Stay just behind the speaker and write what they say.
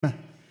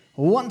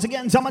Once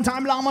again,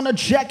 summertime long on the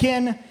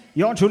check-in.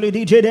 You're truly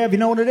DJ Dev, you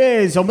know what it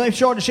is. So make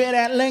sure to share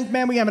that link,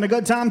 man. We're having a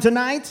good time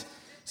tonight.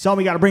 So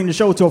we got to bring the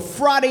show to a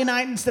Friday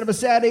night instead of a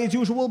Saturday as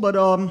usual. But,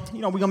 we're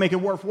going to make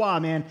it worthwhile,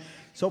 man.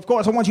 So, of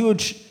course, I want you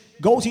to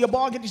go to your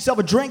bar, get yourself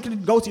a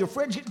drink. Go to your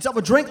fridge, get yourself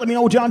a drink. Let me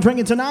know what y'all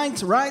drinking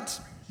tonight, right?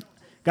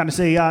 Got to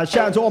say shout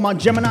out to all my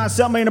Gemini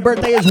celebrating a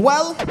birthday as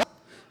well. But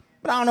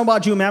I don't know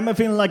about you, man. I'm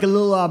feeling like a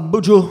little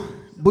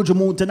buju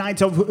mood tonight.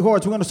 So, of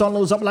course, we're going to start a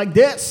little something like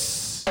this.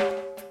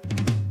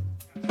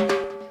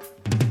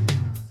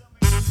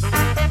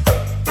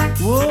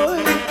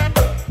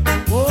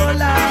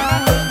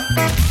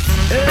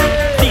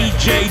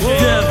 DJ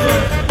Devil.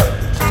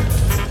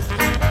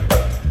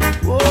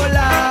 Oh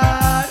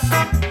Lord,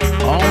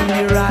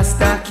 only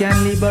Rasta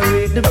can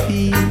liberate the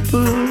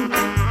people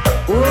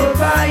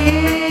over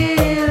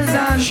hills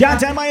and... Shout out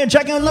to everybody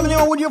checking. Let me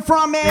know where you're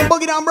from, man.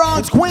 Boogie Down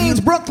Bronx, Queens,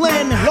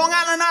 Brooklyn, Long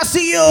Island, I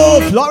see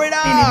you, Florida.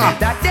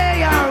 That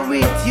they are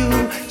with you.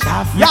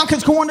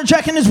 Yonkers go on the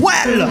checking as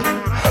well.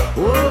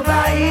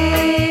 Over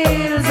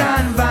hills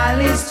and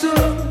valleys too.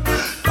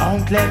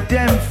 Don't let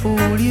them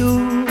fool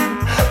you.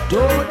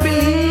 Don't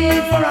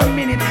believe for a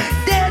minute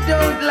they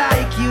don't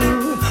like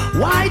you.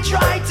 Why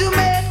try to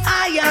make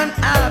I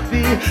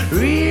unhappy?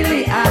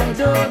 Really, I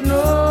don't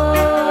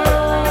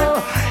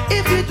know.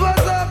 If it was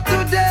up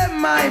to them,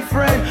 my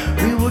friend,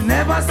 we would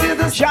never see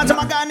the... Shout out to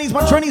my Guyanese,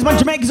 my Trinities, my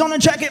Jamaicans on the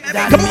check-in.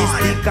 That Come on.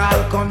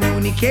 mystical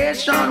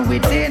communication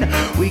within,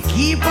 we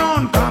keep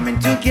on coming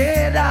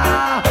together.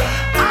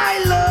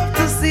 I love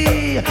to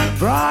see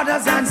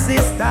brothers and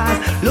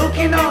sisters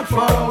looking out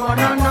for one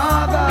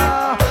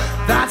another.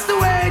 That's the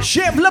way.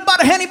 Shiv, love by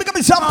the Henny, pick up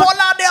yourself, Fort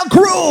Lauderdale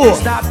crew.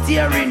 Stop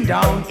tearing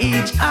down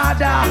each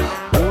other.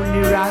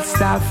 Only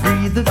Rasta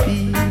free the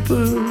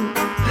people.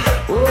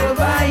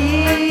 Over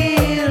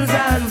hills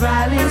and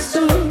valleys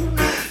too.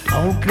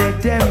 Don't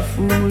let them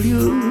fool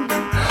you.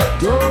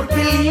 Don't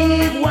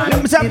believe one.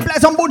 Let me say, play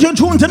some Buju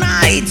tune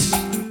tonight.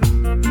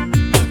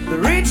 The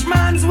rich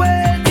man's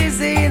wealth is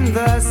in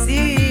the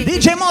sea.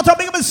 DJ Moto,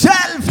 big up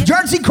himself.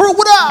 Jersey crew,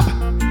 what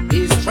up?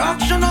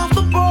 Destruction of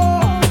the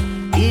poor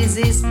is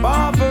his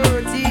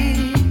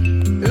poverty.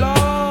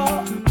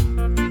 Lord,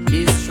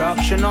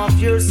 destruction of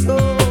your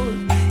soul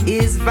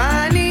is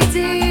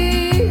vanity.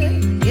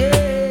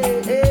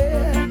 Yeah,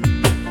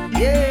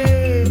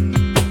 yeah.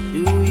 Do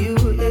you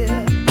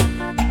hear?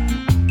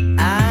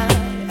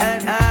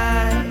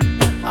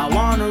 I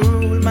wanna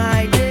rule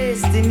my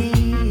destiny.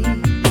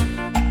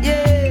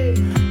 Yeah,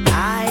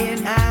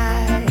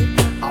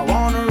 I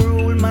wanna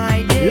rule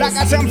my destiny. Like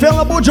I said, I'm feeling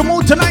a Buju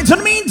mood tonight. In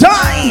the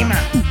meantime,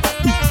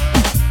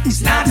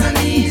 it's not an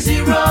easy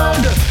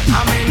road.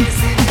 How many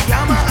cities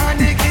glamour and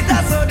the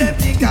glitter, so them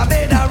think I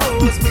better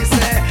rose. Me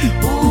say,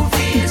 who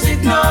feels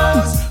it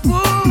knows. Ooh,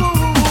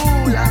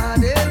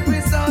 Lord, help me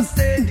so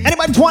steady.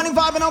 anybody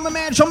 25 and over,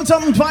 man, show me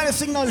some fire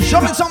signals.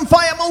 Show me some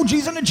fire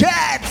emojis in the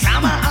chat.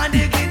 Glamour and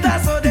the glitter,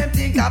 so them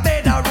think I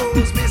better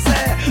rose. Me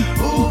say,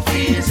 who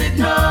feels it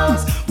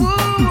knows. Ooh,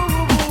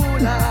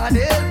 Lord,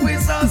 help me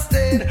so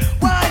steady.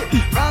 Why?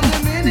 From the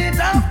minute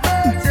of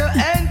birth to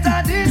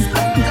enter this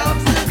earth,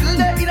 obstacle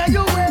there in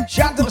your way.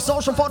 Shout out to the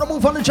social photo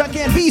move on the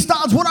check-in.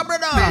 B-Stars, what up,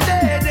 brother?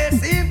 They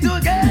seem to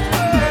get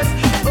worse.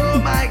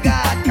 Oh my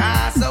God,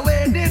 cast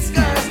away this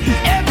curse.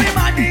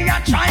 Everybody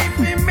are trying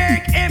to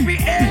make every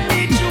end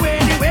meet you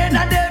anyway.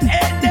 That them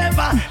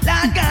endeavor,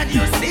 Lord God,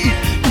 you see.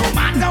 No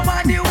matter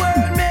what the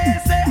world may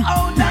say,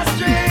 out the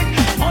street,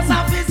 most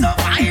of it so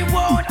I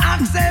won't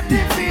accept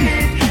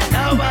defeat.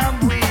 Now I'm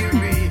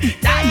weary,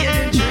 tired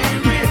and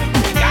dreary.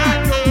 We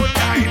got no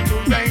time to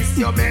raise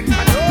your mental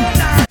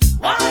load.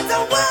 What the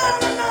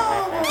world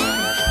knows?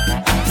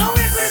 No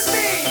it with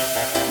me,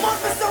 must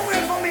be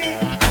somewhere for me.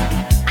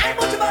 I'm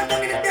much about to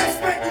get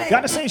desperately.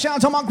 Gotta say shout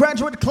out to my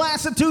graduate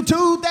class of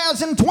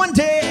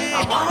 2020.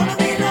 I wanna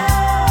be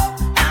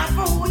loved, not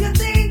for who you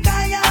think I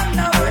am,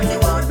 not what you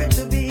want me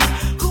to be.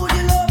 Could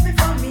you love me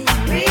for me?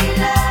 Real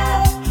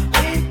love,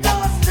 with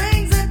those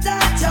strings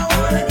attached, I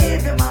wanna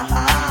give you my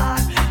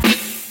heart.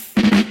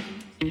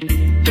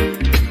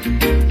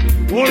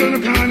 All in the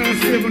corner,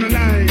 saving the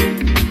life.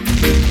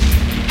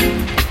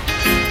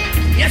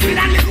 Yes, with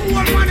that little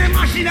old money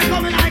machine that's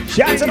coming like.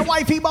 Shout out to the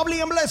wifey, Bubbly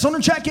and Bless on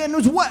the check-in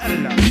as well.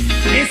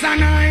 It's a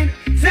 9.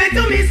 Say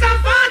to me, some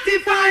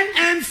 45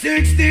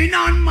 M16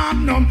 on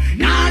Magnum.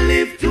 Now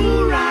live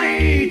to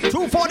right.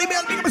 240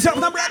 mil, big up yourself,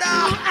 my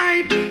brother.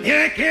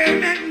 You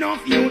can't make no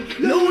feud.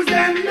 Lose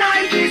them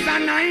life. It's a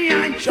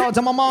 9. Shout out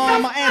to my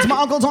mom, my aunts, my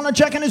uncles on the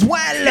check-in as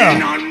well.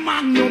 On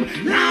Magnum.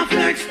 Now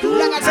flex to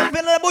Like I said,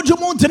 feeling a Buju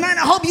mood tonight.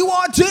 I hope you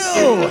are too.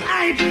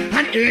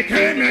 And you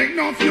can't make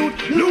no feud.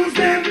 Lose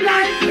them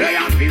life. They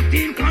are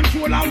 15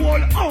 control a whole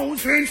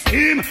house in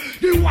steam.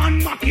 The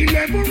one Mach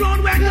 11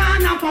 run when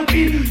Lana pump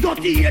in.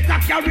 38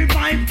 that carry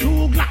vibe.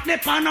 2 Glock they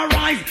pan a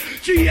rise.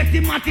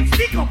 380 matic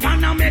stick up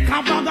and a make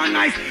a bag of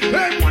nice.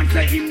 And one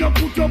say him no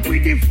put up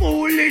with the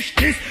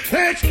foolishness.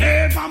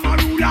 HK from a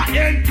ruler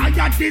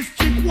entire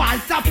district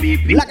was a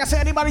people. Like I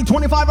said, anybody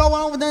 25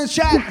 over this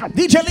chat.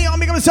 DJ Leon,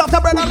 big up yourself, my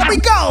brother. Let me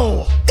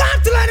go.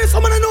 Got to let it,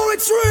 someone know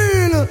it's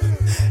real.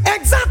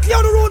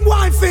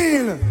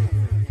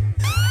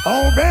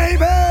 Oh,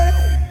 baby.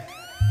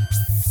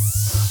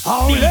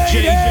 Oh, DJ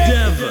lady.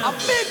 Dev. A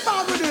big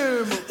man with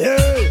him.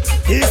 Hey,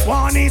 this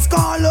one is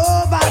called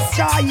Lover's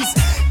Choice.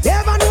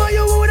 Never know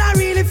you woulda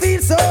really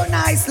feel so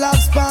nice, love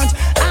sponge.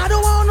 I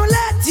don't wanna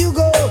let you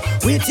go.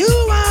 With you,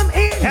 I'm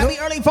in. Happy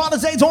early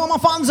Father's Day to all my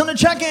fathers on the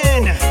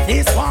check-in.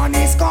 This one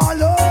is called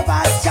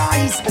Lover's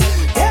Choice.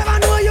 Never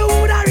know you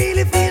woulda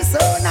really feel so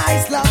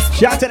nice, love sponge.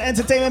 Shout out to the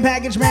entertainment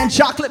package, man.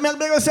 Chocolate milk,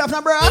 big yourself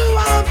now, bro. You,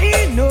 I'm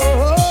in no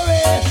hurry.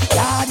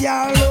 God,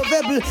 you're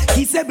lovable,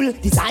 kissable,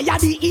 desire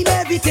the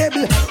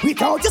inevitable.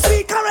 Without your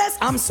sweet caress,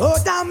 I'm so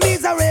damn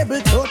miserable.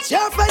 Touch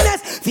your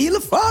finesse, feel the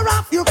fur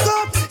off your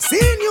coat.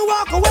 Seeing you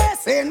walk away,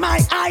 seeing my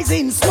eyes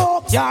in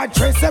smoke. You're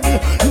traceable,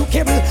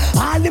 lookable.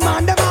 All the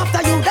man them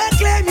after you, they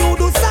claim you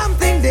do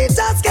something they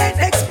just can't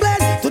explain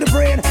to the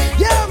brain.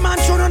 Yeah, man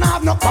shouldn't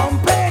have no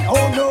complaint.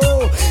 Oh no,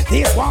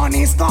 this one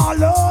is called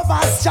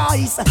Lover's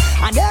Choice.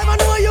 I never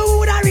know you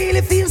would I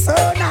really feel so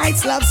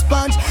nice, love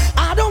sponge.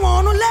 I don't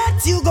wanna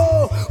let you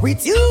go.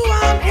 With you,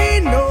 I'm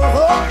in no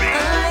hurry.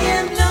 I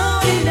am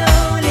lonely,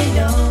 lonely,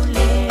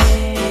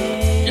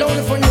 lonely.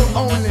 Lonely for you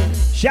only.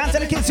 Shout out to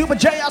the Kid Super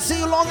J. I'll see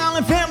you, Long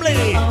Island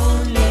family.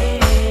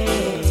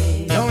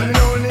 Lonely,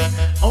 lonely,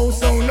 oh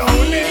so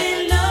lonely.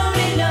 Feeling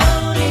lonely,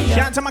 lonely, Shout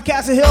out to my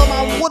Castle Hill,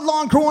 my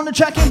Woodlawn crew on the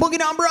check-in, Boogie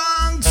Down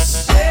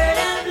Bronx. Girl,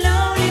 I'm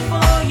lonely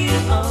for you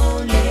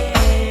only.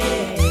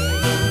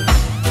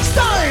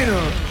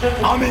 Style.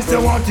 I miss say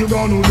what you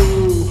gonna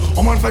do.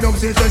 I'm on fed up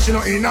since she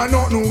not in and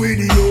nothing with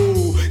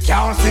you.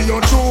 Can't see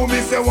your true, me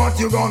say what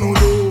you gonna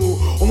do.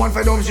 I'm on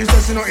fed up, she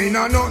says she not in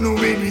and nothing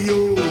with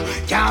you.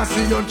 Can't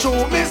see your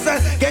true, me say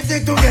get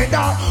it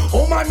together.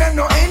 Woman them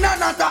no in and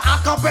not a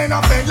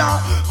acapella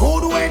fella.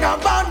 Good weather,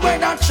 bad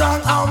weather,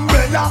 strong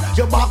umbrella.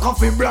 Your back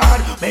off your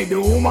blood, make the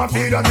woman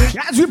feel that this.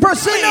 As we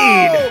proceed.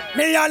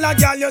 Me and a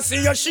girl, you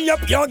see your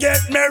shape, you get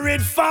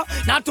married for.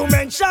 Not to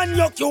mention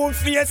your cute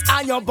face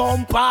and your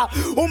bumper.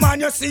 Woman,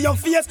 you see your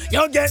face,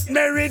 you get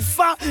married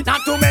for.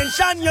 Not to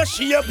mention your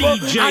shape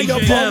DJ and your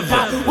Dev.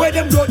 bumper. Where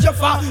them go you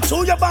for?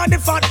 So your body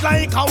fat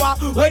like our.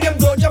 Where them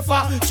go you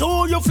for?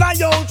 So you fly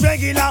out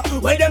regular.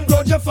 Where them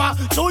go you for?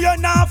 So you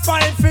not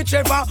fine fit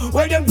ever.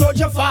 Where them go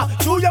you for?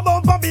 So your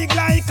bumper big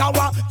like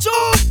our. So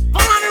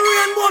from the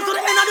rainbow to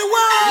the end of the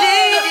world.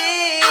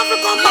 Lady,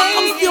 Africa,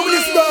 come stay with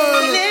this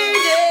girl.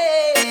 lady,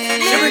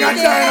 She bring a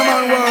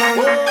Chinaman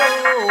world.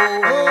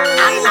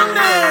 Island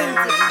man.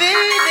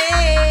 baby.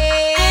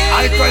 I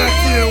cry a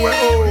tear where oh.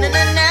 Na,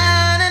 na, na,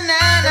 na, na,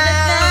 na,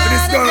 For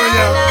this girl,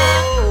 yeah.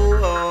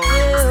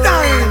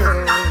 Style.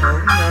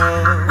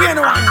 We ain't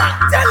no one.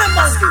 Tell them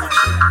about it.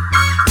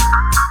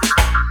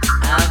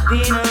 I've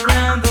been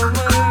around the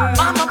world,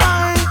 Mama,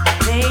 bye.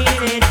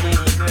 dated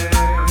many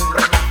girls,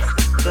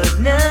 but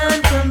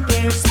none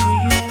compares to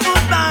you.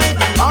 Goodbye.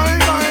 Bye,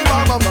 bye,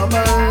 bye, bye,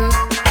 bye.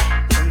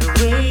 And the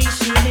way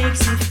she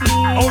makes you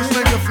How feel she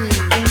make you feel?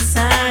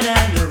 inside, I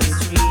know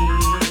it's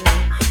real.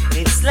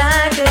 It's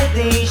like a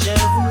deja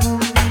vu.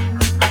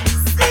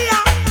 See ya.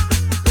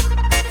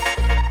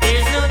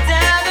 There's no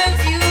doubt that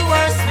you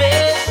are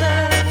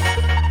special,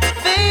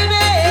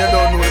 baby. You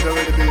don't know it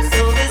already, baby.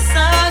 So this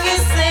song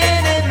is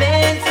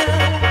sentimental.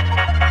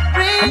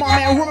 Come on,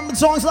 man, remember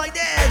songs like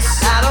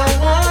this. I don't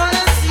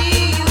wanna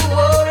see you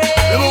worry.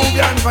 Remove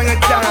your hand from your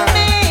child.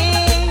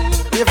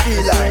 You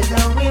feel like? No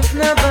if,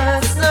 no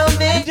buts, no You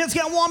maybe. just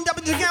get warmed up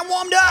and just get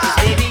warmed up.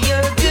 Baby,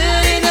 you're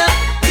good enough,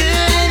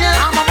 good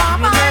enough. Mama,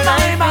 mama, Make my bye,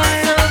 life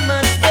bye. so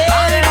much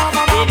better.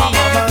 Mama, Baby, mama,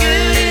 you're bye.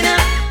 good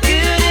enough,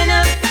 good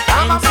enough.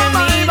 Mama, And to mama,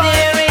 me, bye.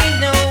 there ain't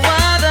no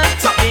other.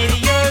 Baby,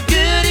 you're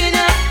good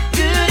enough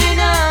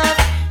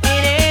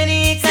in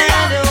any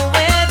kind of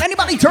weather.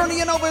 Anybody turning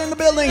it over in the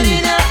building?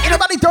 enough.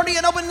 Anybody turning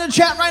it over in the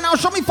chat right now?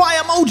 Show me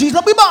fire emojis.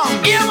 Let me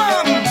bomb. Yeah,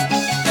 mom.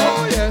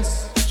 Oh, yes.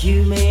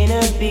 You may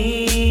not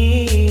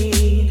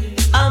be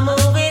a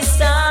movie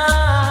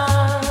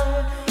star.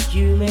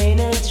 You may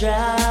not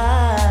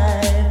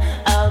drive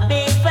a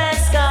big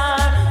fast car,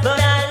 but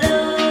I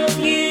love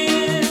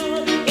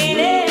you in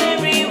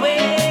every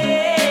way.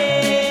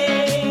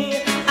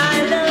 I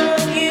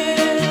love you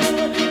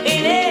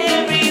in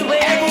every way.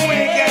 Every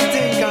way you can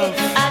think of.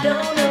 I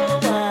don't know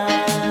why.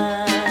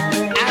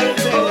 I'll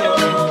tell you.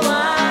 Oh,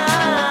 why?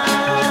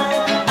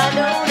 I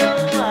don't know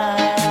why.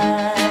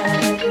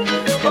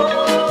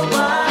 Oh,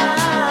 why?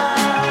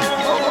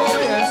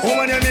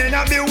 Woman, you may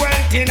not be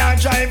wealthy, not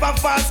drive a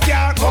fast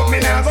car. Come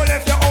in and go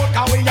left you out,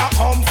 cause we you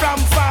come from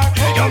far.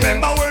 You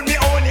remember when me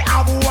only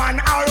have one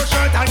arrow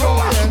shirt and you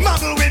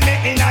muggle with me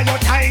in your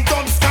tight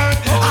up skirt.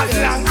 As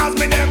long as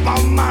me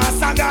never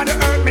mass, I gotta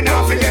hurt me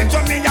now. Forget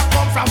where me you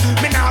come from,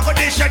 me now go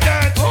dish your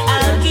dirt.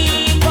 I'll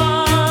keep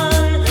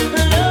on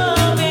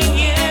loving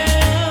you.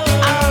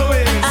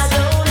 Always. I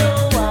don't know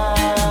why.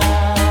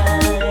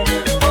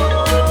 Oh,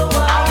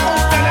 why?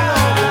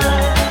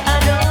 I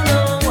don't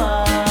know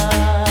why.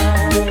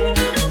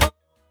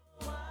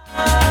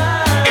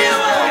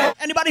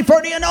 Anybody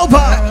Fernie and over?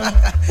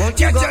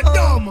 Get your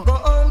dumb. Go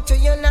home to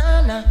your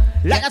nana.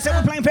 Like I said,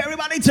 we're playing for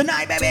everybody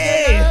tonight, baby.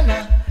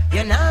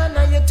 Your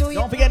nana, you're too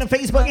Don't forget to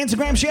Facebook,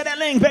 Instagram, share that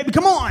link, baby.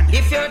 Come on.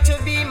 If you're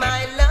to be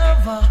my lover,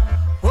 over.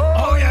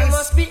 Oh, yes. You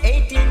must be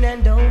 18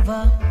 and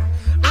over.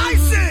 I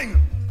sing.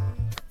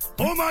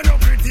 Oh man, you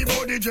pretty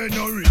body, you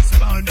no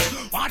respond.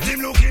 What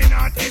him looking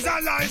at is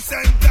a life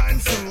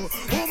sentence. So,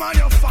 oh man,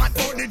 you fat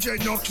body, you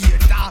no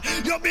cater.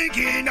 You big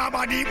in a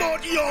body,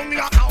 but young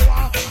like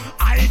our.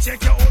 I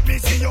check you out, me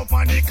see you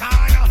on the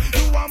corner.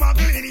 You are my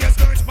girl in your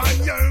skirt,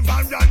 span your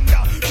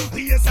veranda.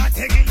 We are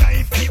taking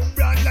life, keep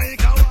brand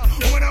like our.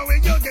 When I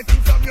when you get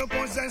it from your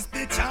possess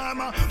the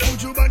charmer.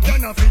 Put you back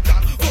down a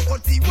fitter.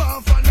 Fuck the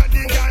one for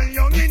the girl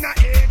young in a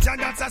age, and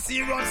that's a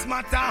serious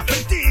matter.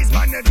 These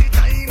man every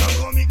time I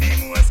go make the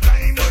most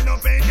time, but no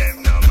pay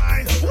them no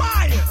mind.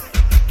 Why?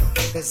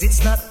 Cause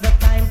it's not the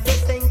time to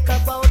think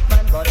about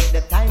man, but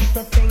the time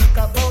to think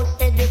about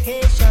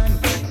education.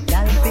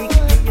 Y'all big,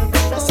 you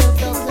gotta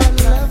set up that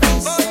love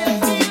for your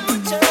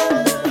future.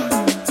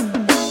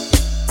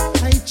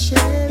 I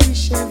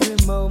cherish every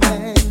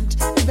moment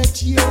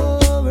that you're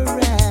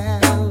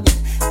around.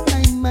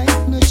 I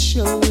might not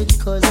show it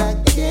cause I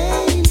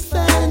can't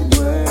find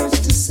words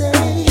to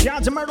say. Shout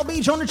out to Myrtle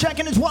Beach on the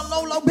check-in as well.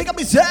 Low, pick up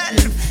yourself.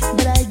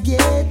 But I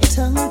get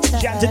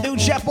tongue-tied. Shout out to Dude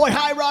Chef Boy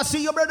High Ross.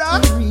 See you,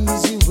 brother.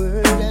 Easy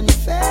word and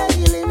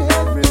fail in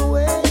every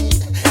way.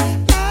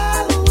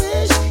 I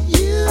wish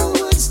you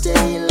would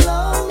stay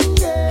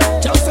longer.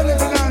 Just a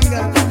little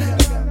longer.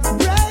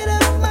 Bright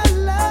up my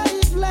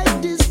life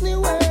like Disney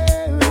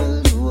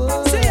World would.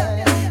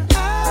 I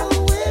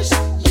wish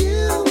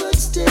you would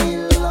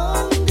stay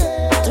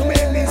longer. To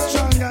make me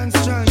stronger and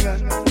stronger.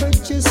 But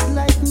just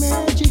like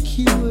magic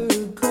you were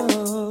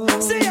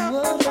gone. See ya.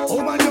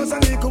 Oh man, just a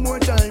little more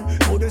time.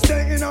 Put the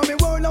stay in on me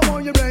world, I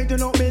want you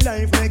brighten up me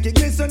life. Make it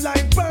glisten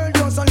like pearl,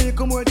 just a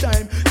little more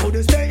time. Put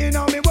the stay in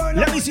on me world.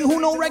 Let me see who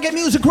know reggae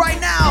music right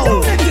now.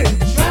 Tell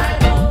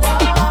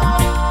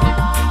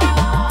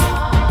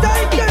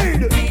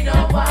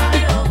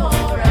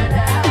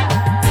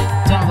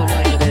them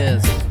like it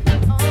is.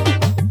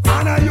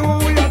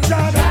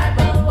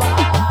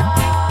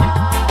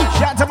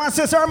 Shout out to my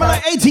sister Irma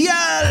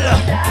ATL.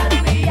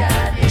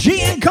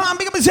 G and Com,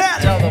 big up his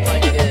head. Tell them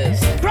like it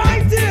is.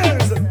 Right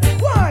tears.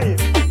 Why?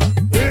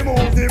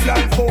 Remove the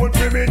blindfold,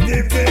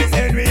 primitive things,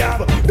 and we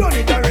have done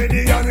it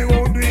already, and we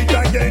won't do it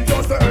again.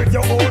 Just to hurt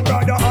your own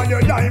brother and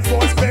your life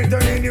was spent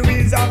in the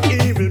wheels of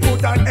evil.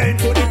 Put an end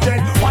to the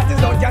trend. What is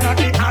done cannot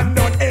be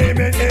undone.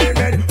 Amen,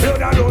 amen.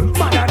 Blood alone,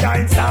 mother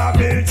dying,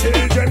 starving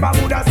children. My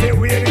mother say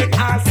we did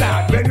all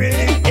start when we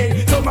live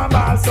in. Some a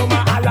ball, some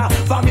a Allah,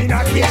 famine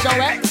and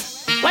care.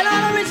 Well,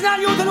 all original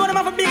youth know them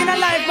have a big in a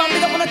life, man.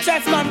 Big up on the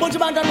chest, man. Bunch of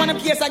man on the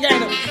case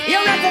again.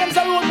 You reckon them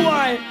some road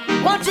boy?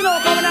 What you know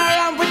coming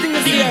around with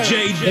things here?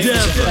 DJ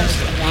Devil.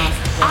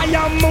 I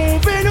am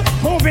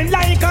moving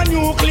like a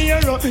nuclear.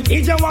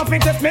 If you want to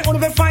test me,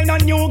 only find a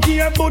new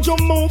gear. But you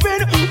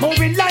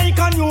moving like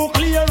a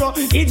nuclear.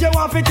 If you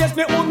want to test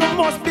me, only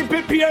must be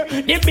prepared.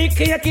 The big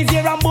cake is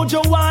here and but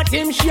you want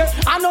him share.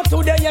 I know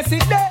today,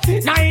 yesterday,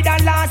 neither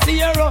last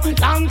year.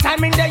 Long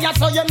time in there,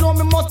 so you know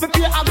me must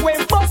prepare. I go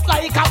bust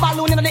like a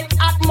balloon in the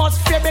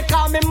atmosphere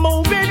because me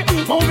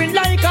moving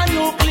like a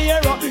nuclear.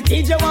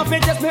 If you want to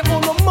test me,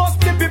 only must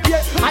be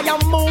prepared. I am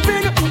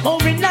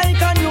moving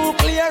like a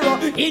nuclear.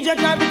 If you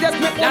try to test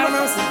me,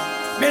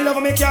 me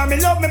love me car, me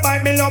love me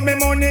bike, me love me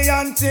money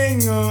and thing.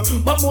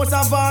 But most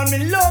of all, me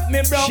love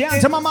me brown. Shout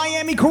out to my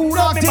Miami crew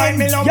locked in.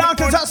 Y'all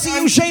cause I see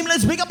you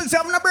shameless. Pick up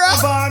yourself, now,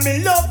 bro.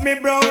 Me love me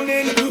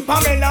browning.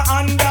 Pamela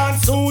and Dan,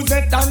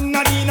 Suzette and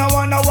Nadine. I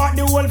wonder what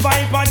the whole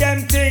vibe of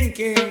them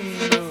thinking.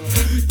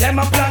 Them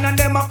a plan and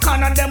them a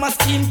con and them a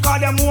scheme. Cause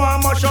them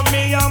want much of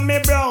me and me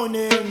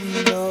browning.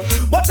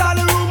 But all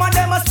the rumor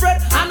them a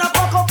spread. And I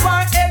fuck up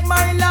her head,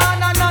 my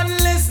land, and not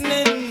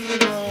listening.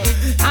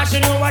 And she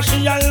know what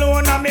she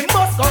alone. And me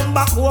must come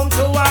back home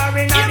to her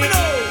in a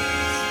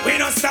we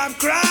don't stop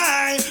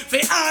crying for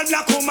all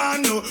black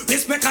woman.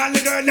 Respect all the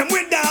girl them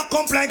with dark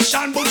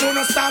complexion. But you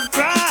don't stop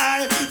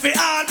crying for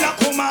all black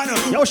woman.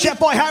 Yo, Chef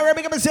Boy Harry,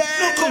 big up his No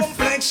head.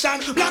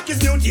 complexion, black is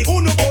beauty.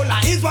 Uno cola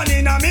is 1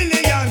 in a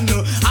million.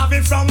 Have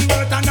it from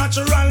birth a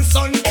natural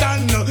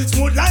suntan.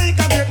 Smooth like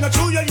a grape, not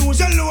true you use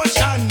your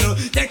lotion.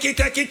 Take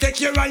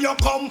care of your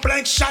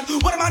complexion.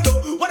 What am I do?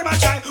 What am I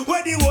try?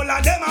 Where the whole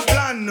of them a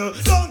plan?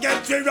 Don't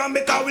get me wrong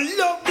because we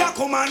love black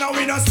woman and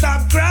we don't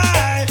stop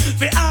crying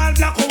for all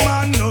black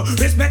woman.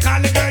 Respect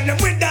all the girl them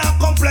with dark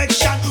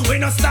complexion. We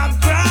don't stop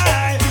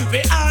crying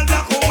for all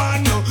black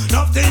woman.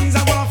 No things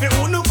I want for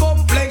uno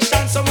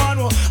complexion. Someone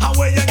and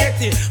where you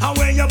get it and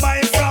where you buy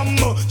it from.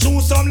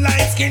 Choose some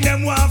light skin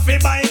them want for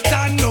buy it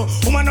and no.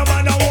 Woman no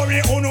bother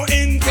worry uno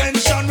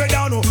intention. We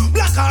down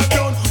black or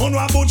brown uno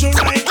a butcher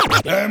right.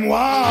 Them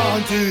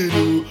wanted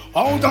you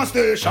out of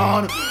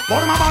station.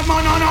 But my bad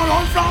man and I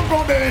run from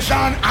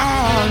probation.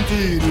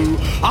 Wanted you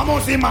I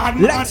must see mad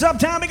man. Let's up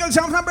time, big up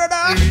yourself, now,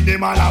 brother.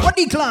 What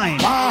decline?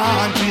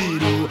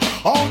 Wanted you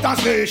out of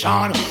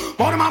station.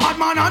 But my bad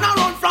man and I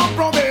run from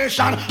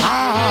probation.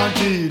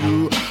 Wanted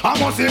you I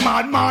must be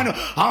madman.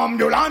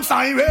 Ambulance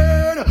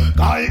siren.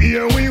 Guy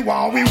here we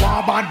want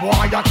bad boy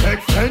I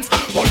take fence.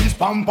 Police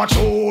pump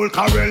patrol,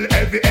 carrel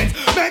evidence.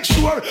 Make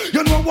sure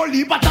you know what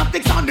leave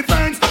tactics on the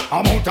fence.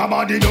 I'm out of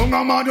body, don't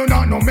I'm do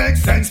not no make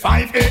sense.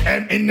 5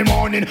 a.m. in the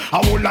morning, I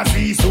will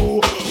see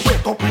so.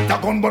 Wake up with a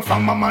gun, but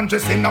from my man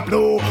just in a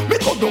blow. Me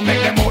could do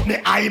make them out, me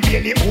eye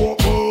barely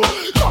open.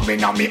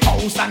 Coming on me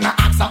house and I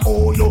ask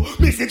oh yo.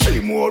 Me see 3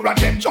 more of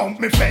them jump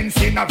me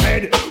fence in a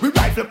bed. We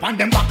rifle upon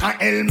them back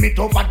and helmet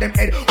over them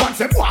head.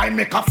 Once a boy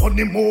make a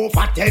funny move,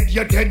 I dead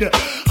you dead.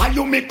 And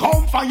you me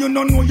come for you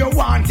no know you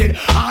wanted.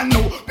 I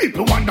know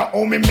people wonder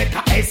how me make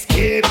a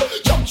escape.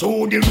 Jump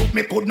through the roof,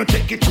 me could not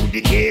take it to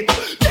the gate.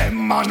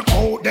 Them man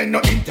out, they no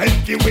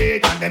intend to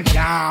wait. And them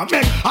can't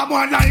make a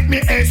one like me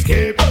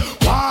escape.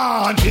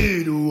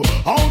 Wanted you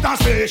out of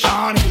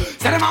station.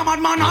 Say them a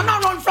madman and I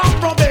run from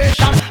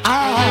probation.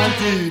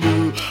 Wanted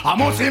you, I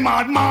must be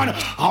madman.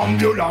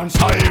 Ambulance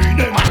siren,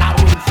 them and I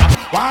run from.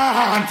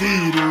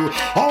 Wanted you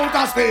out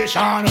of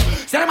station.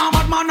 Say them a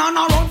madman and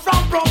I run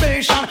from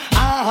probation.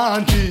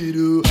 Wanted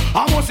you,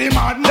 I must be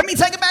madman. Let me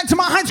take it back to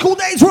my high school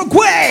days real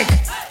quick.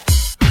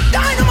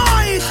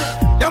 Dynamite!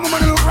 Them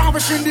women look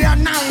rubbish in the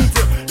night.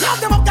 Love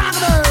them up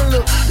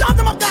Gargamel. Love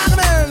them up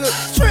Gargamel.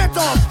 Straight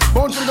up.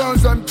 Bunch of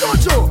girls and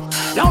Jojo.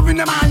 Loving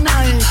them all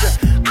night.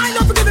 I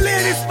love to give the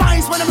ladies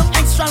spice when they look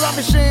extra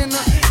rubbish in.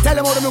 Tell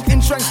them how they look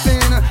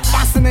interesting,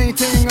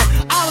 fascinating,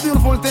 all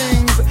beautiful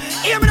things.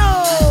 Hear me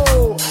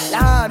now,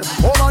 lad.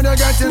 Over there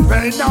getting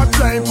paid, not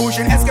playing,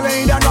 pushing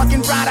escalator,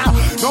 rocking Prada.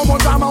 No more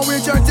drama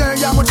with your day,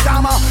 yeah, much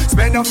drama.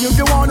 Spend up if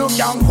you want to,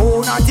 young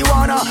ho, not you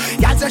wanna.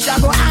 Y'all say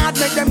y'all go hard,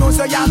 make them know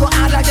so y'all go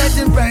hard. Like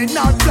getting paid,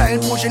 not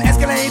playing, pushing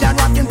escalator,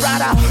 rocking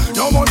Prada.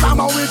 No more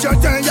drama with your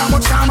day, yeah,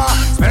 much drama.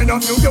 Spend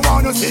up if you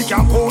want to, see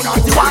young ho, not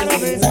you wanna.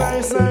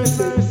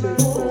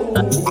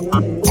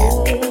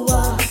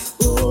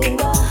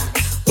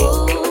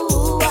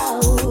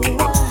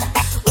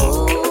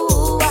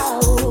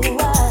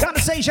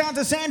 Shout out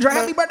to Sandra.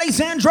 Happy birthday,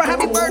 Sandra.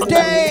 Happy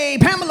birthday,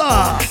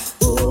 Pamela.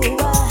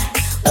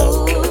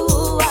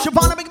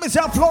 Shavana, making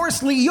myself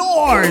floristly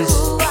yours.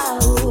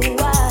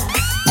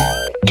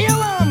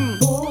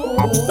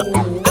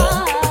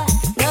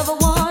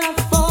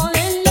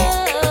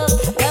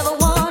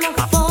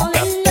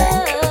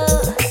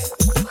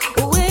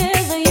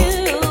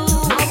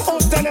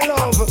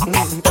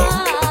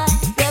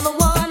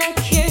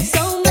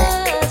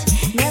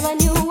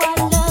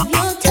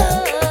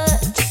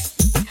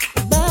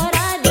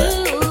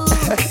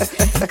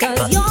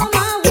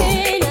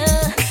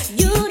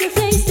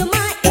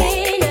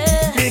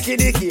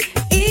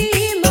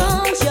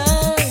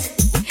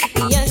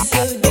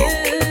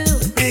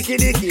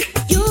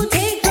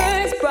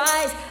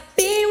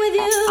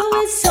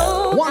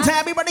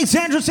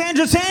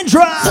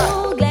 Sandra.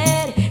 So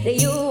glad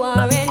that you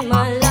are in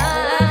my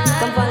life.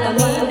 Come follow me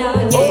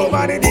now.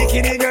 Over the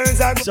dicky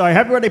girls are. Sorry,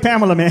 happy birthday,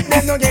 Pamela, man.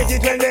 Them no get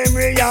it when them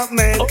react,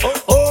 man.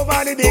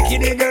 Over the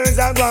dicky girls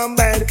are gone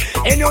bad.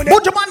 And you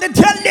what you want to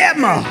tell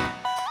them?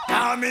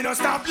 Now me no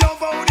stop love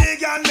how they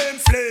girl them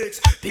flex.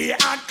 Pay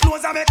and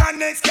clothes and make a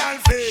next girl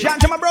flex. Shout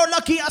out to my bro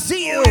Lucky, I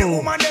see you. The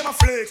woman them a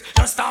flex.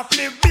 Just stop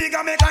live big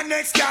and make a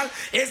next girl.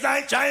 It's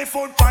like trying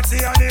food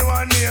party and they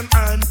one name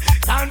and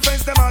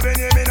conference them have a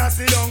name in a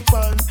sit down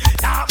pan.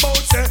 Talk about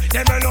say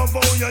them a love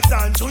how you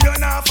dance. So you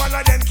not follow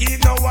them keep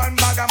no one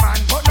bag a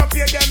man. But no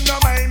pay them no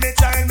mind me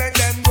child make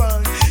them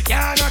run.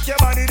 Can't knock your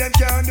body them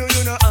can't do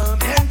you no harm.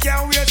 Them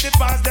can't wait it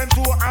past them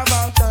to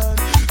about time.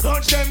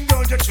 Touch them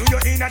down to chew you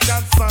in a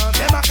dance farm.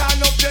 Them a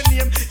call up your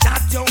name,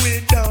 chat your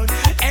way down.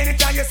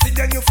 Anytime you see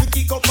them, you feel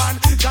kick up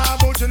and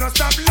talk about you no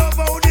stop love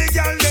how the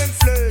girl them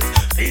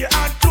flex. Be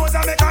hard clothes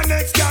and make a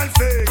next girl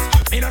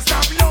flex. Me no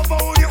stop love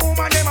how the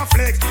woman them a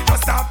flex. No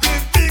stop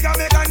live big and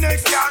make a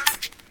next girl.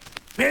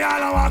 Me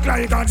all a walk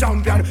like a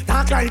champion,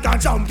 talk like a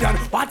champion.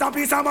 What a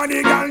piece of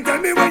money, girl, tell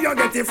me where you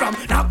get it from.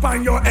 Knock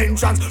on your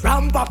entrance,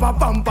 ram pa pa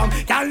pam pam.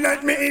 Can't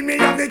let me in, me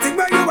have the thing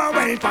where you are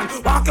waiting.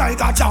 Walk like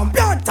a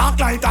champion, talk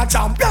like a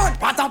champion.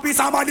 What a piece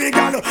of money,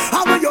 girl,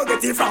 how where you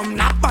get it from?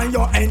 Knock on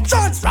your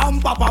entrance, ram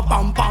pa pa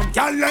pam pam.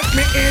 Can't let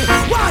me in,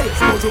 why?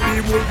 But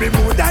you would be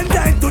more than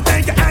dead to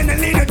take your hand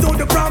and lead you to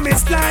the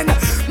promised land.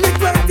 Me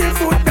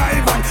 20-foot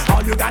dive on,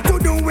 all you got to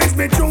do is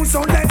be true, so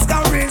let's go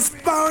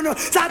respond.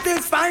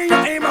 Satisfy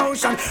your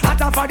emotion.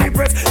 Hotter for the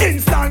press,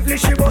 instantly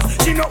she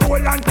bust. She no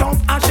old and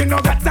tough and she no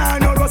got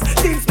time no rust.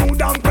 Skin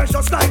smooth and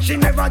precious like she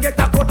never get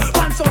a cut.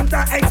 Pants on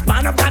to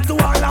expand up that to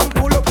all and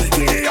pull up.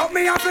 Giddy up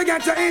me I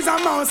forget you is a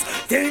must.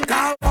 Think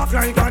I walk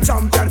like a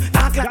champion.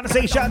 Gotta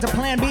say shout out to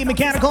Plan B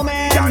Mechanical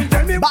Man.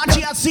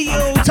 Bachi, I see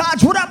you.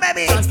 Taj, what up,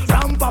 baby?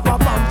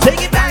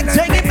 Take it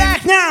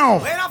back now.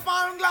 When I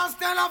found glass,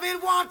 then I will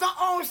want to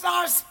house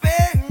or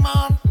spin,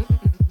 man.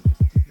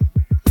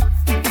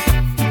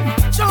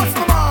 Just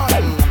come on.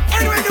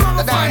 Anyway, you want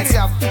to find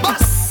it.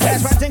 Bus.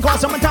 That's right, thing called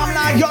Summertime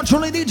Live. You're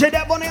truly DJ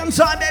Dev on the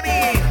inside,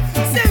 baby.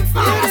 Sing for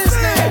us,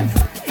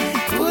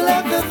 pull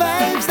up the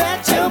vibes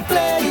that you're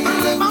playing.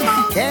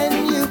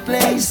 Can you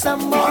play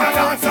some more?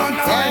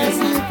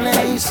 Can you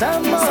play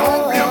some more?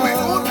 So,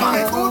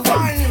 good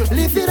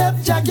vibe. Lift it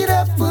up, jack it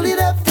up, pull it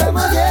up, come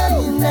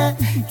again.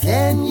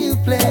 Can you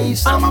play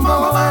some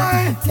more?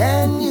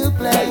 Can you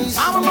play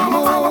some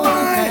more?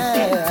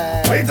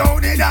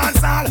 Without the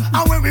dance hall,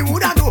 and when we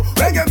woulda do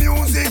reggae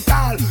music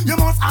hall, you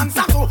must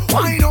answer to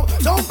wind up,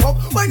 jump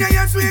up. When you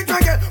hear sweet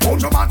reggae,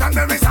 put your mouth and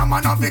bury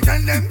someone off it,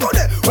 tell them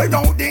today.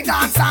 Without the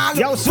dance hall,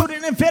 Yo,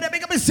 suited and fitted,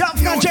 big up himself,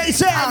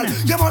 Jason.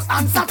 you must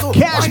answer to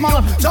Cash wind Mama,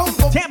 up,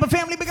 jump up. Tampa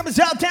family, big up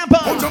himself, Tampa.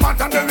 Put your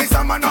mouth and bury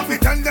someone off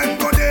it, tell them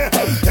today.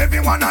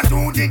 Everyone a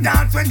do the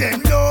dance when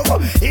them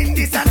love. In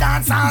this a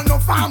dance hall, no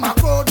farmer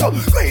crowd.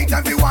 Great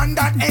everyone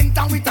that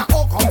enter with a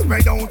hook up,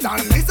 spread out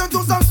and listen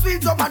to some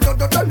sweet dub and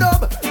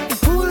dub.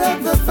 Pull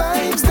up the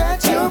vibes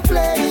that you're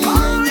playing.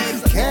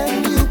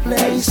 Can you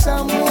play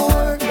some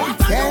more?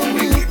 Can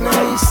you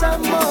play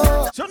some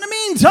more? So in the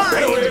meantime,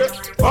 anyway,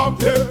 back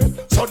there,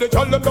 so the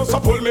girl them just a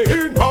pull me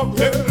in back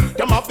there.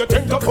 Them have the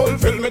thing to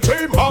fulfill me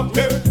dream back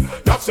there.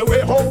 That's the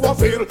way how I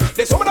feel.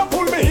 They some of them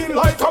pull me in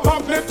like a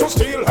magnet to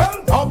steal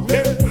hell back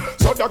there.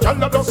 So the girl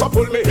them just a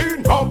pull me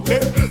in back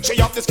there. She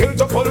have the skill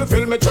to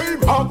fulfill me dream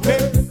back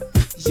there.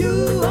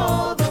 You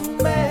are the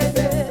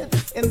man,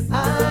 and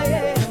I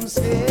am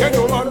scared. You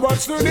know man,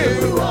 what's the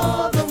deal? You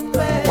are the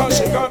man, Cause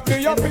she got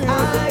the appeal.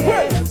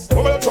 Wait,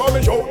 woman try me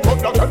out, but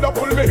the girl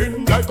pull me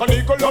in like an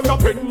eagle on a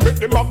pin. With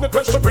the magnet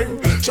where she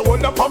bring, she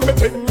hold up on me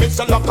thing. It's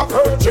a lock of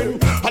virgin,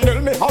 and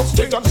held me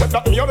hostage and said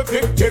that me are the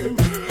victim.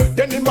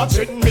 Then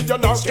imagine me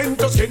and our skin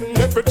to skin,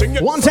 everything.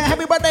 one time,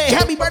 happy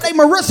birthday,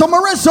 Marissa.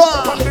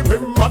 On the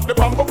rim, at the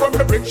bamboo when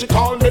me bring, she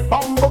call me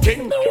Bamboo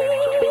King.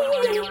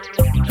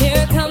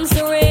 Here comes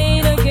the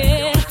rain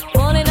again,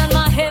 falling on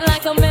my head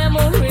like a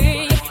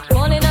memory,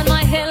 falling on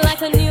my head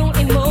like a new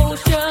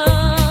emotion.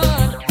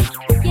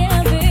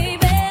 Yeah, baby,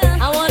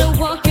 I wanna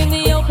walk in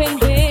the open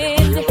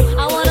wind.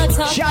 I wanna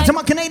talk. Shout out to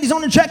my Canadians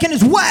on the check-in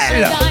as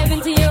well. Dive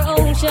into your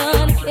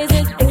ocean. Is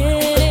it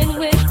winning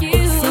with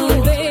you?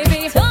 So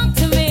baby, talk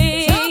to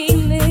me,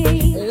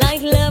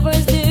 like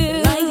lovers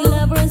do, like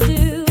lovers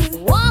do.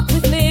 Walk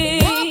with me,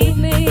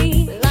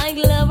 like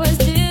lovers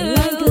do,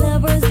 like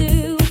lovers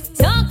do.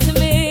 Talk to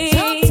me,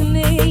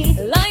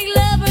 like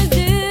lovers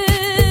do.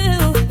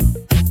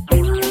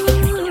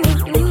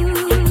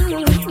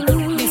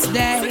 This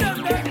day.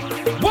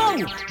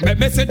 Whoa!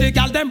 Me say the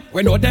gal them,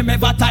 we know them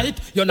ever tight.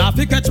 You not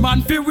fi catch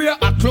man fi wear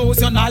a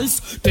clothes you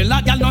nice. Till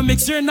a gal no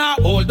mix you na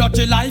old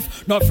dirty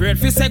life. No afraid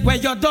fi say where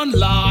you done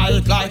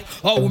like.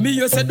 Oh me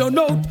you say don't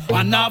know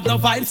and have the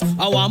vibes.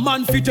 Our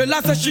man fi tell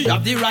us that she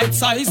have the right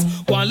size.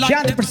 One like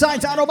Shout out to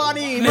Precise Auto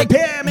Body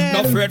Repairman,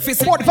 no afraid fi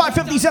say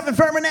 4557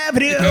 Furman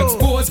Avenue.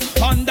 expose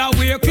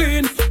underwear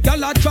clean.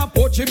 Gal a drop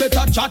out she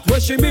better chat where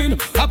she mean.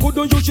 I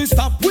couldn't use she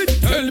stop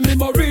with tell me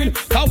Maureen.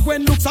 Cause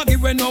when looks a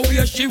given now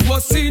where she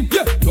was seen.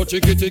 Yeah, no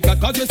chicky cat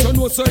cause yes you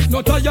know so it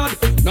not tired.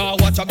 Now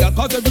watch a girl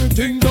cause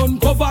everything done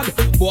covered.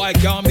 Boy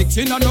can't mix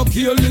in and no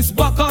kill this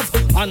backers.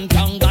 And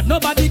thank God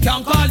nobody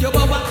can call you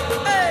baba.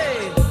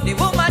 Hey, the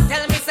woman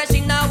tell me say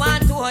she now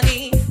want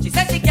Tony. She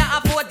said she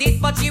can't afford it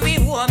but she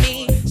will want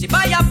me. She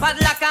buy a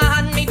padlock and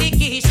hand me the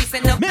key. She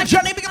said no. Man,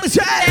 Johnny, become a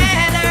set.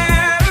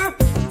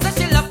 So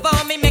she love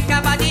for me make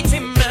her body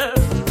tremble.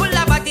 Pull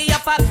her body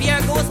up a beer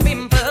goes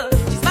pimple.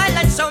 She smile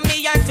and show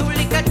me her two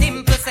little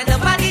dimples. Said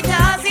nobody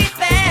does it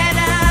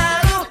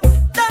better.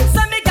 Don't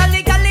say me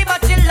gully gully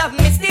but she love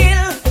me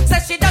still.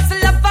 Said she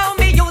doesn't love how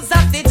me use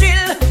up the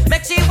drill.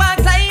 Make she want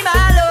climb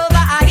all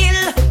over a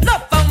hill.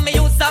 Love how me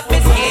use up me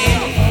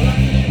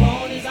skill.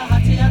 All is a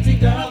hotty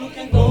girl who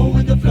can go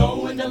with the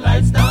flow when the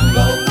lights down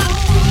low.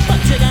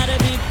 But you gotta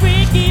be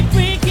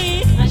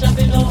freaky. I shall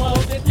be know how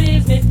to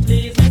please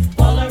me.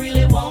 All I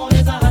really want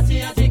is a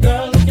hotty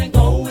girl who can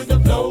go with the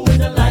flow when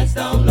the lights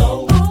down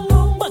low.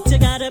 But you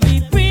gotta be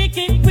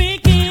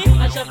freaky.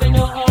 I shall be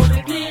know how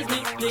to please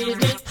me.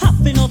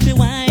 Hopping up the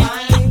wine,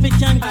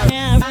 African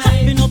care.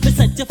 Hopping up the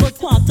set you for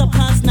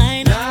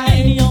 9:15.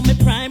 Any on me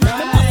prime, me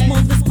must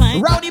move the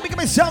spine. Rowdy, become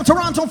a South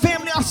Toronto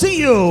family. I'll see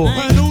you.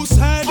 Well, who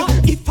said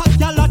if a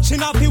gal a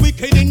chin up, be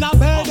wicked in a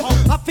bed?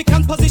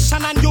 African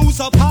position and use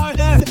up hard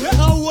head.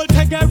 I will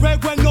take a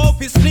reg when no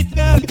be split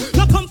head.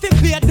 No come to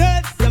play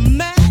dead, the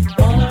man.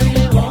 All I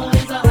really want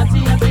is a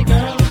hotty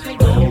girl who can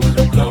go with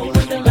the flow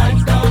when the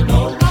lights down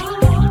low.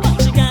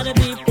 But you gotta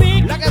be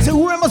freaky. Like I said,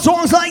 who remember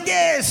songs like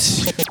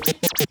this?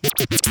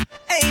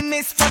 Hey,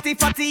 Miss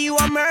Fatty, you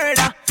a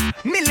murder.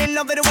 Million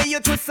love it the way you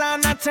twist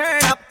and a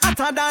turn up.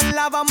 Hotter than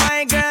lava,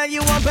 my girl,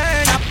 you a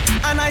burn up.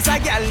 A nice a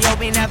girl you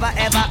we never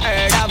ever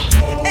heard of.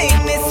 Hey,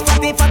 Miss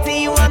Fatty,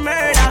 you a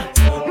murder.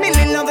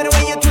 Million love it the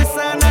way you twist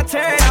and a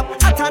turn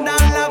up. Hotter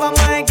than lava,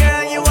 my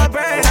girl, you a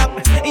burn up.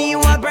 You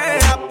a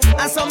burn up.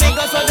 And so me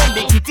go so them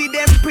the kitty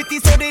them pretty,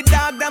 so the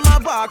dog them a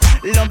bark.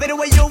 Love it the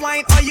way you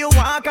whine or you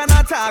walk and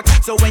attack.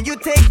 So when you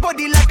take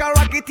body like a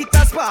rocket, it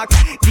a spark.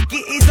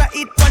 Dicky is a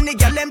hit when the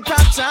girl them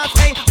top shots.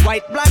 Hey,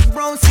 white, black,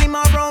 brown, slim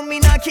or brown, me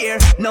not care.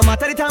 No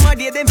matter the time of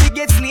day, them fi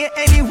get slay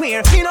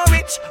anywhere. Me no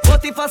rich,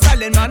 but if a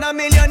silent man a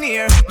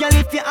millionaire. Girl,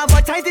 if you have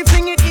a tighty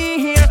fling it in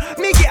here,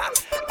 me girl.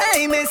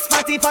 Hey, Miss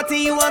Fatty,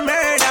 you a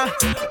murder.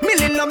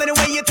 Million love me the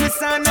way you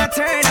twist and a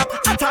turn up.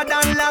 Hotter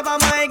than lava,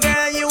 my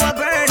girl, you a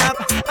burn up.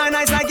 A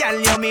nice a girl,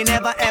 you me never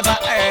never ever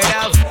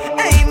heard of.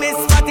 Hey, Miss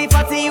Fatty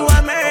Fatty, you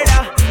a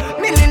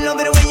murder. Million love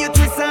the way you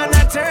twist and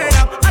a turn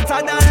up. I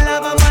thought that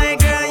love of my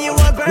girl, you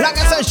a burn. Like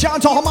I said, shout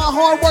out to all my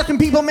hard-working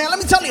people, man. Let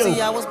me tell you.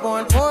 See, I was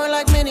born poor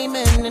like many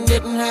men and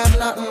didn't have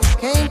nothing.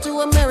 Came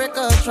to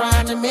America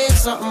trying to make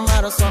something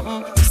out of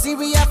something. See,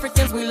 we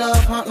Africans, we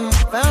love hunting.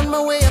 Found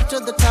my way up to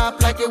the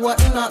top like it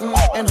wasn't nothing.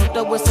 And hooked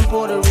up with some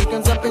Puerto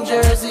Ricans up in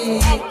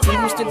Jersey. We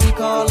used to be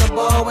called the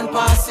Bowen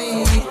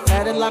Posse.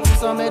 Had it locked from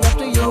Summit up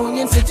to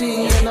Union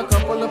City. And a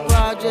couple of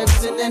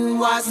projects in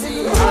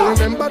NYC. I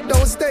remember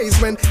those days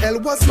when L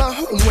was my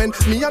home. When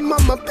me and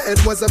mama bed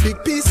was a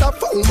big piece of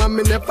foam. And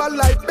me never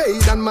like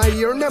bathe and my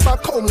ear never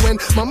come. When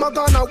mama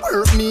gonna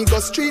work me, go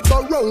street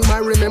go roam. I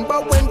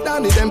remember when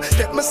Danny them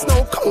get my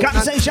snow cone. Gotta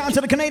say shout out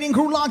to the Canadian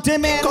crew locked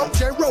in, man.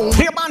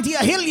 Here, Monty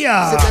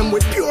Ahilia. See them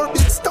with pure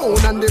big stone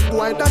and the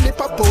boy Danny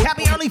Papo.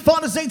 Happy early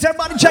Father's Day to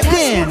everybody checked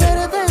in.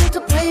 Better than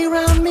to play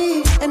around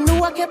me. And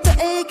knew I kept the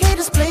AK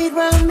displayed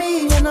around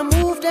me. And I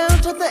moved down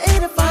to the A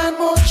to find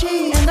more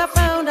cheese. And I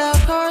found out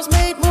cars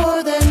made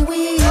more than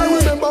we. I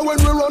remember when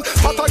we run,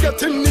 but I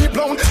get in knee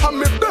blown. And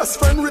my best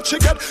friend Richie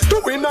get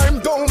doing I'm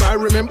down. I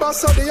remember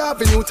Sunday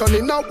Avenue turn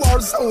in a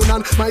war zone.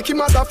 And Mikey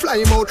mother fly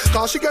him out,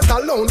 cause she get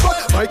alone.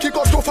 But Mikey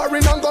got too far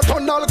in and got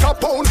on Al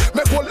Capone.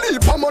 Make one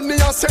leap of money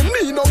and say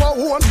me no I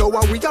won't know.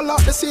 We all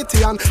out the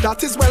city and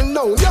that is well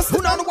known. Yes,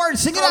 who know the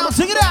words? Sing it out,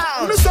 sing it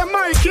out. Mr.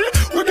 Mikey,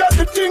 we got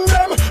the thing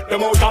them.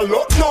 Them out of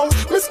luck now.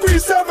 Me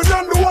squeeze 7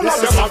 and the one of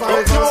them back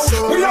up now.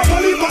 We have a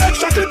leap of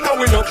extra thing now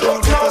we not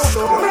broke now.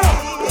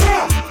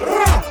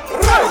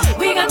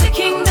 We got the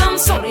kingdom,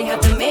 so they have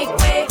to make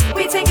way.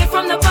 We take it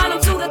from the bottom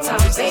to the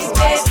top, baby.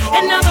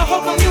 And now the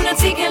whole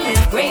community can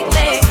live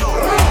greatly.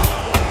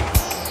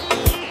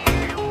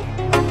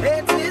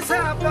 It is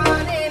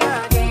happening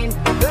again.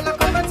 Gonna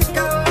come and take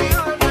away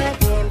all my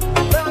pain.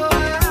 Though I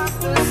have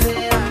to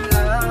say I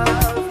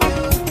love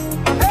you.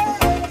 Hey,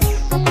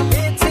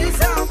 it is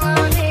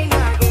happening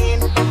again.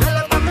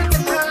 Gonna come and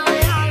take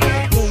away all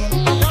my pain.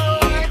 Though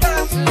I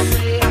got to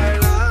say I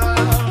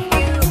love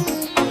you.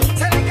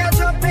 Tell me you're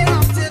jumping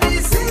up to the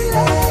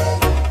ceiling.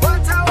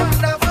 What a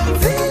wonderful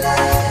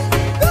feeling.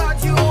 Got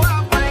you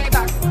off my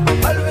back.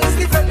 Always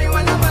defend me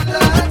when I'm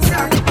under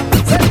attack.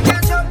 Tell me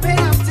you're jumping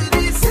up to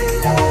the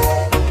ceiling.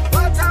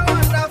 What a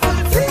wonderful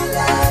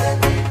feeling.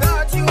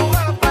 Got you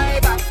off my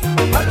back.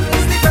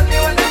 Always defend me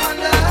when I'm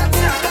under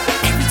attack.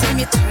 Every time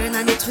you turn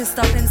and you twist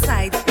up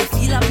inside, you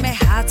feel up my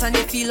heart and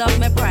you feel up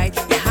my pride.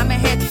 You have my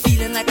head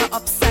feeling like an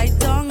upside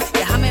down.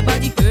 You have my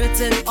body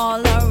hurting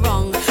all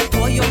around.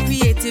 Pour your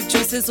creative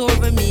juices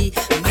over me.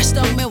 Mash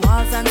down my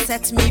walls and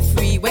set me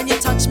free. When you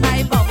touch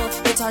my bubble,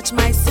 you touch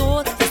my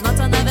soul. There's not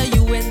another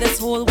you in this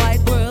whole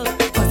wide world.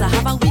 Cause I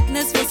have a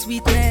weakness for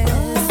sweetness.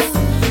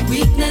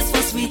 Weakness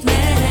for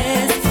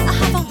sweetness. I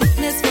have a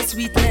weakness for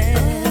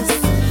sweetness.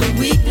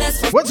 Weakness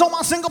for... What's all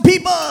my single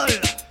people?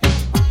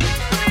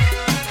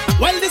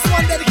 Well, this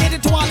one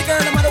dedicated to all the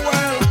girls in the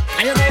world.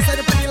 And you know, say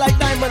the pretty like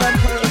diamond and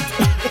pearl.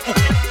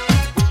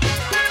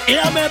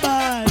 Yeah, me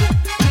bad.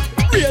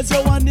 Raise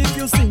your one if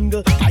you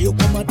single. Can you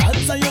come and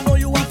dance and you know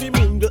you want to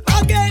mingle?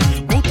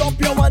 Again, put up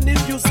your one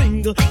if you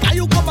single. Can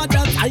you come and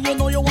dance and you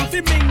know you want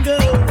to mingle?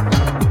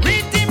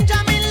 Rhythm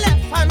jamming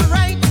left and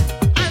right,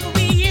 and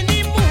we in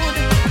the mood.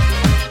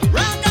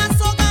 Raga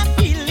soga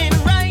feeling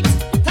right,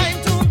 time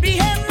to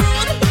behave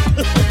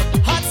rude.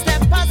 Hot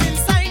steppers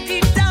inside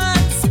the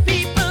dance,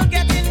 people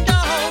getting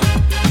down.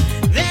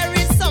 There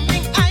is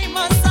something I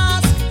must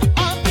ask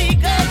of the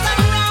girls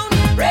around.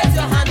 Raise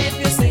your hand if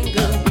you're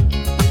single.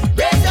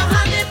 Raise your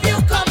hand if you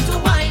come to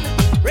wine.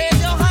 Raise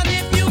your hand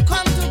if you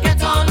come to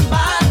get on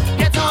bad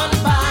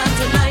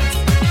tonight.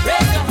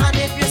 Raise your hand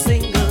if you're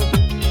single.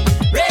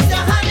 Raise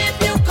your hand if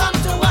you come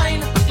to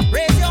wine.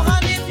 Raise your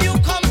hand if you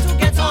come to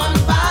get on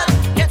bad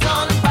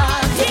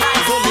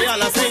tonight. So me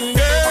all a sing,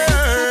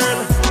 girl.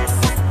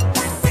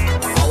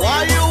 Why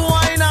you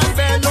whine and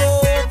bend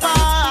over?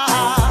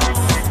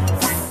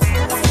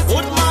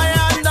 Put my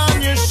hand on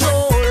your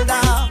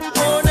shoulder.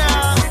 Oh,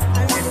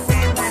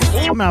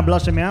 now. I'm not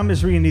blushing, man. I'm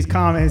just reading these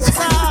comments.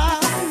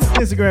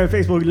 Instagram and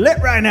Facebook lit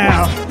right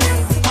now.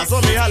 I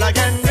saw me all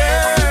again, girl.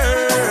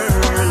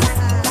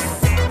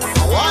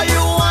 Why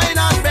you whine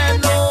and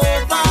bend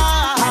over?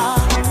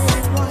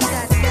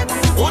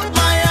 Put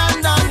my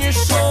hand on your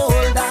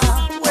shoulder.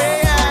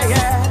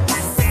 Yeah.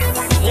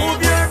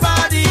 Move your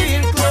body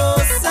in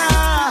closer.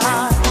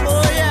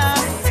 Oh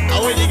yeah. And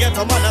when you get a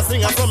man a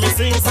sing, I saw me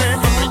sing, say.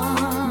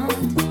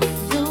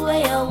 Do what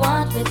you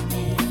want with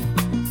me.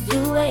 Do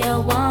what you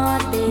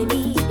want,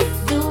 baby.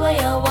 Do what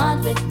you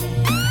want with me.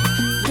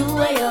 Do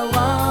what you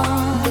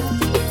want.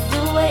 Do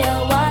what you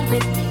want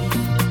with me.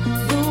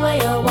 Do what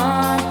you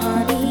want,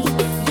 honey.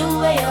 Do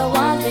what you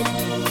want with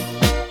me.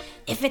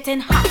 If it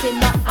ain't hot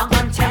enough, I'm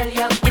gonna tell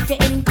you. If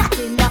it ain't hot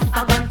enough,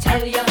 I'm gonna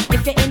tell you.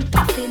 If it ain't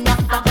tough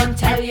enough, I'm gonna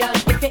tell you.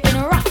 If it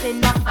ain't rough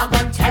enough, I'm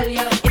gonna tell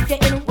you. If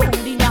it ain't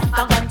rude enough,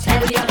 I'm gonna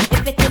tell you.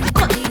 If it ain't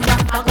good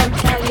enough, I'm gonna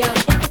tell you.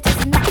 If it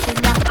is not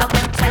enough, I'm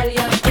gonna tell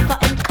you. If I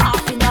ain't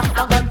hot enough,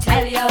 I'm gonna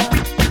tell you.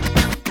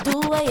 Do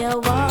what you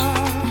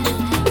want.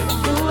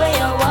 Do what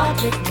you want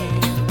with me.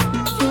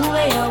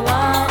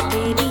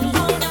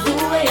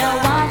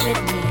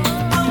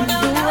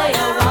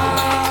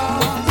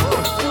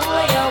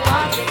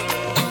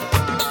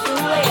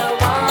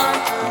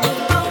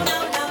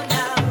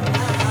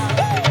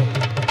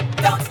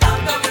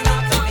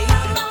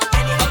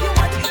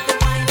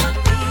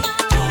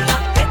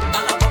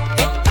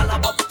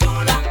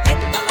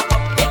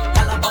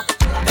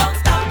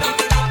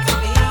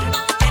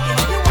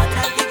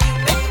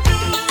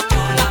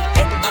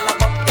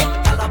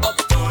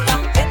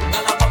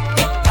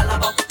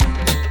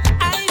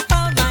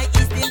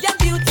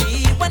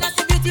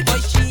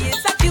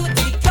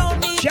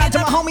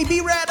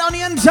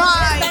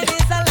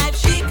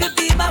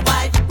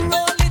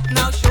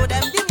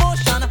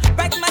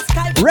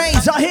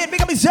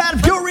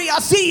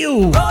 see you.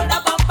 Roll the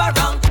bumper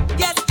round.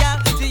 Yes, girl,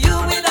 to you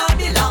it all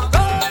belong.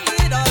 Roll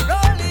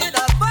it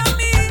up for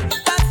me.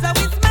 That's how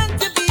it's meant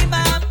to be,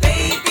 my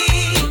baby.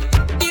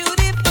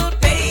 Beautiful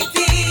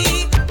baby.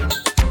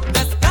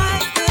 The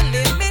sky's the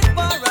limit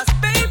for us,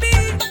 baby.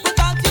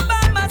 Without you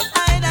by my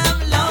side, I'm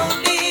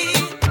lonely.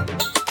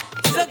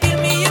 So give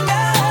me your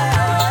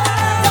love.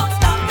 Don't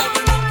stop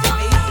giving it to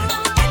me.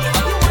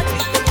 Anyhow you want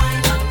you to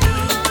wine on me.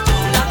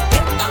 Dola,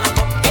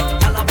 get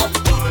talabop,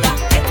 dola,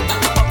 get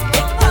talabop,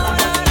 get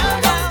talabop.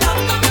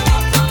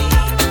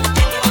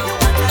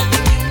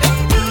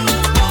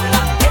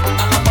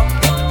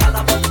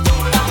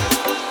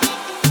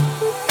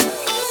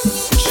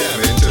 Jam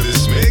into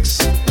this mix.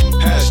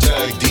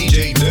 Hashtag DJ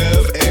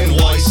Dev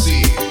NYC.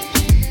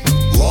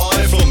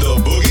 Live from the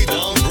Boogie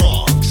Down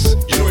Bronx.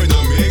 You're in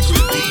the mix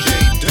with DJ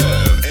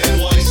Dev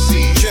NYC.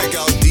 Check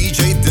out DJ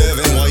Dev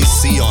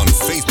NYC on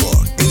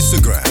Facebook,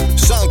 Instagram,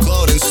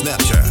 SoundCloud, and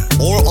Snapchat.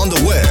 Or on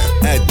the web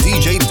at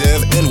djdevnyc.com.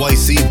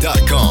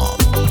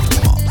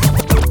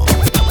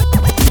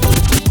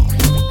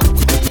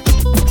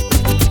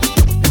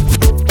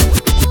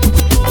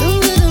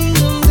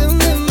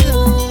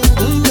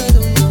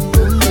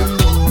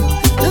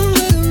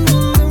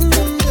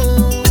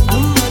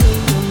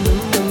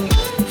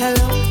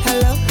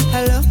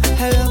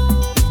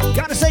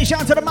 Gotta say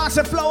shout out to the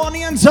massive flow on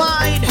the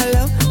inside.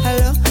 Hello.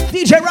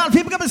 DJ Ralph,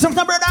 people give me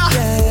something, brother.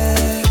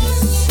 Yeah.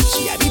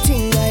 She had the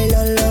thing I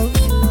love.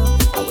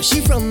 And where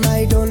she from,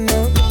 I don't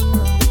know.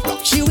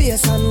 Rock she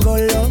waist and go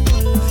low.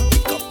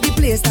 Pick up the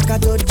place like a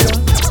dojo.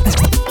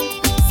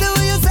 Say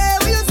what you say.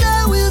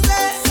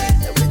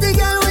 Pretty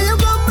girl, when you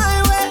come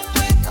my way.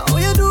 Now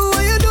what you do.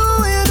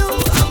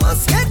 I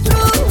must get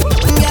through.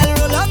 Girl,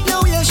 roll up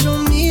now, you show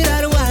me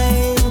that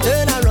wine.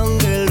 Turn around,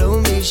 girl,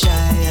 don't be shy.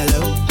 Hello.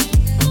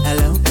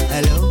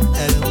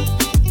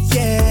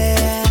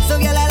 Yeah. So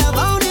girl, I love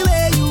how the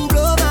way you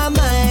blow my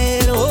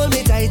mind. Hold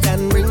me tight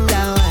and bring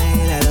down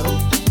wine.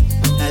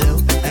 Hello.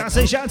 Gotta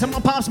say shout out to my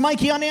pops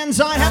Mikey on the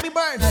inside. Happy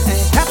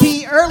birthday.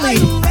 Happy early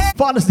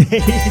Father's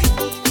Day.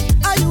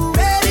 Are you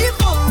ready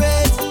for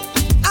it?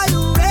 Are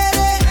you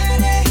ready?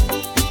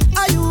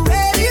 Are you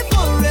ready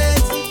for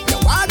it? You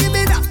want give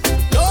me that?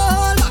 No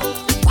hold back.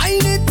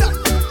 Wind it up,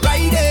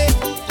 ride it.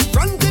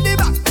 Front to the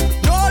back,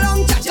 no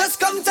long chat. Just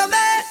come to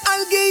me.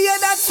 I'll give you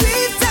that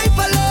sweet type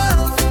of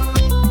love.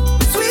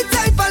 Sweet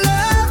type of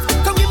love.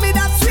 Come give me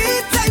that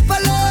sweet type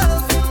of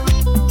love.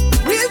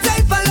 Real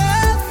type of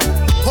love.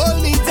 Hold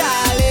me,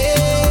 darling.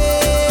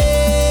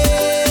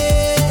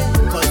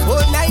 'Cause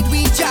whole night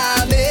we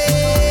jamming.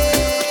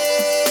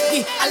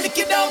 I lick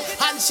it down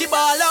and she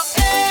ball up.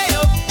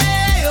 Ayo.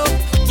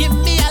 Give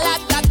me a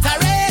lot that I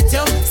rate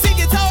you. Sing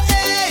it out,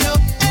 ayo.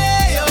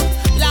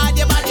 Lord,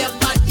 you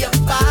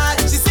bad.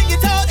 She sing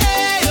it out,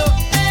 ayo.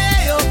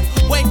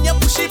 When you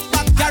push it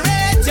back, I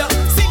rate you.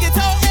 Sing it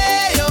out,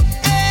 ayo.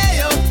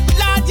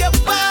 Lord, you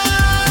bad.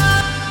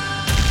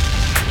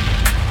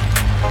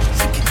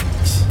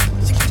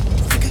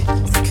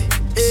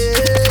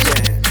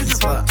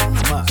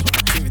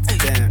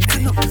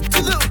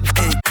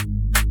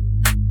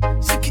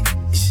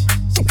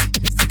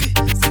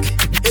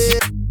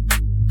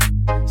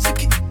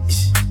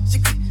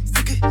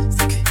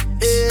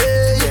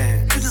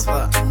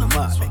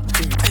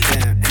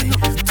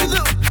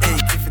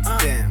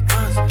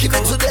 Give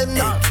it to them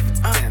now.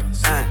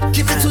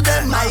 Give it to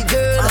them, my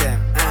girl.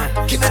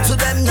 Give it to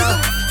them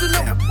now.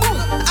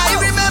 I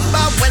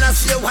remember when I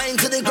see you wine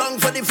to the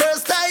ground for the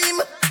first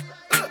time.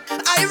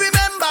 I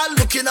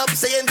remember looking up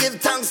saying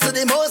give thanks to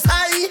the Most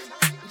High.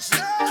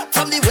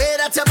 From the way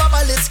that your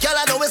baba lit, girl,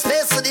 I know it's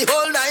space for the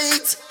whole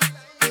night.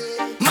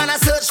 Man, I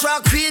search for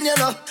a queen, you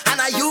know,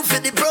 and I you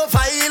fit the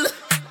profile.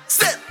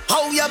 Say,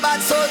 how you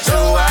bad so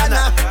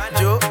Joanna?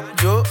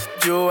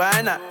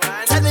 Joanna.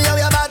 Tell me how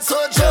you bad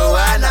so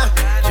Joanna.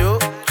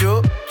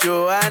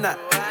 Joanna.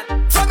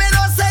 For me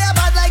don't say you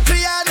bad like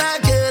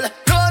Rihanna, girl,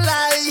 no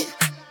lie.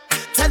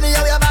 Tell me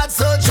how you bad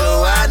so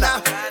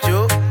Joanna.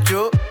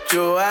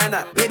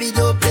 Joanna. Baby,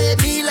 don't play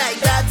me like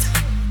that.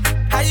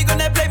 How you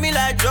gonna play me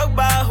like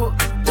Drogba?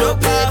 Don't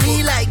play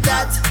me like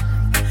that.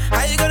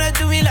 How you gonna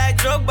do me like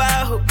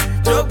Drogba?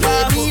 Don't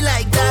play me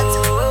like that.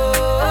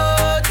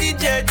 Oh,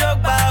 DJ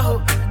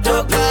Drogba.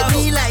 Don't play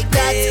me like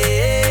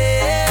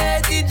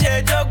that.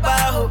 DJ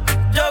Drogba.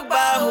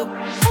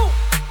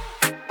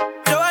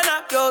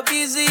 Joanna, your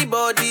busy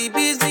body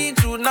busy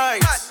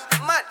tonight.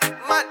 Mad.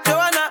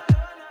 Joanna,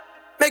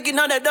 making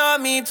all the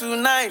dummy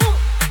tonight.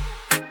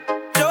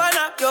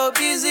 Joanna, your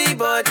busy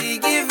body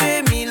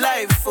giving me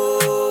life,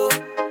 oh,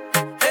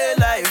 hey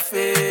life,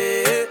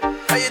 hey.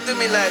 How you do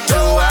me like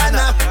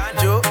Joanna?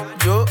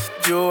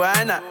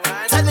 Joanna.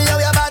 Tell me how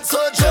you bad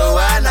so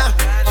Joanna.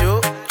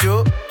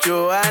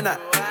 Joanna.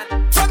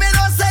 For me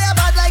don't say you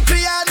bad like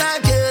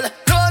Rihanna, girl,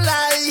 no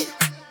lie.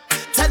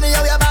 Tell me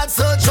how you bad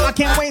so Joanna. I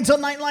can't wait until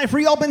nightlife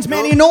reopens,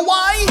 man. You know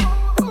why?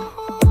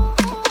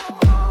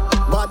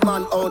 Bad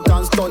man out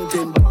and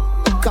stunting.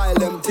 Kyle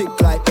them thick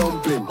like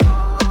dumpling.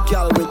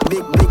 Girl with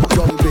big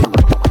jumping.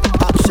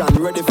 Action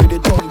ready for the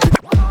thumping.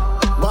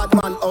 Bad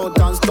man out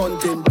and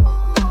stunting.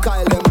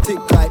 Kyle them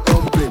thick like dumpling.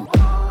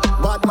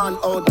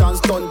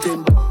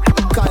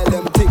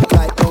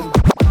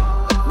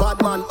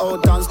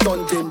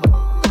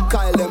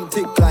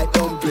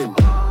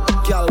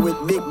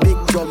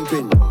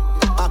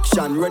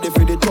 Action, ready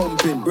for the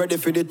thumping, ready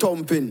for the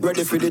thumping,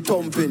 ready for the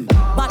thumping.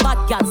 Bad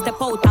girl step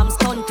out, I'm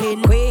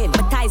stunting. Queen,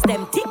 my ties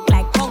them tick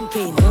like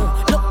pumpkin.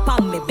 Look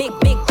pon me,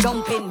 big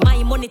jumping.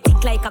 My money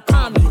tick like a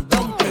caramel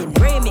dumpling.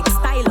 Remix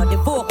style of the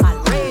vocal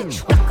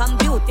range. Black and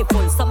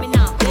beautiful, so me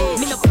not play.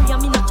 Me no pray,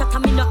 me no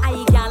chat, me no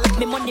eye girl.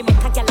 Me money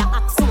make a girl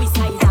act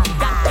suicidal.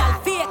 That girl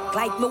fake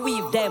like me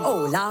weave them.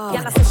 Oh Lord,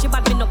 girl say she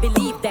bad, me no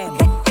believe them.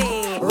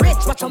 Hey,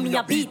 rich, watch how me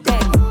a beat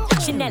them.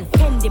 Chanel,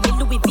 Fendi, me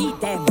Louis V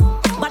them.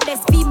 But there's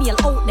female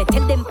out there,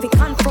 tell them to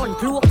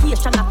confront.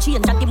 Location a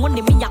change, and the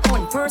money me a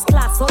on. First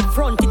class up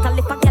front, it a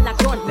lip a girl a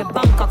grunt. Me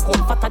bank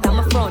account fatter than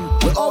my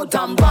front. We out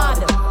and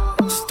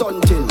bad,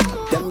 stunting.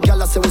 Them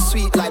gyal say we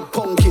sweet like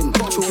pumpkin.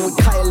 True with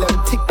Kyle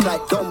and tick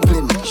like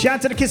dumpling. Shout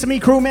out to the Kiss of Me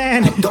crew,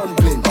 man.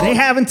 Dumpling. They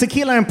having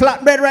tequila and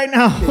flatbread right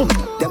now.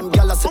 Them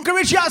gyal say Uncle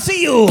Rich, I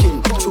see you.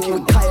 True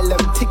with Kyle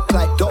and tick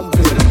like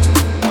dumpling.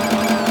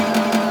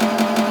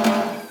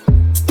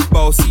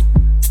 Bossy,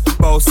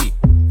 bossy.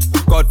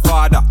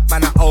 Godfather,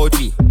 man a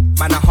OG.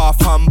 Man a half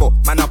humble,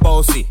 man a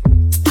bossy.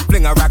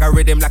 Fling a rag a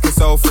rhythm like it's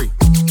all free.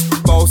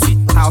 Bossy,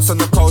 house on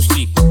the coast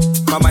G.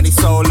 My money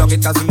so long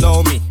it doesn't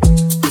know me.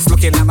 It's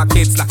looking at my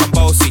kids like I'm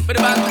bossy. Bang,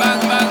 bang,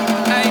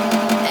 bang, hey.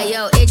 Hey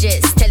yo,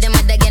 Idris, tell them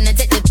what they're gonna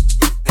take the.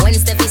 When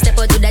Steffi step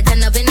out to that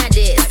turn up in a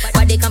dish.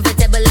 Body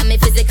comfortable and me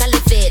physically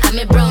fit. I'm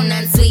a brown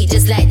and sweet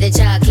just like the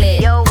chocolate.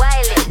 Yo,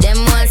 Wiley,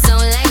 them ones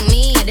sound like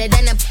me. Other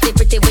than a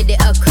pretty with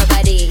the okra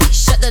body.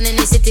 Shut down in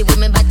the city with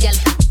me bad girl.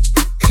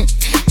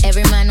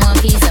 Every man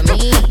want piece of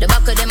me. The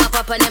back of them a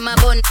pop and them a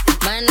bun.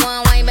 Man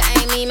want wine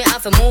behind me, me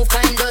have to move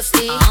kind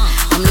dusty.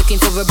 I'm looking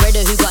for a brother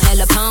who got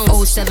hella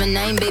pounds.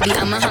 079 baby,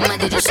 I'm a hammer,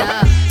 did you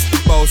shop?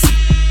 Bossy,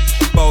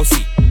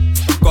 bossy.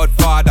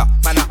 Godfather,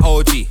 man a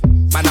OG.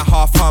 Man a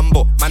half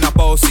humble, man a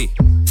bossy.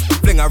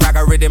 Fling a rag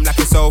a rhythm like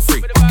it's all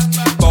free.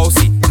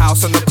 Bossy,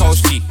 house on the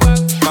coast G.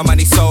 My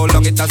money so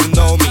long it doesn't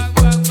know me.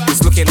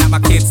 It's looking at my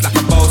kids like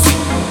I'm bossy.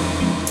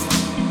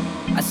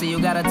 I see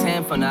you got a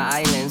tan from the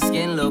island,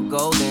 skin look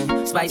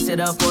golden. Spice it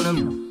up on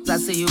them. I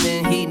see you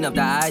been heating up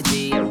the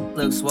IG,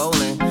 look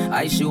swollen.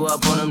 Ice you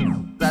up on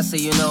them. I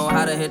see you know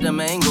how to hit the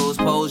mangoes,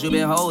 pose you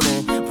been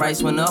holding.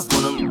 Price went up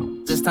on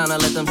them. It's time to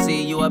let them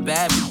see you a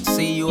bad bitch,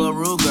 see you a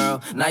rude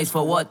girl. Nice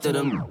for what to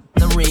them?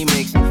 The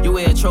remix. You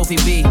wear a trophy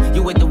B,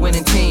 you with the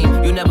winning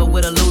team. You never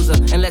with a loser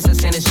unless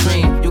it's in a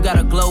stream. You got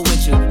a glow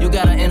with you, you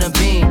got an inner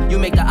beam. You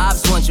make the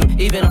ops want you,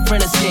 even a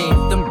friend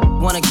scheme.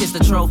 Them wanna kiss the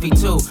trophy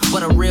too,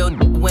 but a real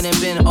when it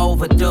been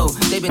overdue.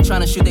 They been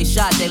trying to shoot they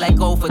shot, they like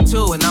 0 for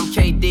 2. And I'm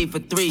KD for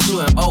 3,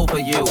 shooting over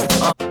you.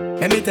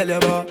 Let me tell you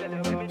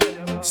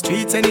about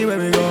streets anywhere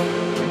we go.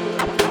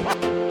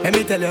 Let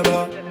me tell you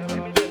about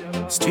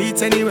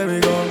streets anywhere we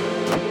go.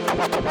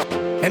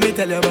 Let me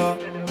tell you about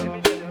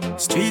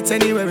streets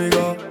anywhere we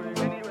go.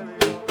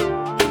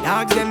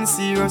 Dogs them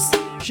serious.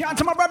 Shout out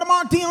to my brother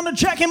Mark D on the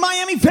check in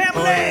Miami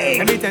family.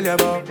 Let me tell you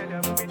about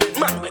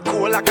man, we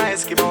cool like a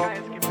Eskimo.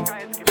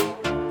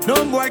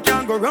 No boy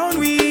can go round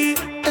we.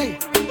 Hey,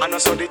 I know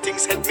so the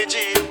things hit me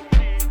G.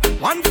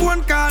 One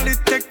phone call it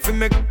take for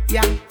me.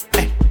 Yeah.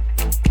 Hey.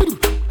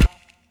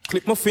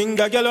 Click my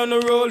finger, girl on the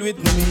roll with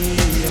me.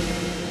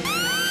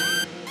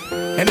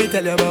 Let me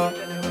tell you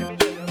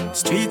about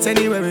streets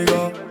anywhere we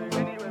go.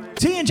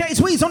 T&J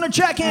Sweets on the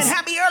check-in.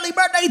 Happy early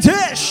birthday,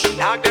 Tish.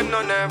 Dog them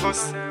no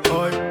nervous.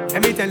 Boy,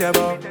 let me tell you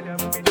about.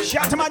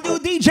 Shout out to my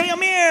dude DJ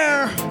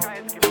Amir.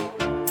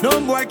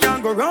 No boy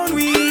can go round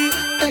we.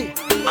 Hey,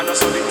 I know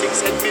so the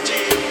things hit me G.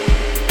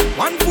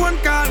 One phone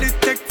call it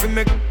take for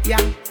me. Yeah.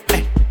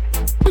 Hey.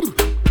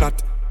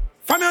 That.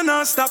 From you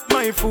not stop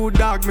my food,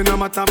 dog. Me no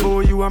matter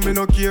about you and me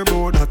no care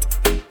about that.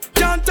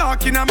 Can't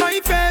talk in my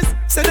face.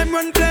 Say them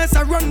run place,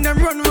 I run them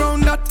run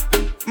round that.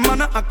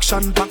 Man a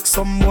action pack,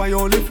 some boy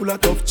only full of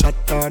tough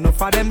chatter.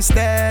 Enough of them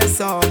stairs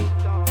up,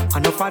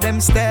 enough of them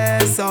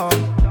stairs up,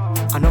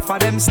 enough of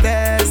them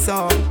stairs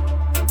up.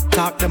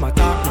 Talk them a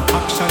talk, no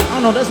action. I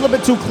don't know, that's a little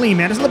bit too clean,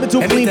 man. That's a little bit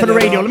too clean for the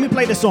radio. Let me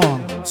play the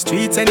song.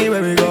 Streets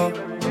anywhere we go.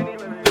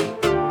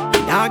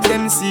 Dog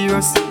them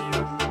serious.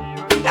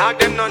 Dog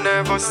them no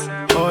nervous.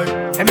 Boy,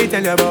 let me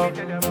tell you about.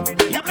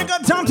 You having a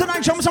good time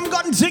tonight? Show me some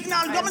gun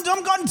signal. Give me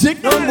some gun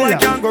signal. No boy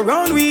can go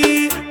round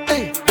we.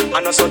 Hey,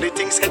 I know so the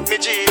things hit me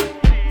G.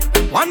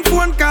 One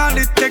phone call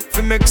it take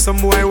to make some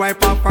boy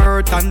wipe up her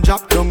hurt and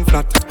drop down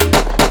flat.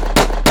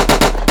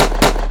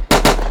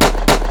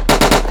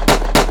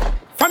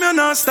 From you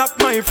not stop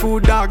my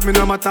food, dog. Me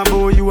no matter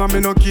about you and me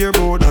no care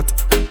about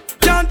that.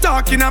 Can't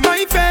talk in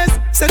my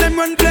face. Say them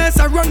run place,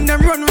 I run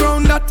them run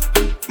round that.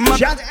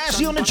 Shout out to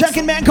Ashley on the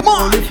check-in, man. Come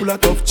on. Only full of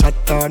tough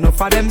chatter.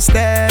 Enough of them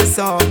stairs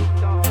up.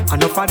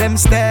 Enough of them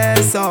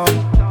stairs up.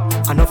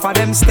 Enough of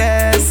them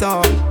stairs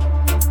up.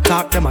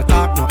 Talk them a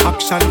talk, no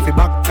action fi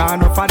back.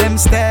 Enough of them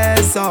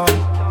stairs up.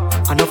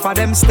 Enough of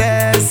them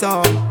stairs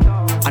up.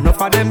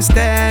 Enough of them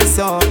stairs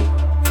up.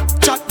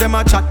 Chat them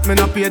a chat, me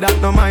no pay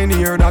that, no mind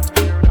hear that.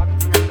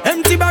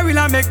 Empty barrel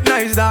a make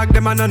nice dog.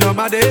 Them a no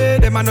nobody,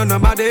 them a no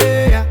nobody.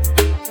 Yeah.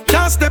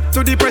 Can't step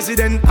to the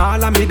president.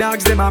 All of me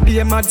dogs, them a be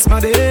a mad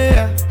smaddy.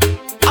 Yeah.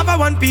 Have a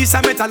one piece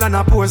of metal and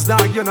a post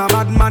dog. You no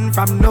bad man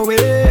from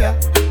nowhere.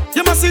 You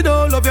You must see the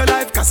whole of your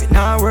life, cause it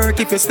not work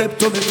if you step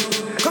to me.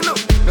 Come now.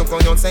 Look how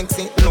you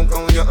sexy, look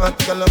how you hot.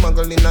 Girl, a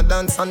muggle in a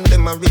dance and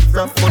them a rip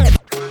rap.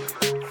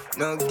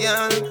 No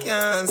girl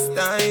can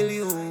style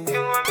you.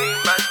 You a big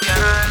bad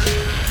girl,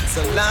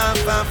 so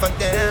laugh off of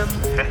them.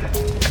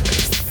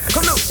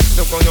 Come now.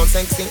 Look how you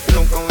sexy,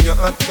 look how you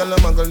hot. Girl, a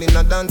muggle in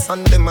a dance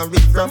and them a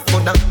rip rap. For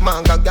that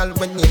manga girl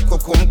when name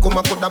come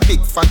a put a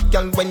big fat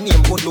girl when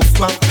name go look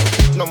fat.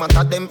 No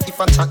matter them if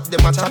I chat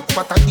them a chat.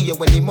 What I hear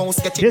when the mouse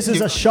get it. This is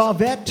a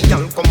Chauvet.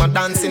 Girl come a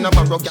dance in a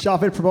barrow.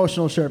 Chauvet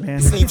promotional shirt,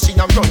 man. Sleep she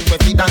a run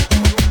with it that.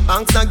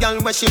 Ask a girl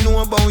what she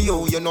know about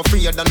you. You no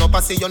afraid of no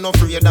pussy, you no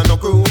afraid of no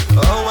crew.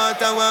 Oh,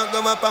 what I want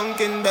go my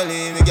pumpkin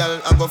belly. The girl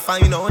I go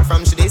find out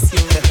from she this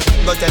you.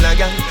 Go tell a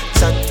girl,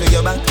 chat to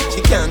your back.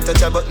 She can't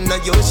touch a button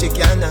of you, she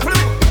can't.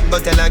 Go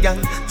tell a girl,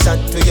 chat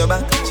to your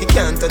back. She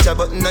can't touch a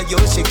button of you,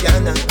 she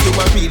can't. You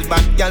a real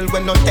bad girl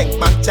when no take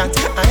back chat.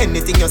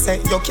 Anything you say,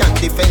 you can't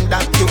defend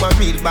that. You a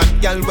real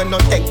bad girl when no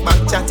take back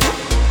chat.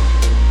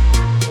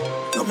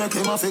 You make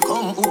him have to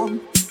come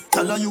home.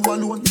 Tell her you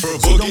alone.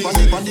 Sit down on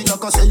the bandy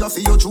like I say you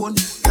feel your drone.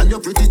 Tell you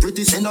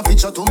pretty, send a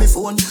picture to me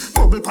phone.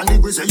 Bubble pan the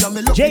grizzly, you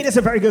me love. Jade, that's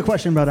a very good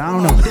question, brother. I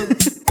don't know.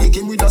 Take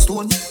him with a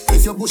stone.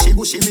 If you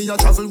bushy, me a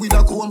travel with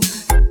a comb.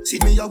 See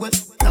me a wet,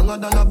 longer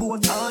than a bone.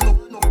 Ah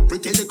no,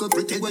 pretty little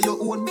pretty where you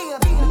own. Me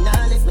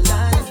nah live.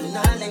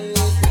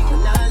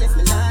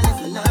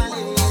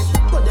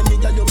 But them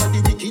nigga your body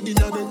wicked in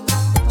a bed.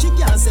 She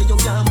can't say you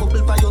can't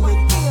bubble by your head.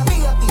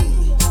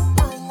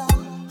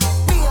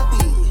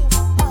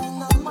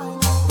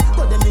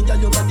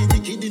 Your body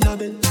wicked in a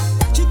bed.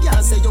 She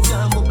can't say you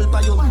can't bubble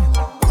by your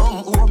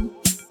come home.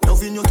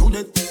 Loving you to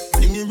death.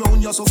 Fling it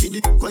round you so feed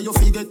it where you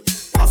forget.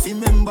 Half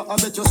remember, I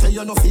bet you say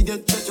you no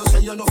forget.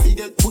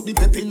 Put the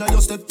pep in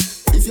your step.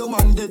 If your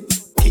man dead,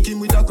 kick him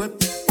with a crep.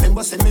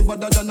 Remember say me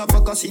better than a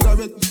pack of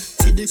cigarette.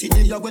 See the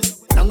you wet,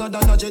 longer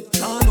than a jet.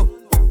 Nah no,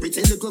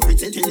 pretty little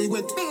pretty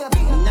wet.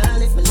 Nah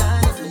live.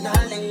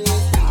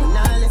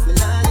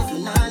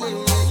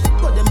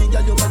 But them nigga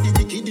your body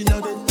wicked in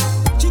a bed.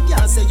 She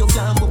can't say you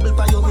can't bubble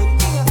by your head.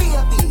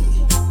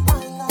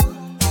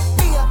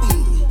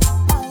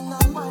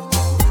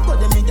 But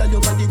them nigga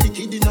your body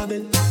wicked in a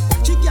bed.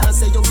 She can't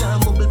say you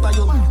can't bubble by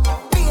your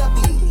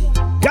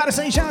head. Gotta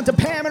say shout out to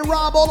Pam and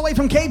Rob all the way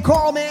from Cape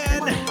Coral,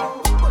 man.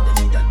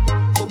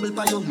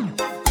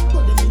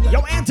 Yo,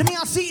 Anthony,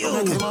 I see you.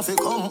 Make him have to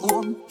come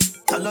home.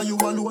 Tell her you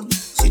alone.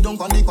 Sit down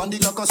on the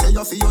like I say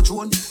you feel your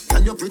throne.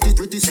 Tell you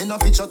pretty, send a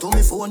picture to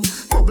me phone.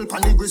 Bubble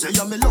pan the grizzly,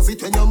 you me love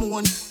it when you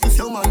moan. If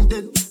your man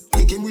dead,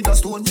 kick him with a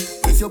stone.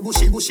 If you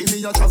bushy,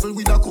 me a travel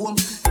with a comb.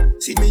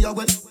 See me a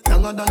wet,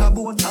 longer than a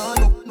bone. Ah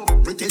no,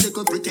 pretty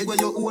little pretty where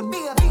you own. Me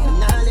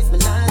nah live.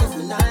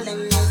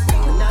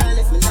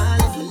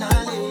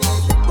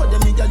 But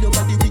them nigga your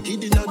body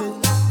wicked in a bed.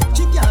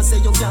 She can't say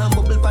you can't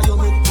bubble by your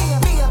head.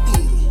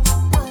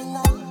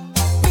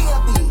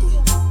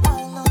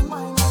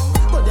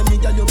 But them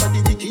nigga your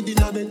body wicked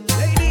in a bed.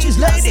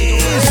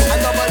 Ladies.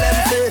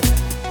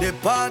 The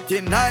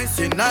party nice,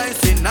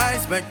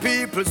 make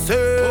people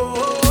say.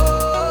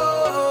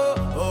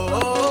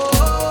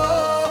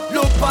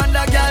 Look on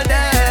the girl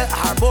there,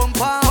 her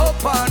bumper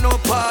up and up.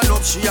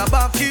 She a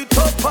back it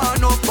up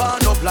and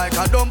up like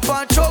a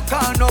dumper choke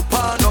and up.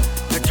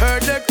 The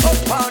third leg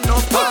up and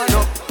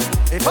up.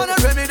 If I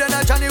don't me then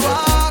I Johnny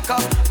Walker.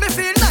 Me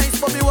feel nice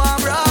but me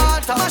warm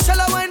rata.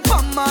 Mashallah when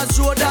Pama's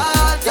road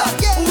data.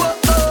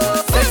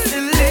 Sexy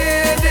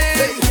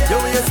lady, you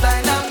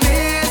waistline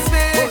amaze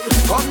me.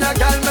 Come now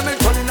girl, me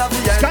turning up the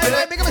end.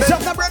 Skyway, big up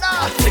yourself now, brother.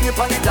 Sing it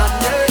on the damn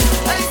day.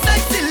 Hey,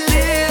 sexy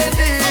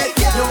lady,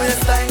 you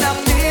waistline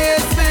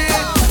amaze me.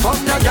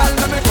 Come now girl,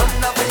 me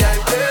turning up the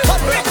end.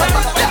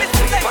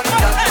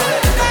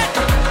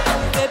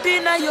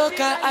 Baby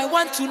Nayoka, I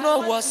want to know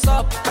what's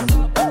up.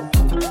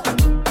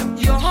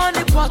 Your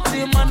honey pot,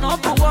 my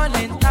number one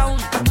in town.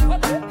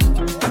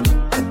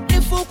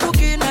 If you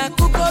cooking, I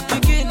cook up,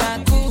 begin, I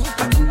cook.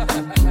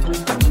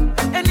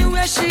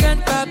 Anywhere she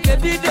enter,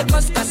 baby, they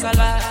cause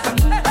casala.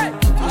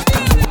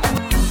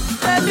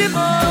 Baby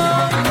mo,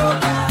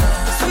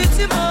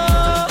 sweetie mo,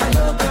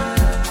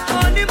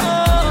 honey mo,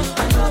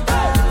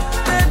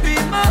 baby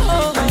mo,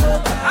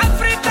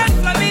 African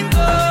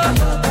flamingo,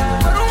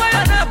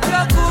 Ruana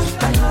Plaku,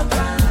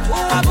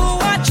 Uwabu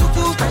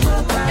Wachuku,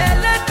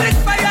 electric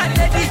fire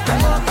lady,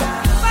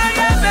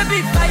 fire baby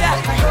fire,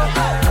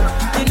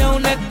 you know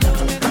that.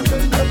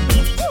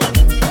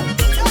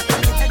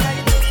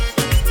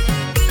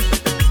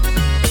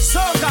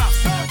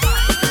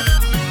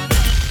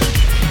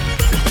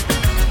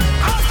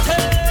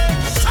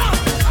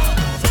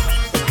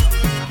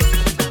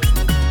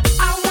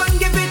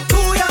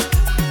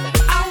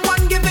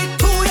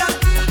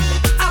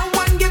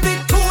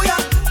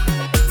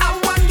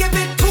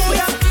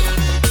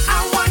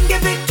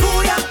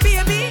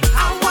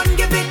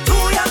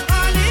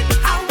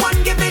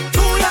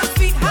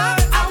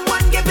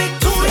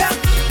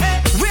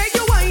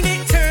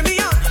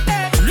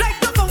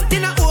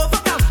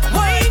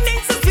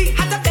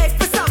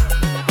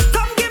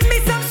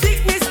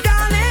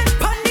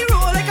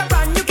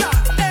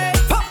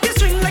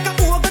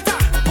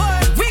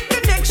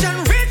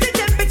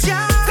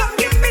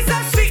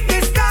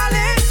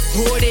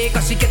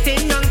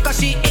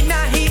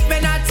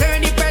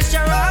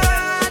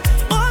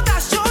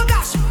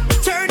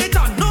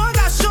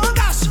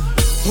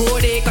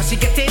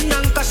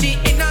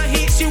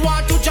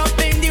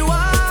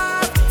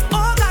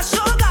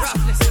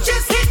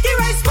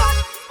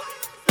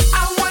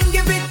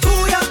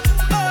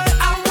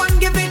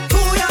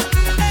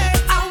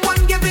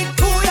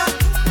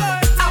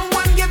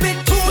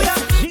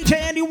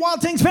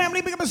 things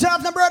family, big up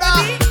yourself, now brother.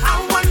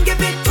 I want to give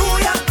it to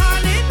ya,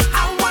 honey.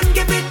 I want to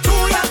give it to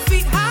ya,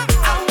 sweetheart.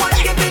 I want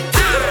to give it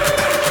to ya.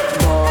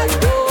 Boy,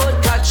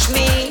 don't touch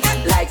me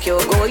like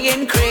you're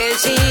going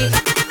crazy.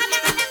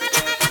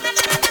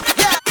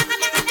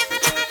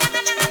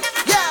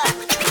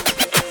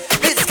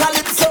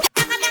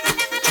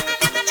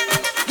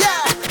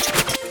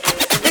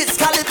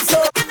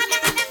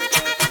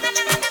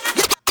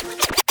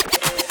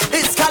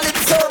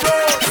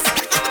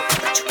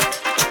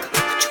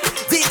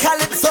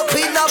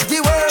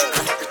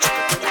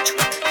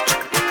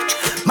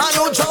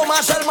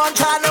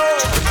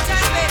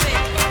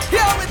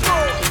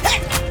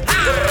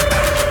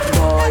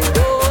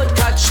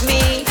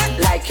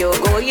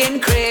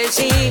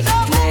 Crazy,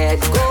 let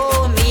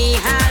go me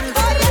hand,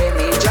 let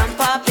me jump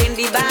up in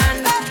the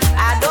band.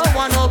 I don't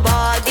want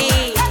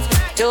nobody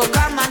to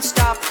come and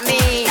stop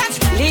me.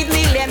 Leave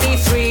me, let me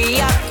free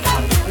up.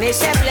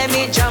 Myself, let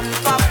me jump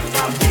up.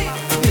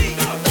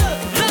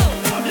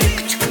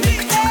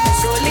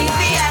 So leave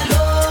me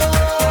alone.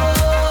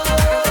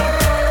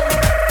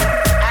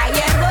 I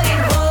am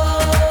going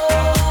home.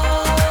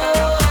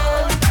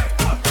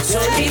 So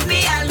leave me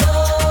alone.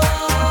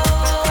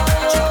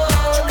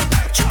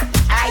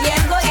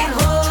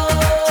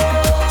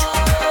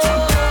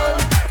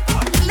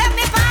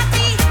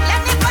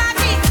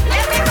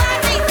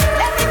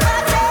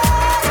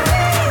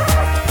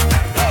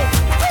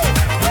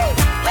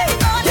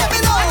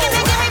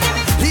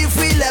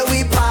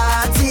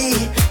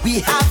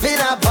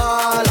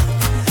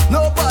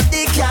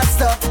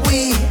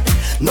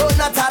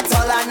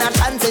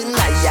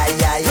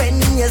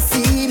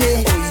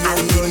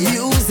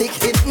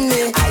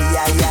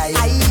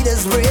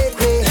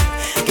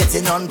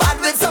 On bad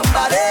with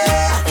somebody.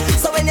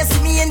 So when you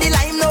see me in the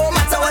line, no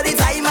matter what the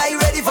time, I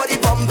ready for the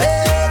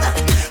pumping.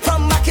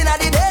 From back in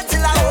the day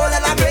till I hold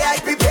and I pray, I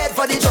prepared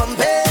for the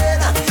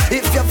jumping.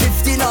 If you're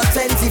 15 or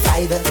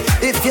 25,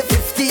 if you're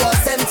 50 or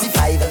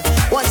 75,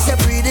 once you're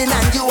breathing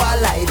and you are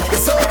alive,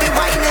 so be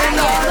whining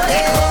all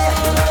day.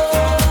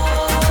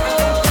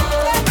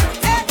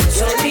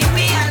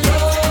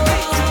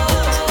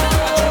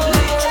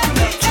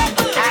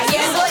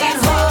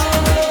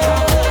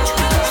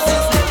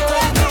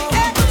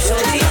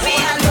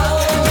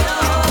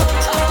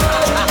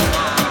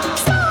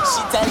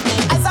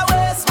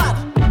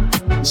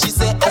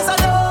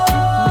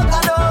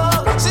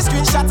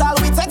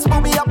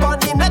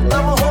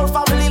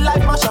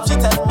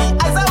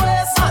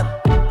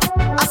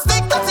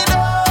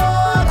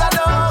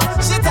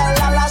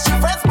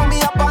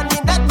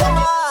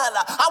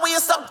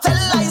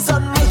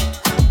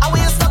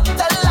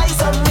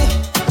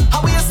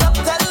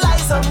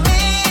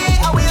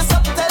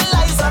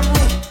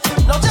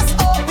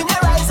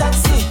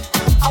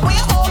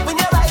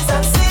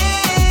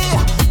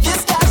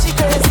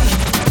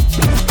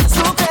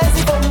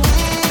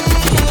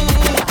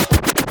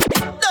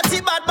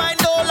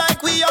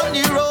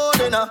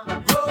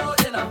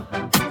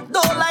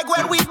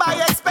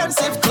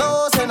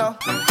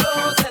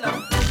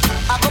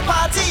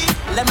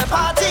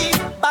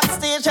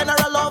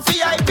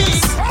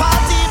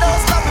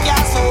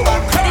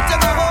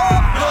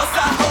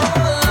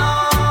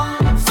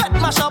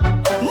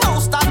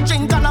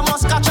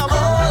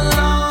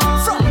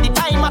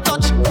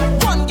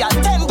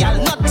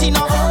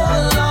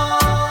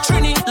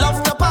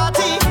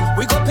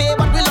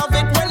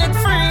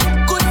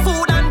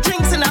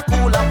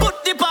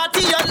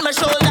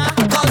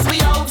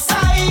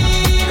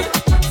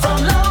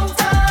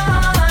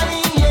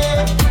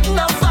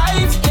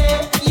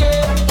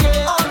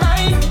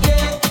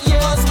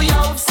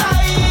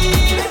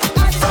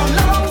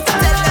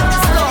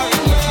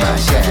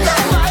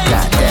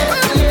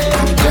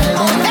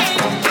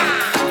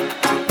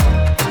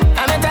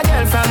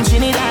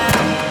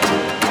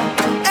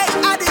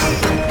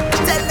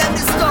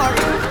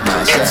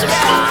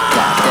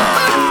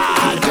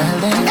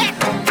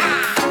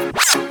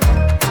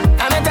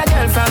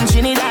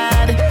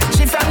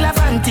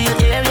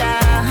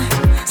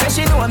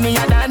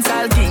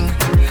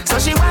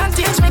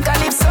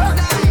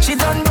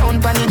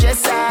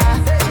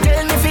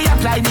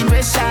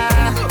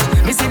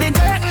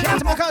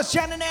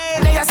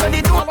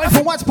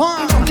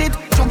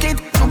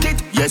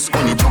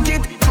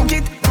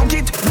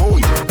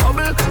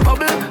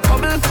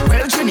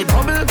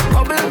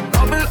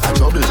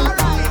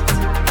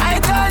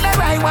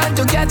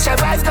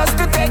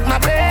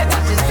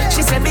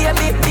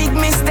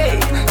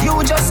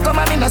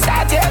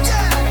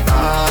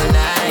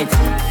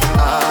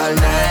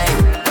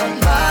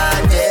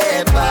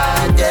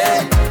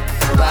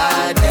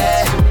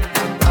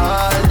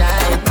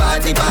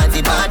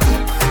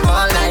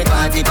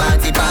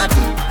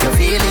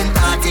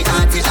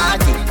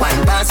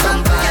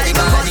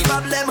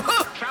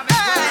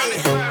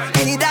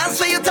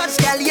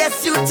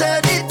 Yes, you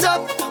turn it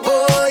up,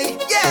 boy.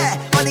 Yeah,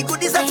 all the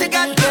goodies that you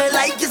got, girl,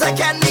 like is a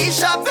candy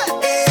shop.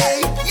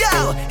 Hey,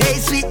 yo, hey,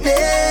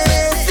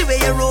 sweetness, the way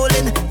you're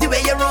rolling,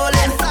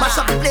 mash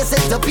up the place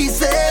into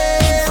pieces.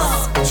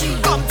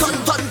 Come,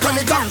 turn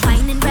it up.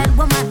 Whining well,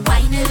 woman,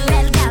 whining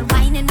well, girl,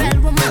 whining well,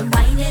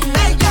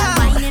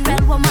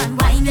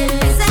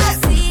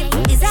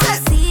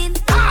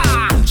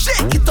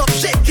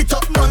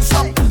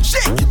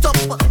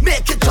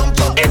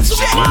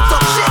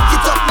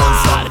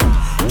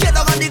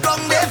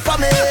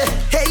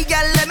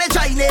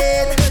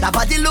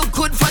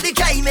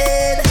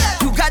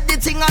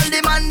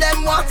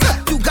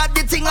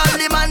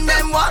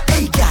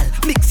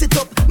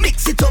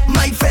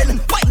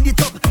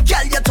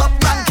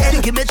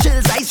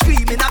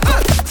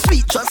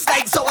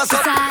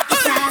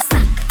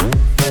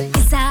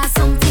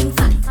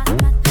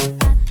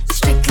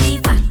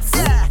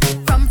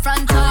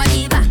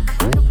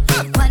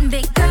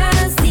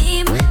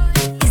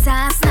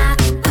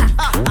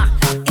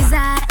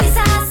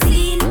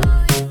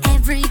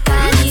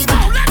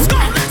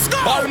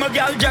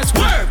 girl, just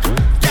work.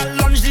 Girl,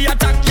 lunge the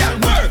attack, girl,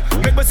 work.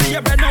 Make me see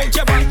you bend out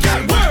your back,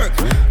 girl, work.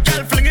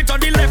 Girl, fling it on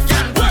the left,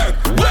 girl, work.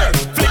 Work,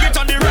 fling it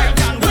on the right,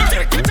 girl, work.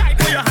 Take your time,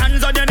 put your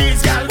hands on your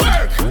knees, girl,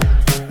 work.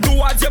 Do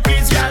as you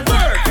please, girl,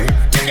 work.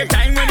 Take your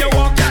time when you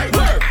walk, girl,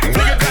 work.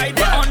 Fling it right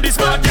there on the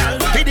spot, girl.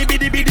 Bidi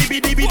bidi bidi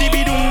bidi bidi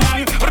bidi dum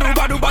dang.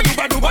 Ruba duba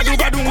duba duba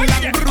duba dum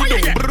dang.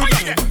 Brudung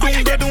brudung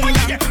dung de dum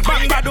dang.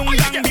 Bang ba dum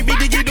dang. Bidi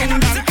bidi dum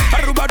dang.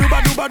 Ruba duba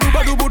duba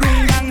duba duba dum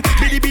dang.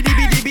 Bidi bidi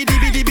bidi bidi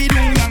bidi bidi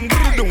dum dang.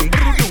 Brudung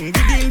brudung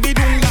bidi bidi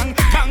dum dang.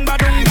 Bang ba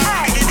dum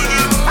dang.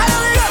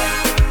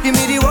 Give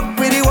me the work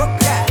with the work,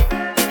 yeah.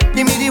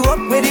 Give me the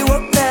work with the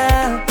work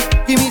now.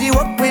 Give me the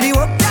work with the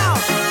work now.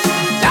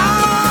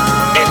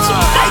 It's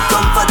I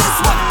come for this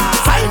work.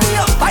 Sign me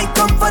up. I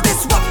come for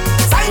this work.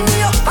 Sign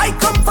me up. I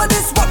come for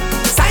this work.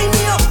 Sign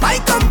me up. I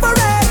come for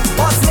it.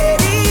 Boss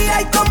lady,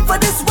 I come for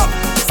this work.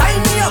 Sign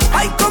me up.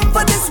 I come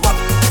for this work.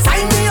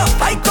 Sign me up.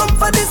 I come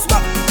for this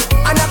work.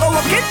 And I go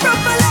work it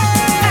properly.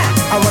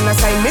 I wanna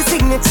sign my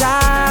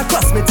signature,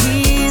 cross my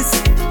T's,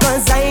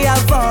 cause I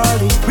have all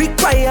the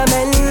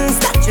requirements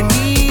that you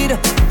need.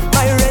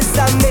 My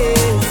resume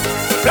is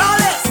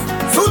flawless,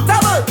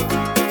 suitable,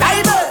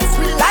 diverse,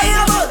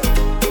 reliable.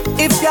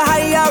 If you're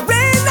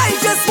hiring, I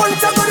just want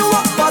to go to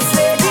work. Boss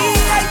lady,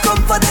 I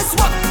come for this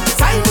work.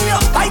 Sign me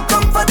up, I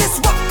come for this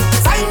work.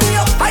 Sign me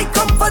up, I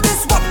come for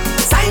this work.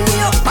 Sign me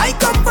up, I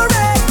come for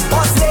it.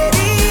 Boss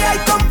lady, I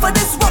come for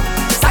this work.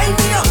 Sign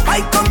me up,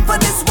 I come for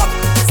this work.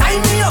 Sign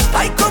me up,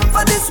 I come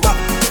for this work.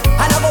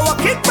 And I go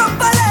work it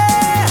properly.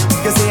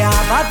 You say I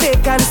have a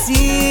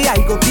vacancy, I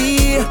go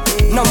be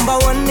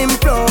 #1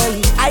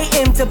 employee. I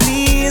aim to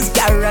please,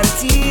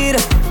 guaranteed.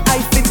 I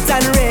fit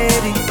and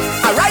ready.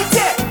 Alright,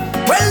 yeah,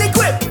 well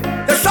equipped.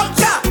 The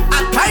structure,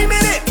 I'm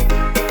timing it.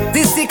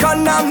 This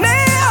economy,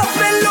 I've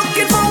been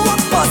looking for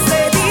work. Boss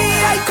lady,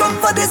 I come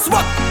for this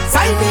work.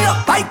 Sign me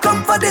up, I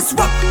come for this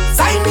work.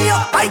 Sign me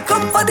up, I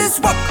come for this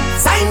work.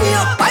 Sign me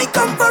up, I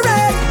come for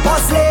it.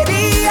 Boss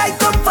lady, I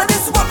come for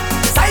this work.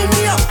 Sign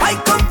me up, I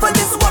come for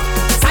this work.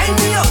 Sign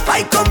me up,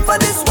 I come for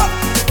this work.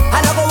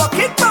 And I go work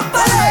it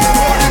properly.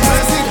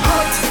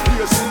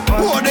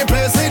 Oh, the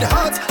place it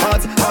hot,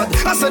 hot, hot.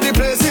 I said the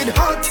place it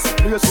hot.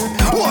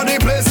 Oh, the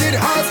place it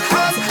hot,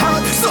 hot,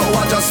 hot. So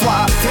I just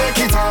want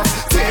take it off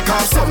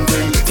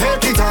something.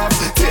 Take it off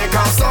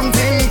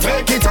something.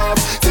 Take it off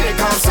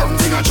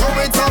something. I throw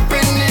it up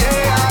in the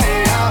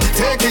air.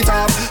 Take it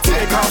off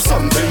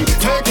something.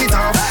 Take it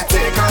off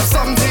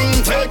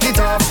something. Take it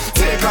off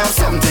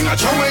something. I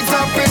throw it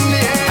up in the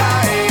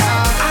air.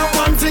 I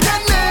want to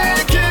get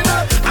naked.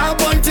 I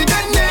want to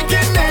get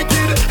naked,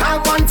 naked. I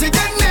want to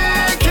get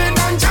naked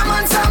and jam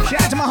on some.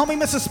 Shout out to my homie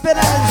Mr.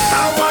 Spinners.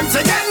 I want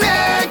to get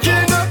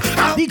naked.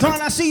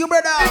 Decline, I see you,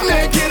 brother.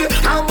 Naked.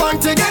 I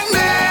want to get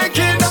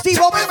naked. Steve,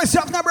 open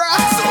myself now, bro.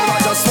 So I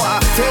just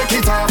want take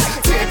it off.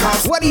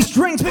 What these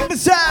drinks make me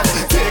sad?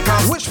 Take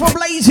off. Which for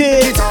blazes?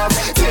 Take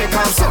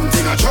off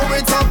something. I throw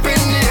it up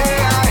in the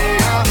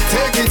air.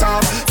 Take it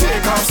off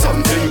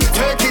something.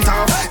 Take it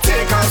off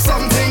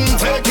something.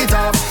 Take it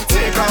off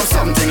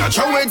something. I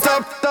throw it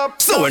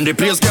up. So when the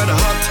place get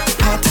hot,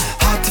 hot,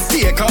 hot,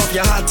 take off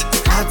your hat,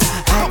 hat,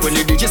 hat. When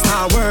the DJ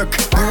start work,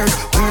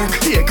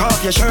 take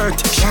off your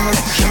shirt.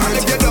 And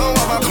if you don't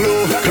have a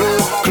clue,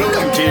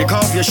 then take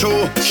off your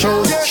shoe.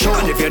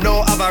 And if you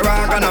don't have a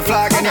rag and a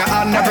flag in your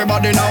hand,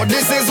 everybody know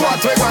this is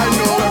what we want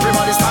to do.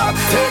 Everybody start,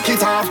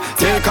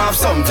 take off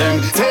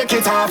something, take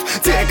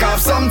off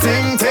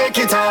something,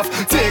 take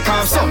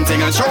off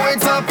something, and show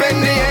it up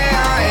in the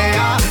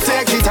air.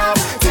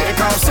 Take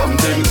off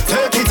something,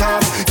 take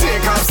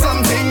off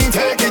something,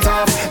 take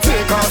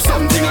off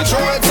something, and show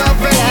it up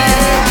in the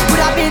air. Could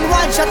have been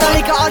one shot of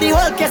liquor or the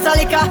whole case of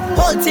liquor.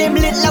 Whole team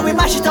lit, like we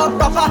mash it up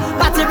proper.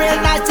 Party real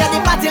nice, yeah, the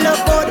party look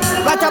good.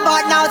 Right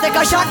about now, take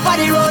a shot for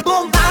the road.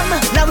 Boom bam,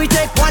 now we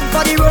take one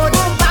for the road.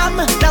 Boom bam,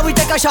 now we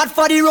take a shot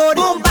for the road.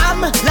 Boom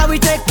bam, now we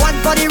take one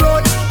for the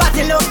road.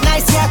 Party look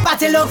nice, yeah,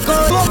 party look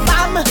good. Boom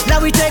bam,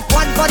 now we take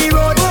one for the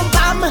road. Boom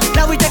bam,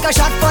 now we take a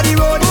shot for the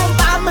road. Boom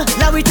bam,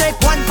 now we take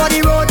one for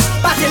the road.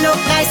 Party look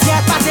nice,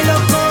 yeah, party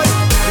look good.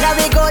 Now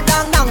we go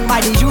down by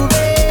the Juve.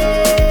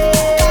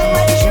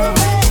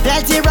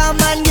 Plenty rum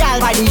and gal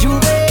by the Juve.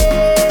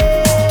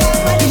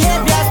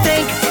 Behavior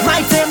stink,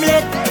 my team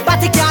lit.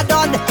 Party car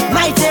done,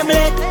 my team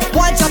lit.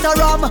 One shot of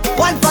rum,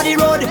 one for the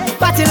road.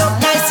 Party look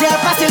nice, yeah,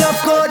 party look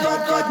good.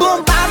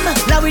 Boom bam,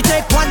 now we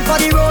take one for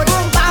the road.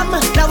 Boom bam,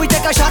 now we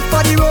take a shot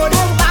for the road.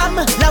 Boom bam,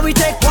 now we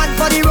take one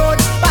for the road.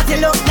 Party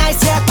look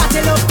nice, yeah, party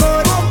look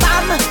good. Boom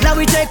bam, now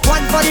we take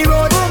one for the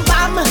road. Boom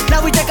bam,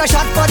 now we take a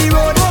shot for the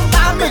road. Boom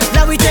bam,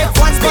 now we take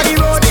one for the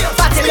road.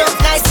 Party look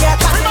nice, yeah,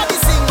 party look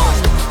good.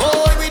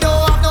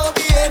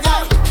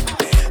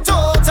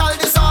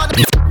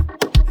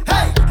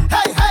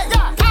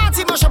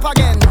 Mash up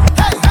again,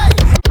 hey, hey,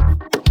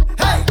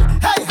 hey, hey,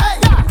 hey, hey,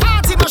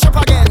 party mash up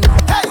again,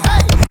 hey,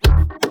 hey,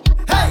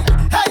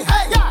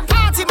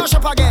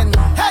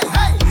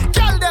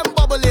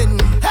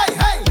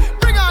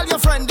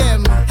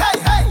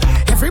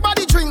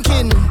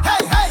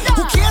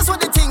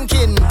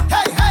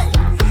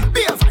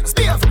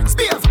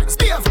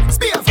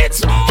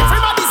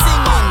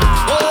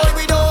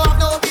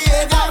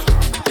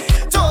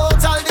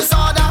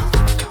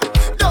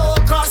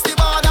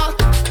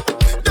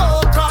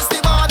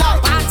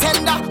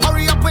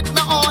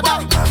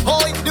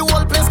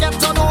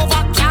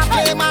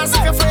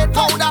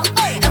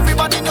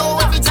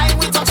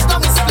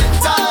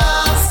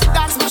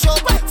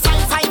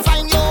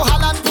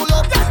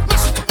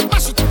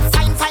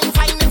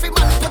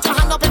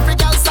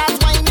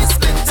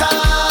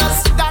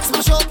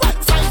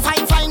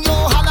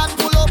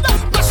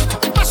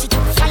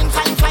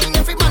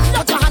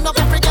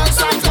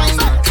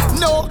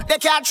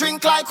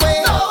 drink like we.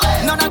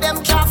 None of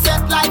them can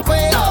fed like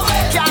we.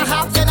 Can't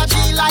have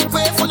energy like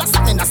we. Full of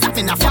stamina,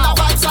 full of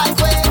vibes like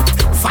we.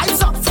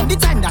 Vibes up from the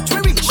time that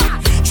we reach.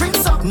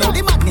 Drinks up, no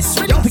the madness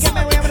release. Don't forget,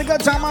 man, we're having a good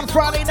time on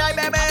Friday night,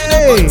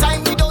 baby.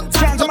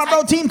 Shout out to my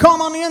bro Team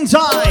Calm on the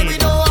inside. We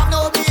don't have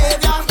no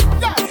behavior.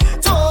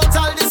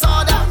 Total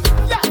disorder.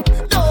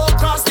 Don't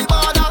cross the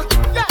border.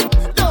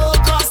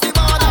 Don't cross the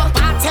border.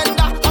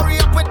 Bartender, hurry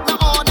up with my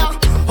order.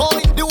 Oh,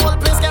 the whole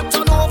place get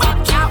turned over.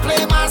 Can't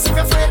play mass if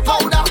you're afraid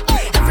powder.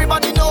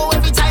 Everybody know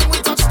every time we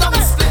touch them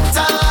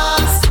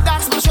splinters.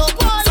 That's my show.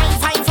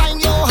 Fine,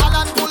 yo,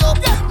 Holland pull up.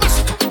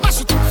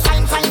 Mash it,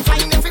 fine.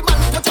 Every man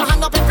put your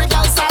hand up, every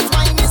girl start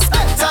whining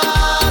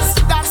splinters.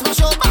 That's my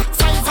show.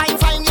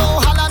 Fine, yo,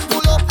 Holland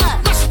pull up.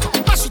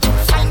 Mash it,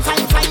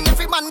 fine,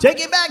 every man. Take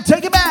it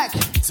back.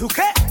 It's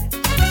okay.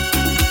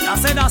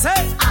 Dance.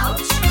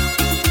 Ouch.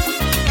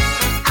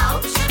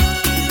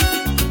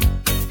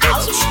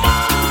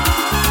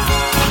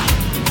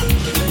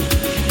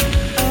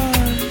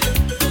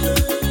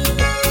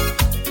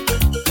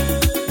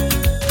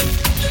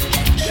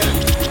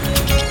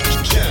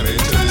 Jam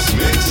into this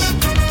mix.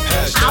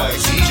 Hashtag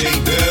DJ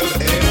Dev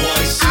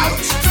NYC.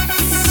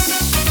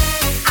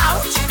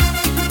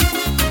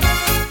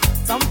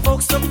 Some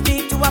folks took me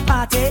to a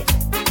party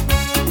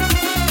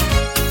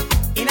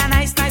in a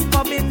nice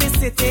pub in the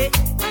city.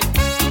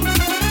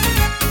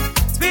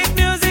 Sweet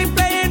music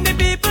playing, the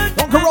people.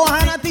 Don't go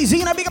on at the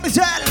Zena, big up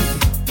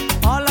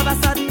yourself. All of a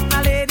sudden,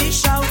 a lady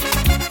shout,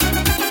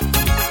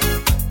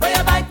 "Where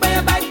you bike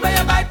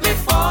me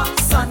for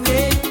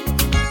Sunday?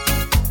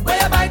 Where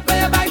you bike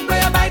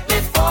me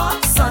for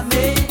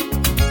Sunday?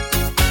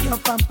 Your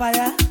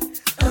vampire,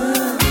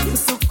 you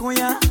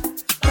sukunya,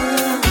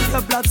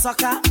 your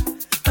bloodsucker,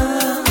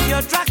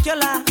 your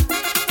Dracula."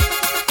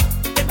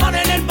 It's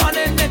burning. It's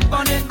burning. It's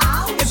burning.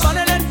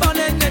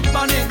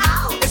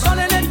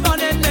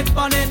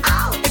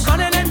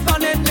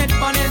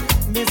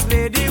 Miss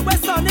Lady, where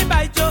Sonny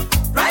bite you?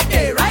 Right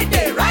there.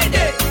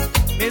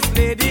 Miss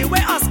Lady,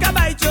 where Oscar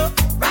bite you?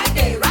 Right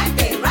there.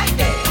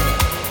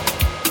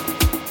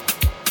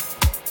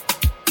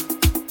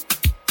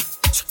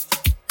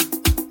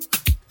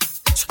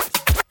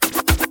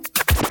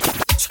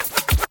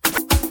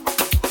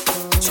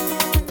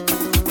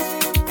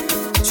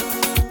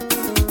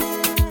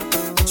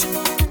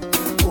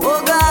 Oh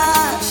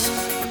gosh,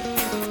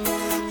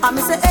 I'm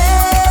say,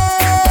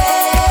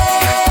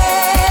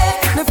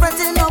 me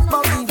fretting up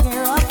about the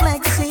hair of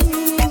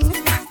flexing.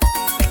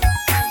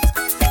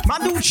 My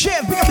dude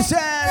Chef, big up yourself.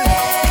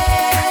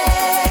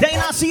 They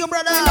not see you,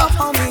 brother.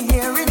 How me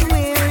hair is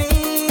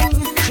wearing.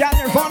 Shout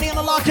out Bonnie on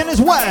the lock-in as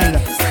well.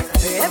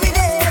 Every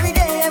day,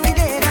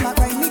 them a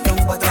grind me down,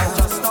 but I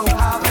just don't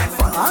have it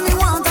fun. All me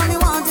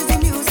want is the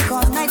music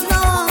all night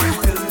long.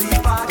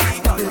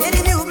 Play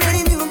the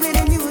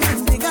music,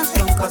 big and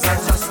strong, 'cause I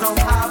just don't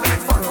have it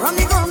fun. Run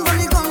the gun,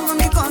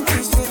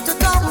 straight to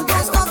town,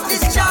 don't stop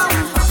this jam.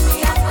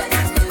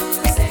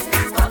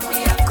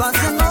 'Cause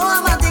you know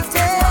I'm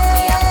addicted.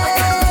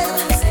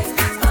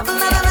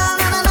 Na,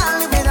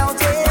 live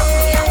without it.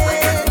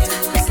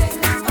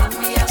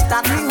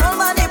 Start me whole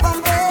body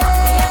pumping.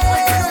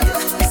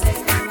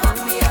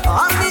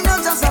 All me know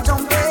just a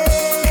jumping.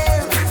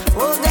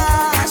 Oh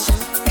gosh.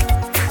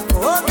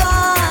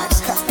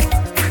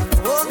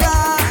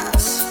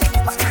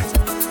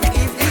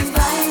 If the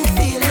vibe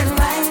feeling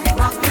right,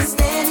 rock me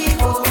steady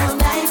all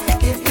night.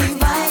 If the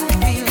vibe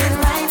feeling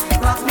right,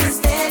 rock me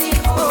steady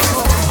all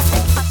night.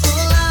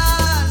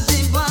 The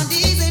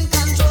body's in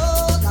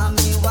control of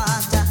me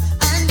water.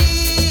 And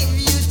if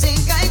you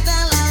think I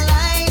tell a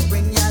lie,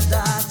 bring your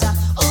daughter.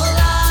 Oh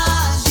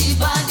Lord, the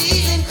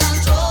body's in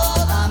control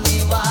of me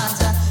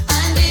water.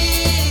 And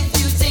if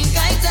you think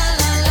I tell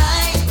a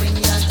lie, bring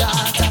your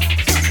daughter.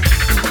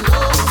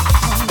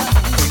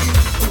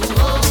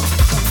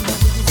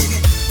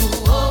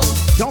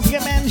 Don't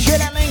forget, man, share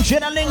that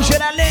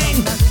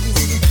link.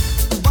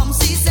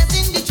 Bumsy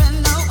setting the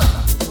trend now.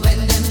 When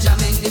them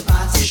jamming the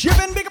party.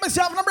 Shipping, big up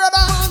yourself, my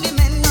brother. All the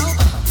men now.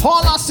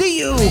 Paul, I see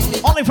you.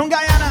 Only from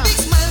Guyana. Big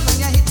smile when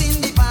you're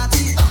hitting the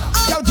party.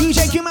 Yo,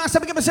 DJ Q Master,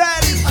 big up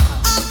yourself.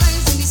 All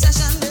kinds in the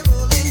session they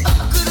rolling.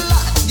 Good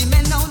Lord, the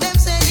men now them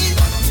saying.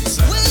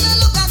 When I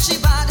look at she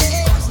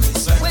body.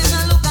 When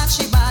I look at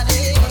she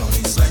body.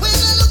 When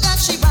I look at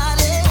she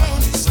body.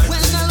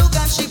 When I look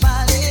at she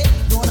body.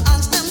 Don't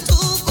ask them to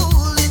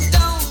cool it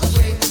down.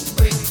 Break.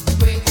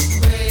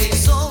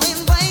 So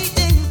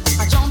inviting.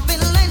 I jump in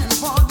line and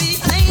fall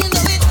behind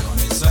of it.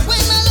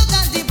 When I look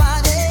at the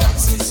body.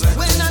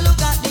 When I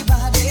look at the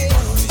body.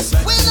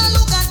 When I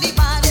look at the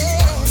body.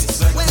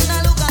 When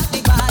I look at the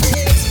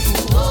body.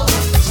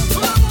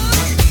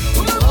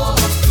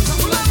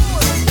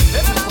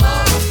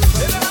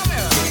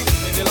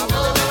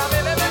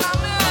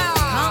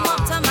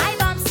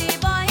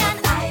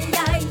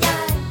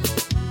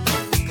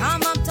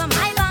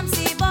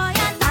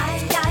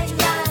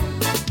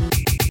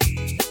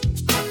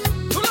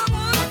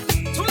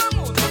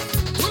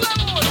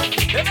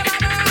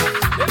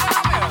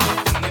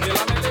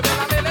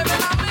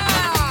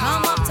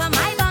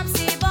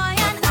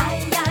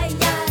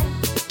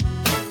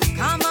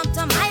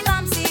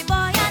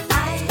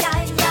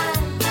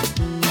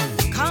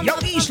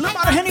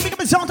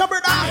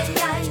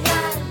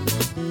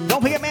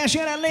 ahead,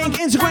 share that link.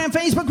 Instagram,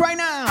 Facebook right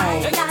now.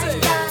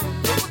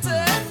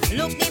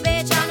 Look the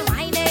Bajan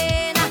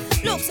whining,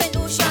 look St.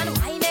 Lucian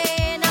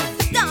whining,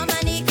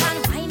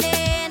 Dominican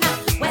whining,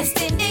 West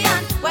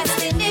Indian.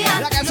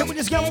 Like I said, we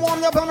just getting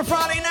warmed up on a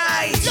Friday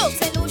night. Look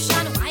St.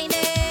 Lucian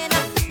whining,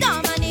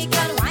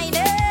 Dominican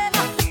whining,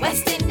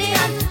 West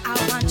Indian. I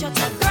want you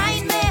to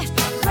grind me. I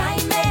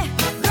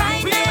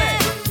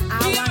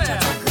want you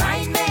to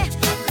grind me.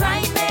 I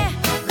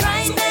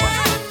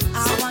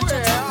want you to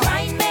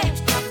grind me.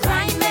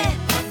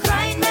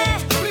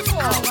 I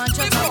want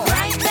you to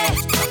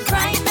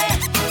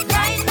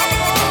grind me.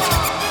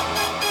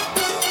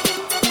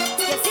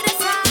 You see this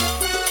song?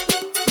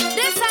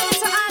 This song is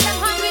to all them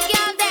hungry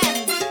girl them.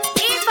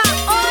 If I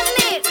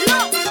only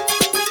look,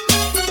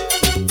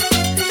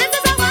 this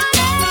is a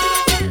warning.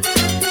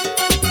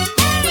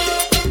 Hey,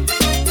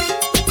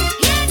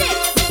 hear this.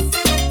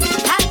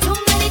 Had too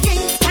many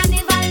drinks,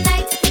 carnival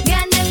night. Me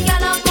and them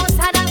girl almost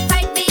had a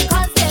fight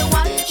because they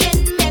watching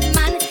me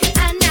man,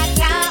 and I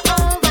can't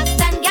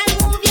overstand. Girl,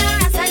 move your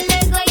ass and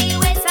let go your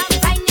waist and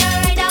find your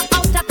rider out of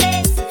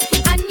place.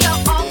 And you're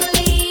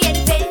ugly in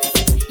face.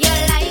 You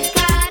like a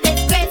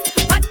disgrace,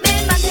 but me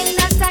man think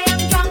that I am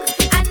drunk,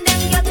 and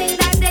them girl think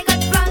that they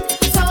got front.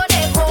 So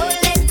they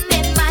holding me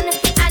man,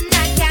 and I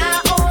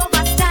can't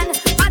overstand.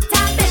 But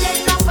I'm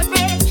building up with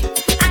rage,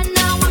 and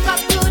now walk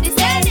up to the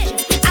stage.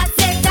 I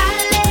say,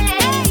 darling,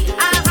 I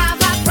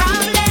have a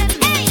problem.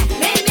 Me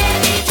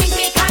drink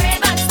me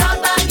Caribbean stout,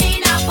 but me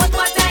not put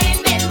water in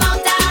me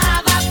mouth. I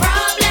have a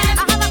problem.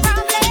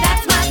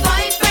 That's my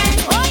boyfriend.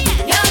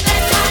 You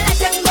better let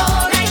him go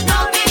right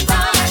now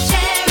before I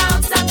share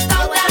out some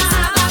stout. I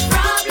have a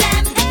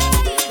problem.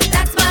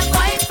 That's my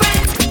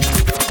boyfriend.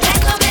 Let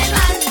go me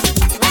man.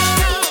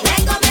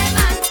 Let go me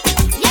man.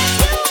 Yes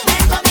you.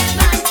 Let go me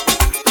man.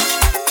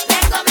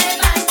 Let go me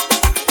man.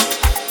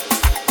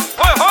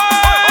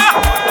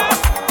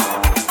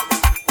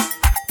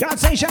 Gotta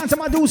say shout out to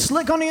my dude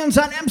Slick on the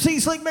inside. MC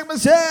Slick, big up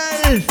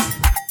myself.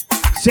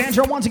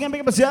 Sandra, once again, big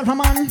up myself,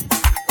 come on.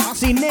 I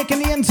see Nick in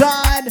the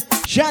inside.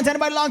 Shout out to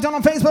anybody logged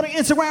on Facebook and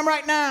Instagram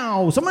right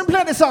now. So let me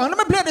play this song.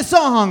 I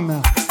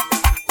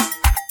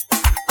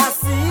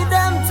see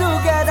them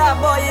together,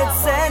 boy,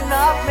 it's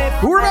enough. Me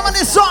Who remember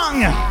this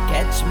song?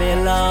 Catch me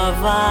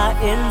lover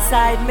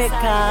inside me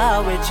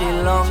car with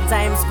your long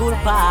time school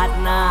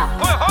partner.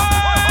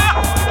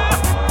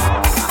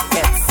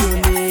 Get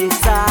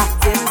Sunita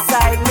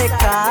inside me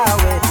car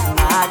with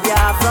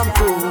Nadia from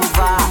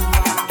Cuba.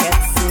 Get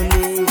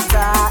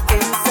Sunita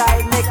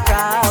inside me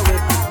car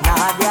with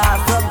Nadia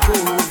from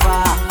Cuba.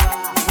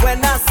 When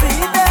I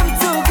see them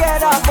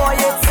together, boy,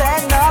 it's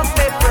enough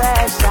me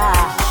pressure.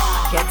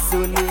 Get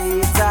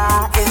Sunita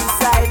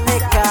inside me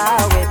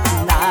car with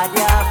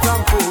Nadia from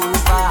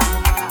Cuba.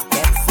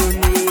 Get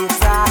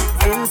Sunita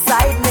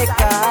inside me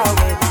car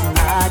with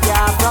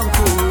Nadia from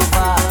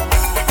Cuba.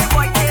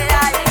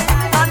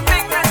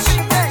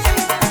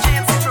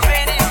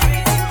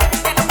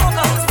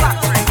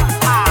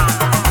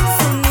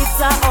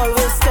 Sunita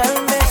always tell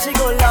me she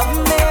go love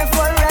me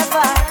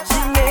forever. She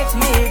makes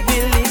me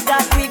believe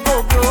that we go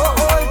grow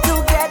old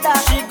together.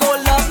 She go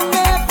love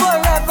me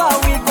forever.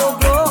 We go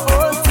grow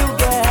old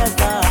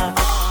together.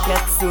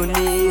 Get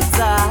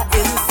Sunita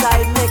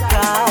inside me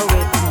car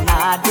with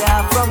Nadia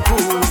from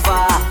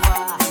Cuba.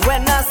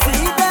 When I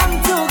see them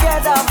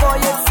together, boy,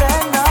 it's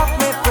enough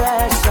me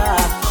pressure.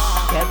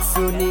 Get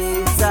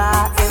Sunita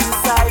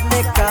inside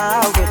me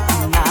car with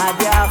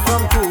Nadia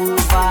from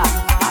Cuba.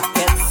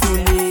 Get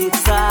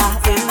Sunita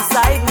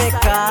inside me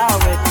car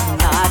with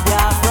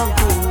Nadia from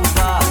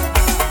Cuba.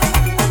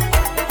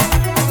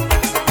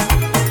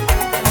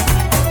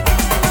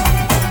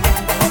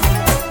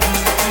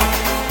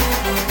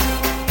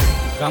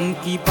 गम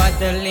की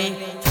बदले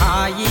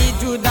छाई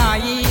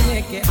जुदाई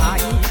लेके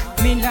आई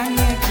मिलन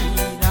की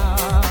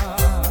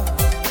रात।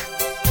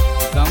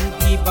 गम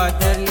की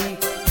बदले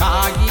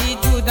छाई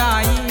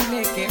जुदाई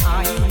लेके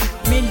आई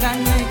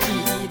मिलन की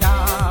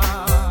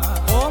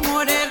रात। ओ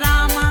मोरे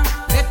रामा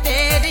रे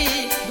तेरी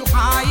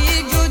दुखाई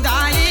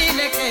जुदाई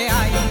लेके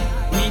आई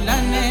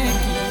मिलन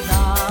की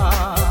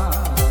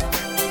रात।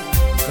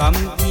 गम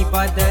की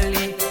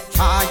बदले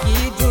छाई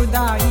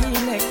जुदाई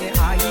लेके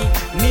आई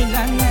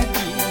मिलन की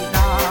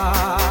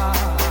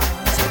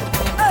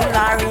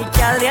Larry,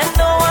 girl, you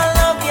know I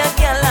love you,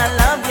 girl, I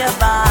love you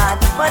bad.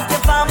 But your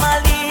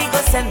family go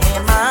send me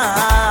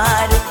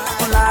mad.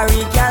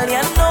 Larry, girl,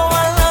 you know I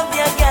love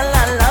you, girl,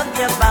 I love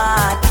you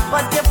bad.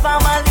 But your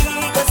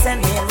family go send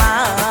me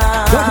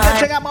mad. Don't forget to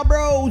check out my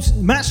bros.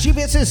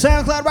 Massachusetts is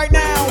SoundCloud right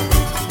now.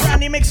 Brand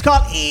new mix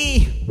called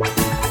E.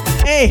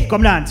 Hey,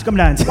 come dance, come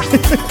dance.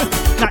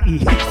 Not E.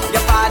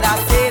 Your father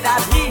say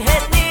that he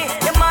hate me.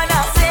 Your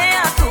mother say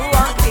I'm too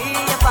ugly.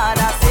 Your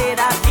father say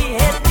that he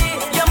hate me.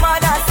 Your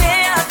mother say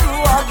I'm too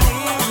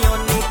ugly. The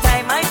only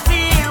time I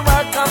feel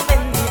welcome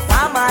in the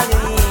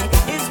family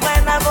is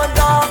when I go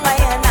down by a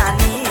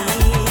nanny.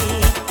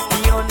 The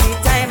only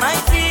time I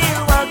feel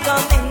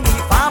welcome in the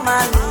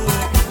family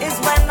is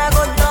when I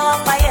go down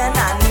by a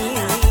nanny.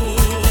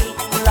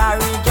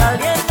 Larry, girl,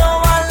 you know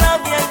I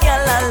love you,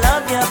 girl, I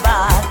love you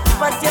bad.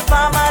 But you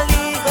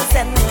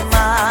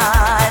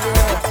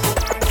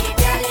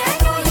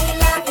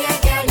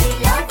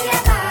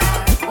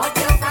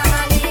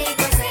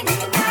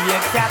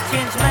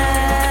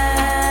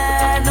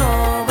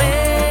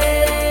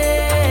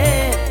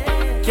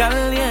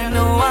Girl, you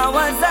know I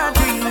was a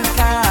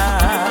drinker.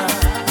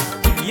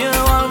 You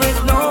always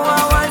know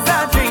I was a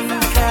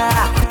drinker.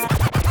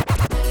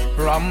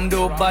 Rum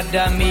do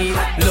bother me.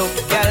 Look,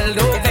 girl,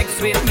 don't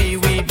vex with me.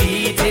 We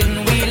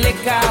beatin', we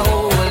liquor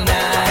whole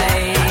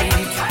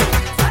night.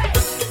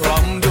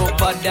 Rum do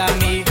bother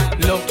me.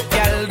 Look,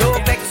 girl,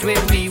 don't vex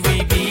with me.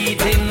 We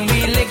beatin',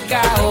 we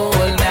liquor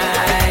whole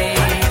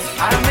night.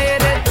 I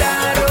made a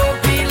taro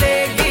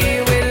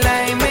pilegi with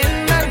lime in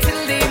until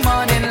the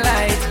morning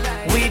light.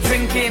 We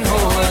drinking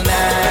whole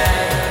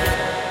night.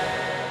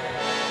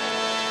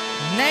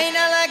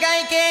 Naina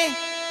lagai ke,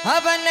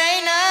 ab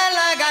naina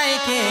lagai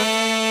ke.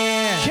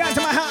 Shout out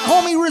to my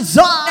homie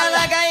Rizal.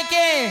 Lagai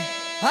ke,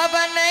 ab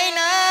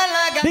naina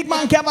lagai. Big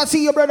man Cap, I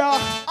see you, brother.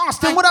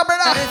 Austin, what up,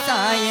 brother?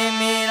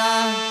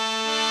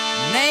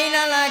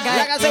 Naina lagai.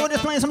 Like I said, we're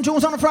just playing some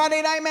tunes on a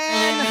Friday night,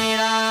 man.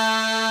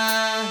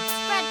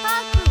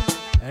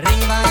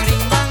 Ring bang,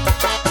 ring bang,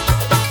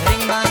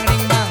 ring bang,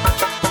 ring bang,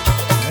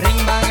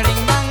 ring bang,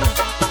 ring bang,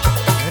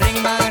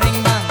 ring bang, ring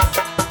bang,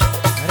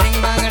 ring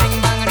bang, ring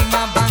bang, ring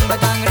bang, bang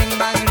batang, ring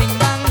bang, ring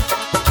bang,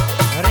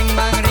 ring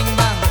bang, ring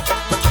bang,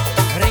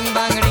 ring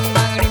bang, ring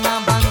bang, ring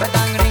bang, bang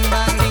batang, ring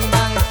bang, ring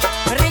bang,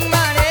 ring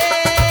bang,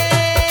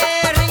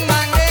 ring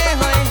bang,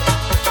 hoy,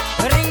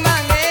 ring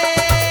bang,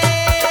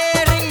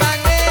 ring bang,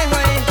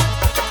 hoy,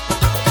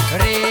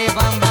 re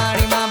bang bang,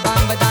 ring bang,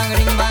 bang batang,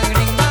 ring bang,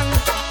 ring bang.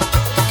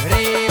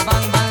 Re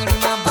bang bang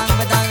ring bang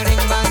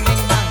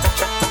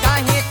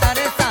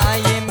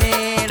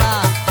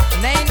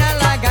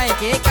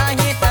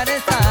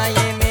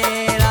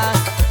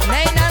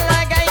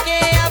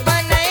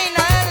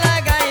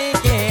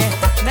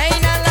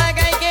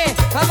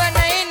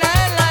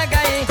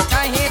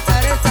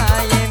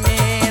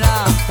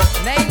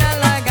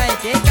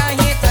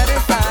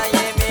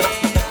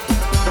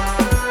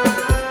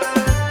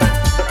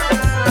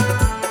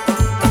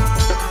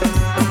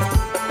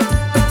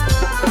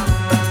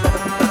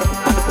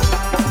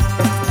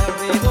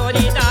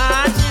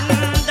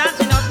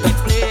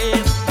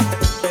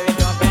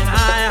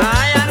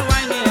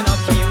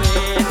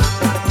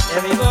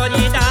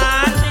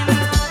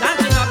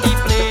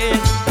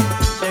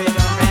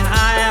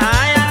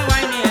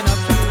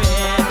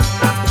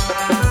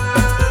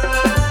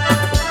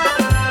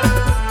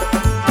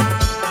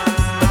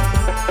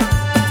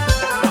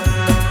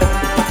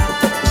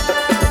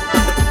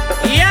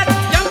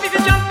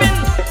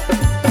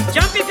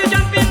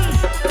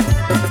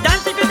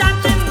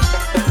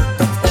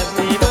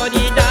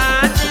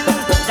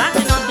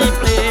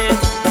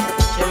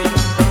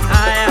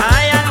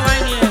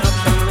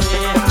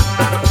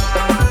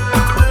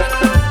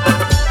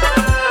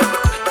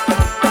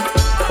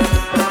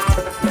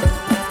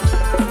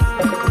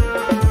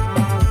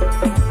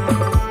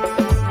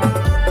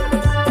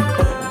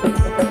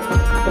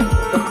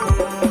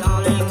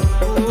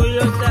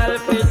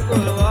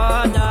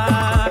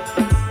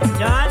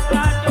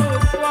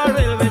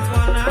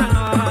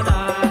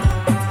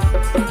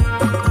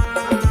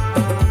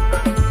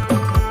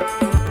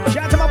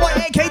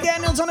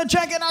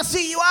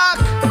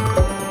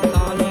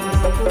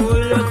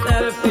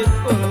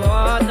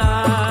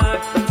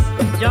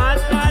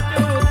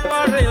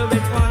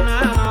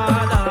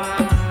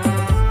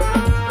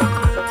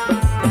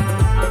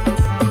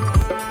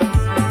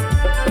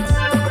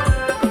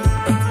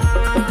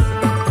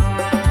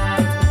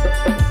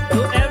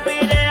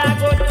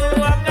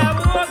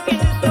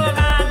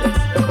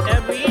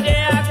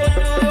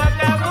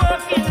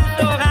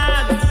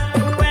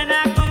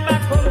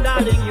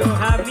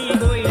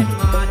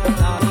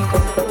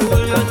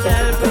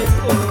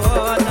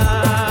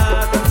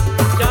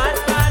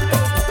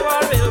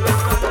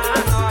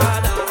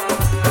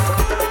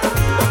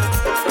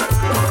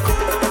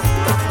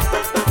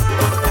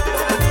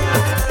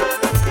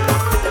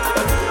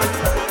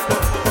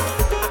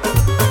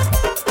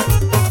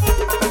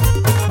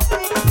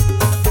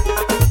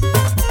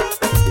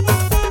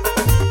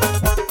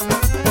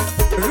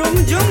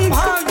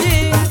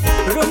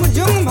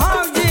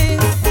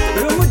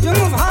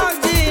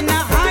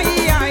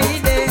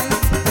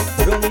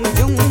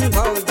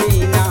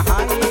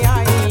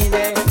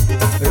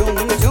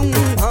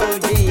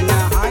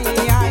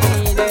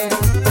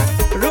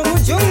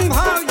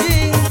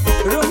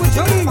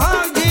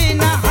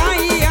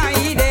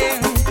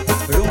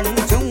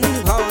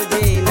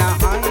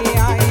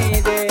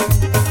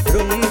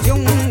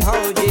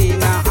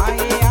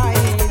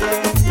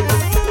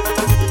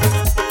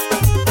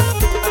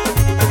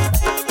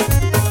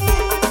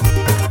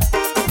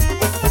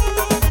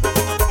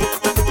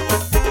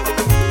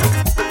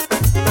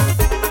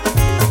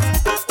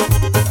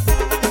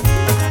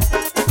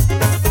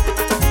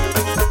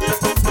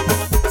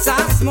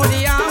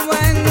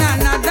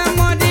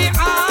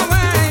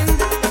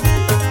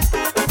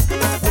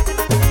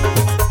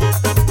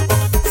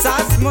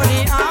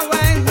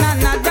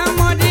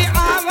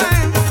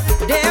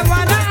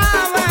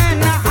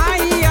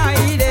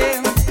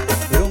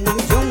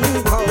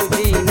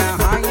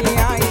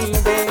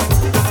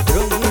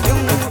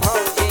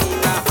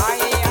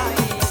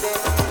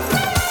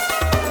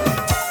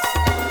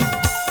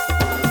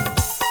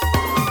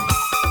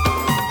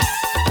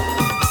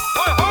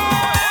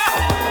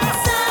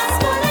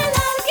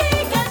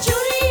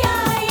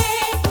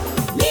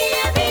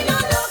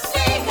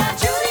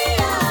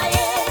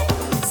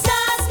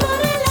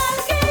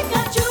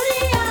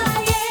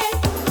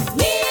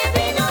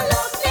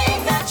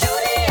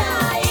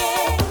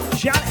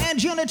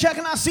the check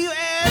and I see you,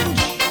 Ange.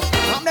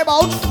 I'm there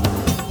about.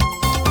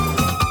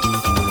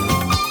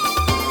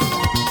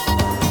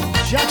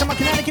 Shout out to my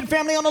Connecticut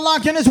family on the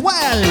lock-in as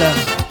well.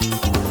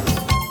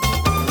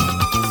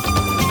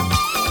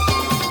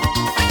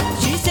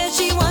 She said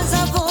she was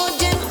a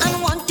virgin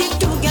and wanted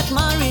to get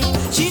married.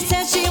 She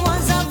said she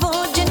was a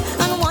virgin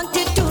and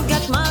wanted to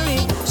get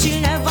married. She'll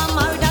never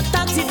marry that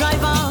taxi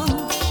driver.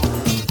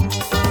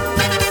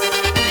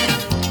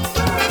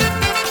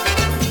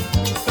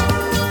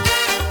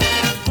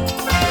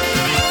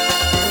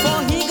 For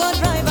he go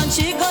drive and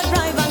she go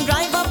drive and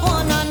drive up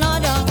one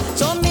another.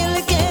 So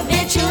milk it,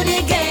 bitch, you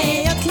the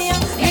gay, you clear.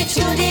 Bitch,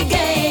 you the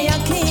gay, you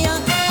clear.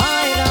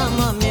 I am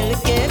a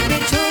milk it,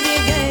 bitch, you the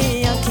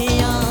gay, you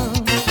clear.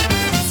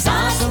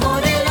 Sasu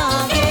modela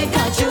ke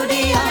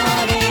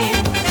kachudiyare,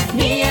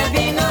 niye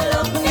bino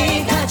lokni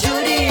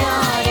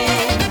kachudiyare.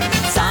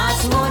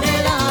 Sasu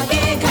modela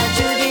ke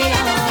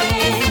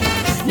kachudiyare,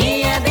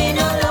 niye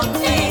bino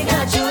lokni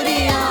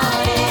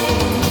kachudiyare.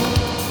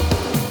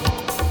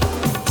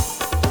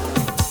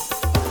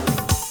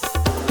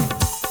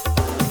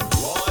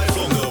 Live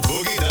from the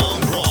Boogie Down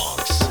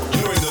Bronx,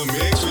 you're in the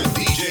mix with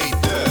DJ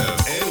Dev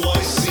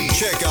NYC.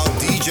 Check out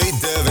DJ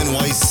Dev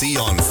NYC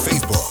on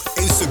Facebook,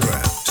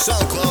 Instagram,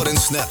 SoundCloud, and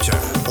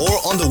Snapchat, or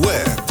on the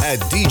web at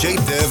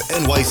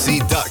djdevnyc.com.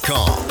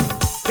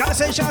 Gotta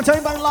say shout out to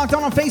everybody locked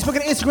on Facebook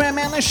and Instagram,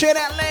 man. Let's share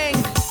that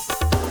link.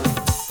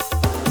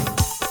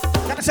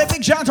 Gotta say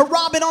big shout out to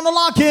Robin on the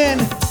lock-in.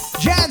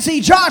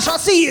 Jazzy, Josh, I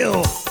see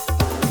you.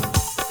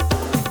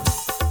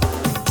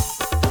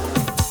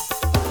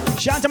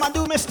 Shout out to my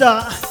dude,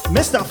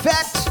 Mr.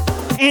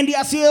 Fett. Andy,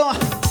 I see you.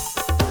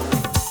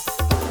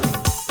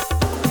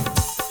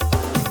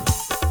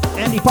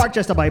 Andy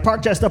Parkchester, buddy.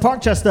 Parkchester.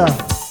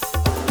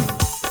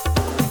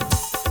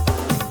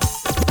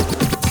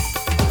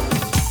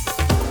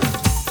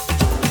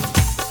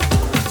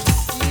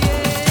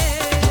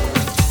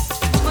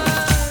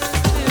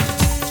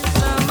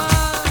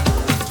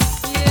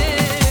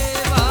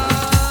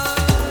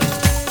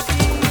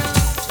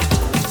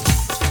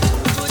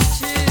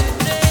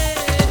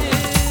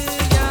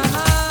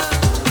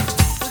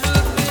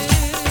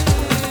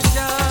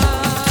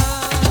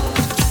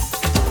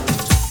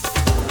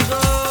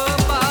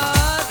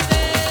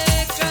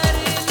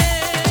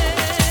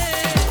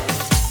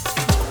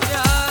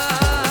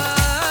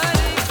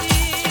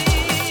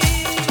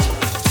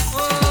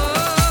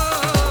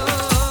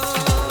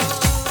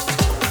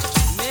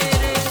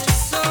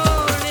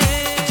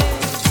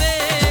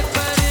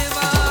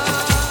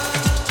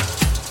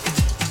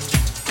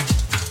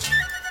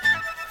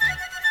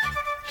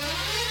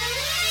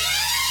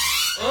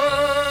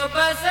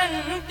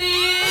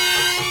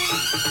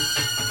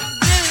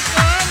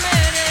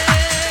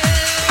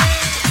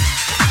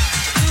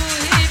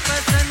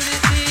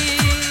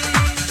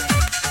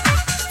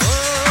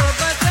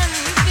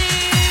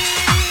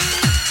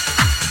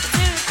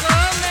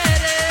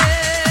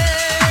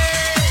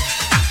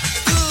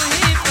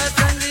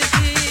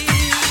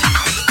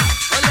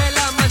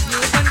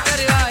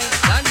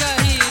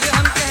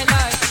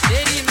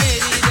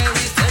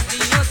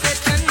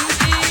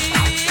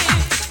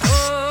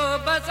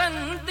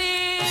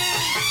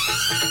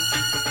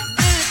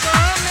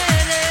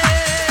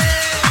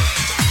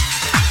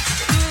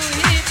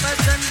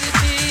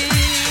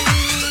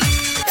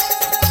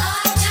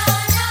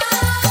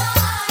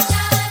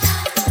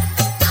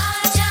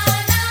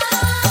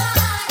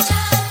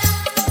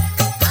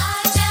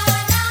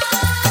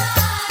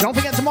 Don't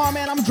forget tomorrow,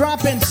 man, I'm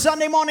dropping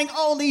Sunday morning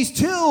oldies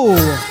too.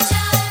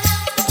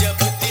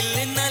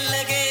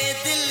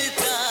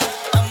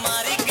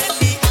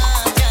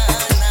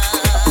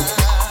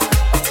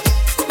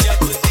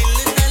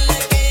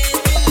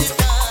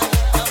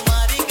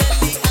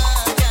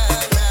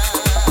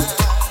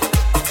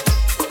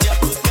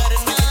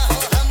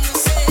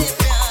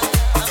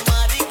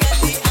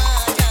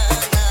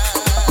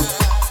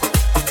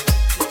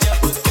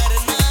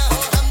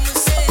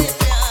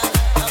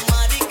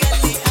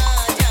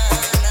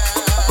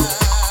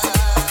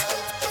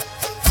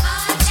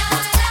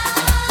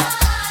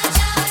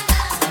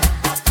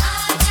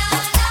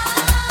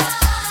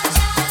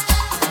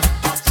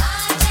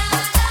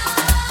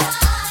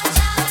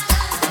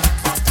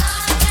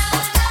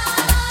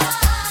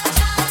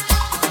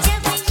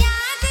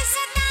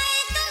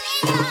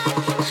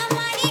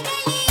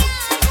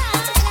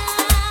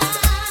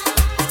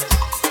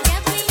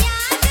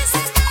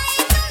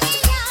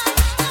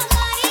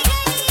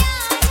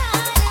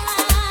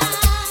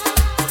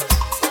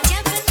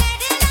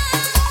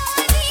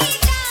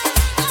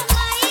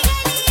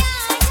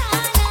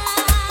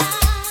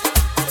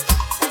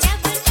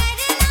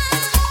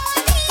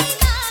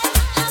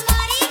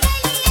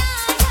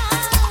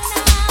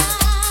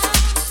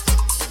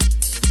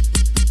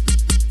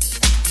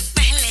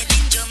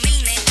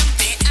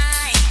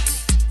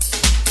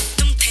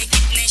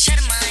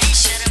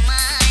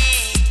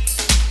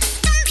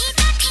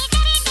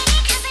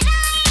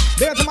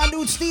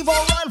 Steve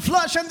O'Reilly,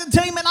 Flush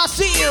Entertainment, I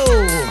see you.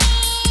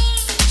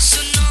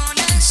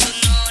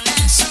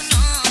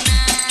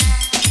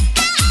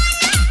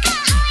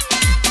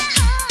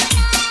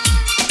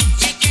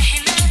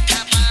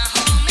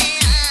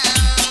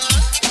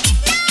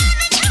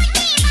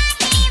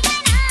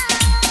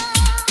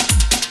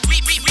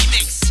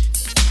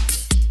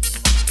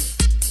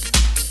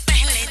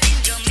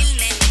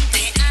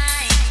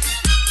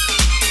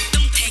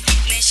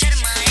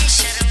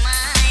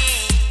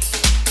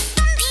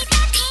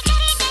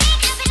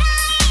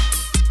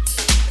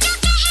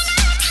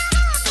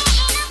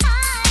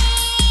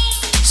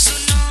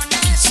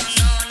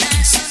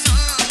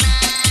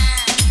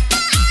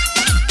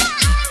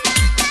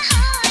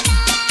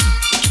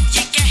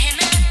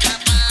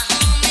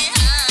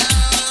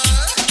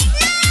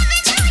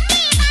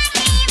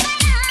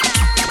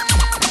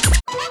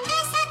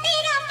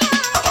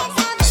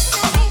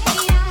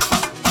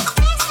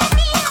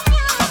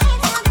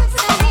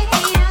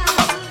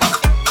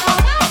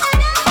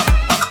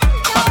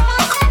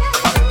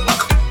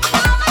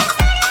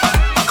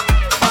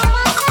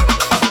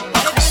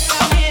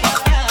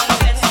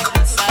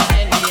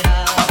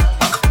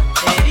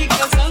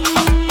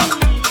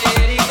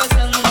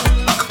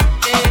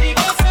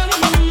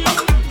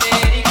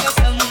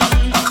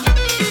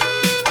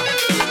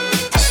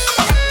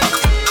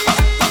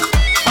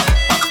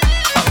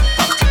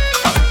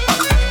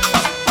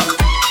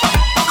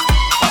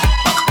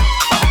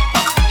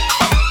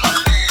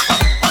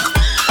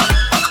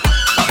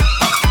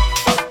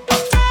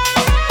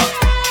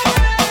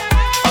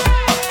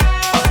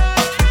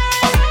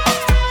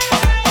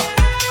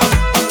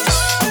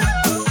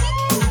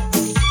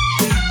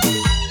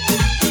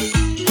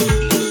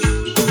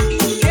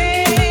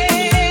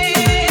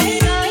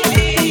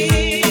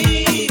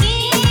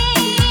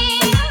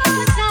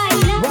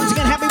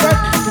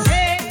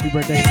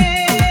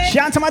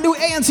 Shout out to my dude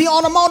ANC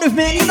Automotive,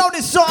 man. You know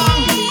this song.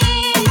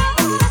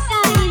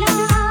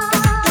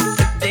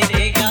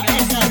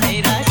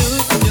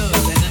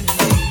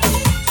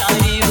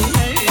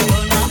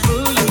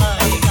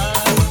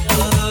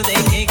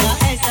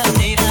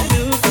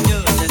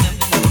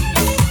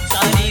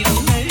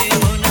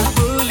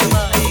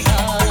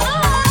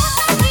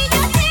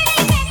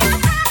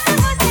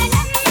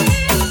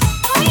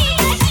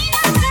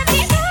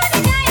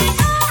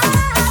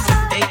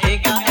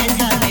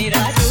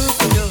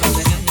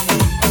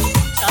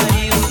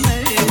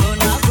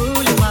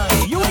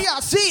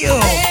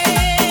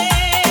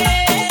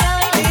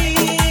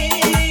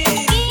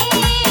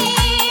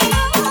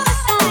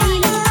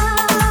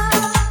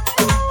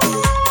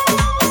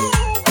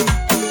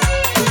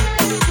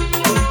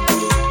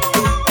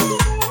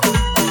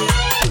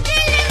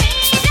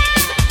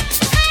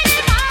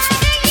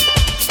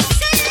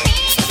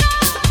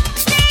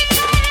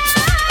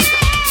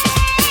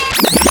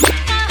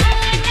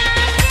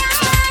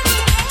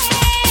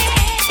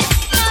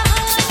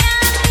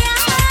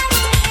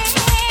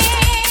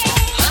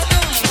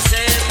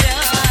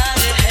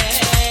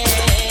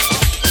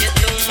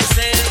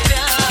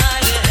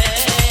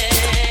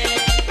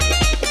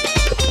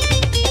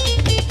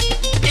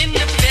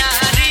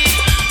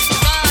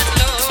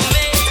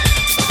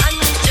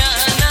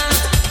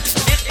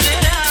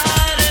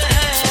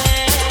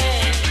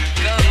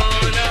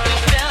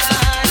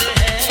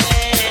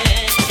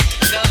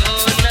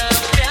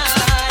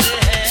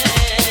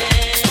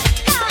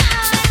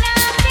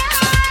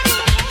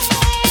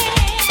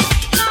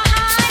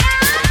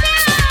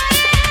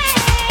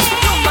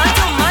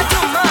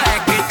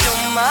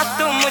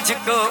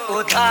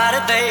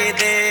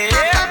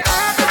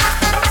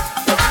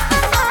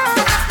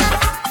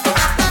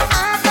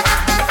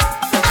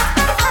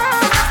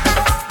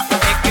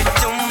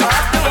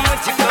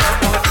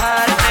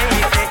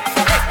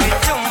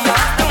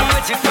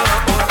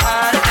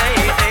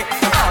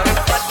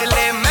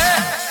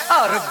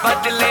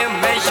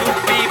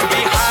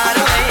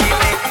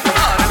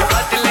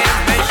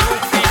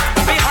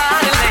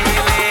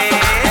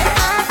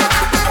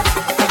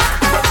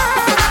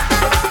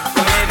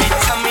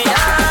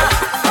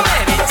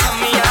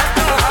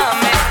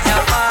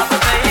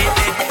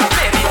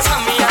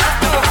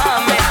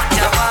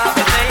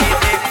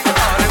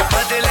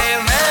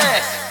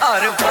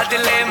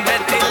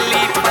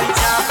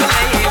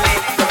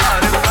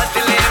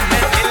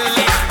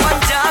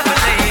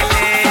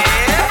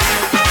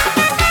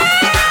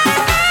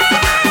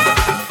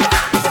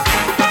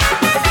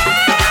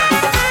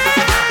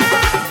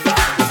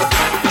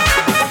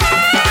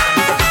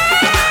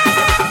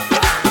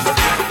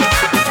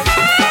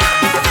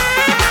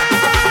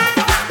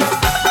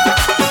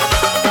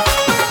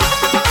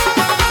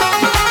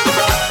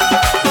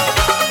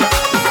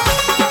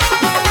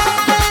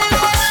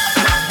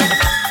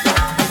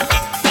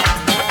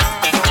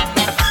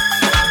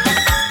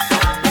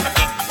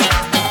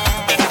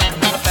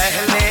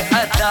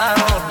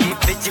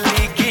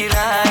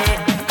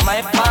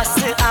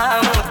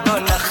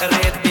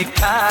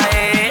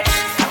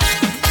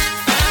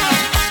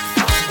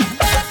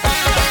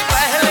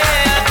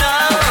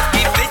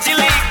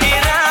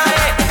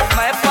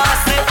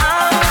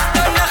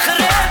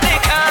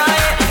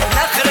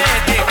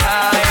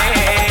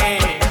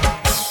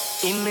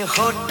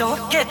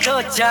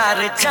 चार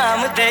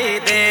चाम दे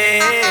दे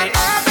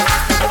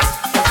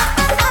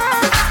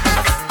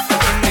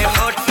इन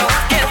होठों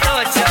के दो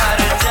चार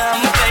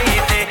चाम दे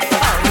दे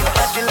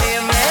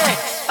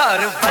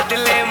और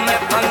बदले में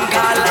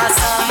बंगाला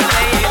साम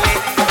ले ले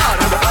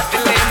और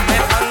बदले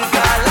में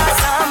बंगाला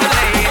साम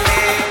ले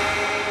ले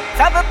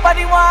सब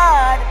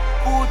परिवार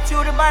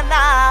पूचुर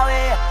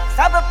मनावे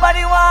सब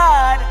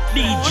परिवार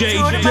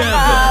पूचुर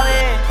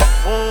मनावे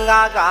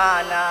गुंगा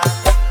गाना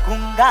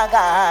गुंगा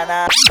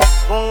गाना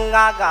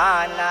गुंगा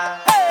गाना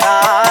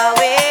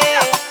गावे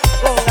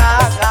गुंगा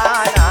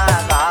गाना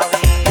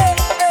गावे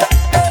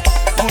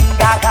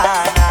गुंगा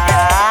गाना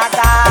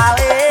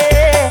गावे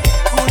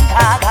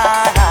गुंगा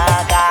गाना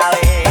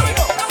गावे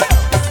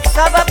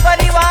सब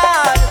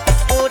परिवार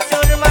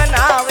पूचुर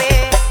मनावे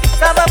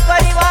सब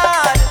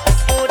परिवार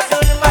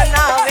पूचुर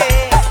मनावे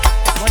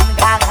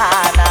गुंगा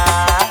गाना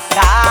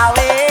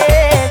गावे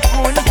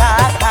गुंगा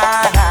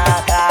गाना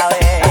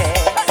गावे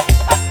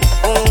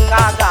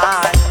गुंगा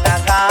गाना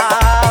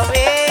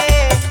गावे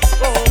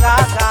गुंगा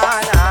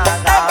गाना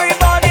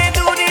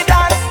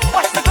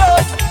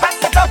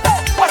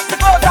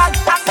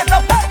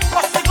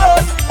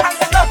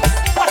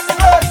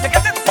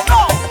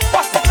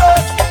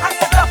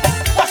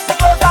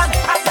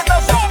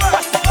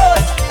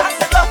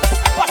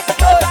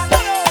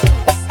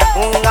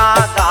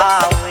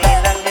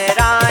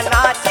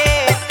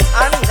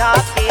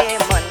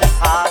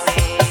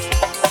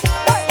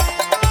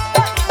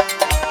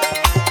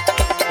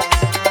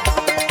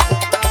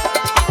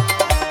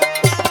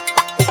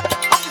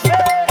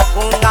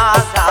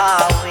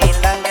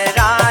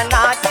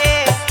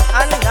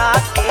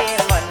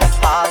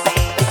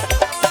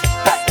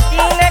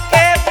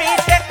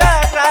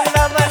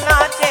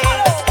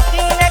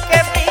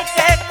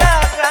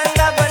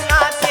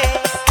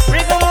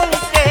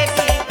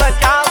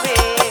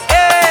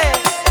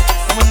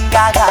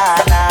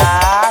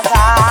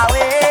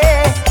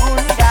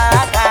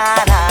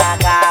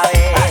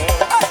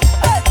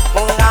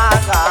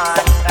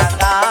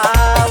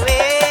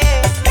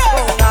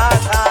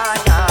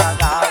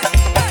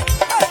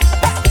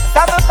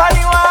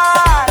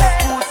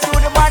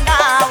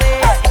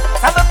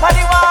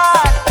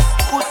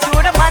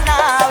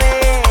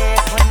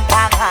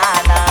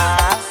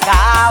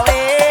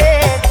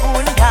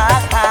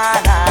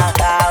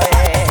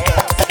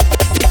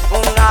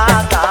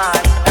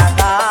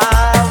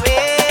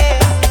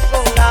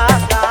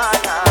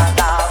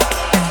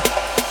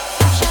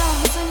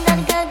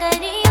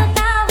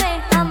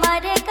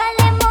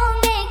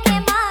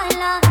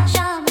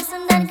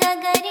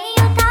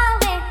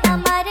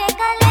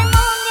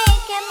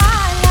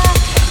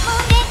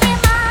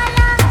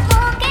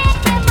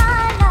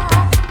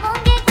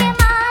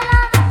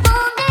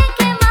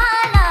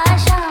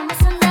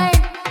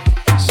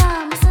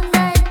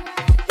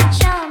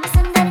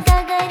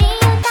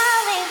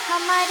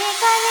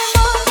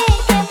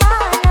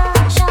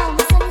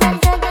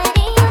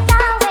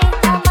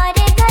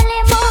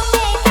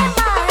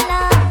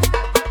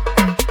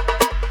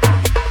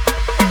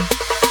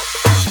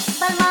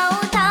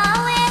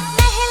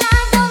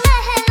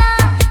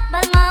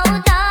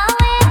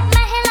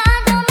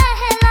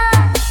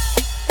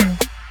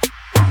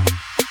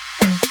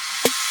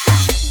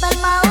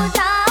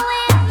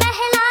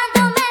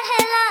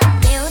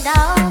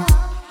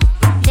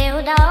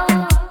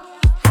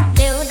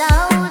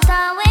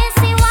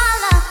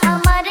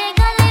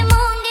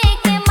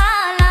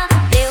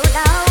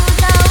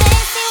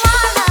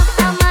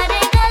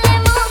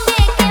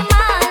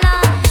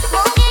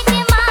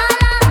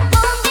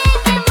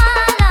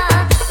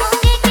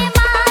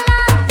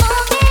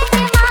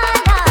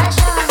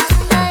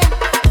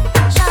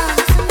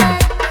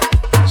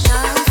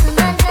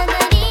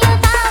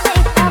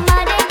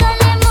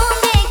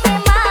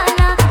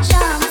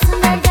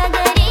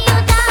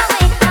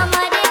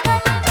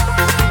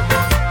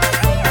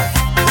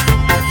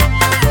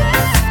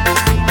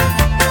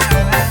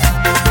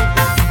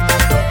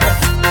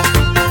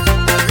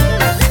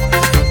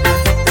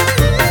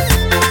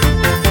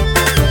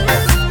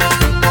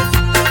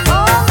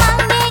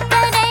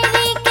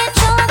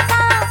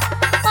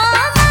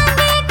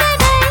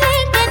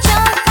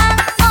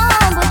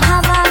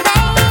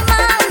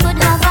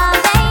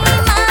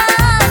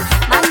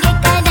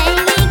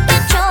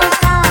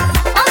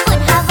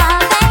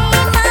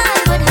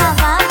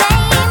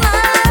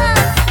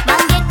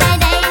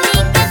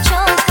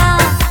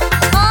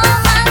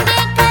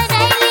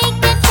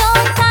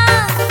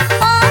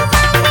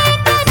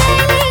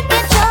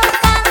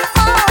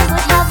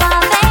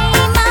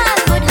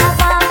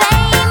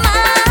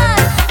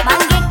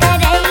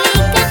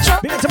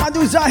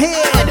you,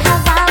 Zahid.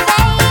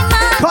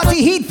 Cotty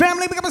Heat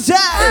family, pick up a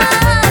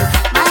sound.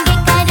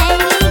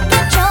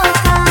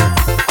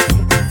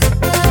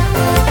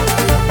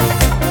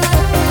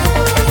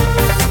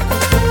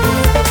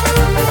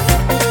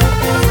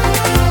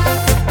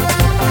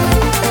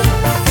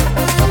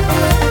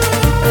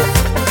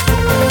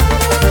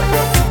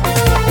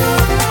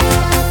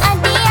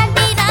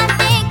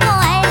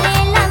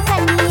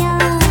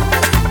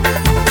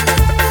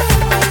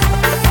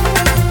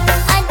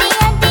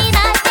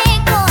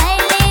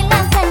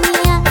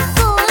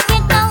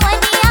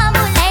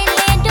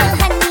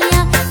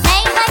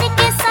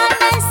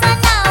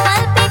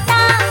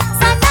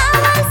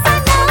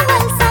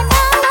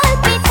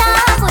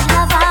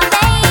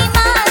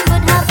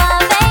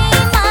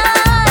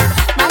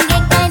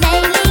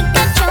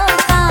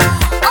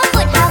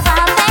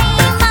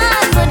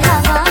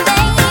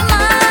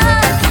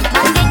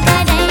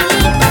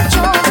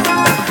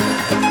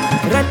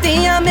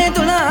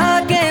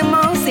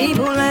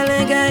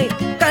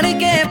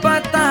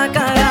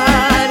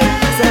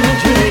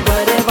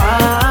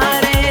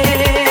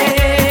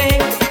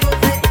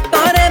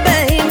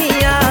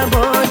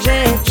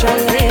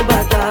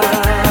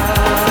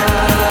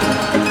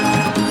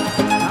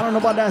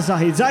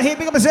 Zahid, Zahid,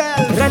 pick up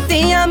yourself.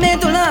 Ratia में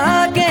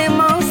दुल्हा के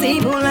मौसी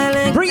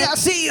भूलल Priya,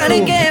 see you.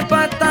 करके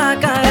पता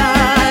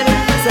करार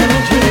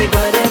समझी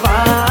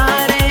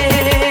बरवारे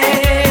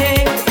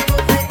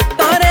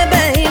तोरे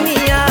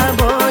बहनिया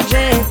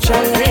बोझे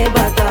चले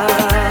बता.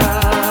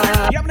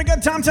 You having a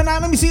good time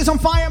tonight? Let me see some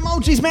fire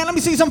emojis, man. Let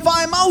me see some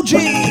fire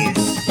emojis.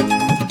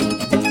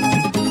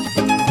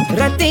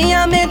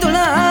 Ratia में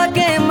दुल्हा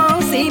के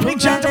मौसी Big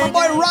shout out to my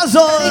boy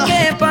Russell.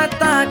 करके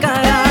पता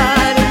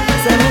करार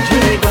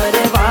समझी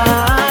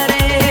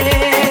बरवारे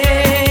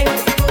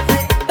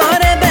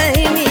तोरे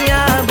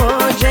बहनिया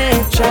बोझे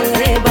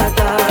चले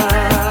बता.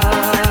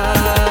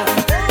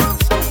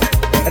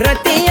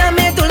 रतिया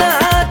में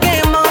दुल्हा के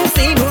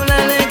मौसी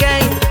भूलल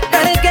गई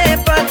करके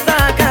पता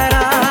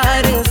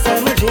करार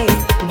समझी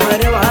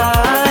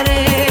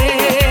भरवारे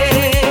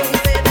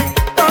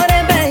तोरे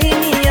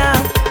बहनिया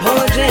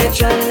बोझे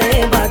चले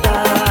बता.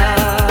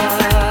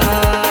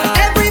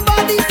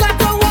 Everybody's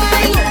like a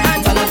wine.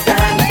 Turn up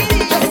that.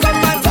 Just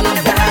come and turn up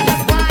that.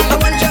 I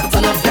want you to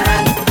turn up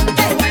that.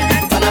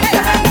 Turn up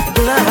that.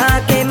 दुल्हा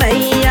के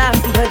मैया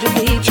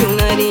भजती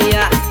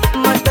चुनरिया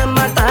मत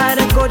मतार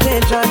को जे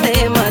जाते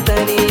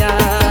मतरिया.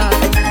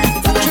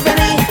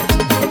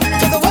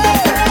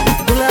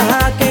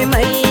 दुल्हा के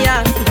मैया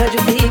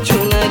भजती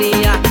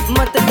चुनरिया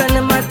मत कन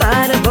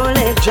मतार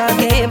बोले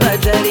जाके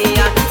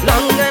बजरिया.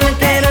 लौंगन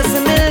के रस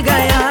मिल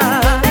गया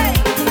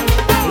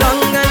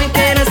लौंगन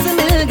के रस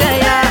मिल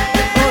गया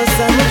ओ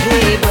समझी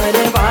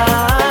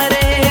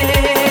बरवारे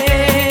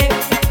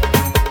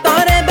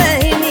तोरे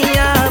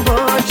बहनिया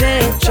बोझे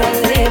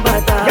चले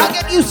बता. Y'all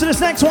get used to this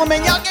next one,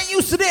 man. Y'all get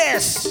used to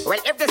this. Well,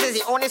 if this is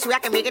the honest way I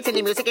can make it in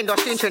the music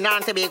industry in Trinidad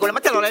and Tobago, let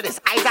me tell you all of this.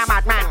 I's a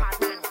madman.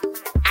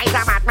 I's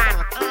a madman.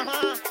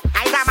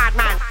 I's a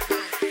madman.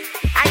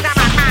 I's a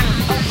madman.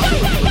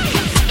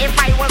 If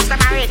I was to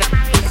married,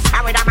 I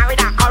would have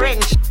married an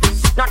orange.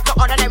 Not the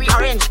ordinary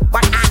orange,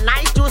 but a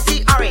nice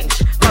juicy orange.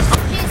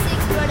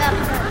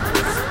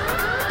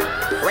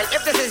 Well,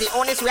 if this is the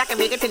honest way I can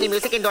make it in the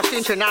music industry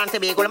in Trinidad and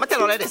Tobago, let me tell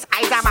you all of this.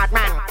 I's a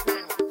madman.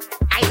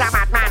 I's a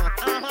madman.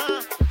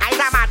 I's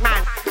a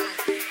madman.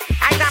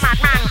 I's a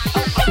madman.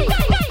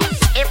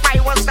 If I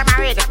was to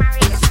married,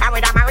 I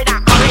would have married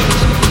an orange.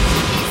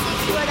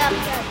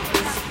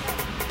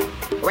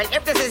 Well,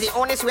 if this is the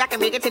honest way I can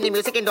make it in the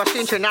music industry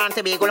in Trinidad and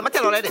Tobago, let me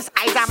tell you all of this.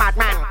 I's a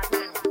madman.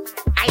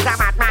 I's a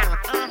madman.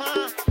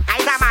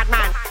 I's a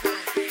madman.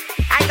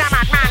 I's a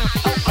madman.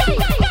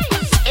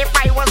 If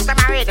I was to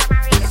married,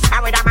 I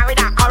would have married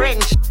an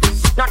orange.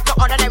 Not the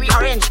ordinary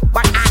orange,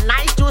 but a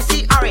nice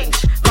juicy orange.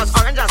 Cause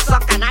orange does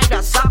suck and I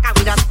does suck and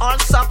we does all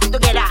suck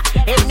together.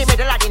 In the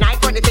middle of the night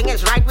when the thing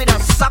is right, we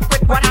does suck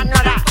with one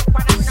another.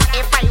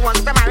 If I was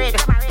to married,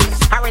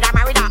 I would have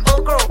married an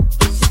okro.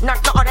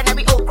 Not the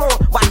ordinary okro,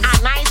 but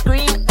a nice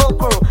green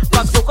okro.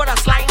 Cause okro does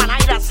slime and I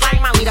does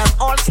slime and we does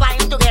all slime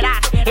together.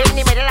 In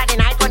the middle of the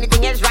night when the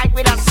thing is right,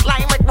 we does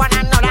slime with one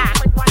another.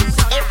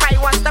 If I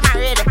was to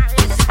married,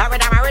 I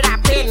would have married a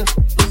pin.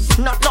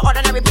 Not the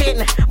ordinary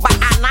pin, but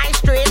a nice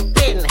straight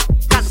pin.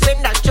 Cause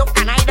pin does choke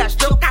and I does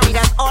choke and we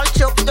does all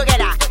choke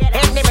together.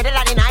 In the middle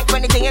of the night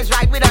when the thing is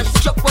right, we does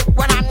choke with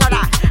one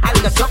another. I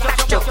will just choke,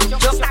 choke,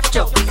 just stop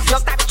choke,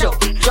 just stop choke,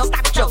 just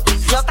stop choke,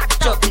 just stop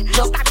choke,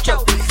 just stop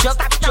choke, just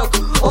stop choke.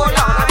 Oh Lord,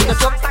 I will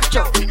just stop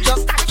choke,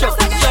 just stop choke,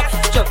 choke,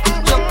 choke, choke,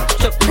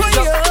 choke,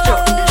 just stop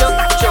choke, just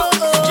stop choke.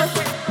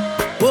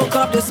 Woke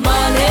up this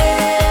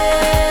morning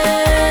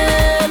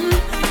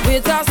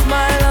with a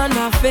smile on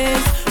my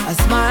face, a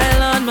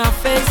smile on my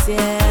face,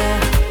 yeah.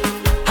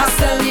 I'm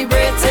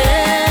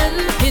celebrating.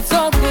 It's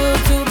so good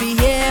to be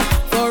here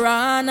for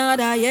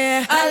another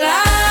year.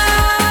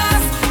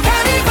 Alas,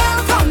 carnival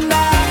come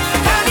back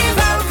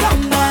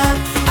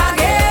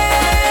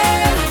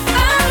again.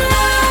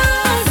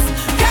 Alas,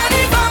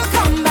 carnival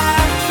come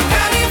back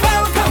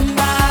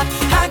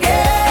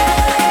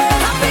again.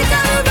 Happy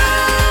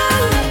carnival,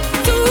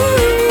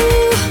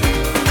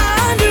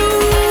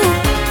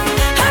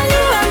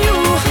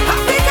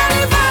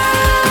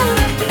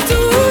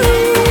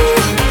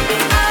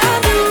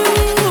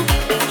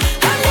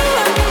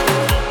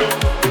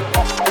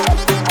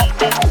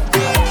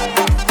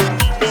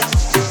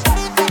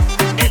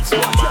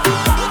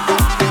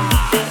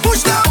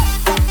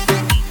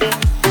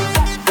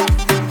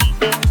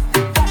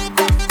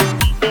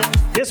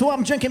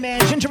 drinking, man.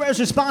 Ginger Ale's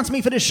response to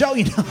me for this show,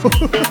 you know.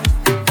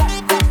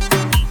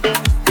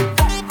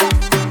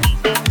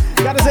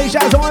 Gotta say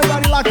shout out to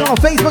everybody locked on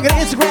Facebook and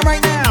Instagram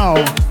right now.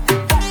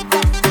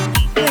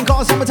 Thing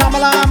called Summertime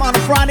Alarm on a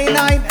Friday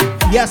night.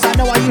 Yes, I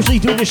know I usually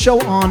do this show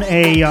on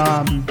a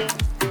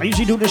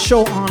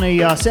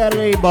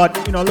Saturday, but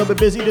you know, a little bit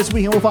busy this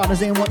weekend with Father's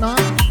Day and whatnot.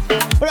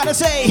 But I gotta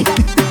say,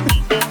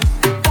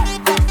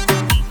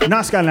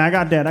 nah, Skyline,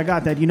 I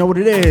got that. You know what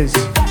it is.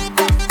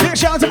 Big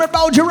shout out to my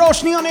bro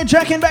Jaroshni on there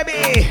checking,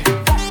 baby.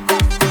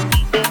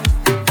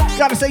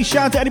 Gotta say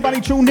shout out to anybody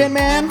tuned in,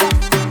 man.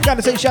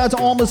 Gotta say shout out to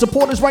all the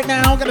supporters right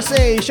now. Gotta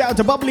say shout out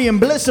to Bubbly and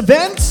Bliss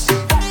Events.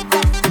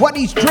 What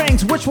These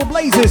Drinks, Wishful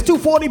Blazes,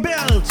 240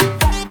 Builds,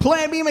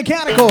 Plan B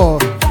Mechanical,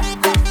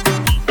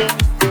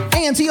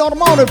 A&T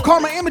Automotive,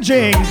 Karma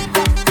Imaging,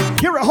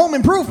 Here at Home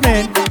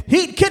Improvement,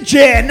 Heat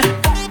Kitchen,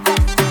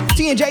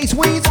 T&J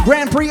Sweets,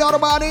 Grand Prix Auto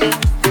Body,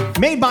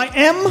 Made by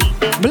M,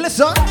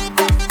 Melissa,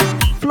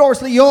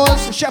 Floriously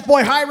Yours, Chef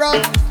Boy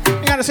Hyra.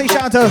 I gotta say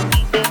shout out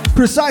to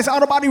Precise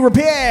Auto Body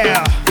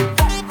Repair.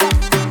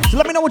 So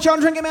let me know what y'all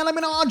drinking, man. Let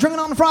me know I'm drinking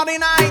on Friday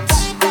night.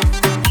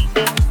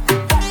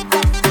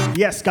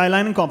 Yes,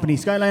 Skyline and Company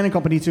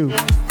too.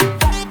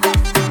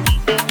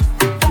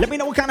 Let me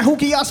know what kind of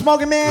hookah y'all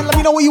smoking, man. Let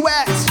me know where you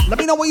at. Let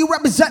me know where you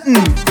representing.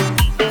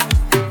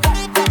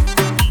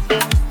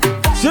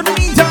 So in the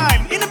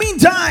meantime,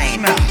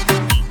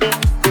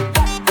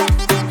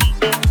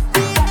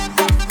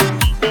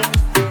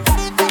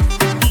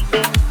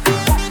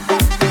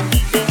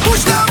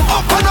 push them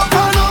up and up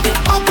and up,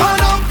 up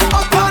and up,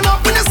 up and up.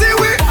 When you see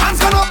we hands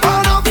gone up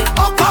and up,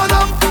 up and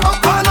up,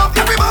 up and up.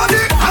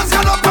 Everybody hands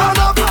gone up and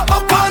up,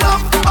 up and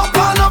up, up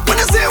and up. When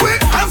you see we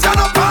hands gone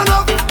up and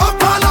up,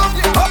 up and up,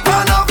 up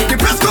and up. The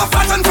press go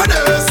fighting for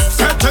this.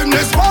 Setting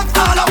this spot,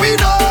 all of we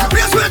know. The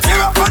press will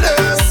tear up for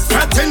this.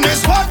 Setting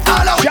this spot,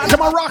 all of we know. Shout out to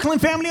my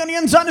Rockland family on the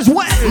inside as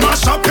well.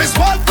 Mash up this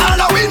spot,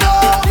 all of we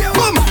know.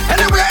 Boom,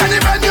 anywhere, any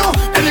venue,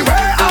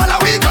 anywhere, all of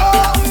we go.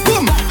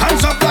 Boom,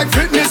 hands up like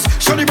fitness.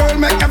 Show the world,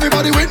 make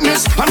everybody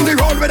witness. On the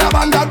road with a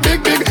band that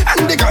big, big.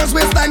 And the girls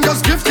waistline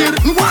just gifted.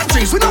 One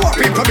drinks, we know what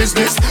people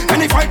business.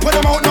 And if I put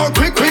them out now,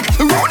 quick, quick.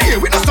 Round here,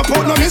 we don't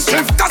support no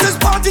mischief. Cause it's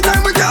party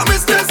time, we can't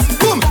miss this.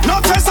 Boom,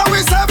 no stress how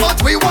we say,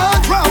 but we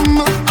want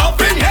rum. Up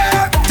in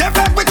here, they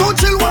back we too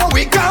chill while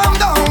we calm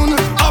down.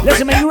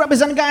 Listen, man, you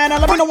represent Guyana.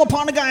 Let me know what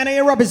part of Guyana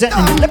you're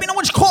representing. Let me know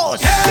which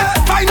course. Yeah,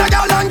 find a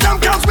girl and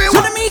jump girls we want. So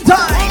in the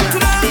meantime,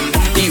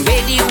 the way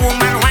the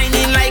woman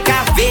whining like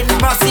a vein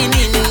busting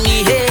in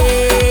me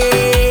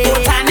head.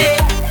 Botane,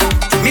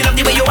 me love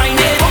the way you whine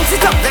it. Bounce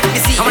it up, let me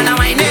see. Come on,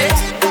 whine it.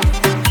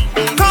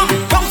 Come,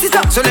 bounce it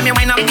up, so let me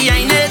whine up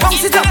behind it.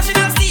 Bounce it up, bounce it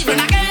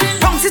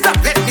up,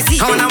 let me see.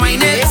 Come on,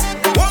 whine it.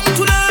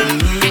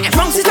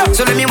 Bounce it up,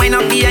 so let me whine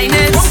up behind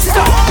it. Bounce it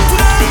up.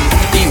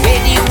 The way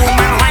the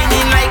woman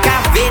whining like a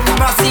vein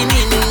busting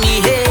in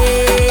me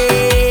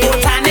head.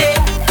 Botane,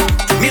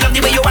 me love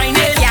the way you whine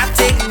it. Yeah,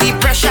 take the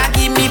pressure,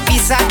 give me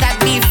piece of that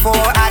before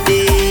a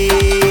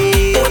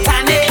day.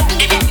 Botane,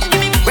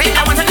 wait,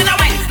 I want another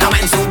wine. Now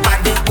I'm so bad,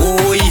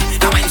 boy.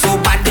 Now I'm so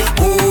bad,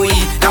 boy.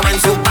 Now I'm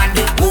so bad,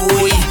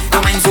 boy.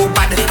 Now I'm so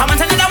bad. I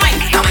want another wine.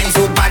 Now I'm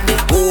so bad,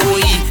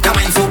 boy. Now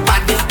I'm so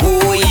bad,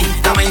 boy.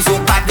 Now I'm so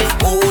bad,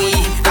 boy.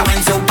 Now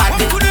I'm so bad.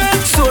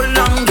 So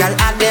long, girl,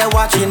 out there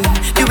watching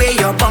the way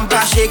your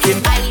bumper shaking.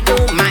 I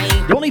don't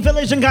mind. the only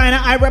village in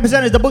Guyana I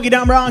represent is the Boogie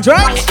Down Bronx,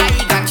 right? I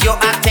got your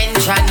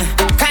attention.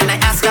 Can I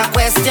ask a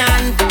question?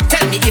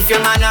 Tell me if your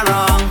man are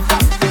wrong.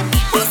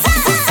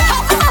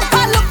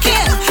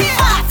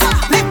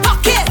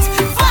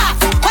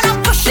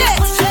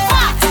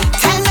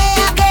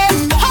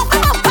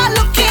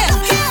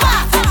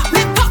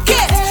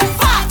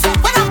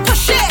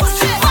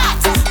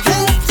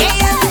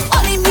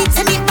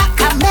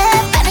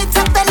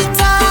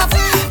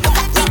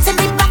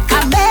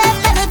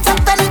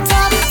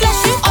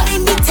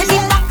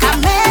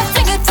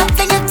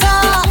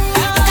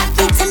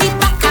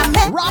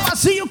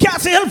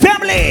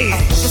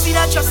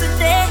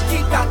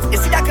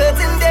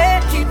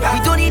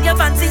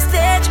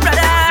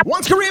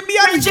 Once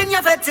Caribbean,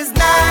 Virginia vet is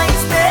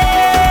nice,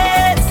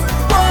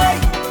 boy,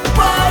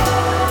 boy.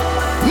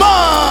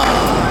 Mad.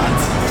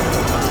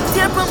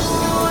 Dear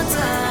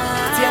promoter.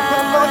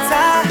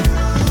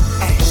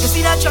 You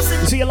see that trust in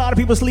You see a lot of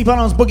people sleep on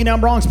us Boogie Down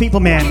Bronx people,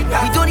 man. We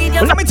don't need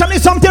your But let me tell you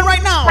something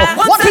right now.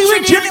 Once we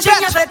reach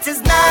Virginia vet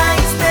is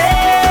nice,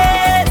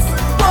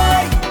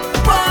 boy,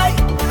 boy.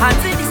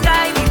 Hands in the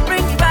sky, we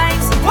bring the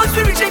vibes. Once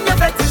we reach Virginia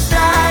vet is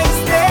nice,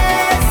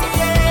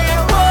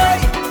 boy,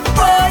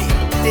 boy.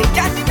 They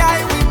can't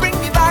deny we bring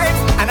the vibes.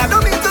 And I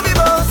don't mean to be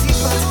bossy,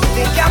 but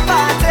they can't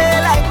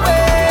party like we.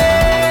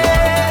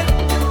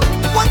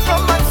 One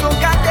from one so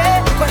got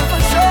there, but for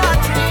sure I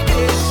treat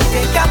it.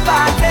 They can't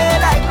party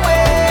like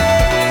we.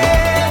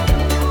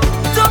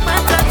 Don't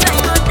matter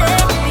time or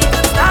day, we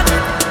can start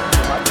it.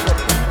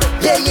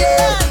 Yeah,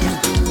 yeah.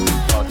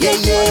 Yeah,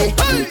 yeah.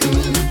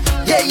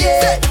 Yeah,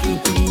 yeah.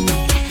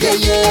 Yeah,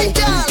 yeah.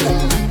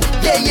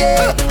 Yeah,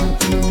 yeah.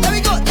 There we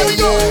go, there we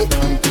go.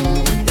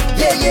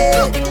 Yeah,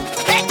 yeah.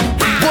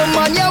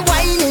 Woman, you're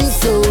whining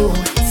so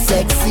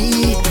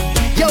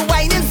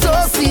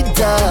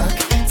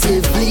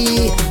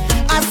seductively.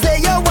 I say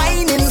you're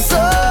whining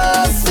so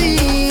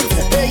sweet.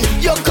 Hey,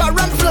 your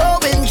current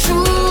flowing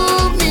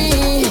through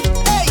me.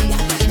 Hey,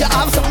 you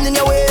have something in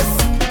your waist.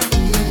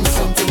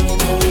 Something in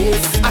your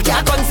waist. I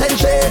can't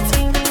concentrate.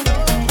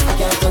 I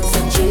can't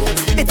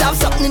concentrate. It have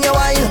something in your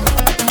wine.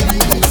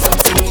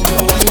 Something in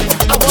your wine.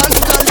 I want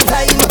it all the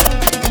time.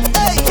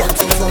 Hey,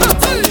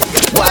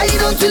 why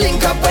don't you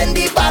link up when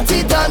the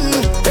party done?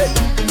 Hey,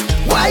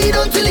 why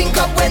don't you link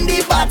up when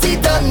the party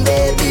done,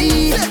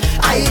 baby?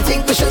 I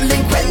think we should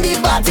link when the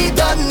party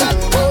done.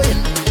 Oh,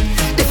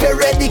 if you're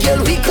ready,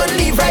 girl, we could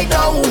leave right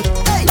now.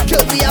 Hey,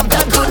 girl, we have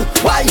that good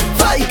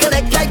Wi-Fi,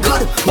 connect like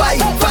good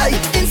Wi-Fi,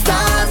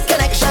 instant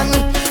connection,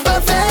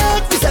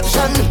 perfect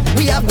reception.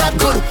 We have that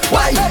good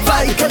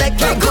Wi-Fi, connect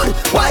like good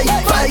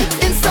Wi-Fi,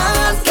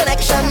 instant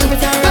connection,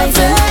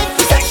 perfect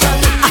reception.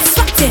 I'm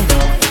sweating.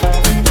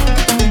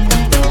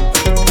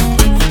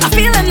 I'm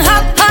feeling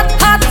hot, hot,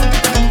 hot.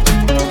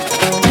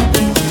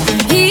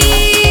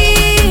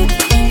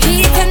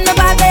 Heat in the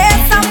body,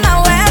 summer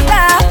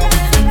weather,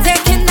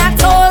 taking that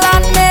toll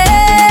on me.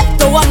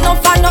 Don't want no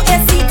fan, no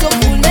AC to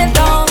cool me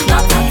down,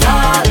 not at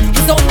all.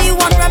 There's only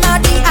one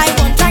remedy I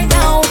want right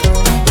now.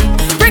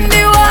 Bring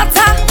me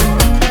water,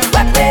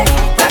 wet me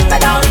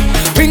down.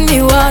 Bring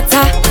me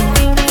water,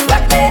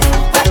 wet me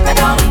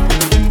down.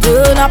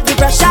 Turn up the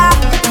pressure,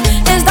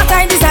 is that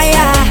I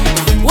desire.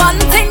 One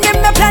thing give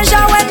me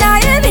pleasure when I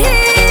in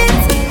heat.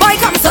 Boy,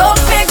 come soak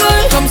me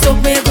good, come soak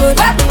me good.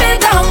 Wet me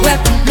down,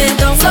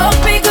 soak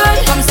me good.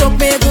 Come soak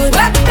me good,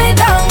 wet me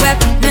down,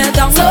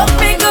 soak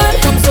me good.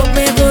 Come soak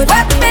me good,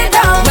 wet me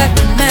down,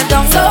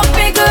 soak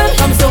me good.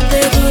 Come soak me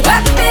good,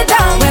 wet me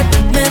down.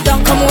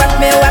 Come wet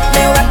me,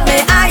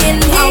 I in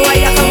heat. How are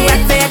you? Come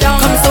wet me down.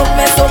 Come soak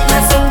me,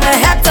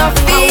 head to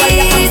feet.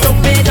 Come soak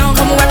me down.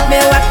 Come wet me,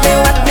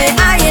 I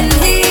in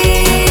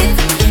heat.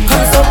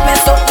 Come soak me,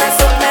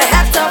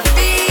 head to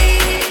feet.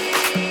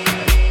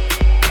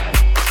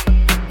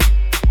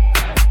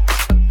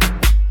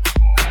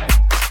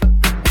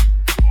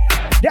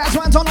 That's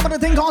why I'm talking about the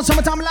thing called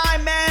Summertime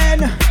Live, man.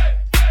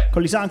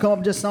 Kolisan come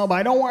up just now,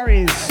 but don't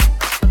worry.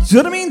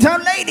 To the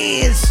meantime,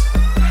 ladies.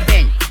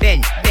 Ben.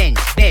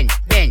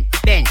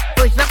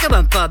 Push back a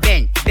bumper,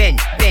 Ben.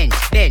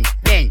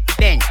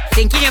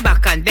 Sink in your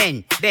back and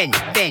Ben.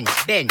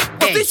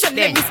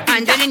 Officially,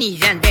 hands on the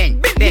knees and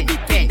Ben.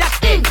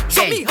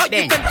 Show me how you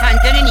can.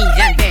 Hands on the knees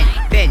and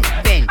Ben.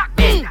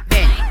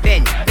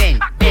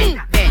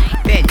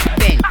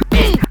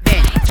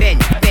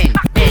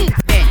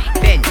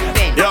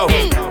 Yo,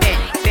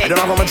 I don't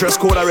have my dress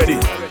code already.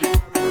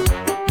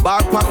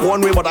 Backpack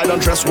one way, but I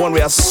don't dress one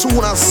way. As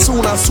soon as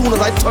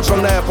I touch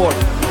on the airport,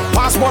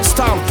 passport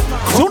stamp.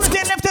 Soon as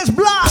they lift this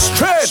block.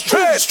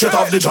 Straight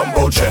off the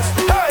jumbo jet.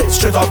 Hey,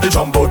 straight off the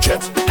jumbo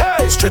jet.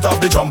 Hey, straight off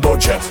the jumbo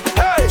jet.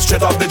 Hey,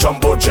 straight off the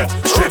jumbo jet.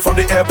 Straight from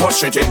the airport,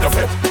 straight in the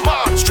fit.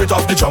 Man, straight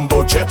off the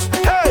jumbo jet.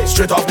 Hey,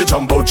 straight off the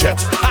jumbo jet.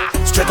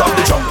 Straight off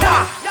the jumbo.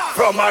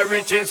 From a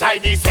rich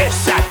inside the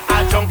session,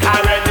 I drunk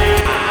already.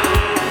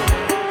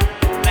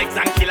 Legs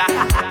and killer.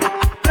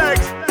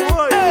 Legs,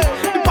 boy.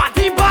 The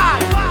party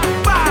bad.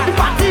 The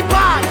party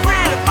bad. The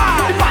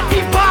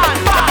party bad.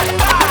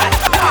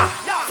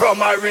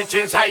 From a rich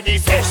inside the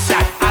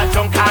session, I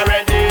drunk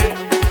already.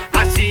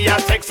 I see a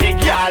sexy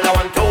girl, I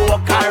want to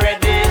walk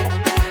already.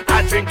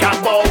 I drink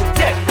about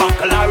 10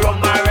 buckle of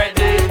rum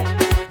already.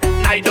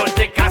 I don't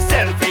take a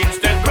selfie,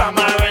 Instagram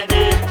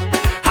already.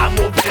 I'm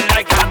moving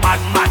like a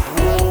madman.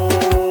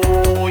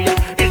 Whoa,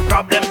 it's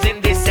problems in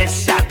this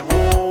session.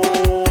 Whoa,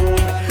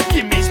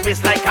 give me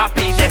space like a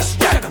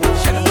pedestrian.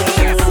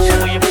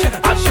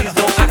 And she's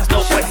no ask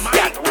no question.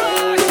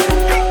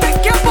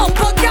 Take your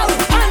bumper, girl,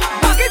 and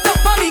back it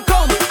up on me,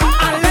 come.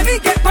 And let me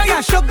get by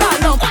your sugar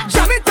lump.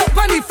 Jam it up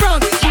on the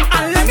front,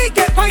 and let me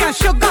get by your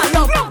sugar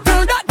lump.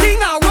 Turn that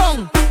thing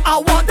around. I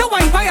want the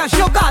wine by your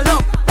sugar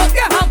lump. Put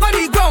your hand on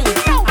the ground,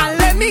 and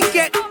let me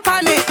get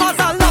on it. 'Cause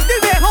I love the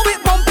way how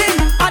it bumping,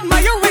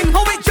 admiring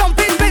how it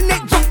jumping. When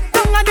it jump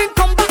down and then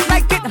come back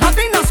like it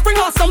having a spring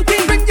or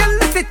something. When you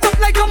lift it up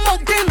like a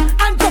mountain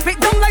and drop it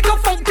down like a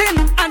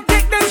fountain, and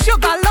take them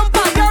sugar lump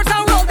of yours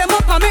and roll them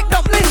up and make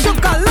dumpling.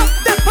 Sugar lump,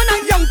 them fun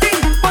and young thing,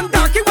 one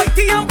darky,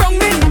 whitey and brown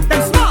men.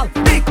 Them small,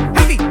 big,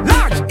 heavy,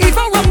 large,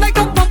 even run like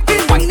a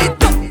pumpkin. Wine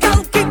it up, girl,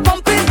 keep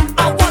bumping. I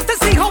want to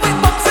see how it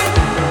bumps it.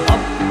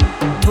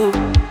 2,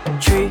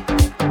 3,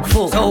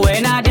 4. So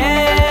when I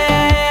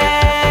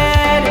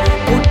dead,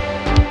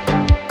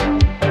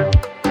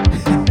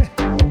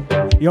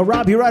 Yo,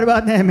 Rob, you're right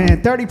about that,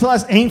 man. 30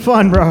 plus ain't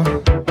fun, bro.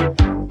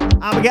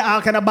 I'm get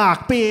out of the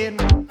back pain.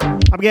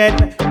 I'm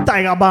get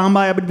tiger bomb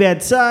by the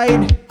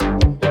bedside.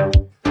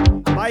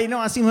 But you know,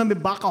 I see him be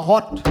back a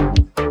hot.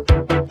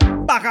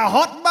 Back a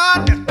hot,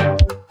 man.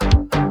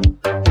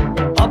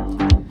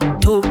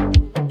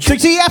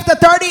 60 after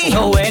 30.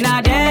 so when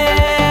I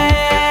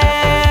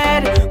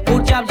dead,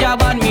 put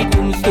jab on me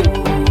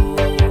tombstone.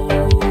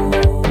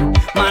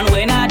 Man,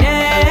 when I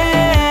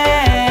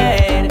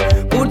dead,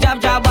 put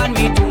jab on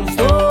me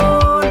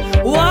tombstone.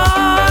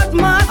 What,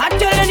 man? I'm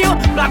telling you,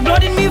 black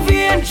blood in me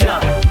vein,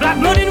 black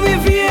blood in me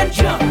vein,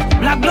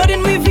 black blood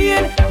in me vein.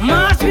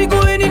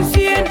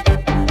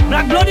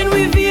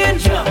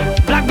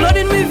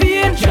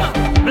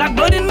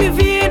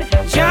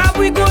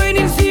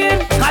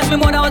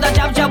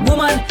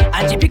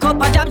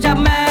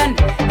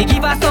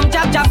 some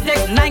jab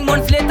sex. 9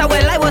 months later,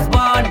 well, I was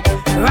born.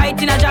 Right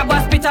in a job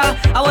hospital.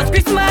 I was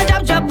Christmas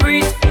jab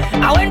priest.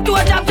 I went to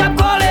a jab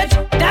college.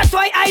 That's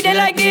why I did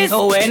like this.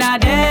 So when I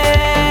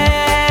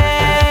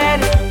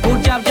dead,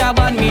 put jab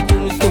on me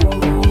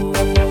tombstone.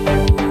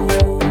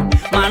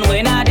 Man,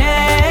 when I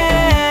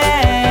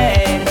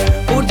dead,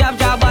 put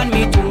jab on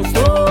me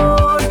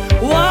tombstone.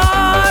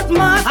 What,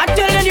 man? I'm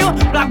telling you,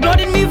 black blood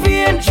in me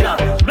vein.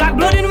 Black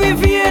blood in me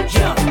vein.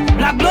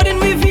 Black blood in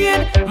me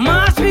vein.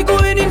 Mass we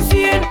going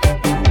insane.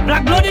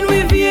 Black blood in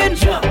me vein.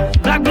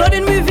 Black blood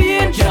in me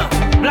vein.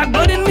 Black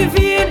blood in me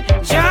vein.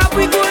 Job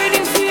we going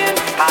insane.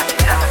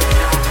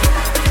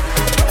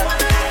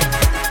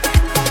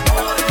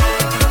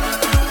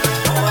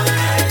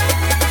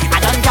 I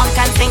done drunk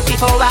and think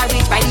before I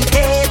reach my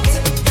date.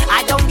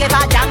 I don't give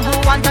a damn who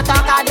want to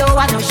talk, I don't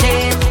want no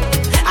shame.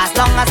 As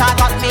long as I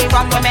got me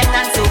rum, women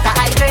and sugar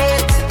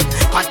hydrate.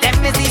 Cause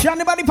them is the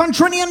Johnny Body from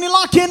Trini and the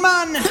lock-in,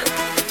 man.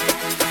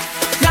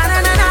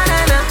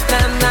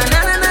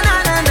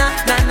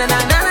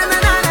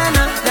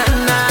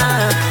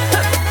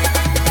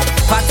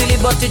 Partly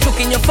but you juke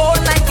in your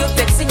phone like you're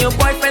texting your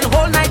boyfriend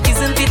whole night.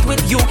 Isn't it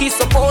with you he's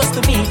supposed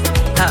to be?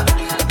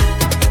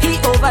 He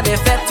over there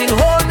fetting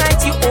whole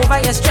night. You over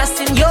here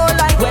stressing your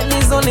life. Well,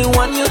 there's only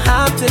one you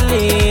have to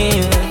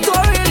live.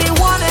 Don't really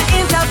wanna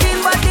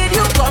intervene, but did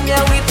you come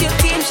here with your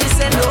team? She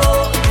said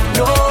no,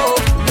 no,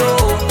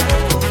 no.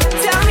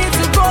 Tell me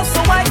to go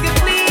so I can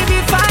leave.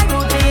 If I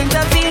would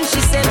intervene, she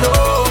said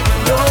no,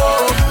 no,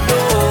 no.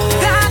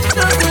 That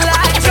doesn't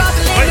like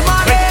trouble in the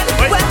morning.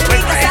 When the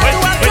niggas start to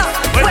walk up,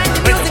 when the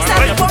music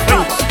starts to pump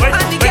up,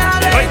 and the girl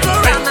they go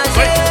round and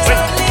shake.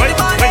 Trouble in the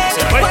morning.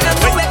 When I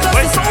know it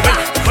cause it's over.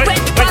 When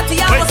the party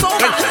hours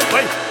over.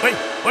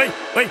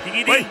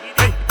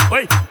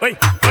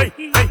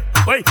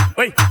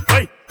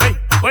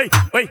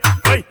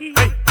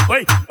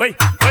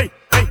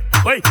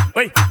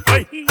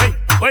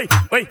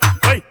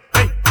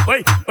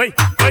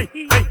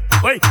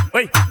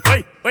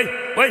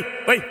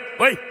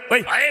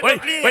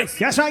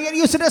 Guys, try to get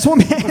used to this one,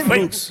 man.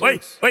 But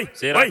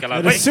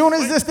as soon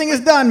as this thing is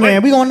done,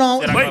 man, we gonna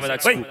know.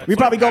 We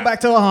probably go back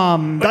to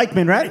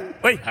Dykeman, right?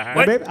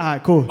 Yeah, baby?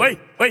 Alright, cool.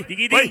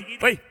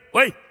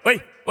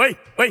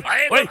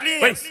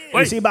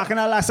 You see, back in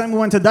that last time we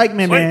went to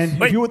Dykeman, man.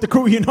 If you with the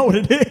crew, you know what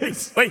it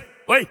is.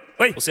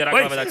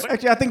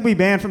 Actually, I think we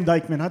banned from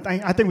Dykeman.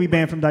 I think we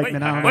banned from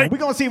Dykeman. I don't know. We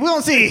gonna see. We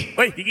gonna see.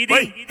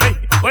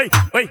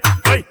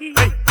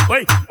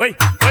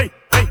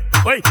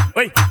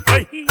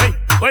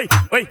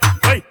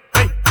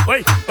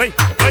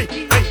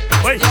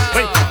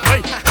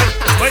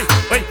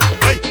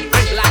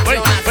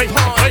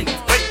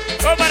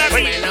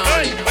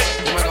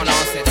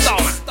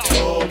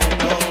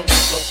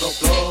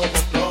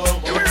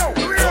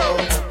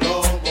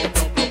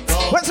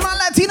 Where's my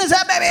Latinas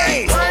at,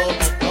 baby?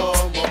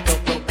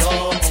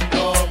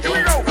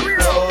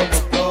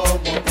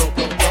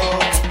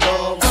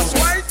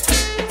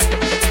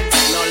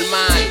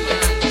 Normal,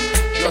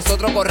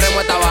 nosotros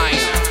corremos esta vaina.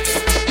 Que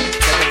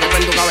te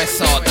comen tu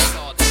cabezota.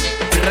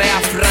 Rea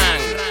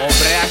Frank o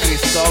Brea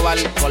Cristóbal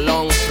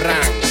Colón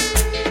Frank.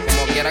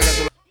 Como quiera que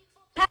tú lo...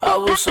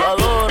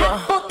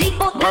 Abusadora,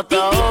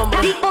 mata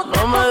hombre,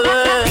 no me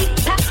des.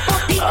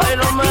 Ay,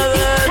 no me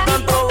des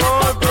tanto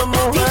golpe,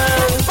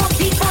 mujer.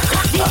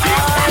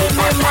 Ay,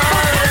 mi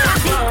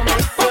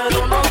madre,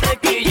 pero no te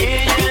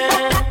quilles.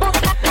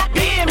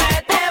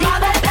 Dime, te va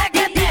desde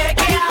que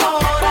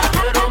ahora.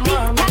 Pero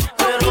mami,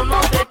 pero no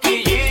te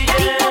quilles.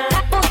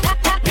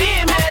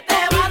 Dime, te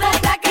va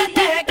desde que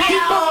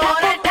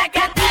ahora.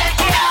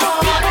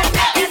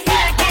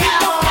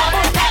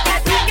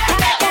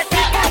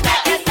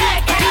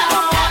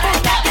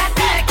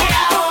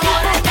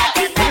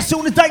 As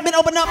soon as Dykeman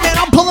open up, man,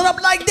 I'm pulling up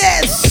like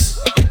this.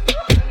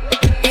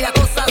 Y la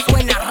cosa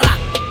suena ra.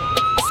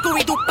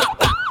 Scooby-Doo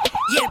papá.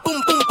 Y el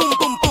pum pum pum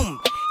pum pum.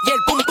 Y el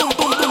pum pum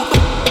pum pum pum.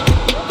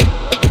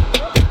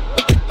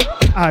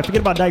 Alright,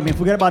 forget about Dykeman.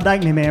 Forget about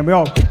Dykeman, man,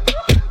 bro.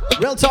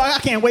 Real talk, I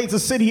can't wait till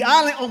City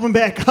Island open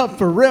back up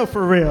for real,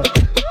 for real.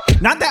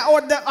 Not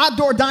that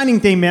outdoor dining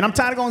thing, man. I'm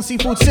tired of going to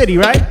Seafood City,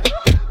 right?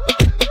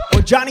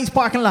 Or Johnny's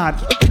parking lot.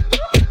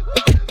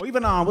 Or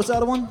even, what's the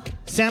other one?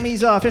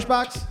 Sammy's fish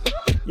box?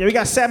 Yeah, we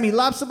got Sammy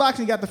Lobster Box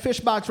and you got the fish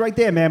box right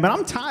there, man. But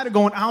I'm tired of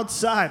going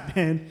outside,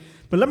 man.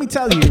 But let me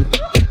tell you,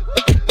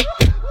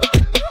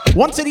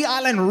 once City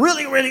Island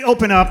really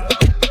open up,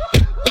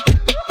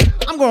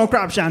 I'm going to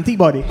Crab Shanty,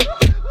 buddy.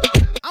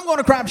 I'm going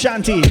to Crab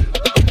Shanty.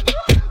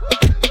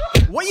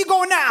 Where you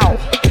going now?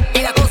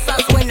 Y la cosa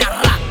suena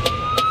ra.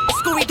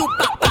 Scooby-Doo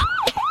papá.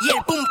 Y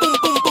el pum pum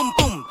pum pum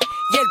pum.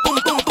 Y el pum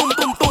pum pum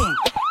pum pum.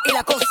 Y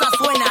la cosa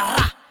suena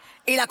ra.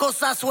 Y la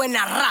cosa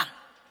suena ra.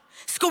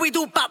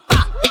 Scooby-Doo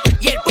papá.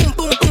 Y el pum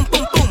pum pum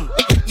pum pum.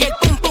 Y el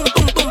pum pum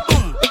pum pum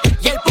pum.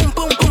 Y el pum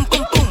pum pum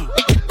pum pum.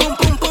 Pum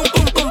pum pum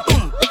pum pum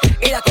pum.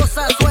 Y la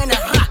cosa suena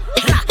ra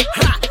ra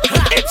ra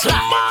ra. It's ra.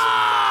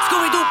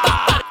 Scooby-Doo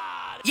papá.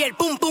 Y el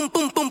pum pum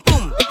pum pum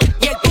pum.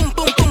 Y el pum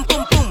pum pum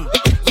pum pum.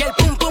 Y el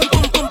pum pum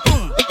pum pum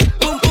pum.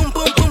 Pum pum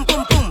pum pum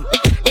pum pum.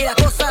 Y la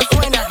cosa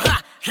suena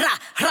ra ra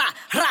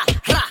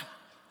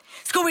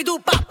scooby-doo,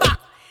 pa, pa.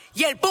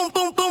 Y el pum,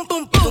 pum, pum,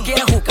 pum, pum. Tú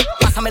quieres juca,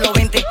 pásamelo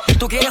 20.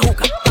 Tú quieres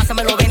juca,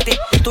 pásamelo 20.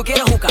 Tú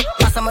quieres juca,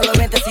 pásamelo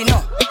 20. Si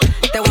no,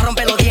 te voy a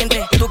romper los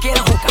dientes. Tú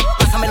quieres juca,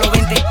 pásamelo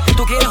 20.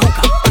 Tú quieres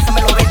juca,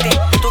 pásamelo 20.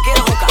 Tú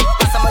quieres juca,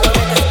 pásamelo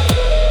 20.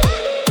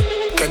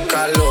 Qué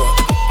calor,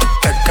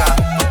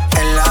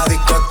 en la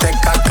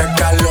discoteca, qué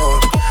calor.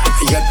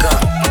 Llega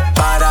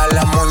para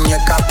la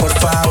muñeca, por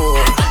favor.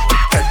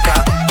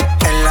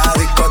 En la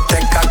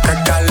discoteca,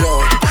 qué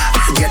calor.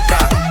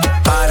 Llega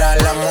para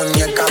la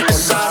muñeca, por favor.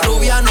 Esa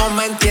rubia no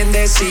me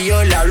entiende si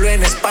yo le hablo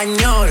en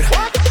español,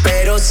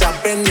 pero se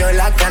aprendió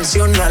la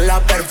canción a la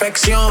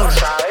perfección.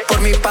 Por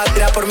mi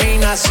patria, por mi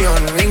nación,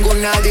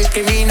 ninguna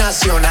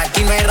discriminación.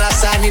 Aquí no hay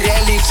raza ni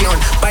religión,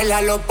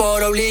 bailalo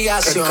por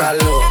obligación. Qué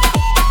calor,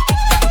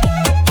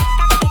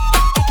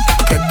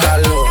 qué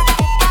calor,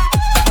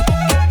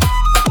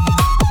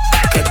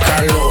 qué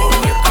calor.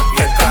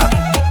 Llega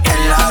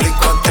en la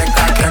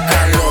discoteca, qué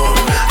calor.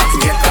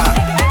 Llega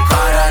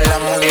para la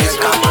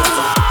muñeca.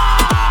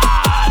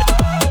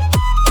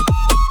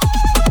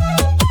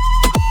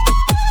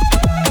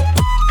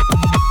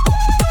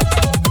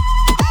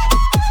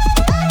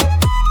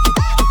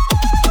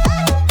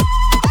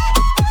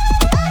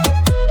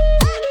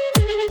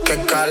 Qué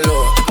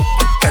calor,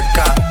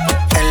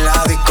 en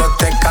la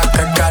discoteca,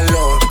 qué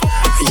calor.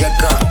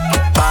 Llega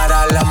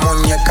para la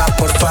muñeca,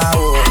 por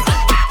favor.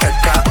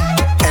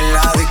 En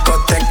la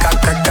discoteca,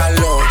 qué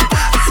calor.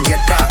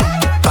 Llega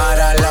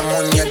para la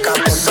muñeca,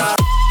 por favor.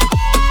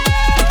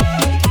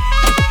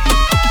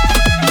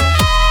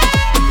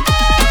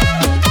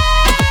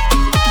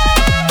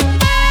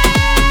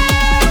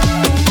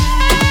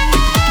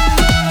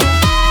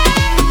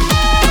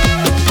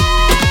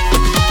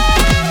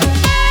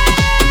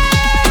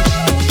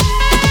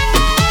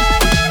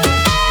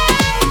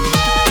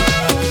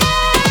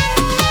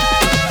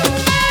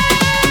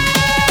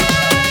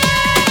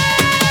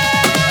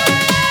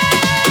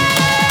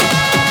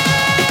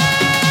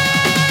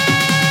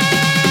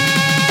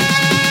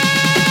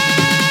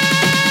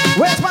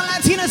 Where's my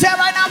Latinos at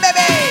right now,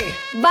 baby?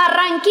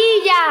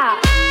 Barranquilla.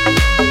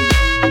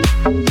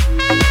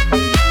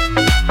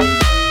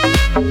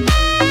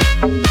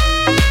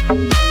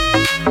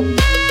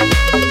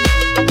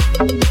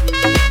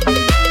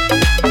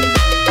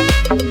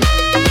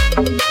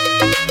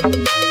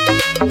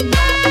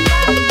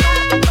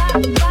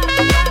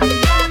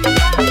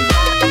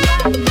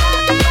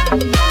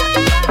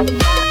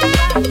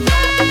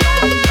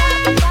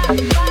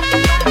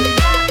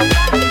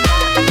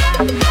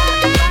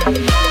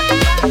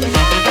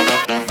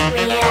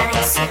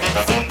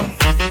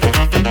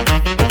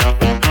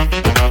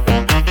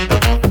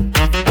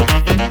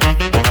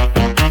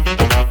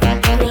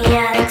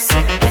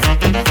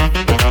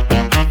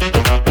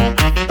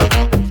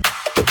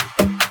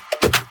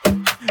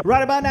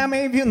 Right about now,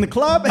 maybe if you're in the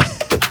club,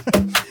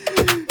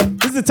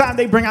 this is the time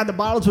they bring out the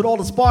bottles with all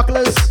the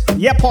sparklers.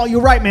 Yeah, Paul,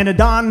 you're right, man. The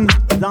Don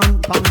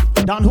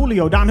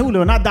Julio,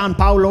 not Don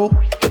Paulo.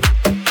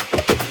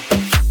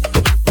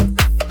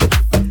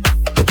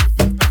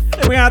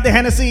 They bring out the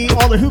Hennessy,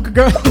 all the hookah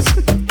girls,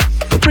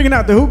 bringing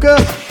out the hookah.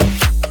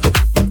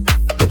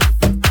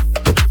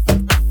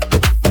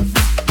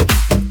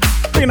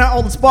 Bringing out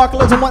all the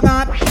sparklers and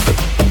whatnot.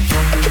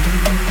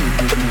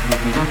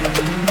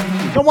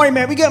 Don't worry,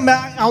 man. We getting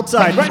back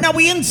outside. Right now,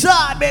 we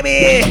inside,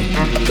 baby.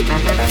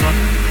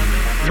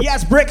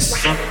 Yes, Bricks.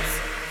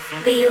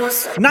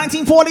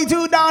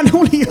 1942, Don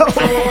Julio.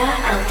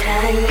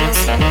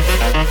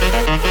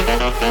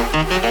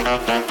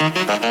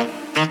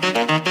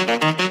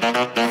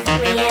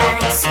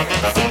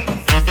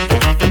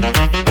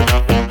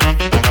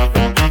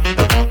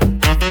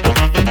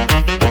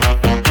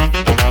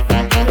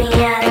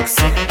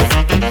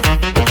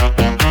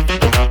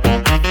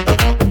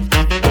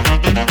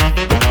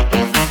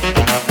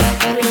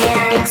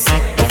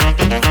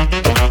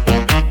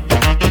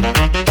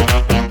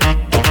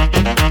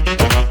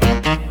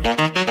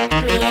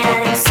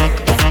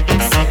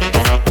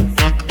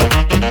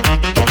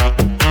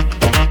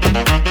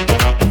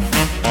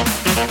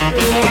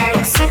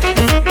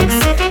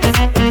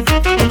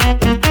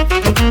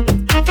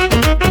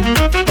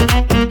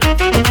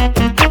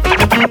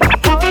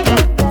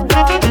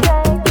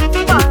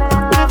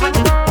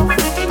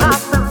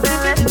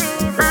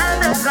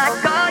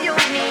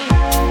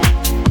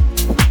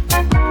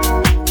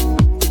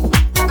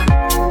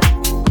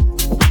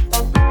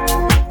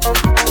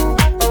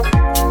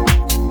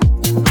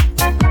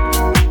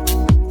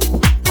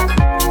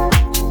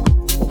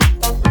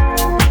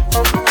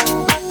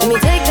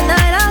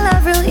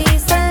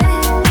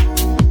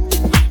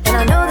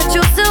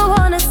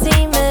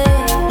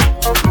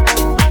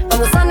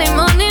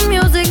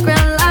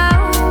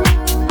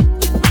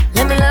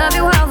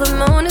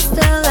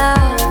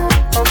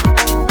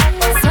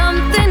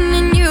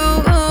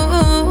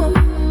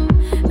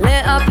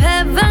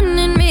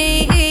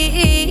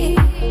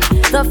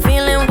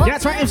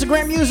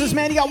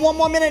 One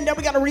more minute, and then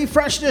we gotta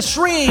refresh the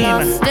stream.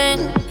 Lost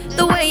in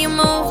the way you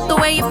move, the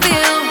way you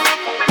feel.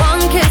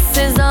 One kiss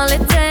is all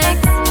it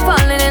takes.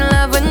 Falling in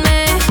love with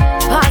me.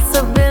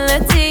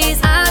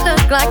 Possibilities out of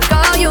like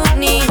all you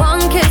need. One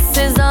kiss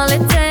is all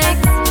it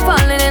takes.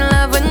 Falling in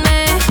love with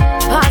me.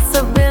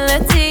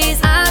 Possibilities.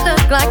 I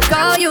look like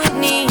all you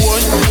need.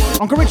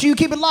 Uncle Richie, you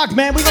keep it locked,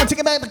 man. We're gonna take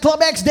it back to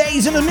Club X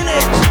days in a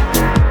minute.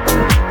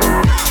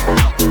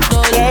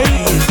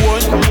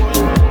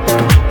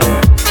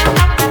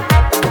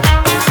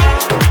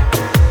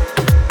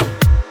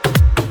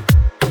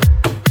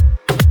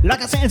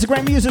 Like I said,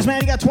 Instagram users,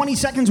 man, you got 20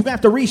 seconds. We're gonna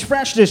have to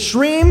refresh this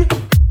stream.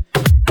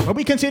 But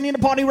we continue the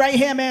party right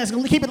here, man.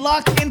 So keep it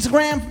locked.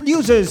 Instagram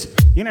users,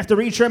 you're gonna have to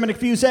retrim in a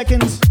few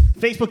seconds.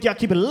 Facebook, y'all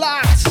keep it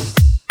locked.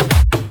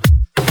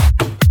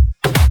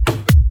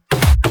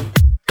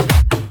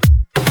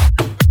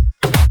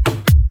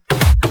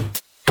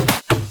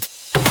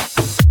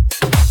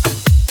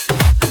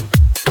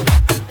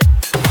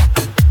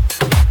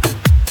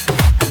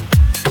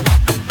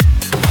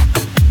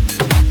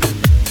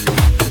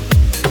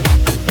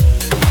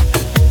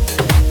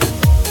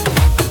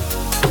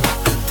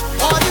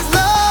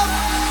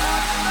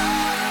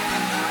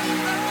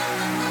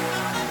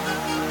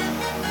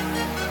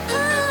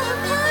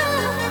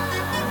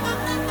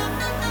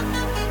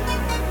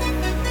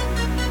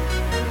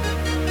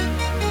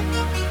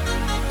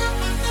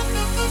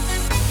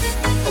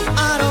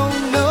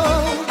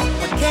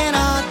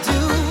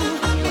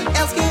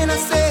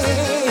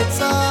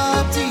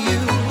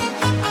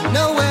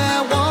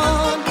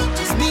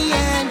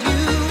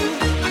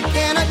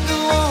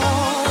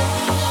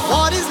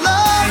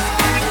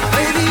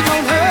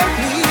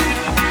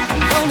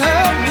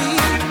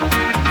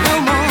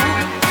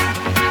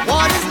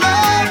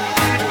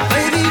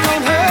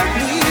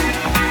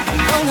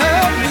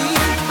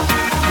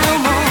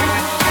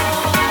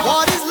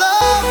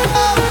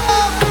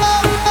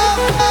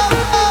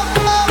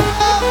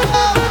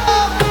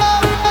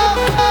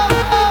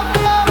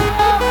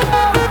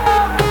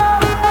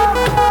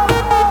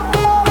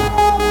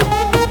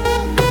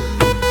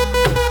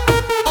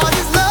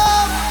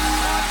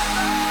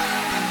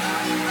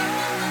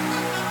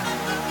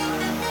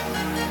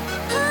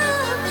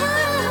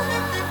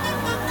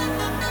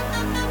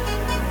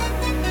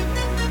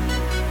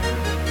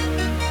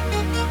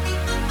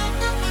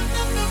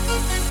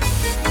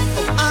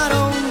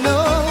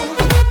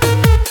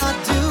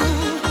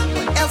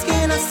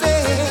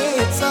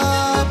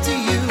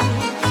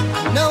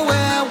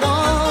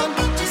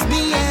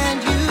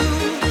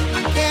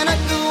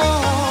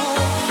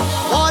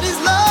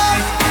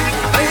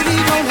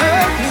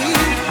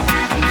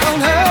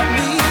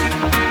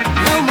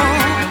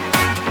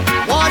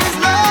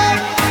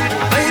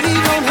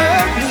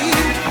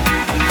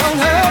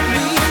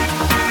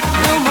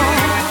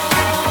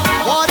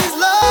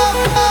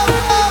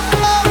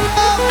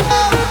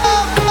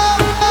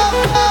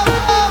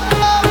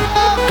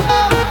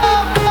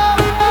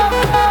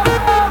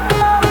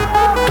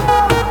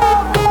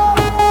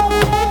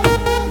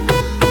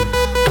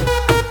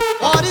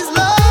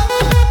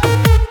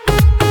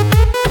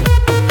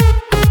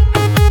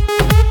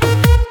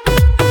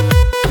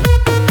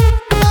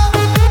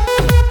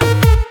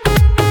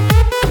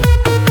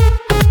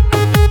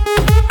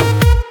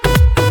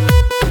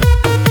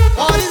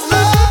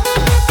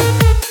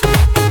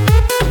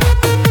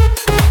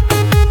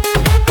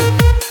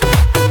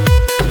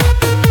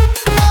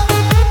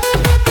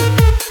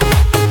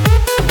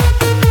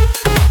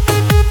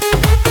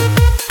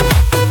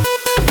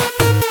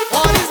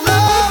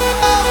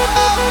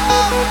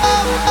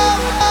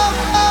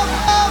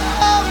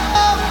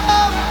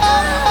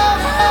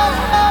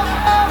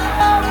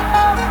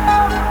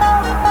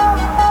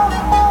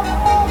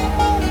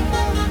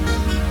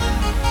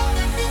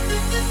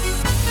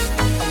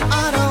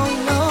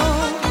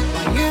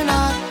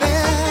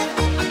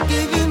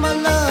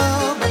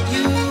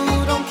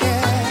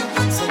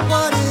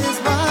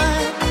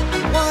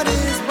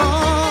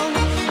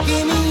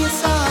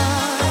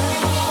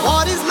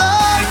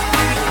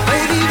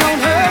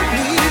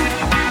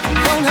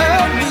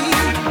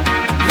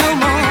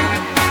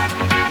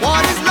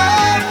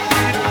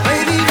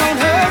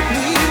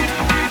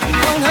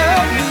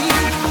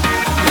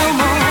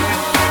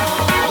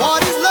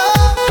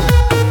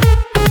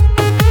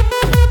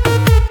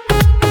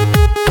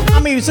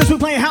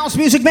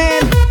 Music,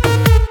 man.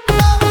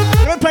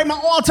 Let me play my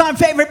all-time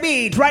favorite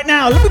beat right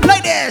now. Let me play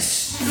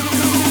this.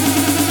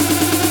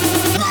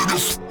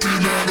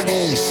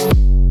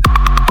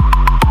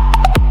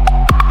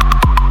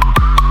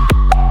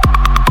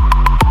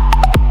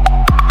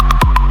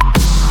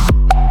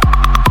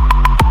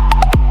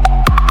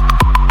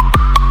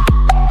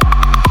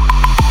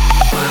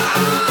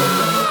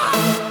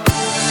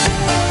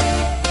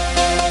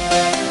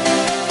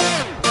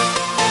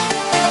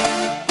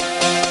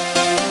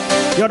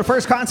 Yo, the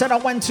first concert I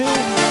went to,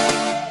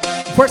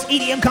 first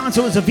EDM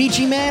concert was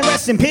Avicii, man.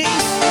 Rest in peace.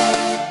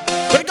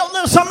 But it go a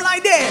little something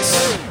like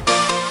this.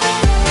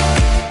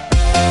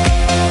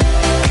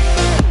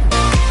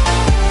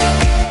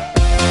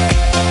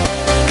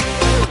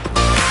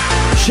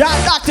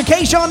 Shout Dr.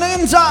 K on the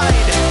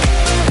inside.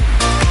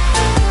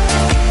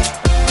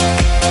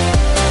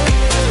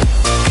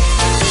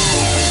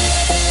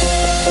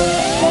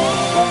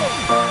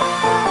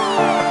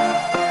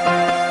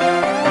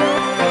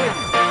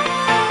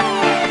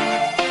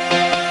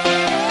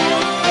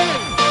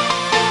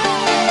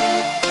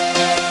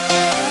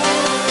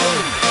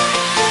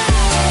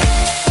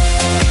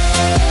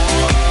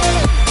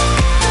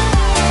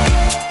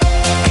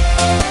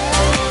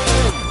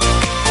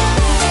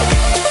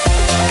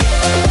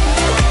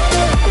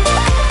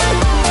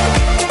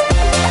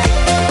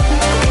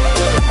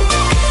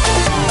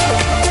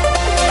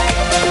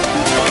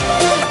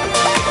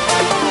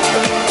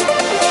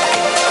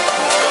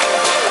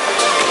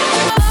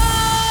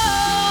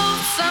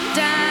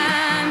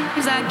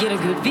 get a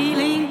good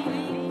feeling.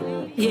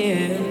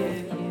 Yeah.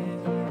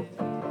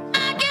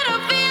 I get a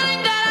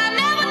feeling that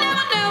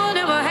I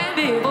never had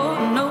before.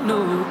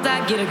 No,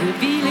 I get a good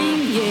feeling.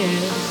 Yeah.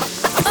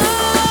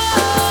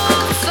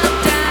 Oh,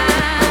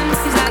 sometimes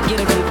I get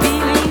a good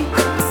feeling.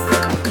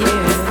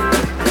 Yeah.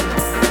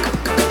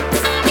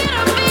 I get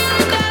a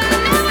feeling that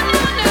I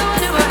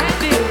never had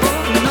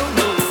before. No,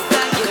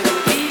 I get a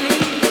good feeling.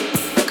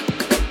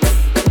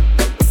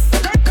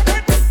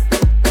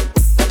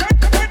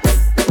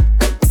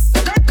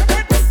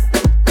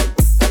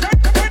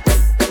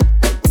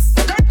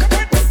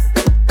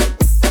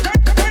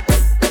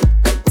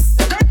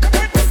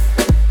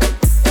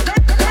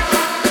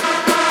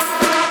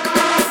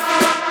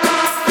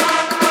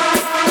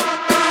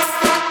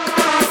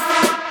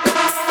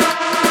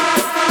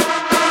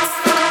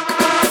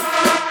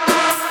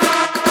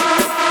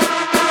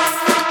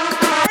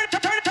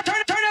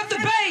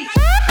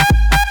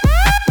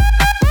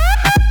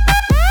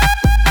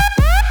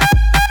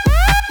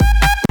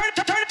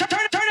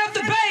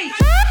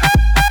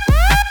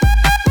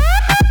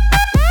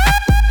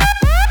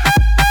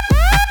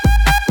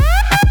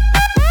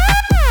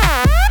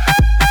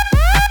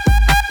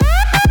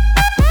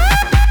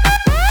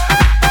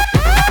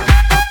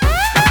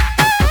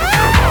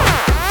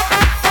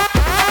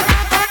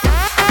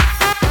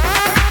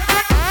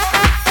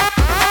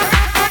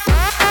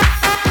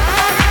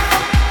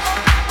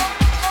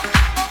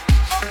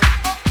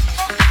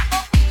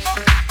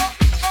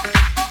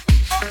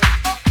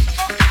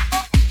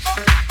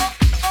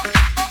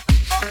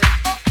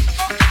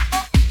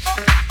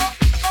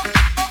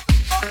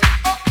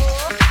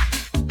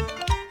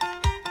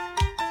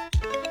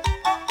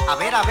 A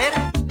ver, a ver.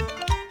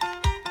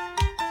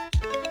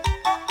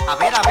 A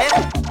ver, a ver.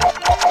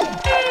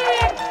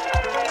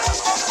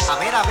 A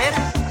ver, a ver.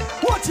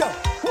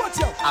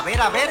 A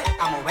ver, a ver,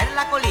 a mover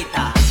la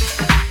colita.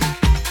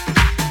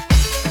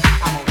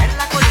 A mover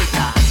la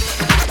colita.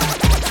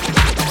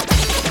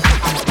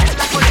 A mover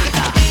la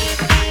colita.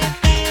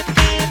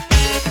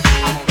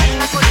 A mover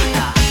la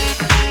colita. A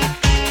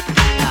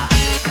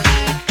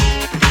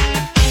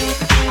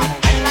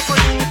mover la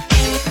colita.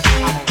 A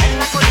mover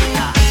la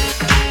colita.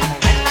 A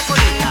mover la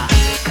colita.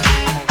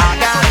 I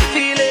got a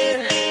feeling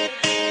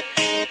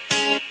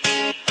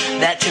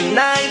that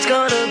tonight's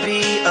gonna be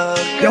a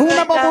Yo, who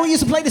remember when we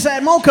used to play this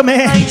at Mocha,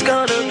 man? Tonight's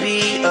gonna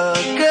be a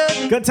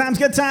good times,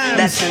 good times.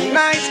 That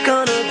tonight's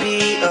gonna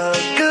be a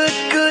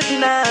good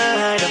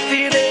night. I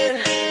feel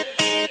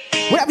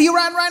it. Wherever you're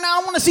at right now,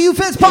 I want to see you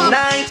fist pump.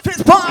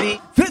 Fist pump.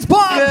 Fist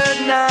pump.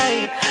 Good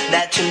night.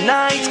 That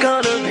tonight's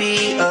gonna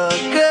be a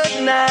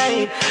good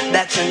night.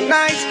 That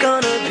tonight's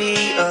gonna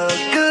be a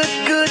good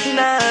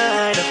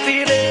night. I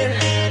feel it.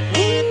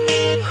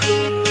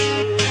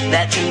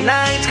 That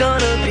tonight's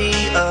gonna be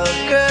a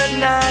good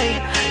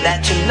night.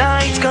 That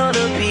tonight's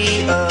gonna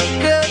be a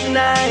good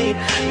night.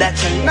 That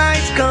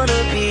tonight's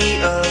gonna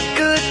be a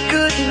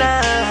good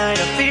night.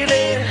 I feel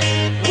it.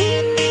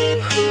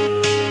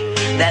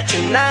 That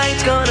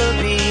tonight's gonna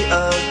be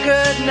a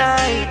good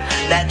night.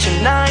 That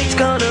tonight's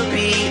gonna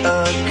be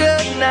a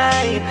good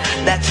night.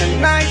 That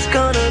tonight's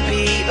gonna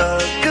be a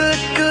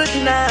good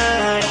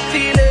night. I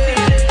feel it.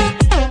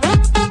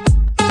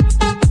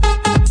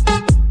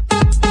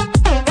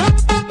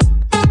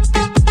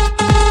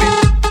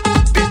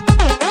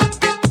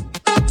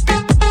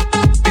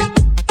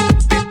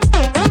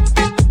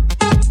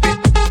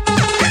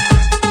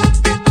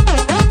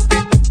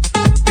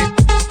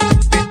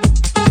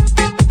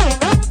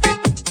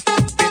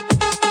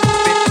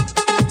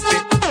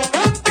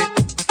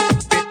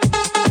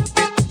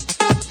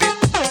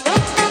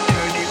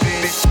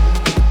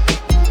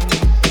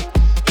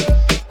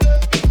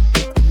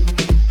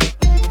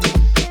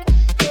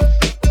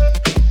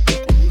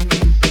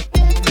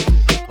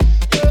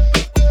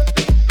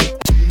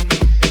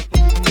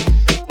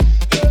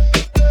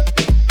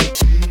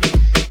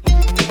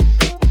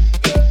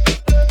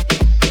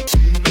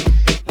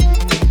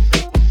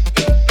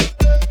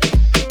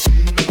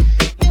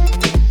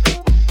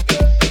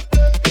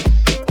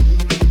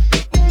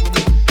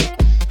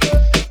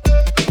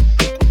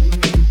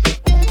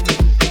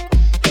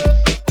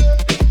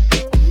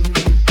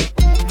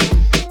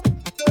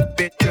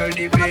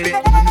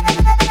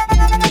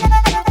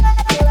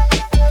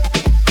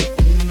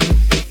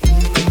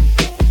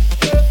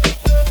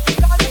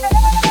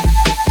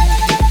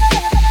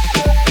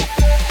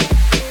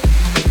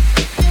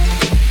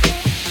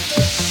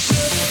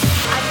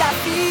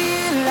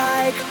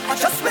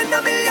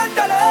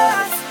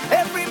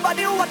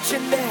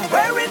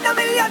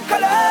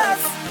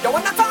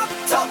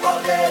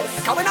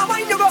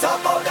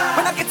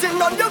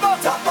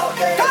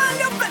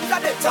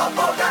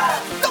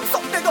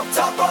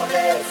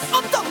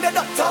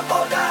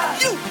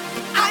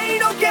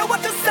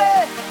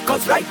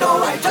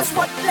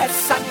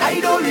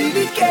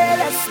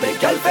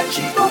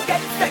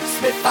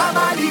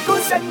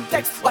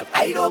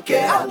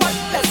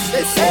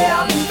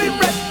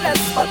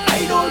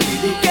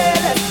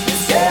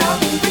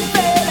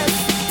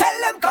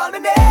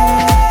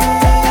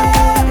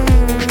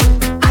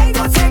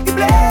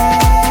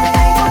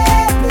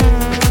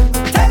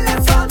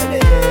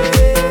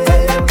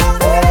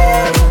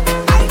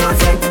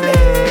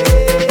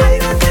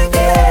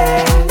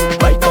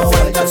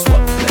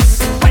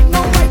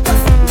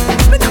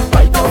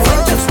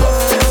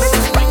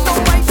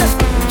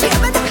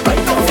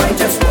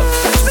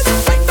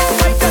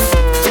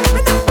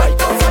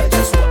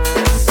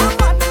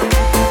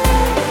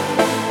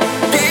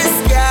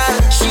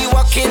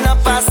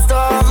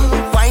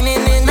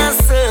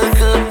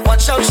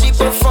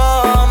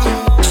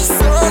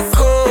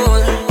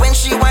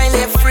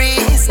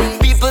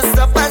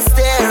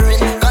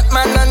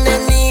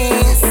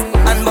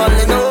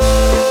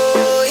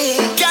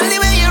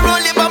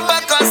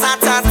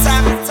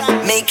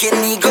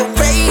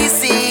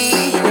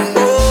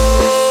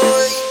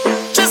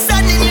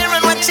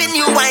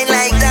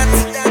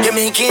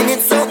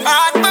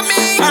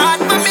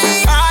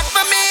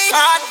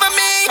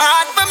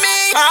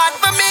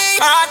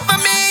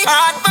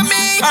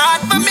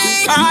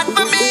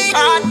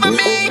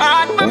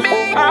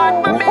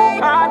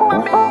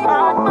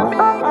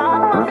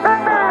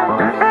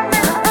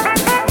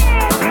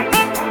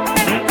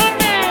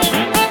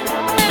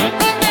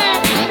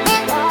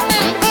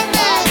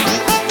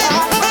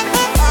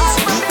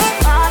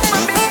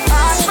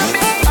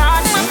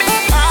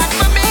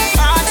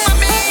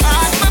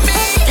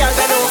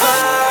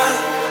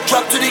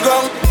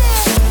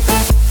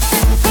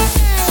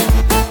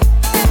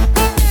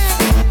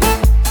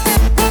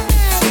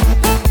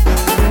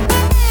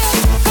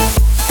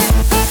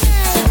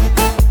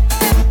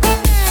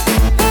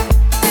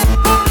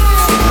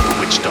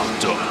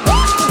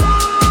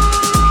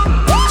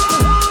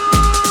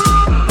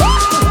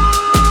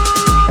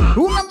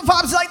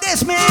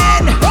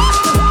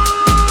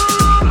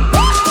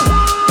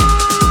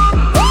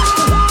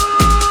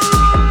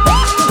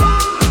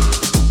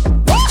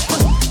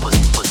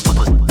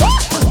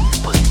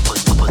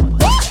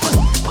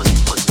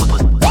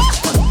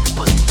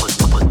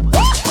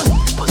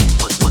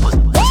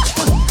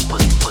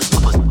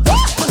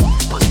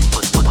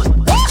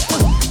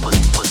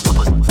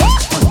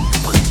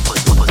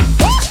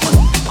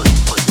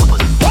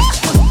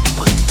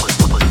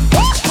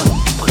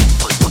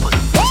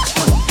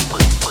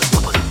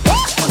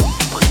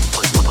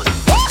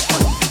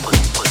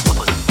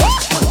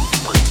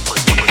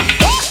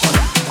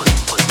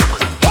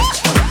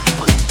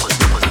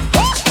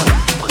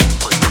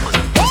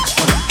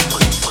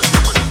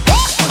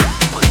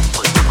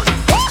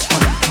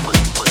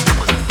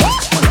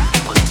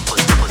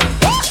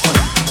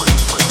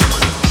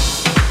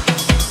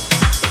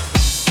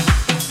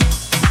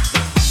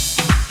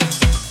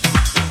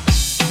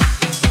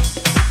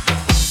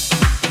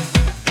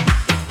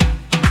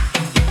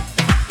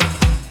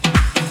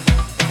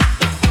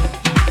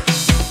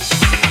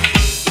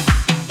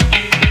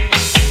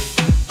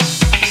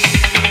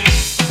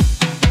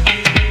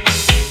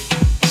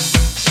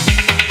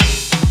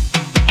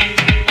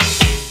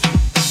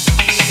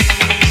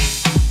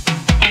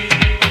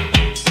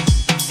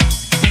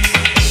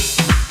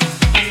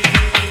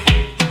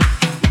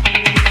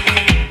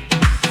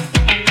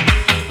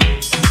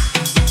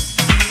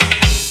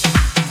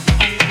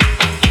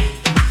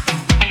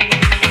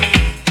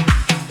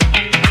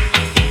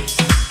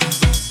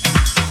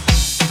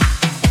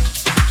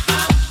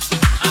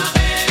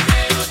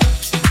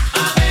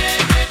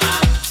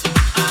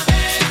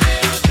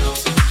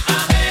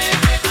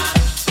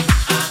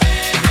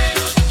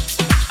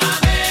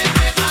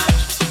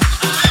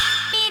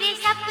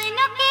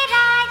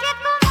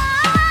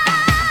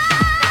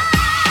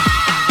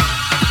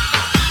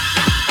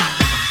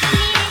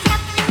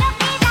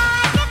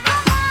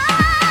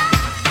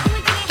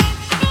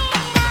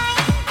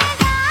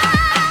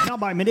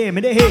 Alright, me there.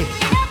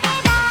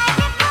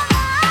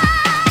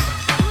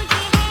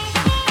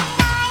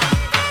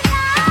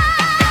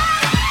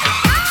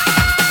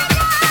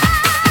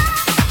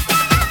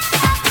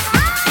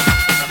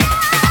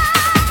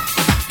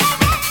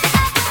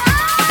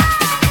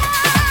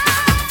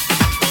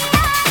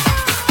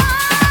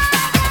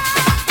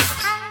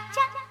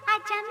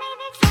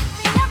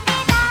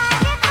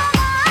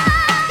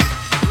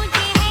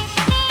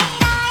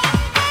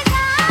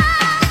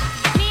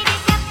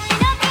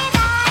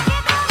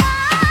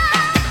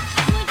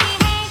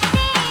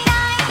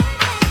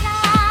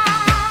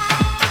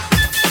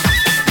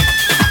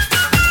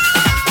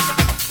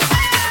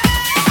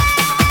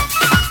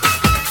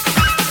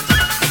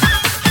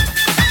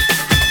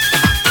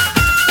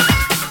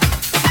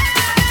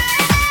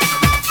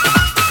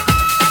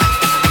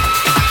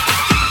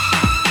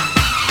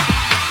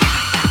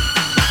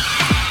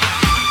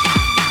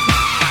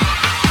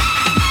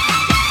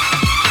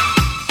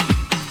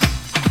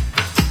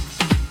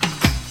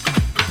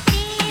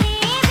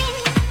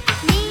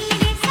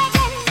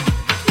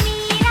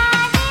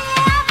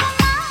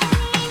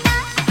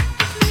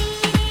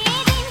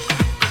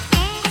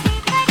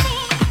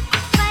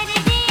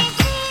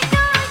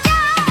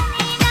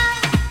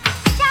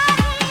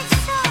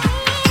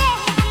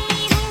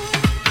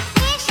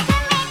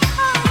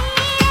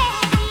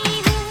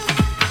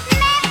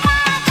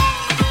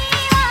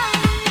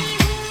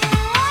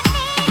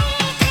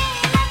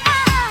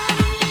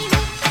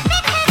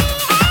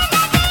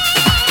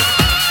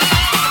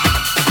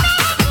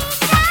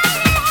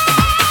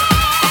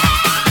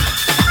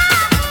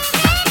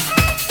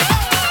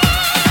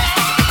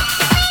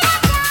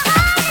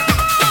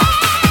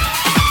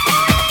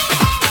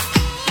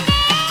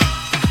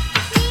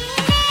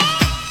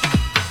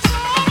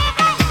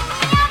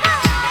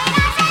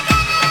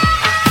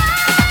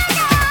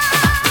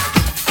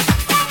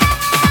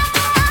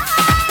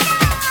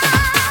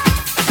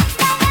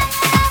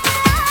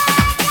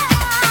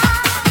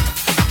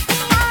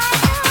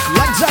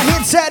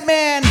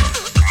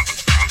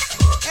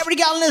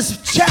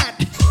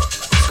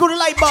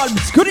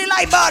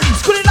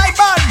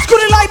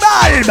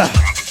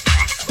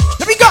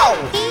 Let me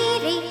go.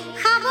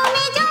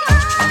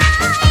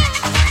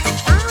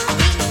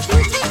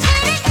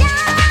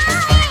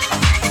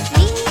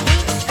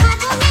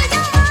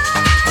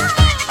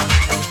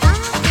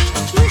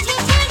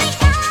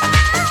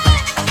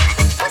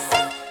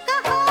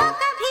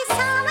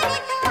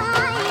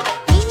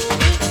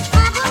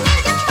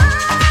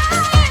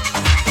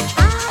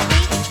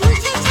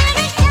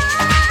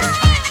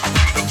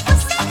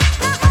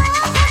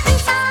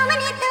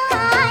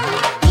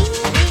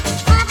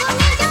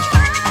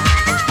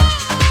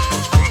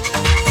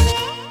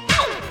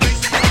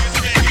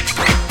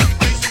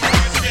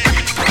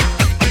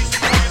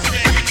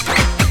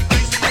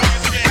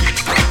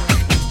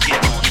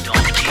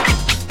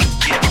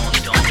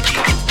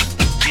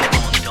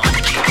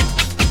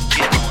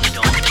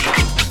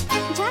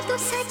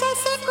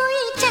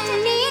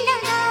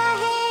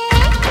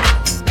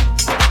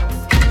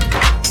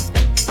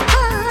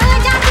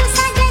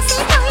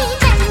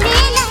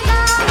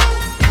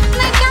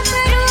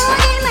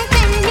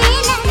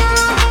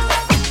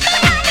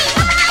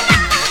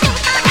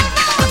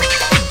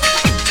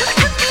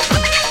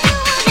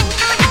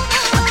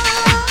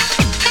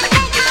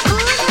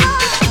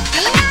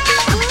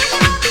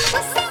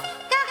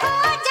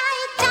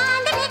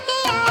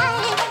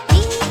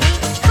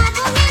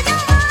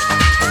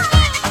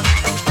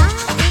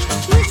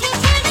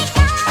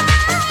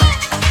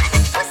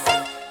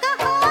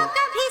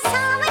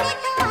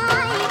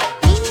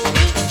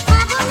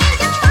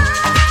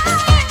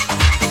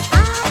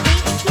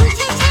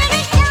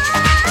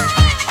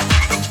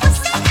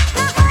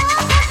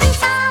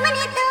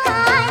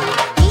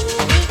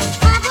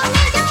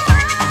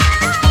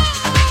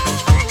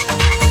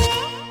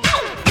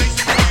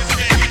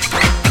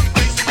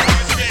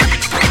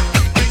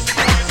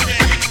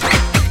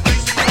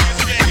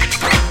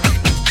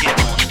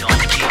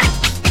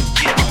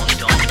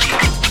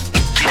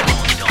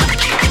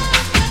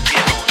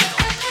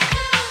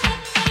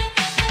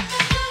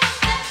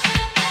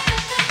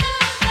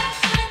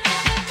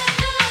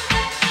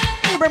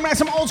 Bring back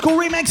some old school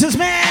remixes,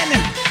 man.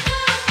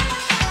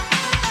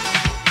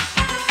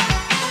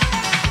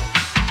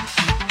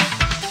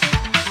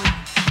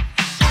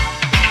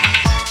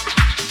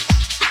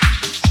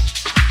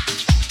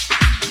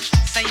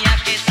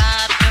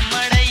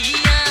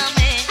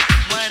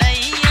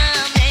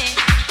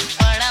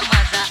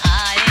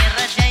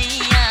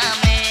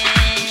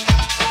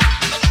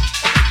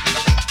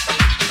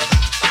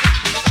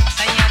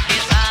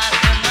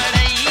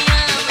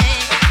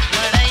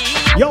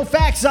 Yo,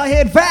 facts, I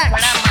heard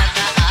facts.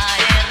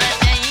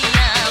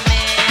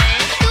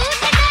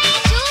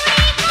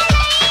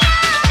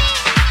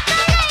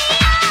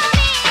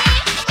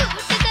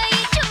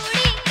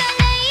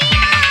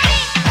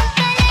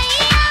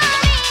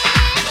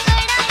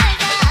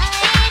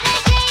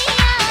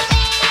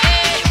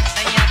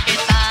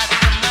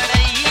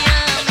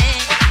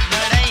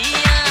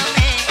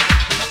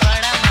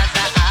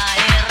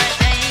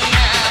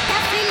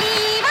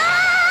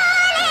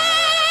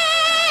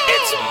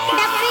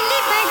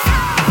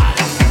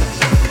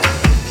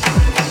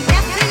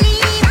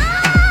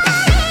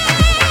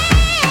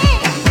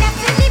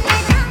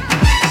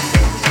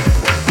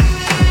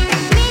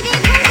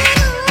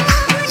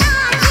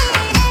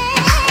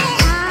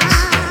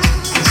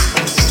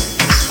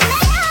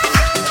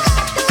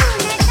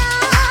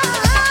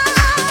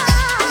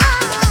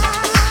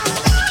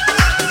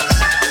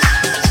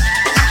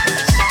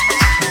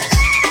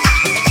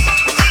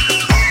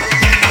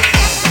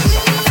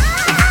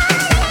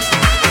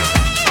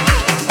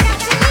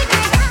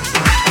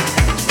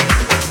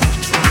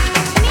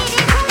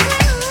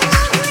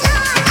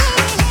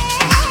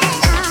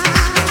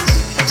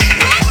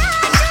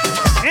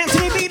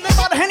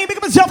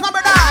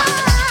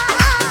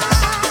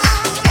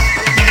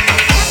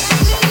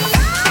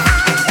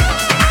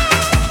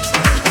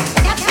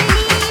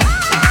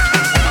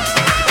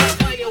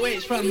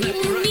 from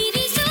left to right.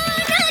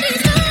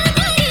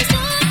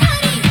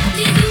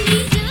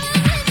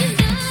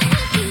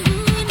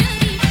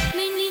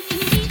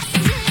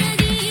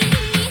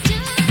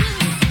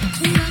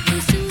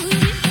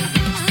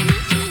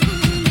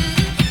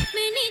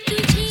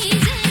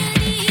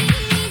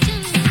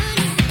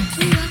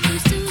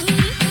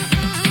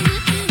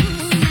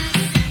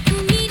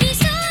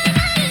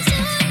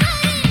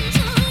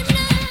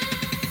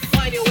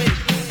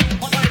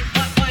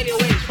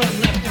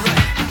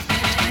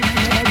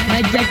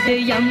 जट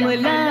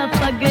यमला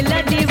पगला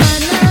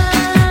दीवाना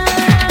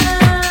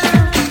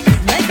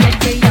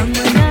जट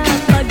यमला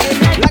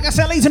पगला. Like I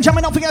said, ladies and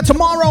gentlemen, don't forget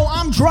tomorrow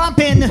I'm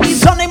dropping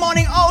Sunday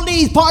Morning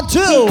Oldies Part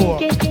 2.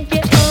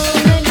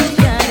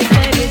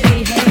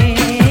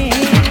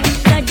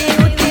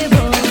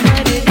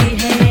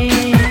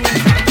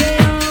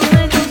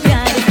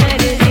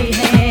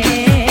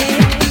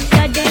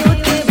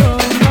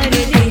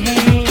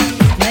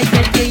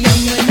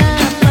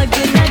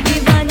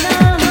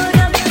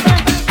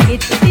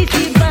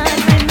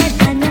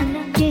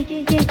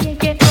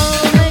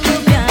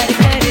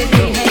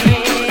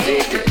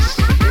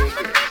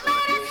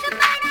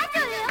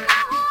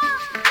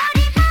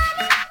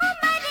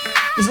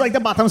 This is like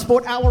the bottom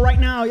sport hour right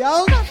now,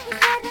 yo.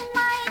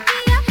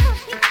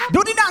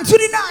 Do the dance, do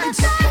the dance.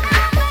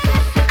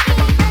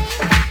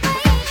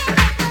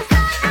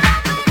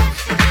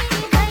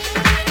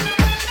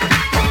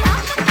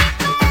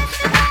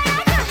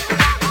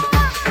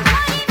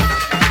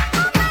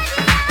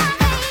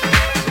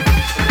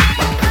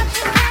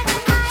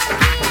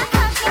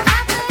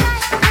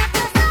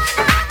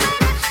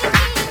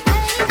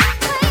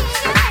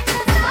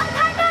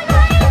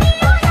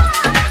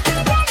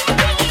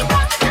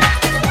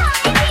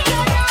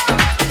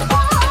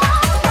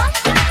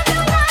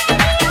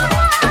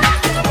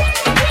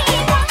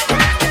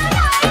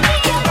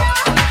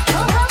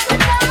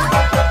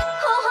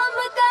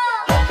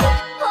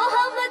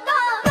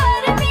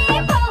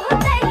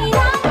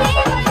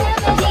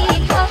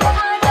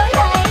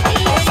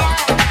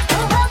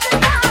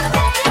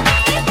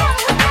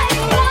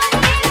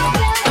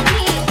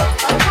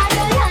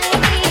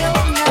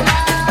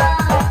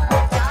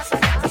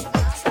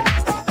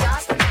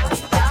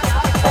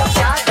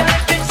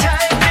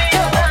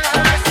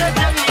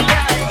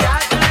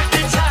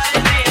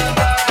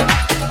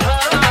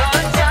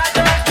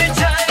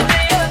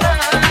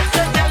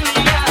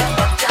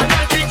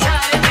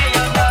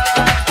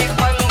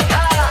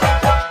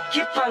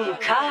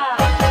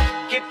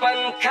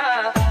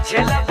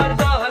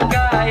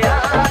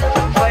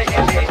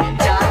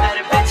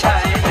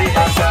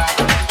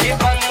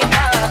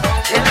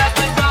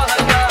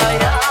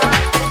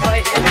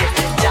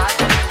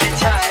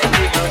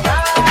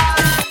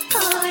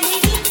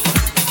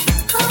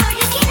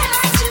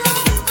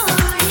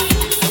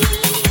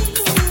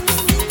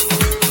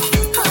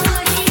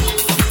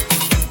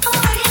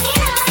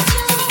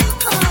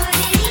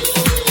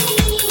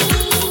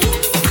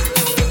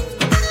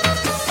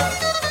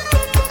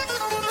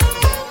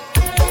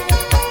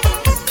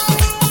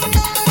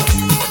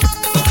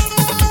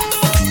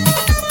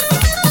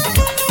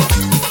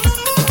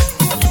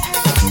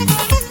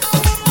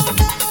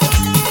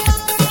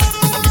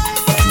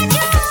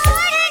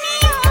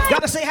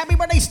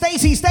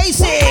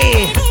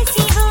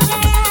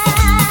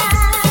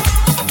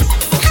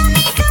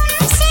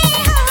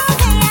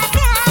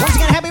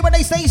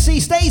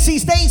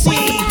 Stacy,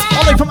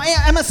 all the way from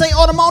MSA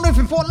Automotive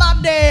in Fort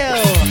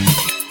Lauderdale.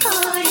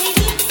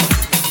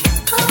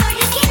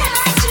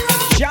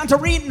 Shanta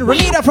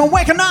Renita from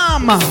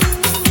Wakenham.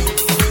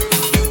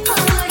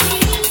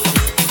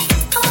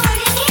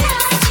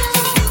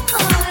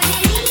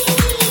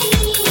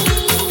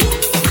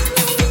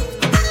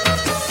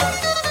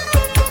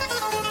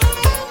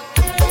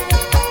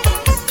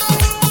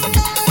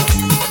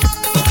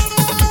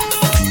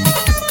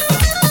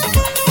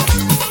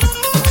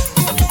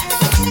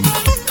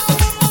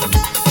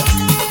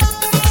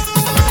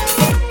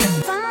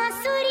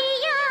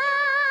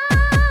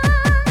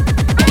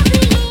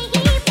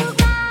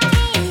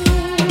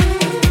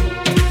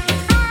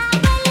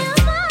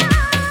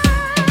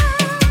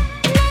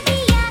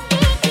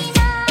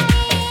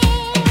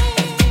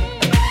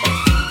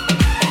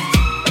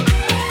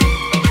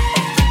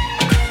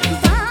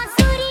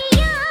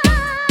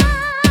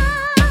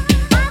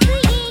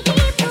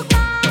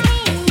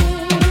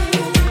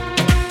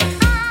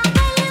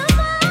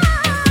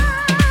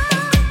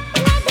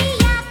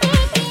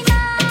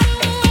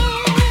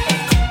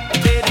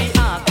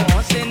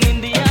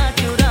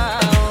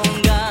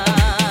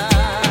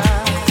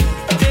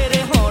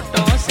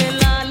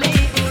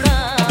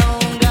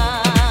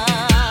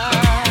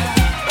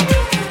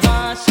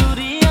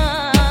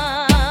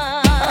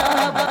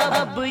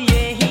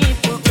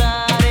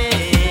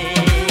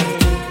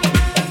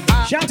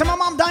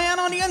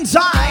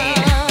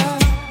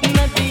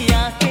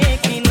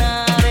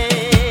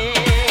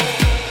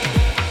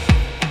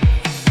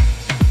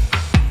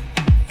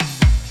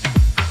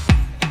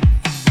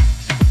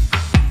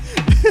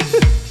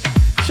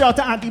 Shout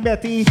out to Auntie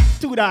Betty,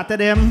 to that to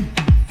them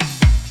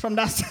from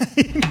that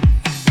side.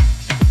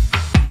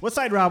 What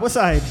side, Rob? What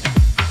side?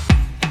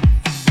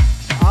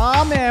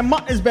 Oh man,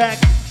 Mutt is back.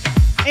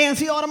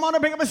 ANC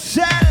Automotive, pick up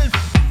himself.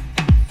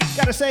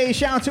 Gotta say,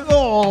 shout out to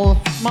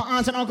all my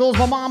aunts and uncles,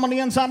 my mom on the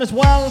inside as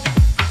well.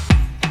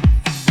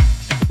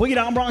 Boogie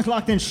Down Bronx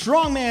locked in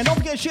strong, man. Don't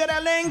forget, share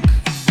that link.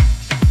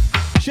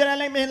 Share that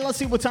link, man. Let's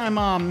see what time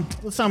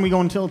we go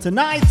until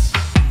tonight.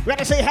 We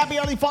gotta say happy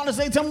early Father's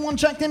Day to everyone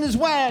checked in as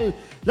well.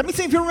 Let me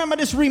see if you remember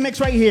this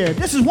remix right here.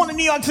 This is one of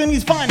New York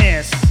City's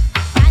finest.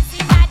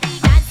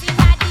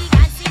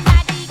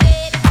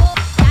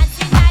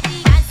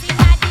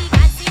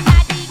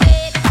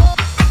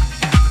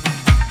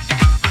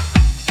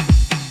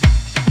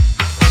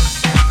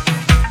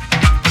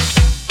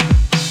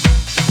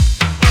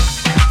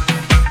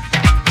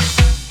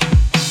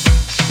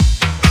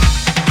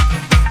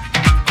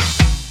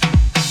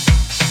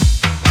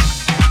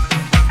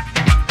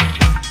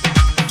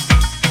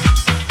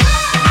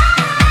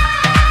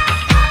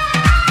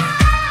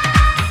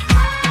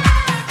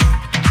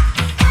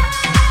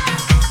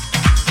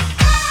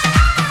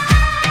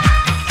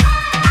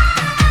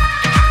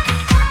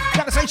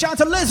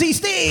 To Lizzie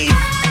Steve.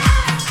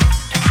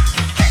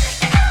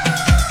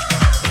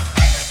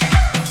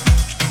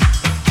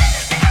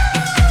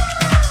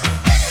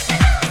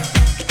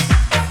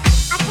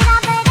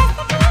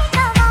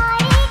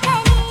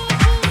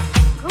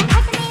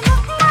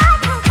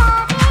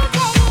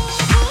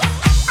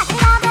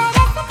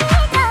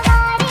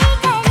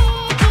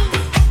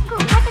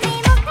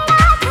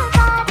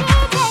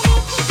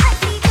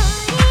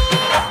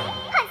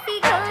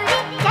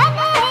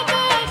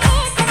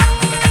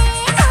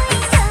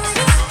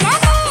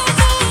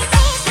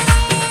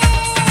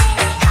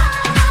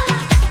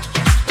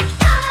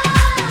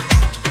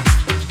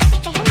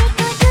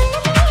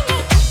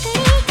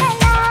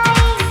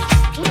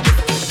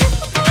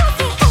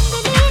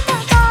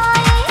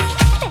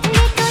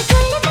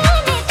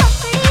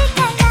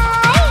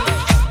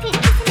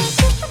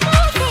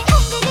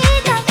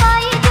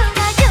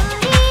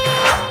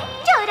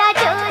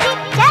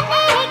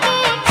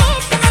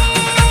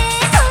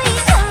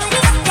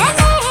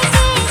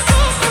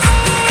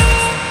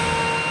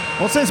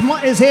 Since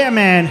Mutt is here,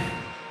 man,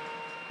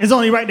 it's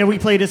only right that we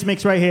play this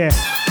mix right here.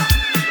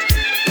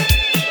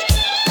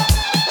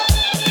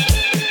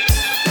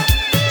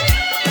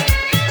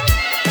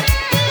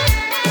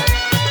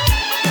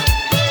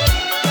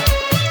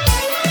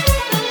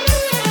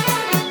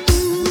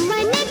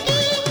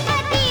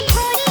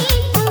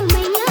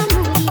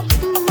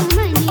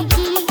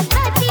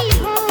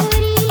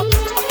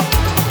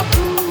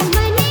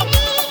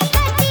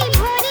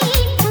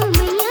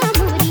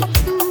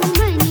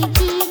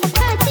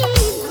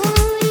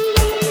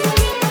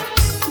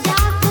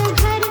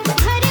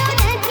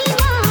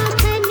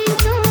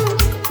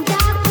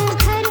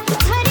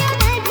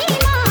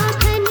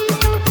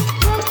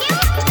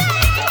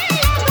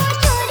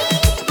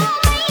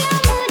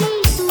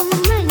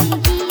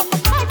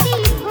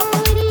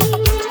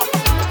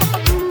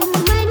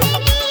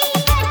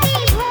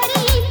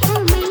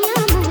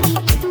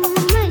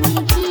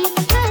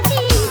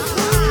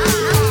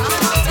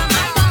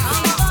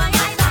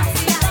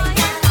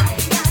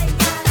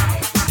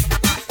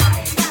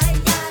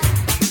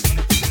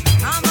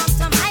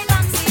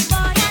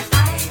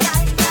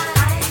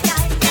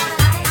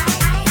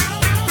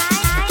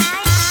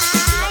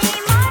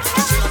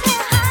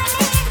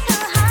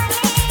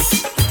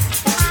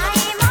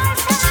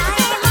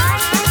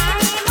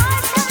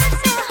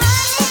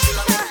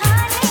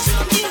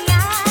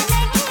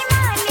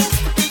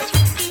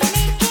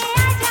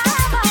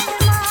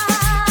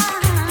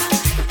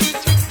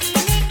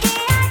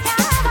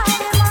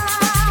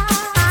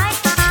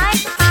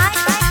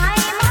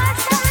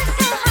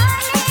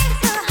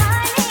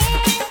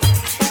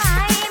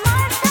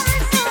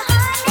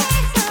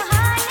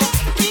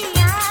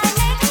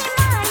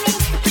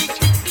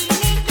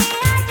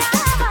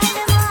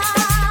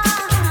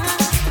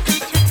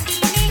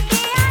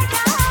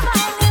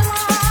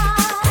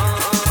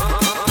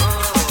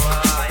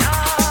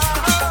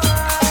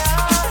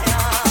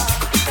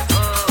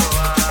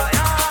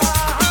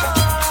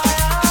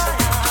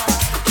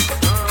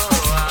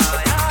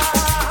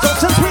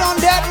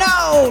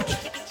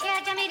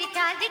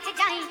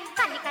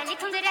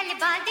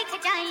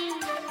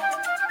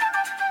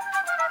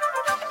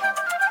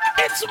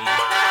 It's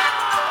mad.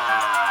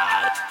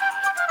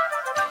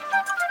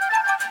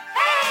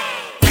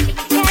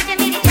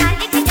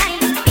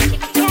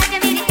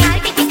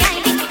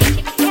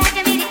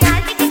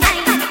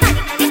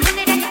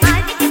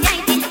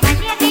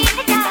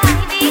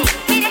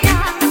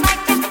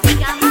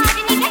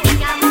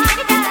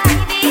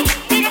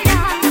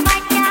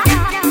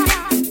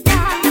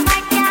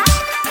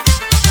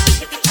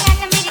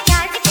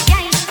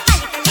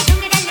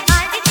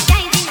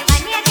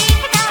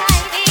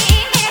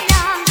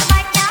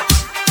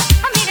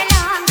 मेरा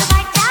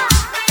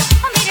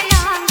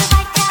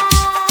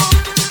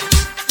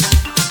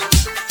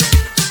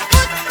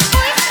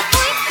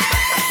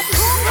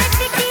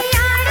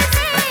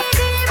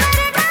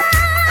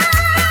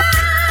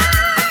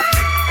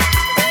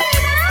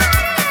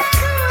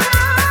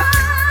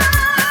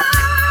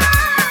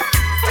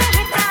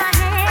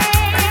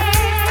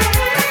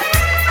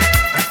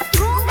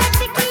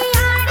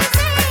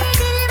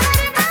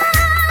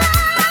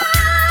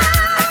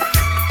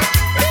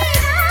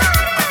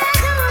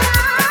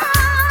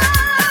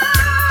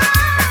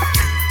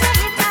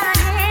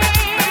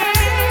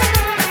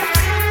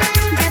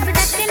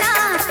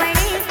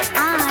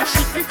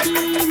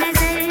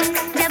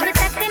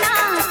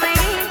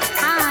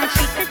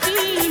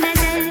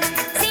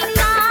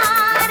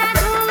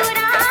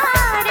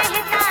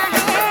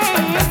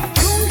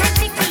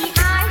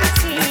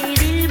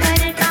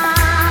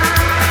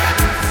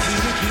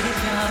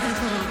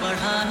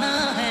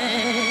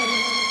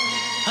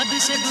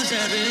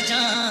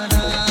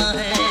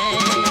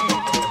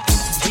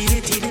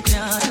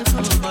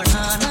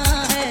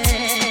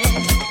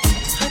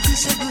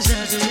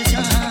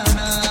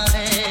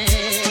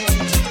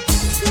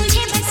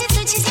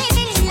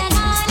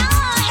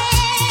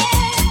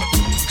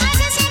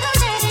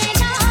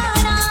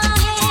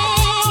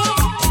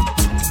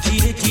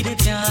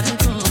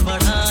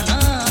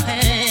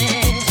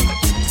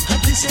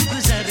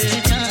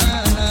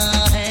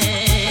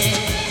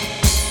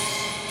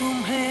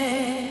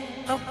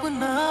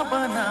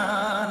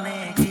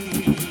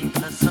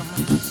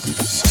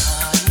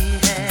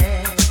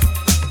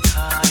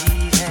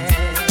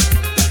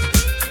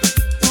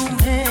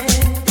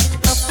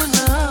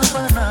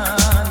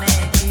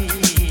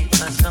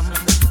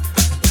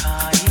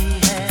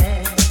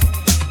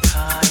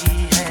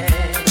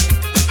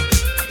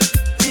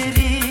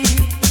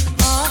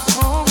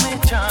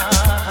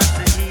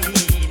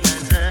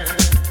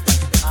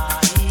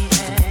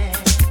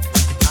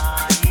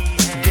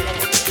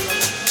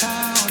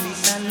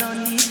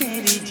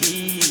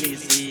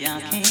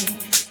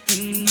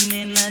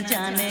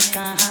जाने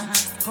कहाँ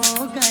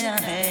हो गया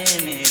है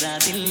मेरा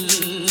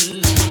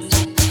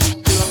दिल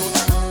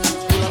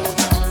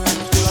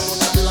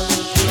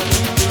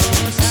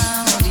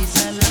सावरी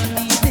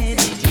सलोनी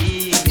तेरी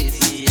जीभ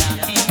सी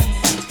आँखें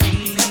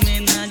दिल में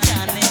न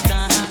जाने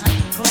कहाँ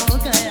हो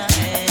गया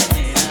है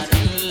मेरा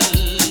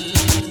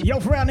दिल Yo,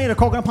 for real, I need a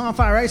coconut palm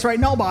fire ice right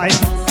now, bye.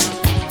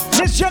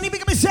 Miss Jenny,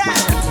 pick up his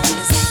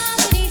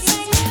set.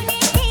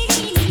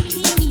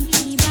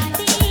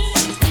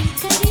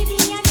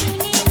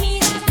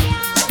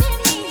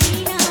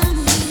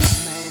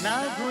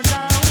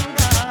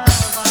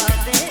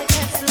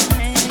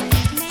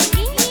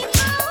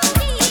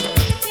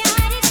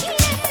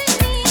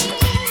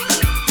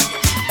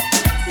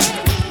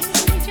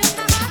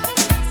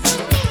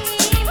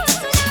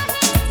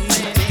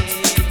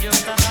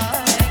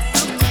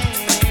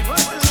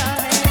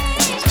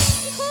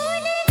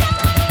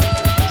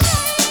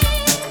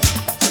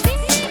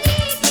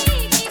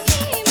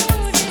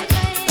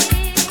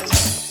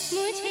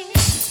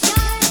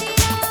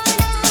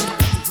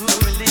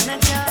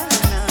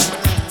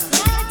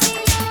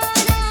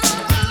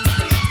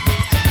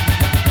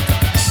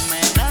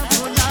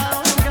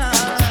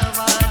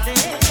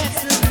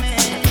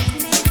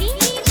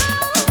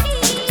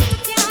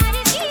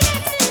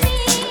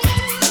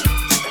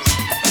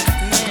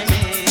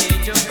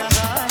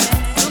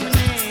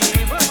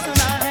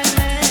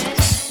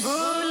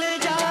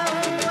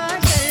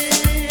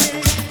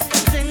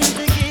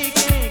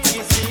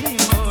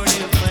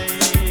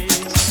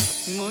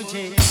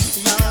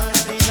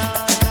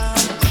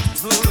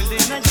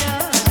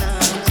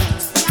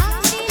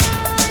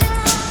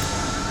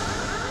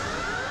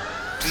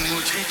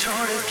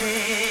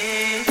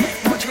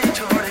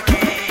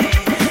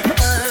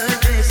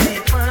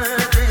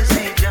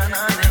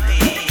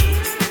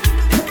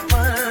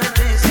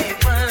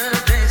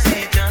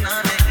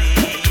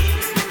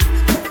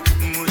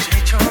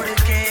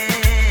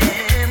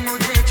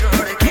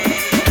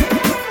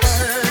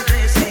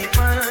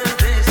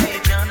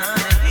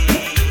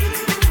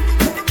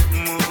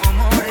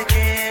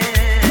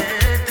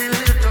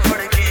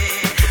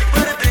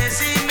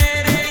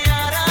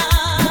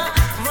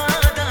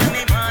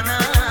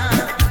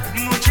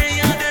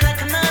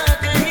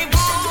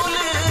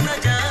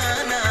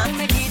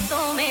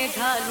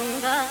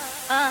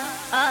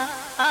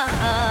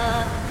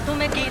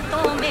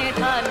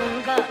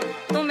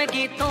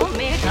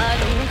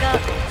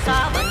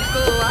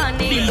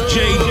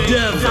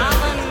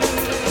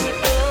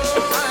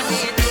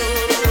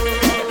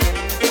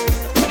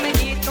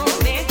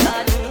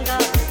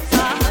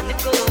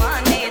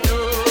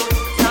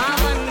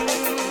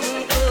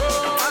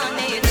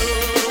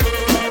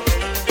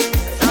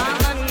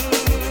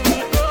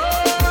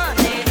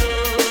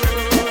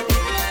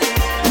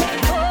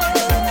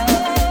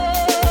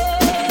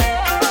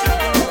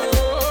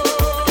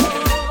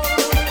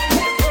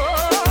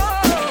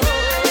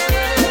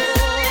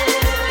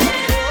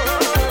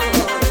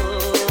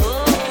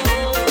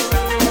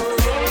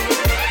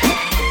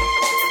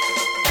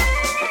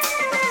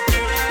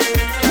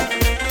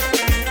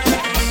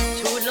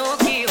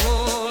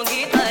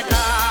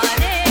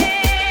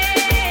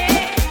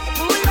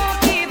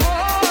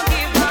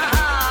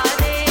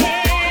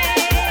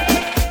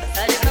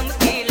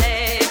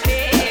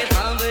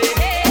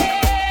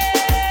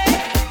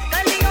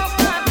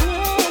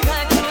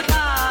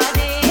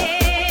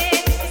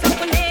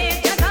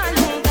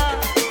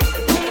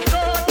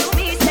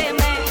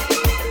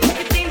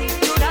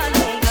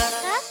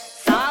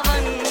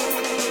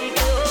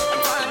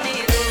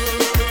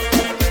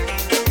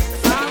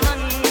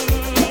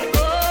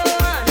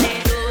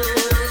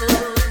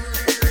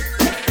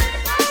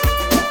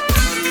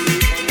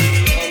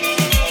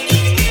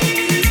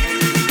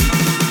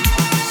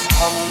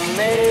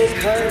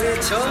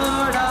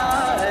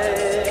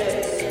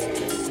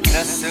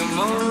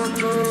 रस्मों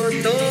को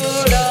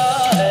तोड़ा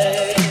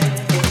है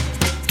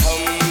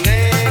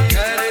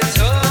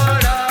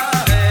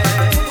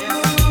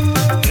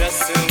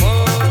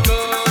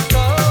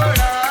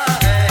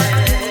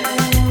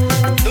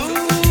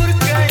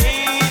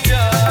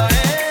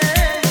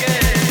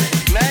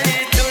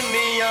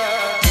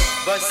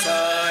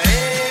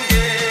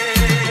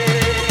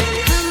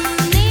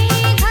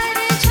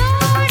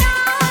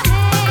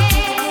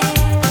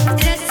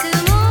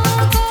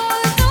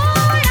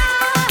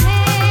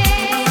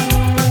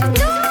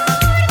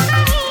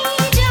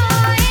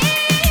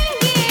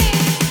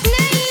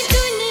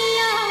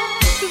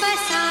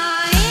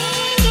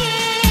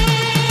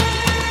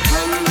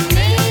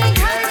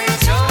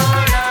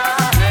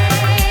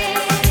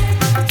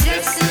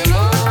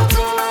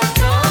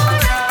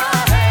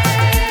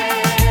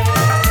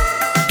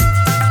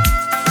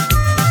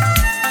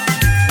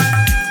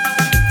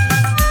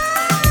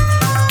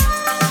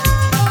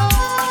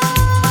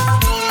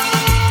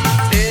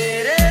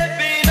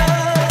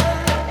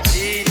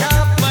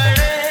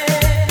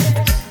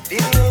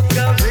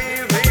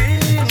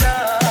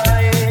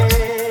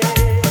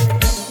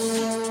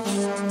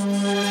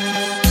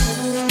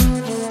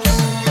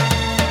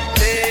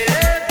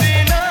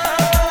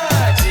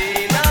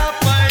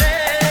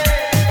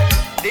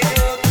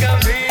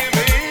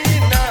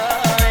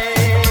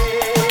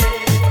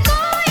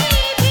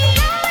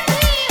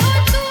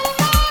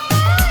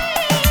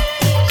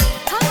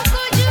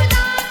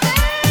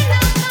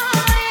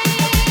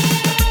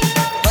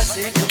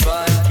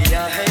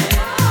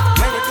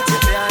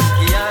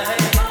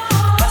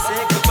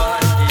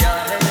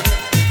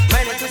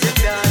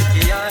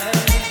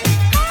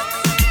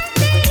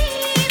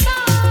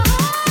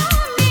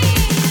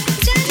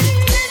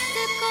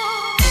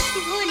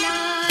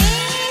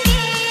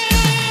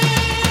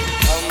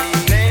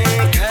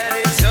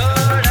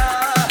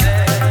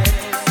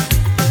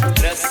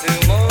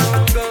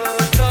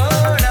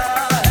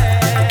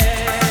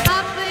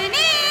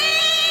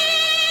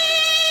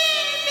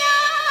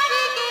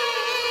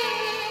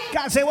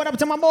Gotta say what up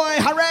to my boy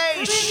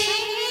Harish.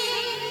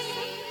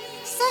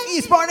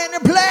 Eastbourne in the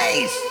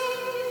place.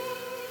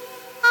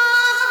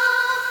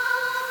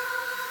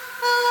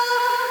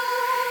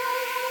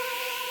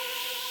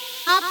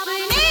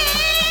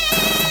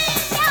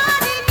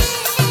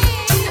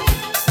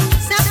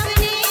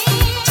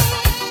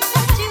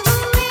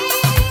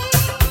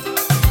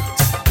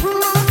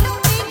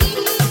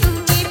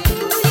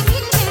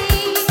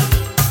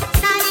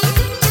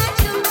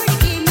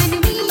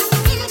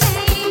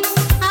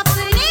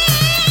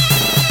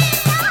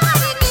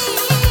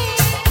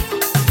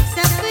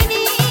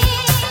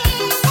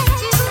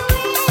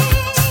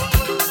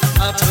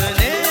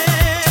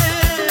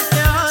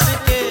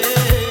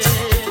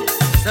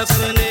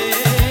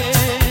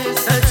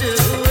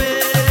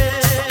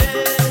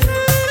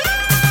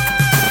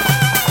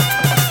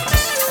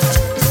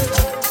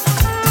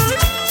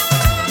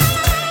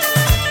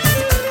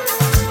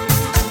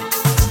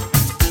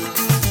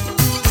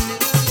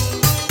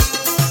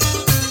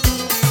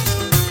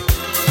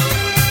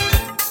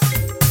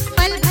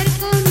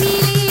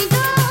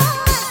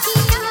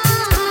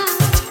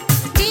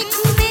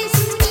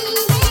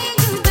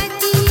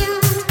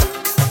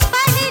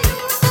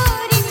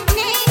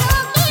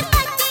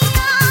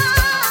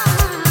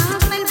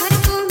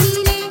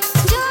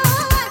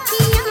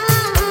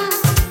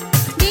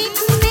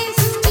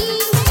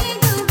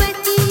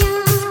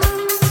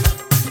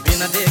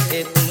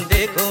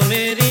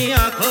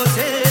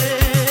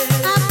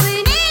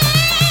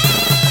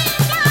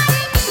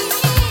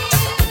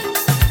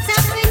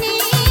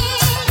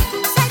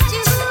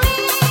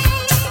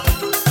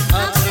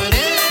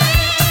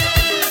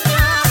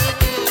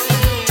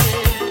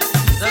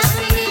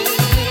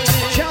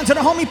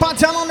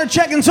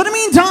 Checking. So in the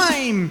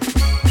meantime,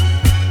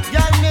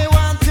 Girl, me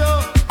want you,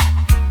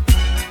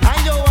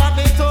 and you want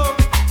me too.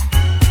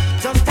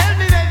 Just tell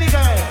me, baby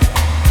girl.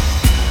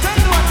 Tell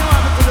me what you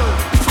want me to do.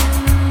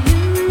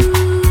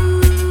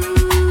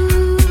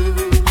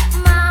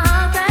 My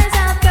heart cries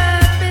out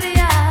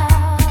perfidia,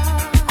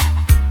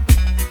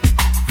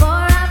 for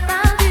I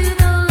found you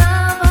the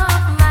love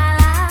of my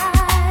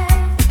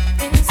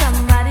life in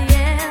somebody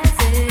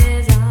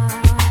else's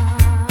arms.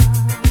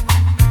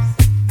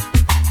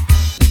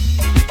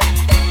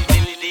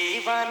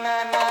 दीवाना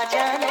ना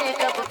जाने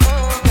कब खो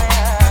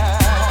गया,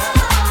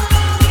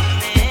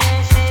 तुमने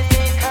ऐसे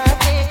देखा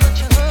के कुछ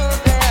हो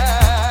गया।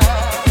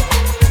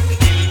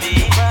 दिल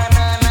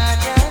दीवाना ना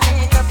जाने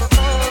कब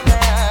खो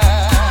गया,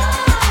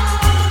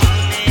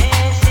 तुमने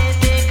ऐसे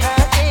देखा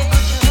के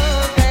कुछ हो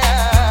गया।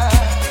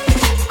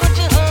 कुछ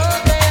हो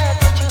गया,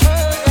 कुछ हो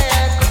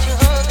गया, कुछ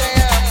हो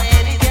गया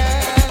मेरी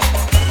जान।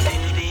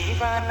 दिल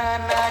दीवाना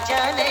ना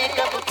जाने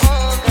कब खो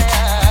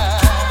गया,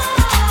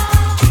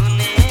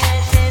 तूने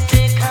ऐसे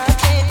देखा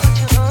के कुछ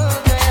हो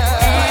गया।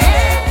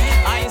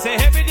 I say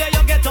every day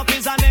you get up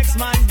is the next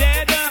man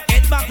dead.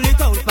 Head back,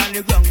 look out on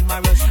the ground, my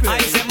rush. I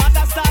say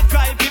mother start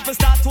cry, people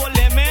start to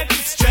limit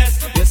stress.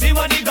 You see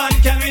what the gun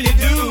can really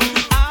do.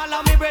 All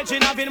of me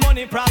brethren having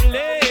money problem.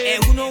 Hey,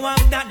 who know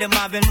I'm that them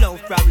having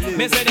love problem.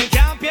 Me say they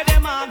can't pay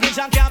them mortgage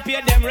and can't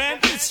pay them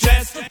rent.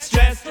 Stress,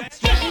 stress,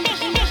 stress.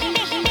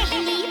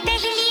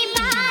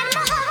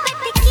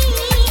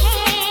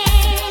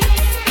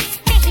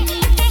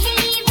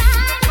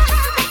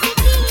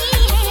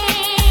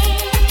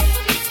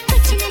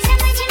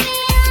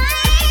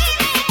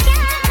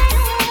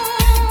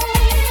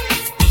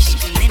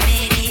 इश्क ने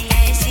मेरी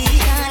ऐसी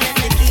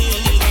हालत की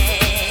है,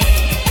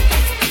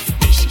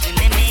 इश्क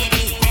ने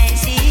मेरी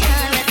ऐसी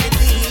हालत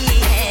की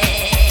है।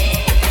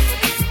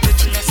 कुछ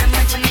न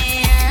समझ में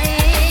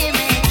आए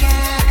मैं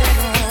क्या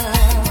करूं।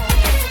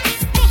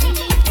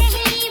 पहली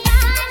पहली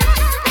बार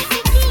मोहब्बत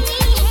की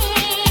है,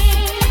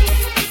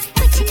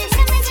 कुछ न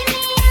समझ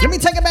में let me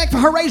take it back for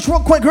Harish real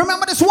quick.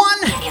 Remember this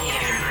one?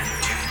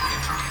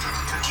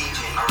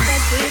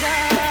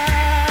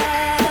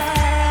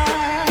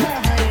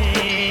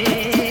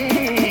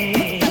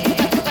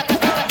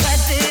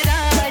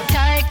 बदरा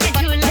चाय के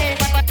झूले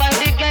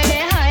पड़ गए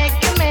हाय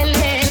के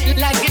मेले,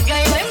 लग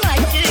गए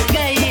मच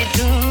गई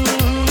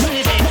धूम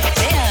रे।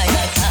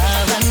 आया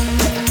सावन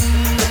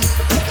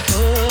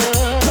ओ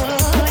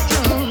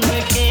झूम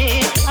के,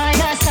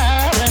 आया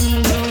सावन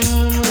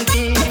झूम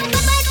के।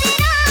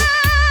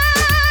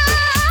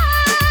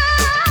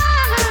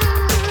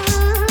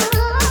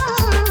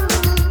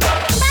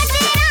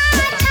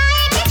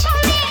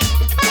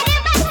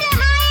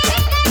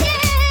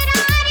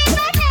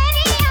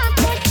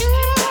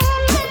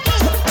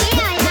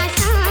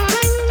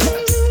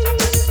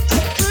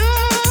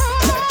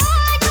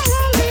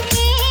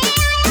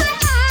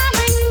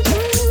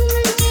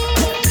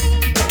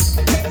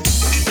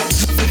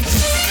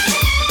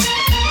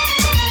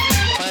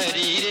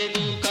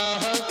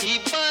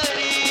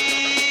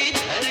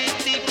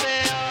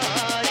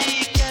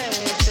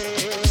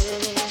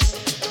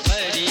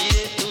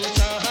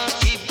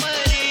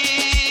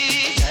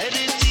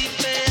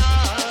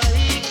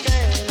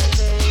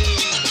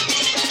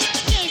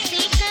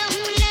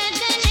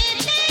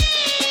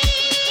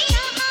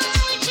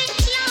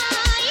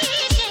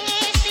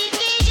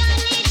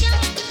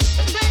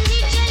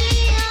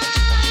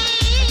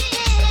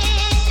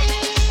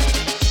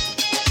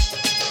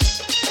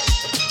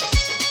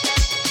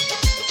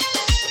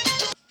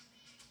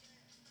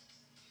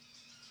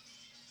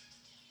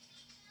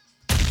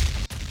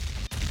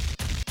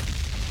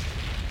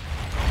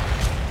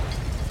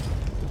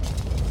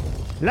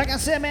 Like I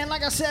said,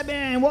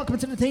 man, welcome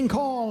to the thing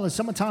called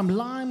Summertime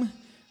Lime. I'm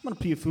gonna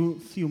play a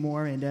few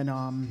more and then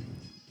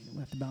we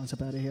have to bounce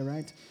up out of here,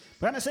 right?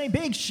 But I'm gonna say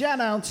big shout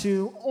out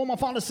to all my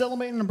fathers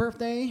celebrating their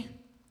birthday.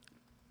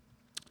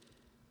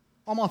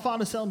 All my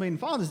fathers celebrating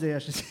Father's Day, I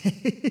should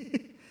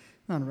say.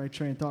 Not on the right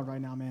train of thought right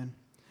now, man.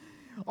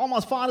 All my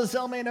fathers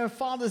celebrating their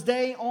Father's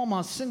Day. All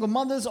my single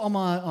mothers,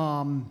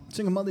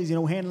 you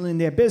know, handling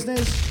their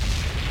business.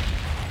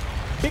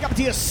 Big up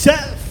to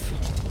yourself.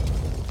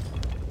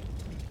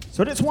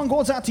 So this one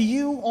goes out to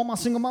you, all my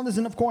single mothers,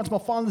 and of course my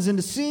fathers in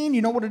the scene.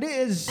 You know what it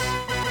is.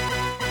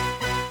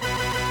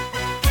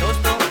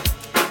 दोस्तों,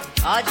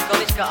 आज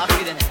college का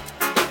आखिरी दिन है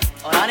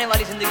और आने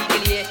वाली जिंदगी के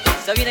लिए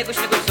सभी ने कुछ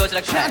न कुछ सोच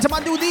रखा है। Shout out to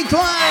my dude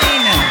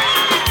Decline.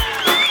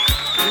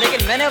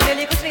 लेकिन मैंने अपने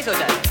लिए कुछ नहीं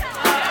सोचा है।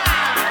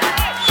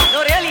 No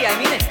really, I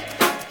mean it.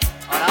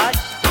 और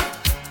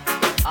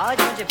आज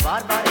मुझे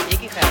बार-बार एक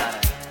ही ख्याल आ रहा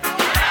है।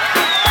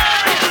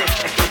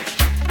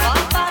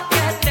 पापा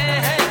कहते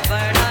हैं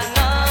बड़ा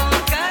नाम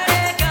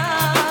करेगा,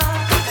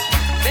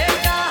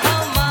 बेटा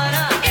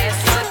हमारा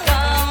ऐसा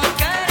काम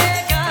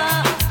करेगा,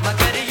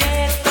 मगर ये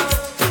तो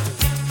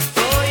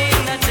कोई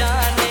न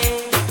जाने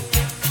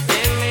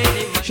ये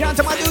मेरी। Shout out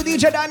to my dude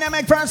DJ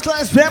Dynamic First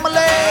Class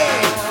Family.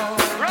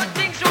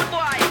 Rocking Shoot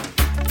Boy.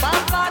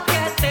 पापा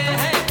कहते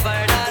हैं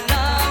बड़ा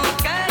नाम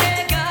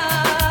करेगा,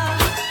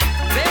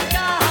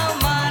 बेटा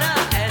हमारा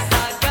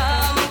ऐसा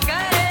काम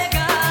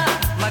करेगा,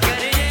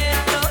 मगर ये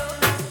तो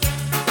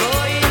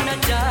कोई न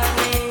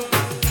जाने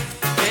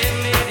ये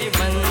मेरी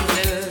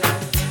मंजिल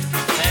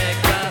है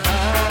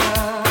कहाँ।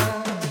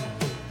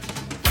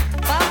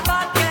 पापा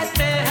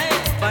कहते हैं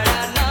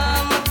बड़ा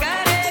नाम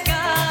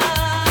करेगा।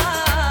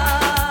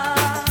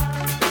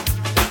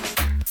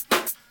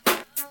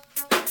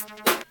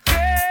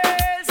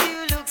 Girls, you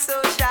look so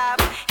sharp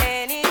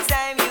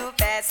anytime you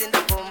pass in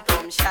the pum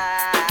pum shop.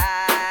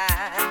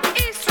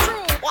 It's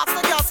true. What's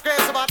the girl's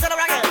crazy about? Tell her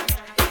again.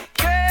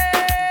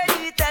 Girl,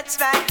 you touch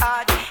my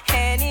heart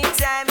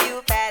anytime you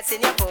pass in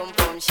your pum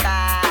pum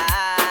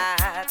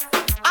shop.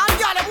 I'm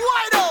got him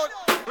wide out.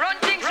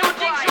 Running shoot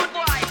boy.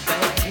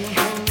 बैठे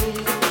हैं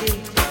मिलके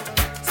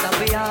सब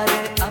यार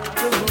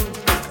अपने,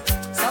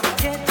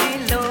 सबके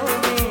दिलों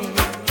में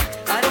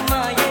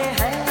अरमा ये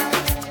है।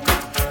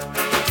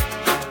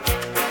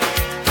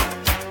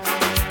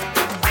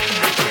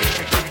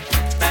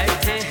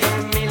 बैठे हैं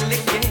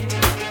मिलके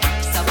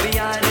सब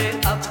यार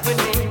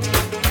अपने,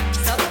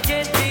 सबके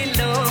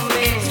दिलों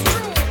में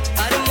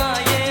अरमा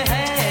ये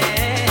है।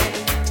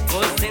 वो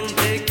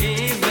जिंदगी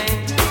में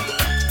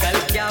कल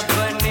क्या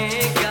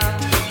बनेगा,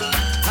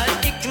 हर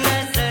एक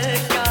नजर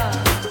का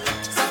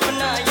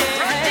सपना ये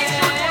है।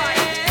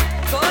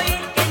 कोई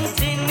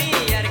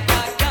इंजीनियर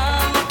का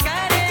काम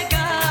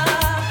करेगा,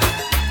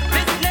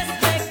 बिजनेस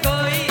में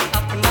कोई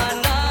अपना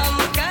नाम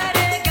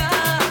करेगा,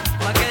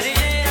 मगर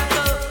ये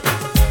तो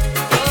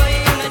कोई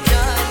न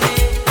जाने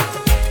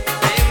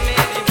ये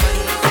मेरी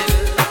मंजिल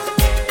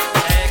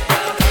है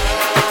कहाँ।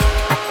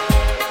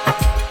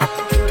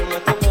 शुर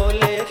मत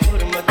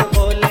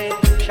बोले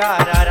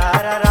शारा रा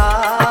रा रा,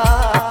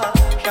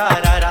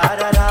 शारा रा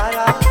रा रा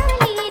रा।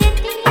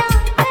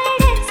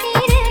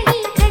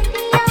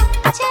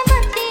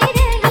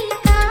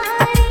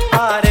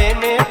 तारे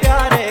ने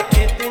प्यारे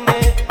कितने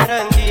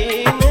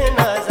रंगीन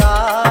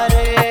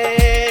नजारे।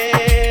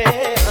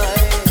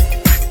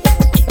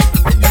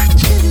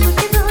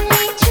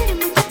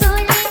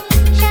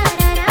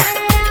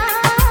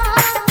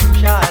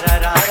 शारा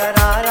रा रा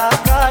रा रा,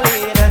 काली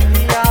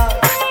रतिया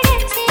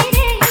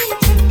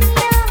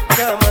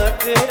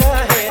चमक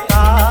रहे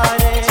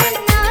तारे।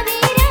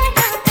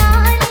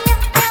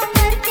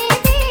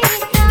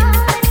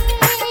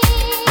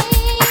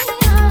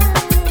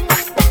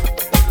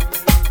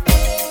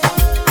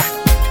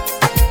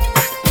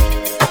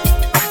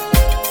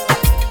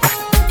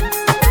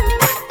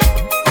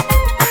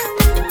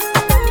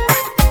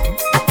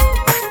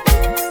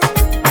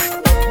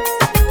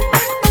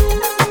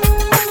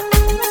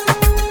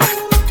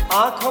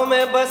 आँखों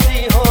में बसी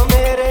हो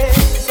मेरे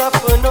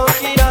सपनों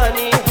की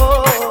रानी हो,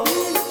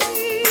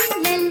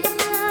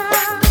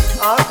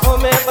 आँखों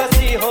में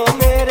बसी हो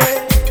मेरे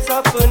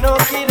सपनों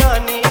की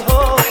रानी हो।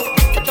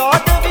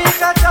 14वीं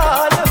का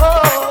चाल हो,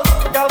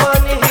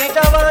 जवानी ही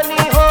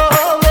जवानी हो,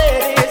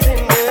 मेरी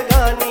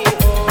जिंदगानी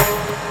हो।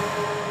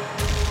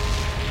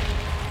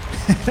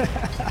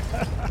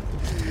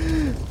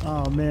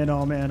 Oh man,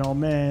 oh man, oh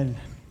man.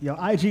 Yo,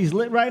 IG's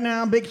lit right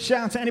now. Big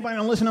shout out to anybody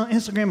on listening on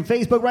Instagram and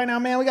Facebook right now,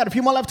 man. We got a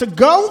few more left to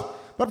go.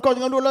 But of course,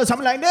 we're going to do a little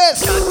something like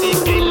this.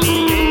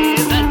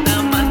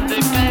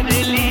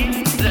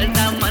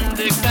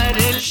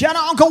 Shout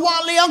out Uncle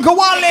Wally, Uncle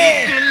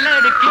Wally.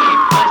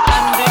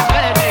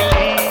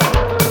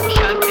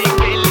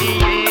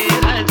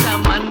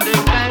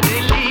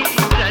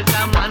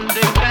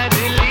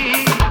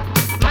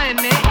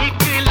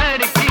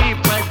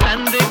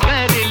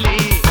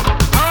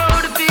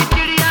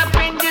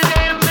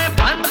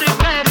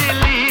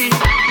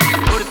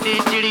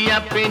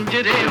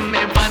 पिंजरे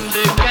में बंद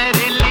कर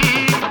ली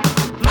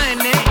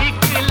मैंने,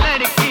 एक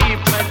लड़की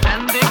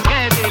पसंद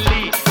कर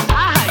ली।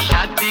 आहा,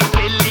 शादी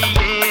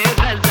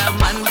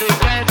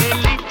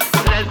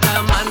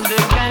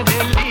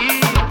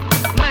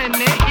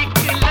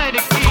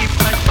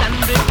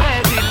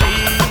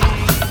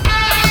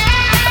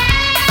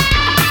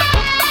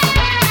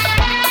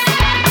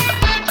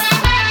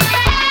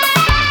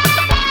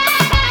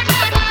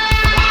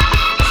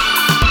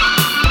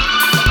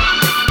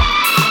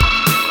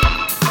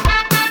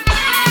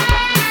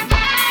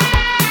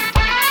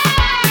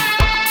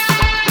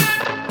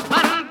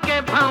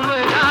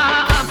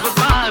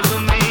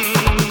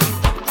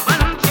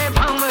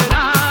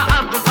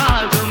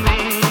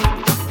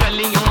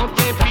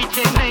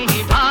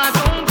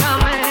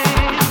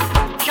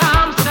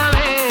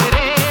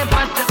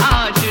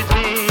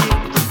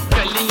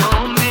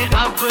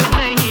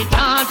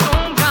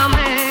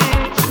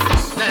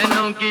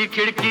की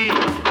खिड़की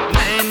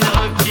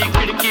नैनों की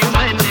खिड़की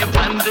मैंने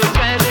बंद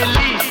कर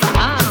ली,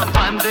 हाँ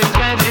बंद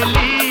कर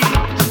ली,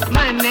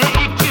 मैंने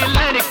एक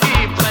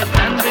लड़की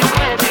पसंद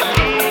कर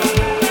ली।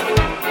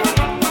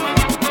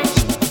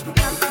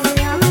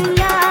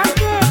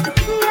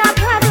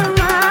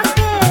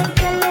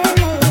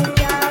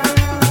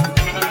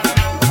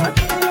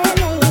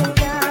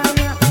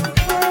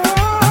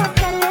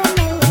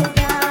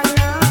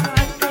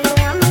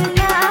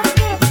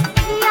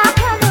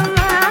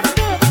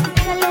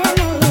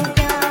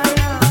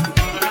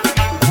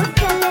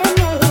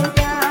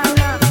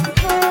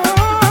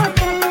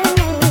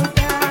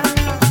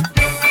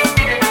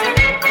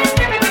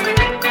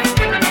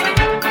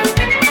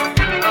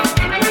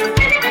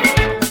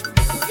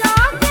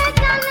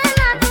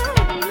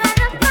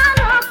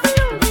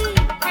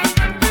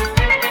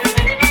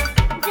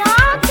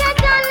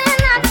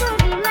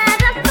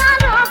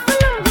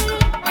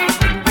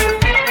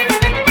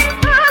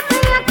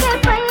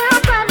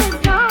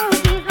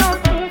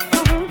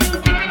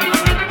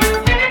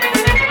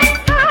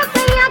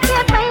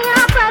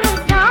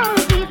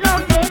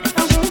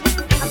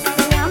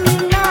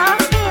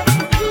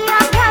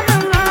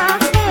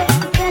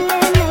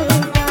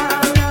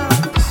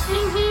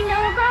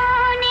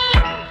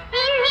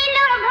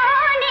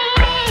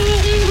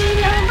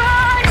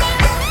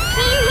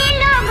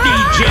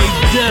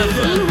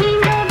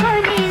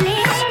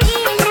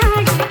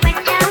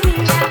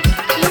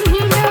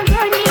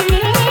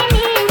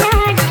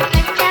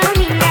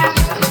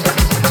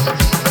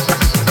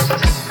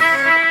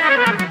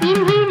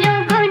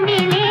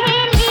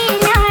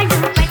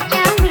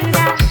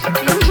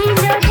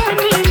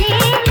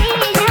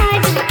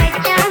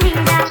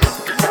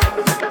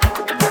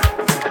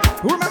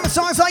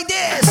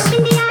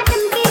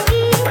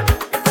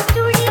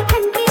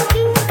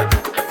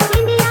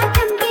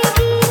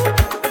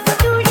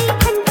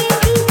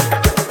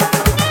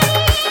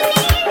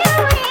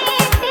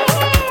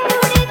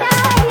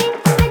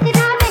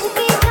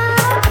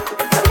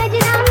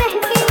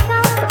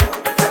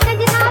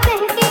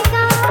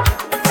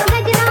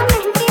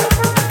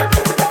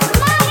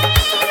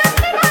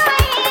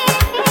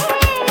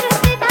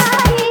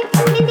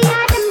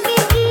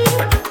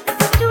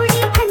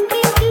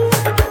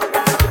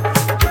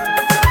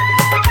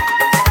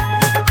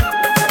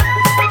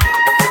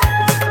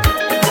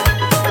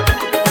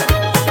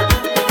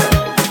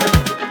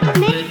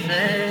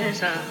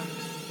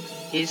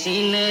 किसी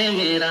ने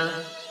मेरा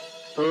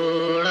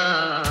थोड़ा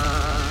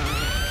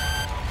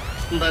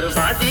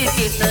बर्बादी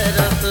की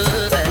तरफ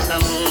ऐसा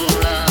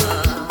मोड़ा,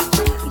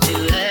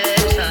 दिल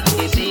ऐसा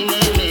किसी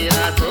ने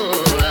मेरा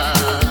तोड़ा,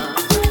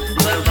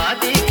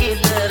 बर्बादी की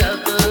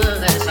तरफ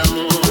ऐसा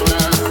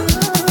मोड़ा।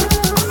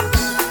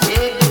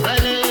 एक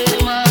भले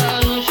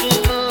मानुष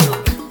को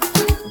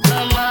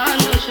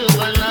अमानुष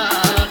बना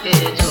के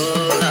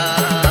छोड़ा,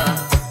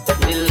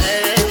 दिल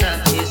ऐसा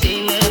किसी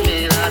ने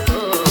मेरा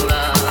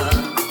तोड़ा,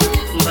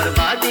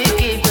 बर्बादी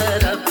की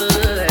तरफ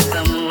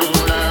ऐसा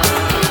मोड़ा।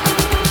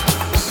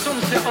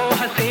 तुमसे ओ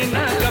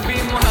हसीना कभी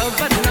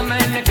मोहब्बत न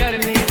मैंने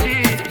करनी थी,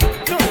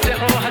 तुमसे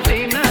ओ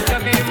हसीना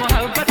कभी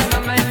मोहब्बत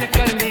न मैंने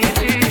करनी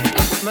थी,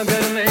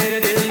 मगर मेरे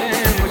दिल ने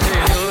मुझे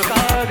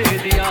धोखा दे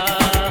दिया,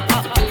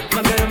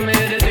 मगर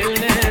मेरे दिल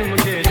ने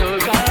मुझे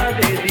धोखा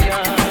दे दिया।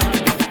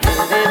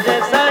 तेरे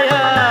जैसा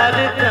यार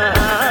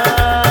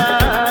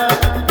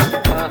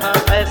कहाँ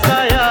ऐसा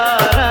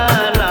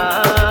याराना,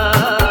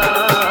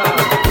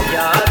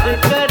 याद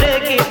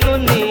करेगी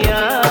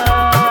दुनिया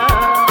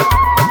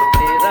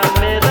तेरा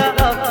मेरा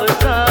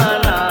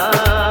अफसाना।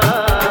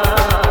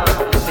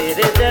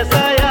 तेरे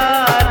जैसा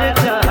यार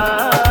कहाँ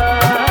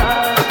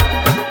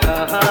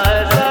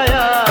ऐसा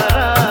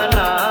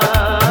याराना,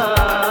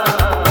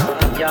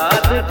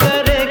 याद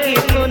करेगी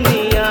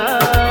दुनिया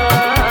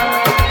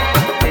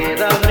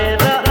तेरा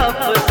मेरा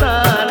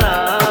अफसाना।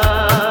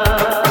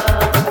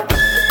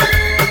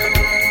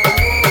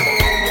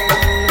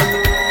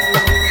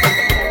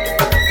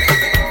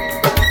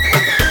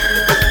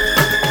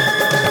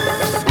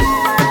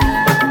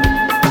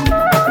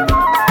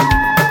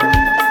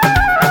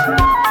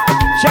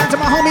 Shout out to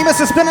my homie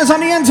Mr. Spinners on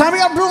the end time. We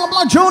got Bruno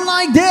Blood Joan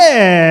like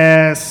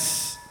this.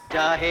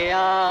 चाहे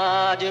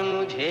आज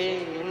मुझे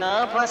ना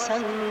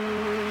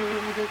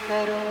पसंद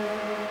करो,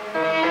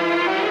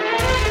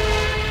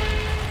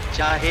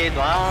 चाहे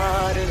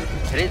द्वार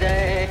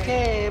हृदय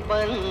के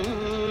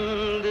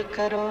बंद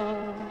करो,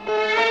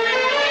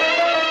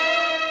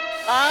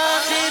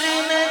 आखिर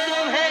में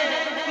तुम्हें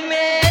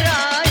मेरा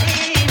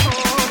ही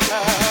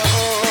होना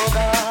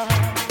होगा,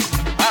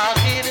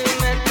 आखिर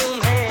में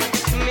तुम्हें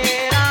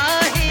मेरा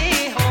ही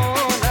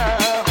होना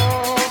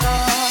होगा।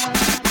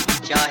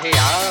 चाहे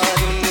यार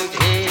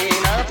मुझे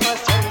ना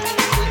पसंद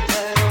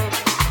करो,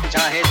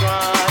 चाहे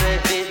द्वार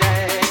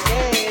हृदय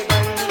के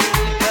बंद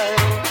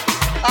करो,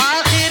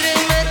 आखिर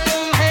में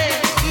तुम्हें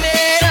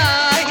मेरा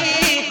ही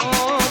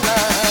होना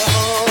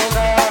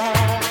होगा,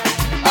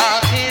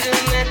 आखिर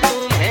में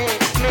तुम्हें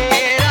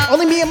मेरा।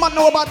 Only me and Mutt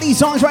know about these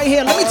songs right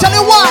here. Let me tell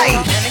you why.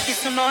 जन की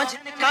सुनो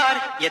झनकार,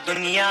 ये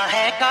दुनिया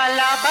है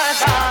काला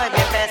बाजार,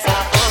 ये पैसा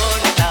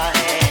बोलता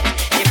है,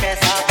 ये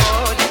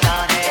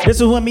This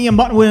is when me and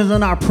Mutt was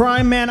in our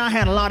prime, man. I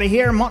had a lot of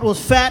hair. Mutt was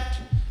fat.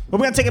 But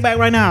we're gonna take it back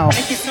right now.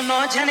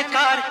 सुनो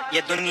झनकार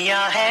ये दुनिया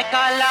है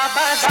काला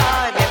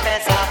बाजार ये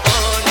पैसा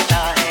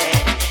बोलता है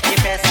ये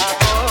पैसा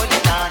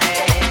बोलता है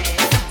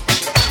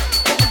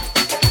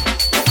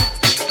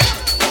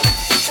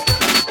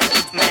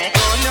मैं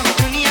बोलूं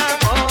दुनिया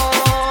को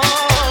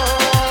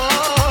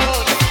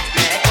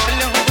मैं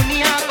बोलूं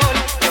दुनिया को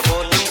जो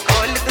बोलूं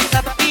खोल तो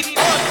सबकी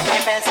बोल ये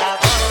पैसा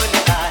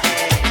बोलता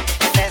है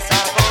ये पैसा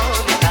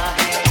बोलता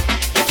है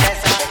ये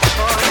पैसा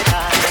बोलता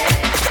है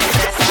ये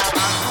पैसा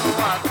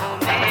आंखों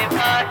में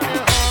बात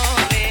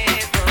होने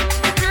दो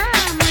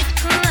हाँ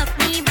मुझको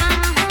अपनी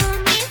बाहों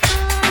में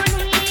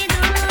सोने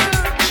दो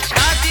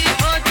शादी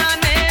हो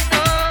जाने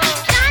दो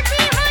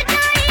शादी हो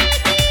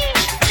जाएगी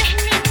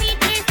पहले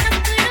मीठे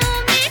सपनों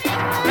में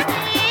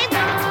खोने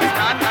दो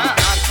नाना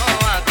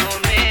आंखों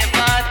में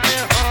बात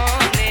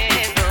होने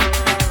दो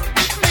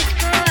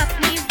मुझको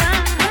अपनी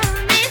बाहों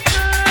में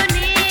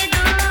सोने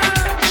दो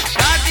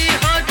शादी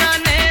हो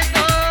जाने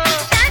दो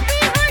शादी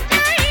हो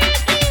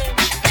जाएगी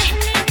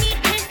पहले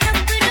मीठे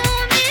सपनों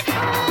में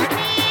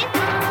खोने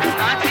दो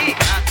नाची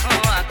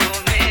आंखों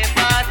में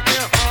बात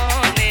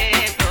होने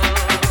दो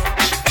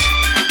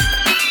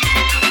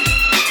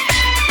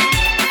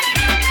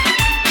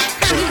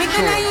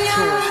कन्हैया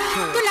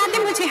तुला दे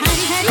मुझे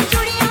हरी हरी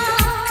चूड़ियां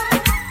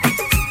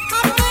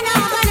अपना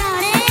बना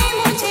रे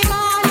मुझे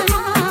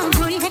बालमा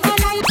घोड़ी है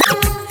कन्हैया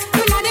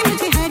तुला दे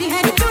मुझे हरी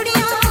हरी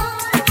चूड़ियां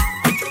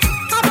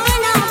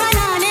अपना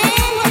बना ले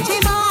मुझे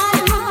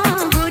बालमा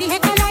घोड़ी है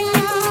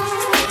कन्हैया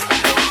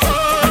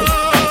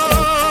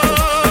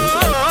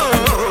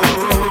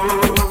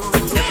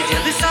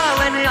जब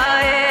सावन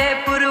आए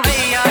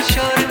पुरवैया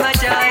शोर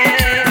मचाए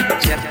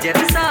जब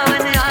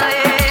सावन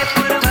आए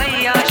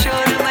पुरवैया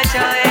शोर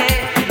मचाए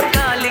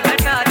काली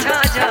घटा छा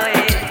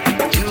जाए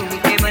झूम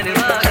के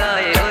मनवा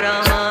गाए ओ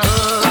रामा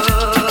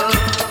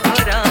ओ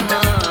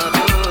रामा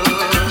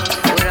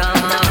ओ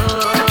रामा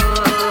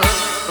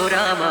ओ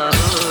रामा ओ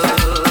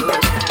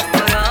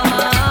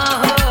रामा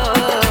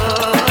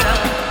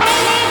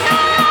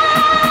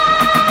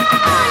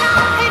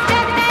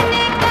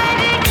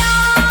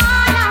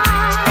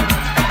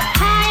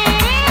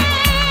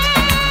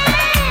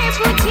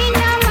पूछी न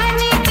मन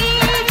की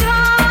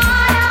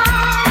ज्वाला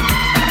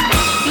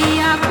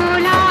पिया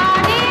कोला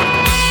रे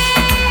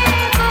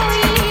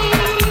कोई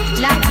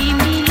लाकी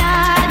मिला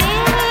रे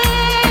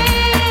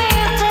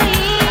कोई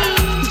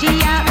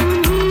जिया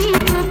उन्हीं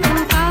को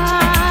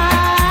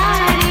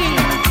पुकारे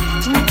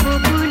उनको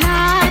बुला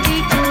दे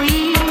कोई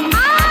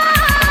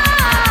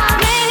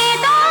मेरे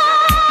दो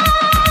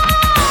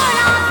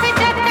रात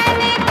जतन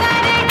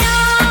कर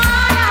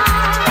डाला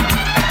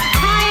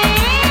हाय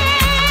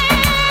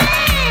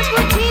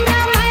पूछी न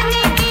मन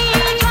की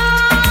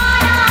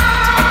ज्वाला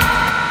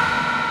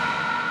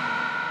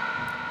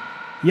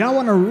Y'all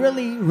want a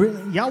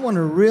y'all want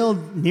a real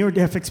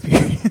near-death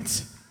experience?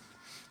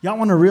 Y'all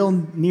want a real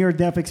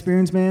near-death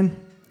experience, man?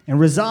 And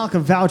Rizal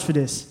can vouch for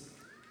this.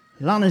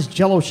 Lana's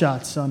Jello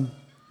shots, son.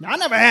 I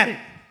never had it.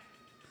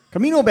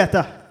 Come you know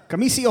better.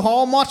 Come you see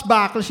how much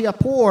backlash she a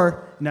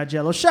pour in that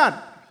Jello shot.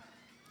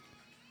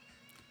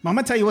 But I'm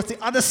gonna tell you what's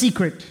the other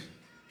secret.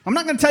 I'm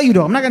not gonna tell you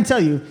though. I'm not gonna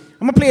tell you.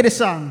 I'm gonna play this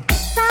song.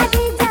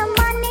 सारे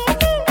जमाने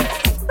की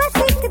बस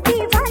एक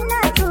दीवाना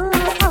तू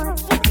और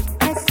एक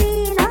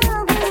हसीना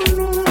हूँ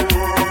मैं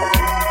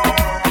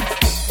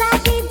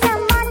सारे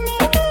जमाने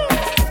की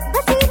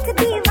बस एक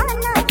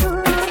दीवाना तू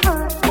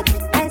और एक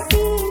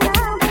हसीना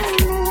हूँ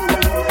मैं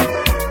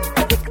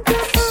एक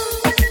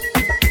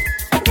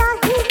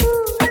राही हूँ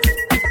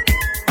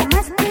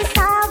मस्त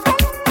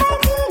सावन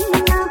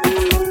महीना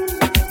हूँ मैं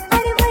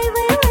अरे वही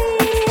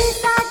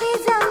सारे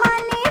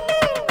जमाने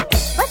में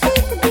बस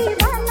एक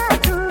दीवाना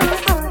तू और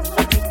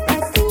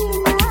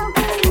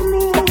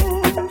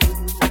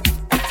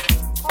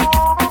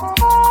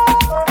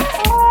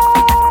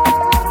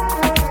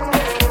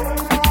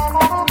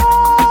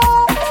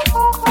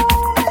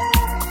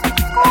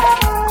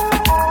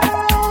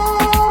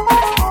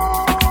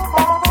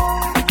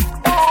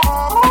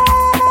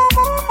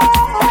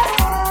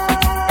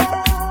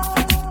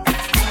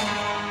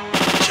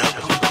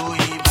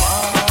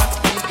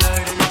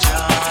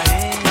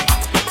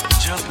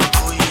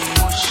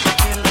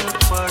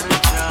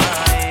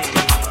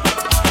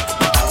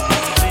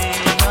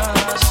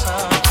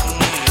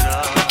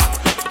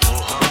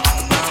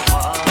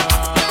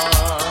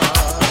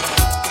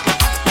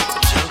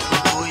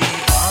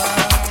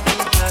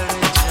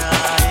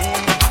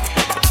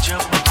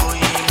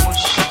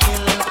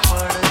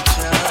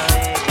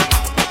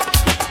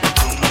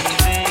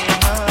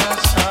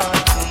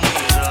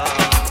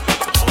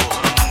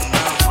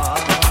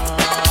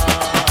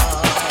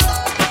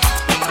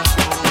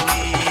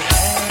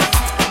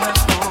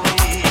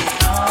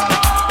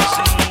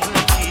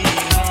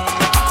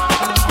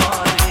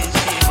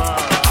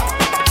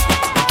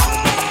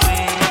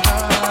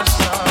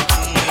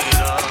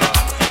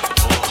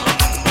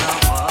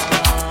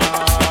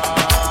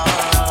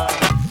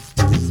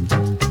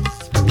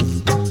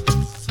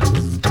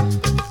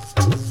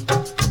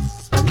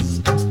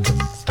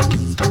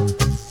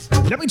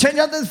change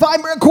out this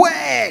vibe real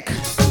quick.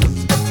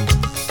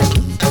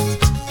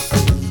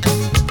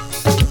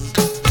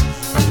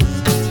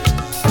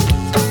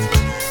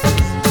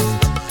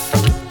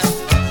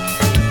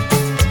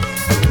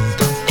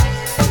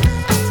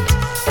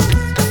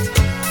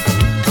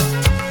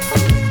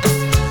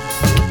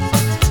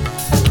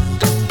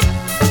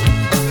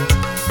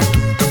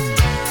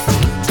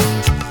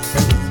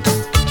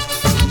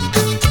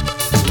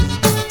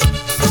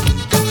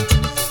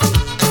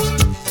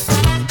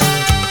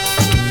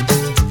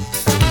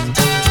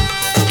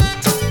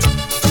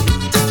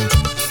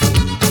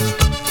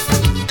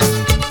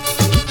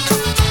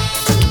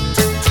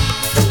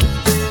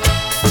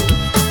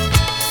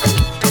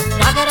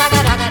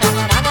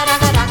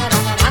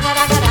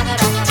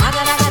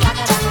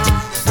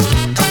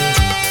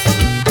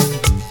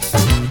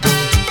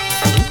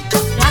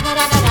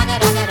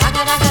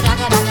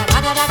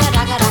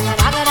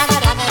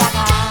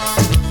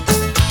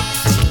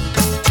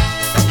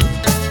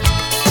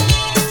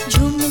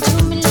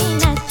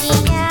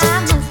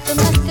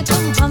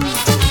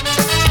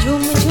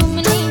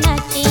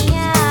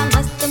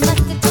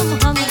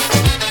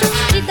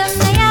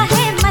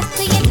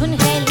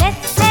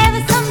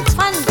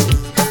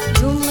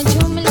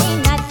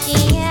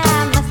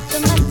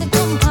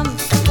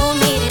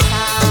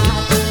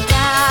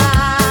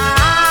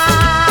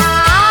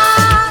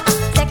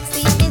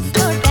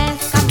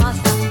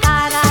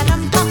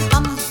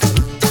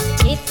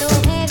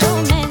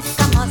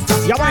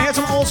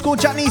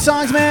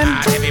 Songs, man.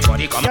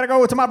 Gotta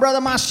go to my brother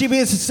Mas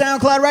GB's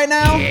SoundCloud right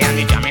now.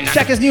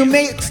 Check his new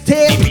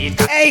mixtape.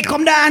 Hey,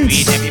 come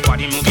dance.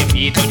 Everybody move your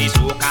feet to the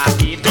soca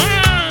beat.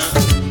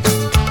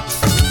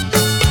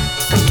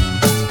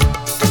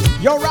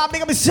 Yo, Rob,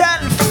 big up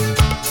yourself.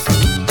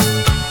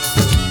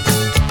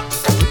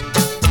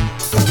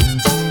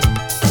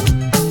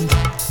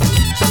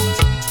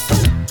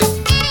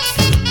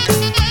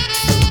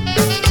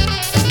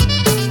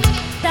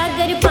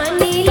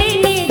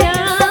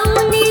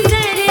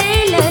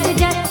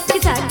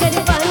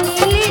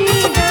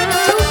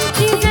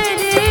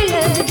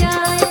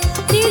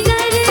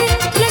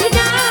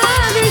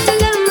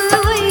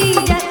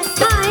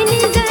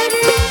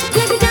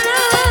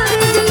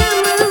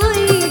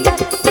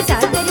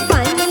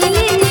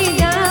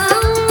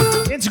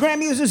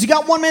 You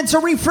got 1 minute to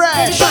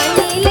refresh.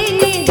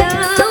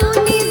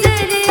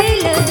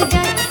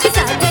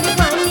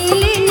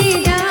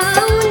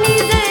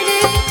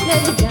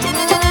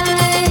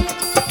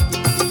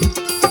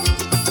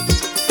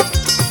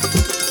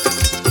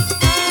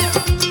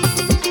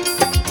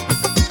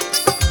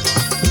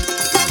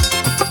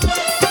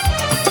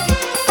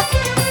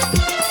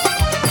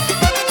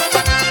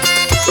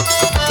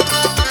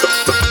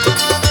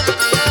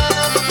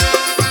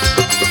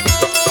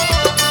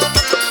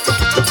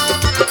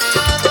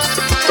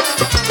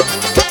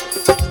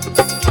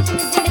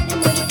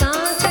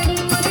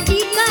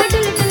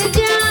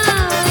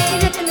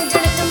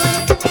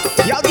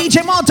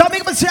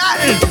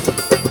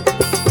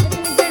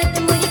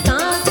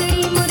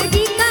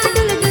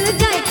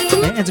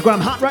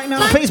 Instagram hot right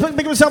now. Facebook,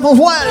 make yourself as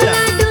well.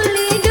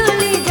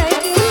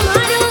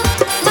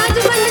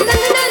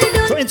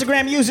 So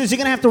Instagram users, you're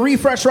gonna have to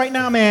refresh right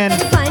now, man.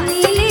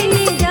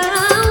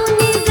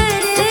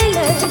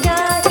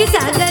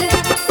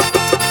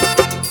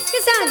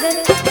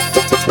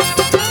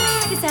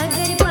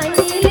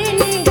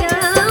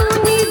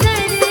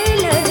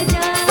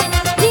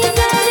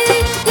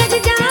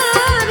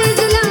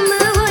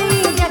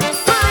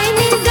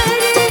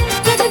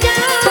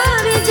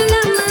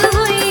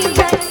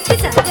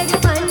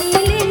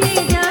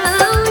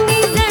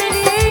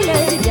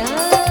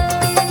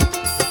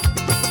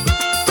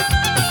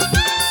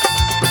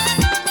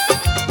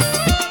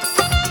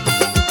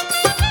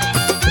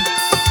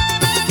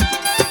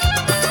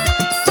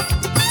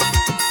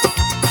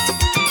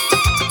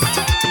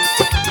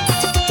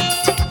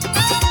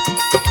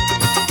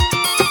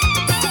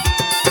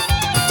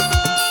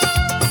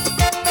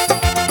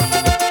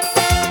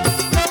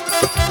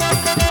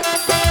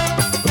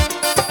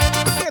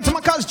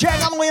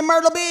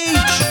 Myrtle Beach.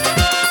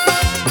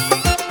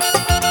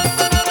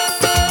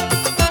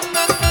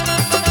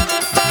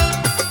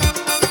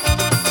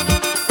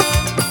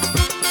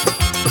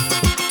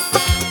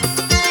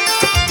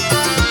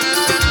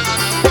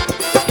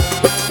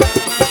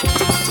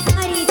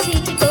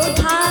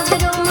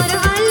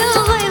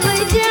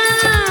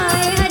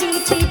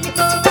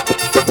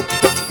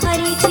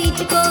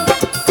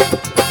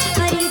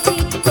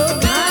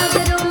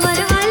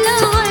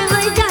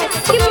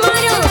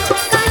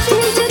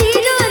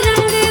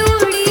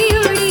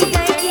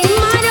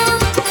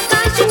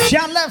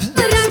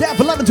 Step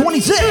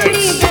 1126.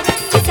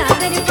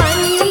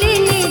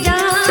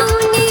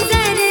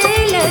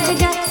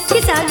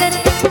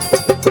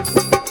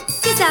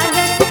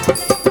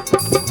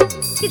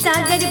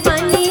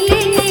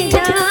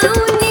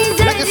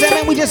 Like I said,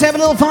 man, we just have a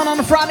little fun on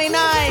a Friday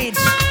night.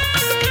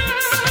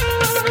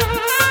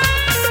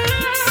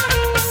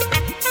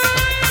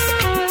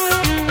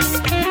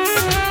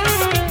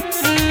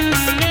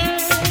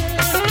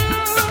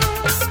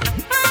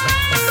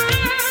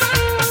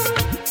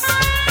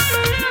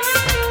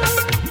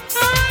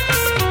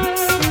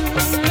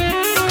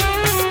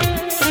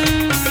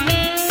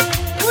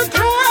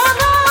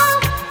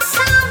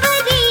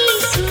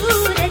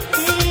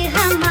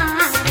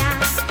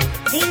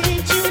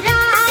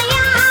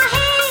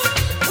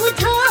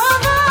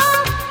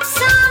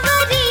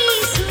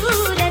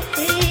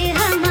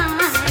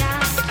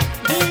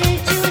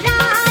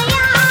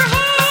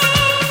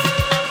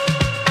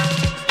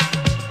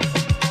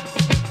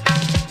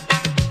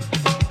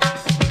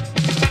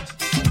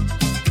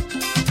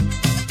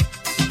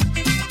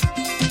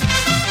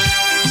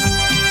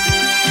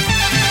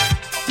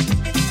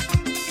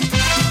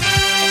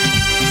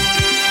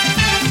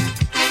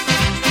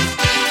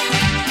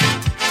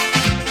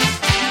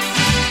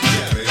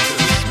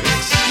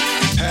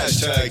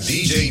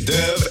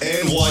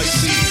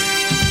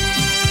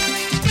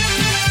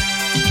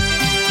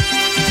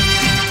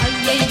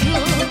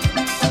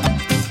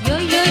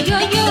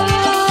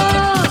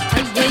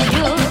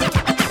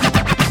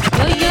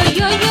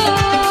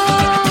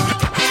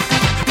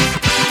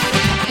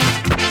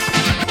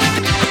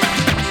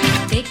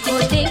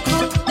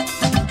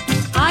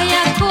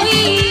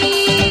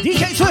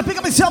 Big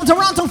up yourself,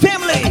 Toronto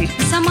family.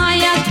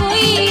 समाया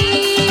कोई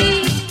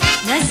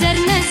नजर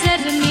नजर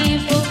में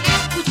वो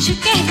कुछ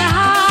कह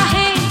रहा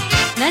है,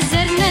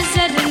 नजर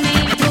नजर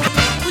में वो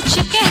कुछ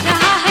कह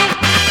रहा है।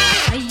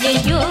 अये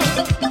यो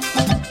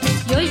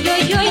यो यो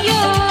यो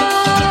यो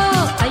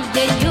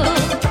अये यो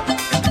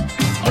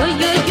यो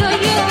यो यो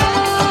यो।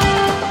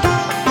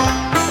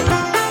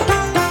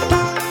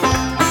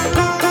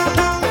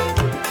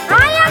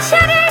 आया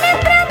शरण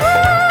प्रभु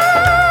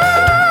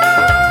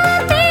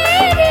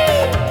तेरी,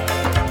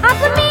 अब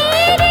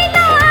मेरी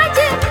लाज,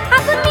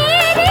 अब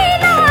मेरी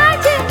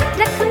लाज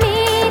रख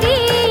मेरी।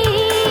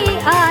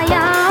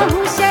 आया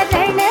हूँ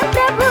शरण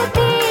प्रभु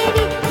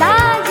तेरी,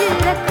 लाज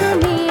रख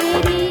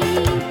मेरी।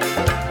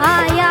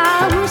 आया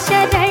हूँ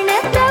शरण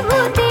प्रभु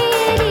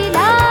तेरी,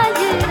 लाज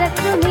रख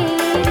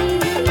मेरी।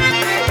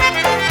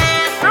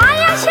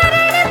 आया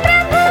शरण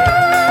प्रभु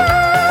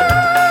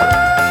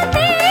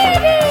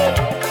तेरी,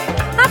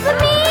 अब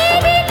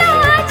मेरी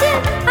लाज,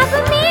 अब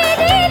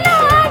मेरी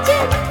लाज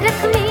रख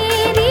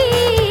मेरी।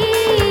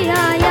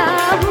 आया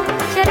हूँ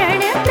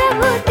शरण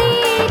प्रभु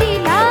तेरी,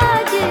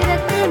 लाज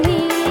रख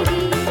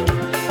मेरी।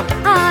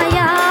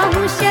 आया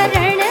हूँ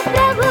शरण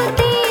प्रभु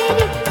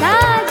तेरी,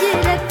 लाज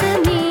रख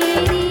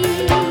मेरी।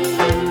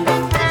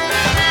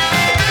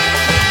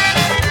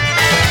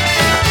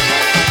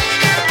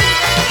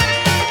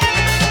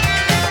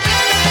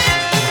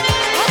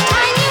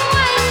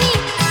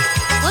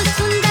 ओ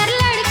सुंदर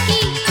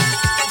लड़की,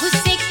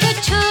 गुस्से को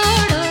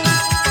छोड़ो,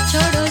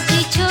 छोड़ो जी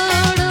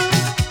छोड़ो।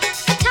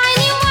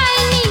 ठानी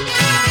वाइनी,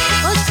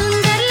 ओ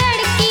सुंदर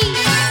लड़की,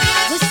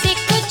 गुस्से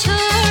को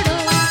छोड़ो,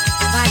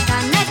 वादा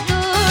न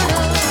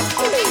तोड़ो।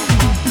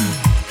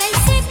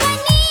 कैसे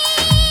बनी,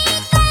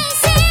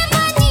 कैसे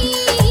बनी,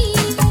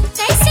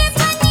 कैसे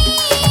बनी,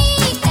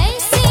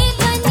 कैसे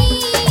बनी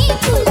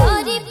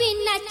फुलौरी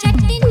बिना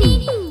चटनी।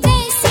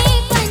 कैसे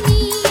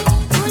बनी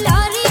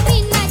फुलौरी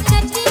बिना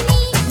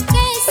चटनी,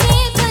 कैसे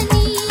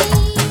बनी,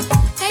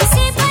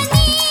 कैसे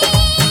बनी,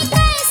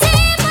 कैसे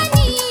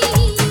बनी,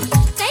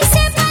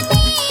 कैसे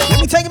बनी Let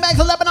me take it back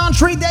to Lebanon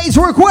 3 days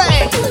real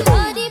quick.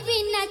 फुलौरी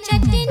बिना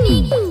चटनी।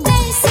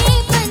 कैसे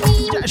बनी,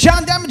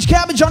 Sean Damage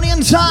Cabbage on the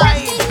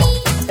inside.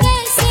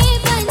 कैसे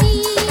बनी।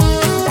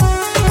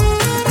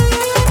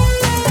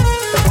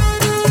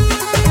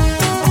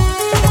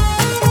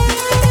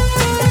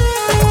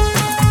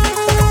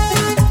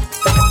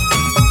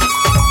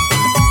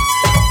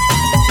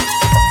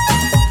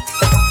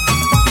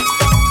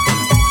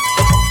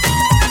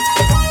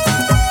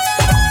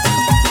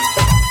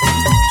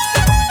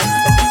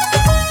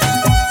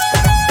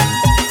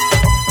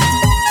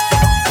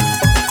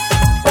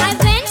 I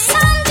went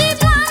Sanji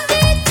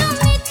Blondie to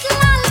meet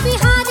Lal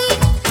Bihari.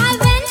 I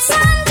went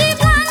Sanji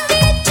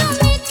Blondie to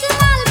meet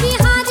Lal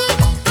Bihari.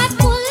 I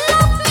pull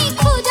up me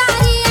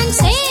khudari and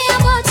say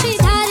about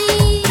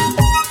Sidhari.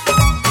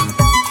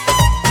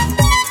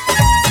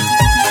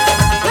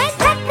 मैं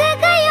थक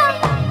गया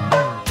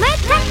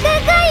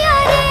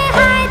रे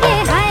हाय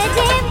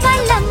रे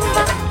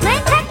बलम्मा। मैं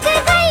थक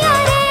गया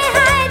रे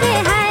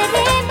हाय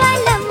रे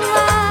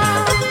बलम्मा।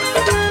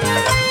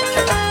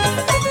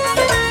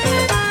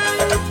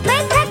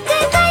 मैं थक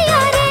गया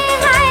रे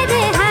हाय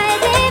रे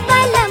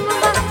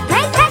बलम्मा।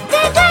 मैं थक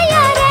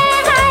गया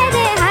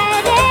रे हाय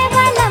रे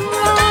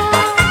बलम्मा।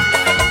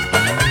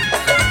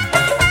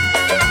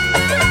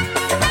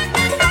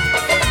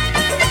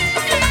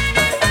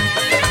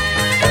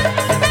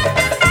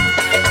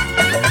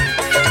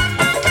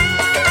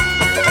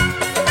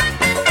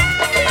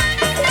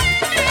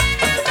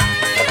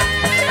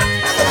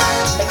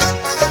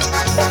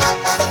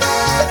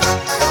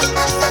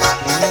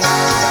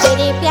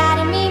 तेरे प्यार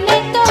में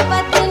मैं तो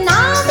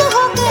बदनाम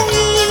हो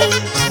गई,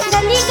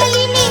 गली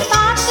गली में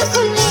बात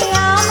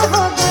खुलेआम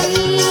हो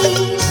गई।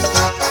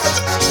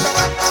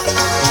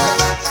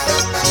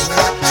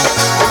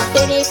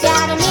 तेरे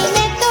प्यार में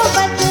मैं तो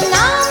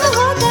बदनाम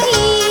हो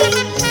गई,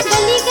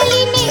 गली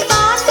गली में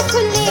बात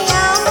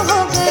खुलेआम हो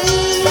गई।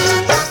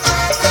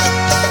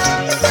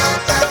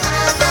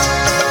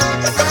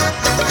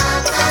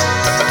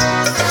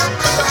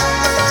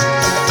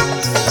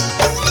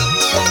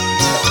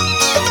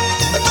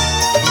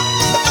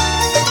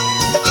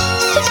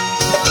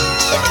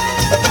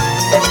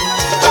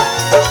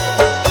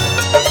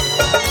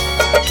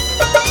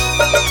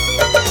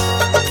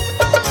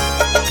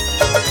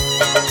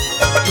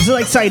 This is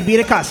like side B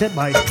to cassette,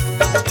 boy.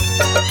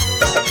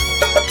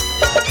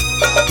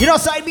 You know,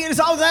 side B is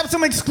always have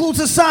some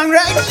exclusive song,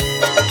 right?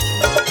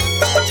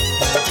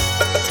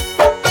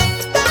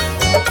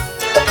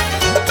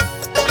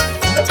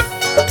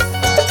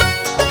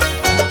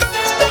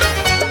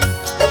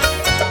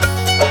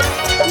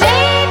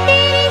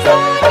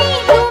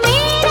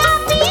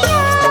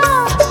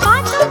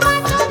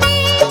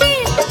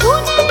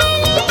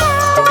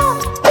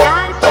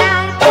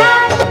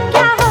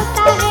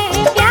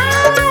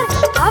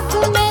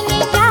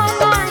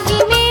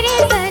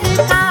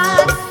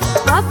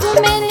 अब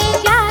मैंने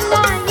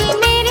जाना ये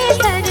मेरे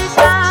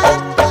सरकार।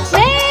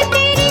 मैं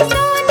तेरी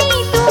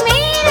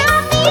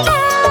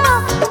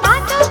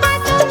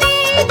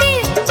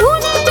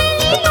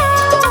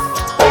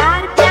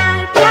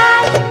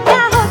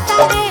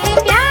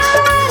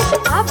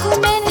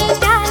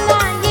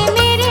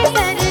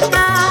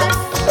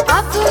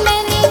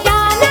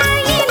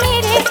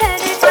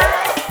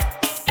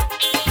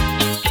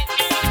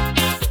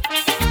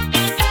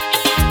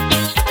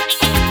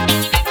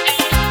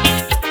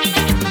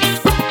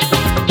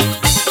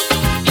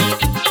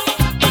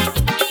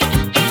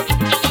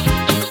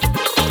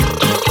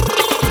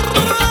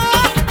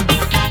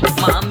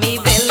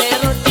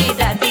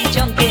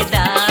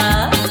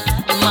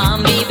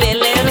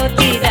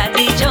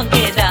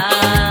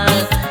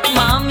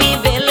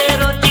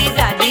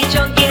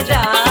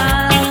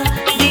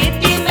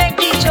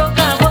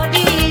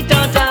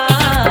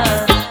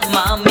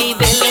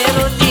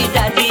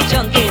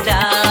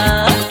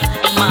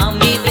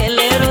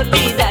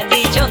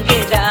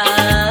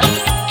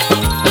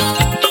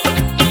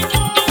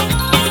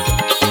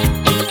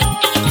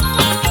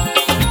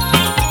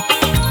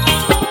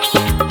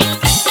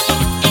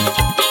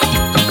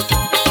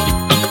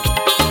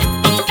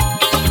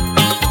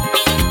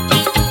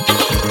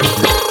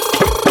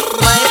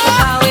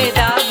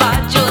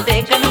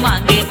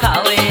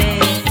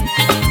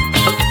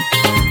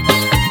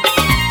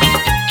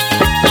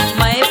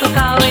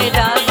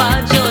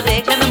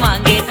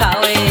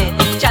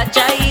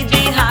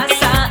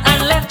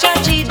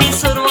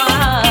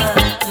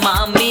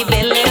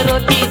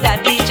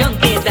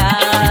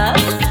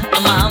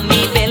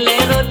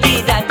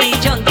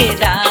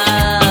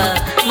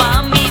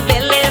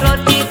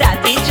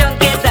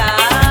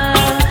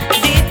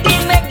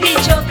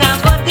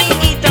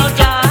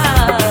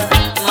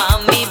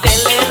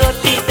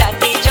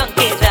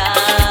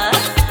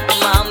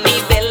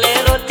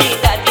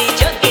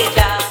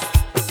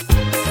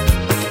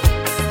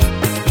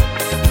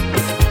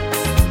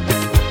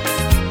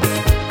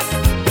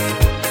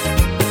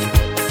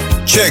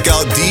Check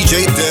out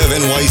DJ Dev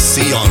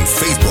NYC on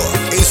Facebook,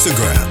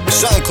 Instagram,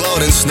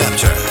 SoundCloud, and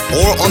Snapchat,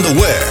 or on the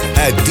web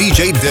at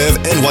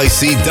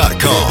djdevnyc.com.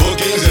 For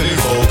bookings and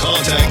info,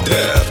 contact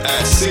Dev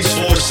at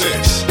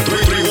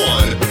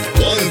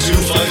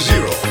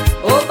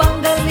 646-331-1250. Oh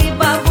Bengali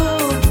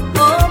Babu,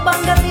 oh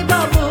Bengali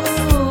Babu,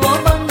 oh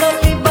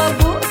Bengali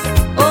Babu,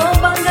 oh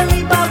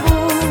Bengali Babu.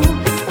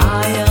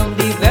 I am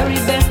the very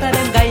best at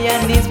them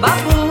Guyanese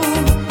Babu.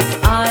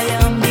 I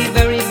am the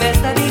very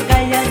best at the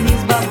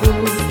Guyanese Babu.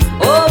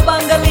 Oh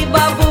Bengali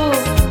Babu,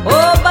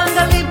 oh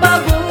Bengali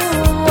Babu,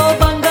 oh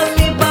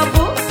Bengali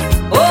Babu,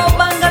 oh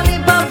Bengali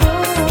Babu.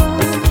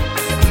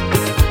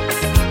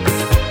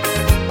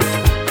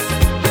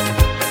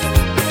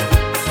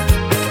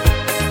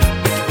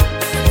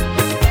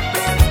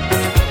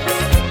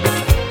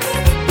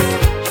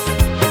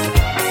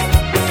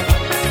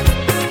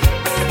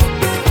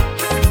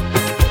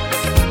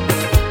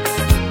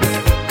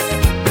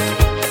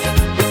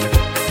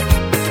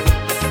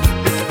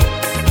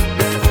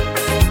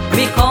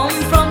 We come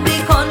from the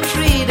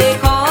country they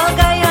call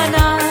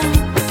Guyana,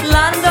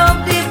 land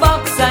of the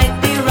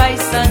bauxite, the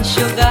rice and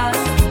sugar.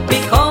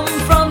 We come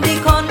from the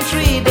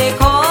country they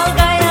call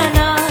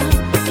Guyana,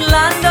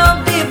 land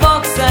of the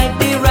bauxite,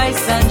 the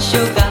rice and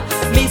sugar.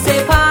 Me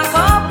say pack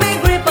up me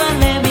grip and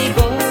let me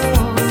go.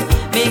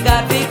 Me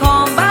got to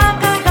come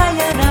back to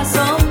Guyana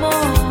some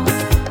more.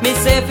 Me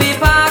say fi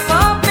pack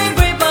up me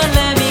grip and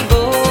let me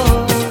go.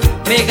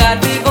 Me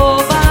got to go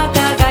back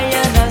to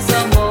Guyana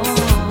some more.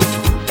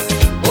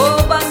 Oh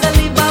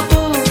Bengali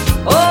Babu,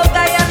 oh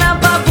Guyana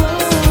Babu,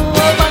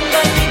 oh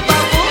Bengali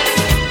Babu,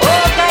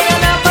 oh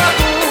Guyana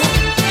Babu.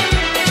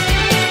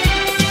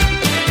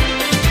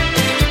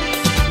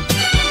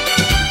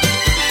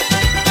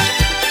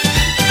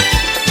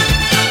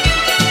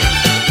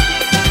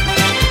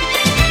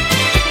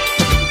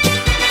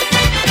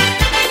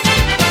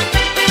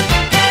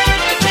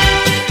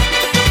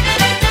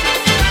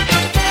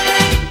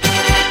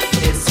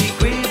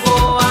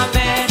 Essequibo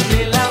Ahmed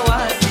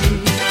Lilawati,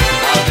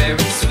 a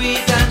very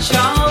sweet and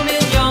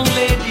charming young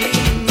lady.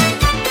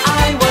 I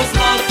was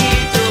lucky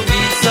to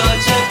meet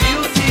such a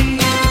beauty.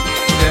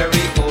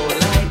 Very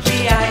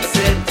politely I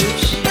said to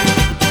she,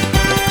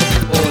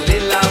 oh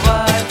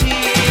Lilawati,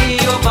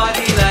 your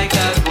body like a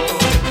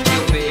gold,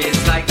 your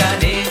face like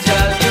an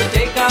angel, you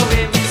take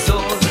away me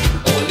soul.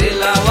 Oh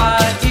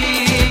Lilawati,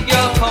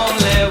 girl come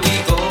let we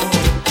go.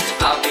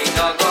 I be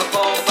not go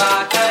come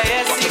back a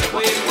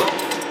Essequibo.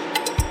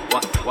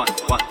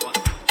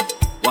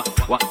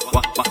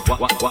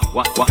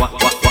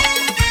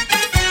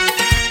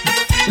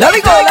 Let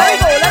me go, let me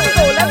go, let me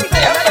go, let me go.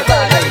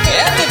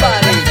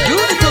 Everybody, do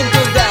the tum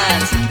tum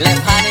dance.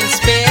 Left hand in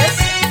space,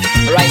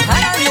 right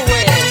hand on your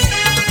waist.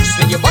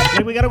 Swing your butt.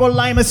 Hey, we gotta go to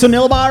Lima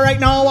Sunil Bar right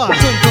now.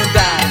 Tum tum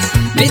dance.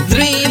 Me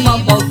dream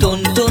about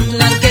Tun Tun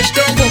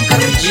Lankesto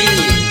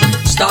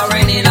Mukherjee,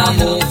 starring in a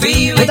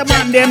movie with a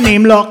man them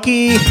named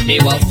Lucky. They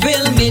were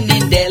filming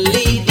in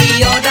Delhi,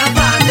 the other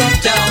part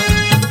of town.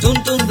 Tun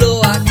Tun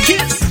blow a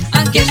kiss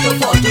and Kesto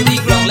fall to the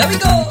ground. Let me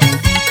go.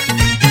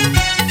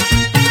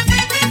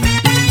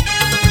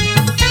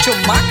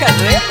 Chumaka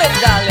reme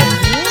darling.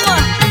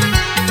 Mwah.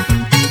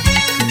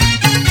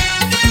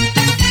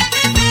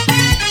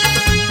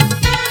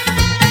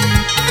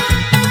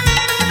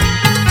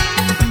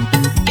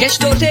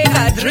 Kesto take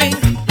a drink,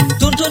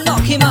 Tun Tun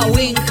knock him a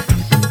wink.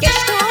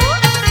 Kesto,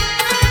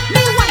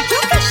 me want to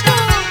Kesto.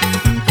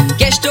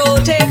 Kesto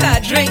take a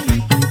drink,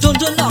 Tun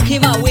Tun knock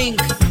him a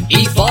wink.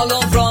 He fall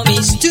on from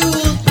his stool,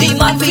 the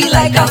man feel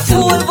like a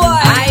fool boy.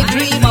 I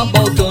dream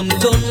about Tun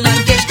Tun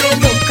and Kesto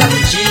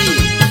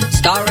Mukherjee,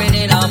 starring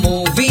in a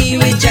movie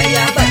with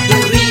Jaya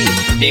Baduri.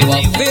 They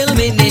were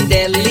filming in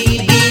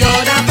Delhi, the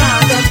other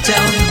part of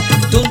town.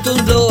 Tun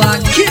Tun blow a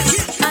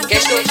kiss, and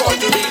Kesto fall to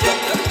the ground.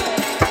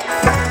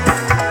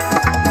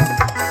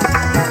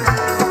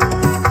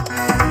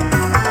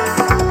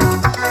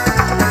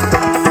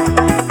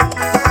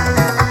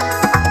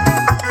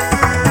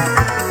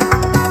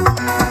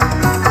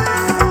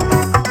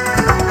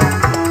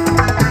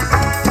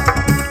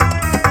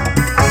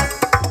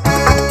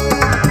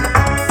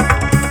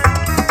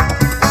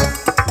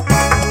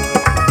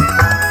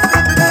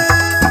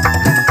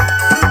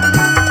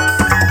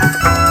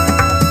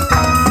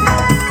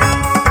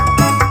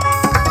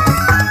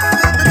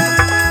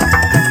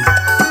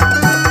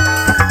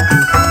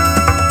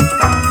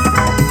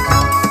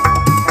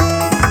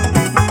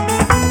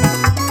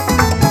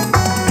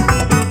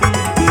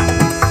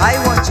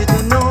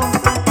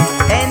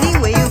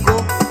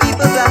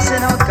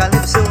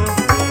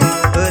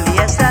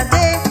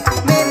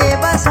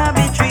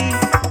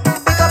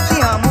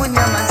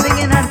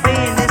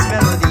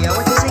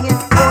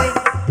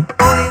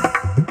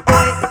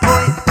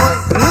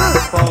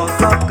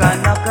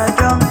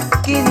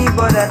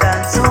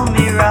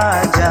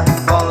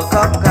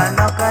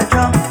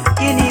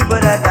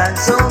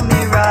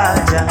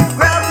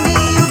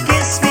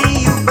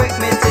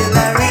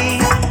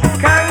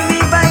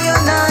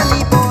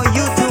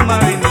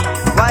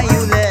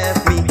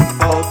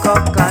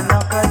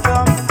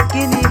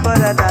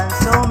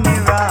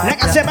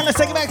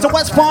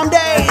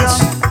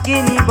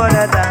 for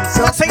the dance.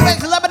 Let's take it back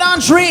to Lebanon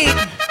Street.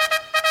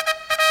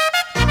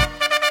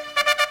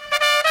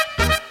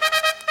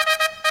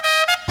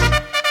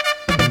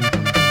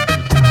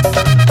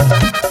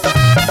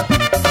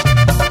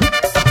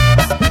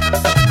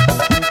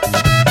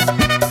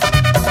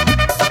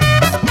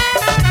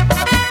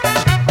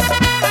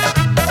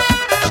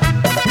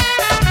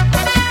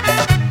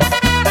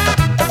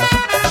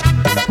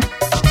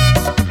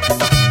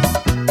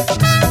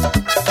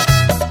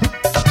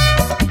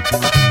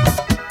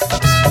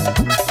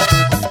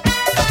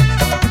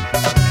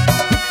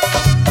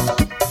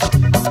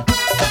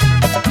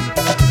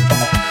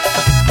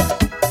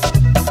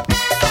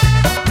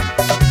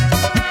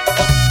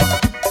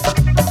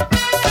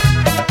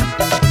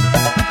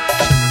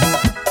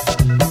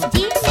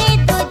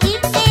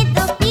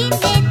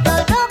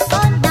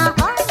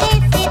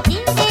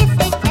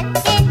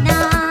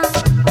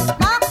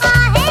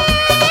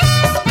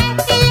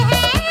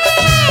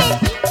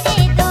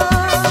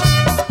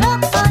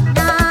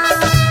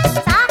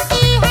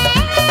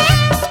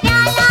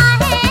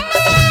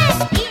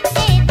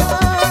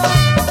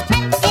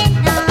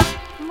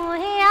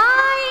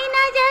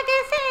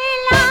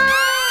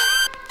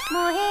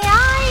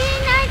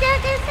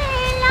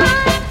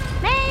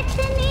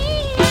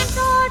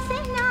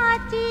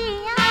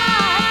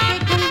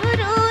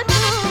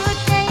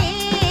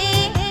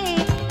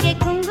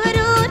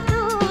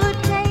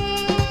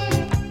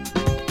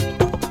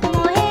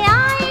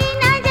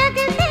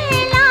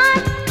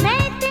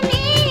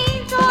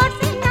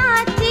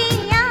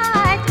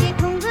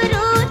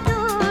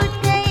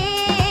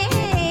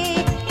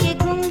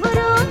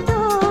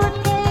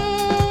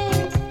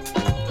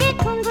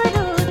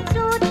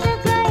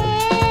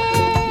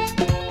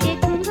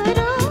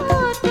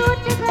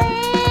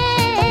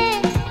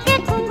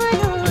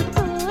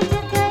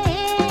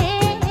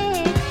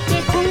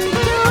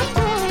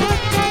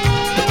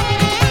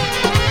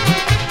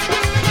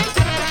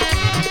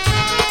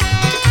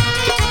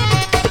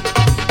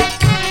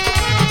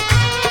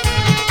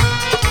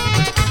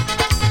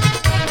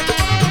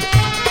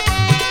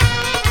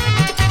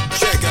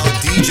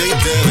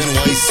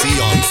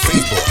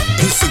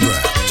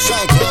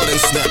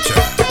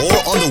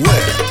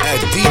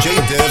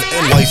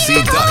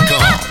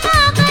 DJDevNYC.com.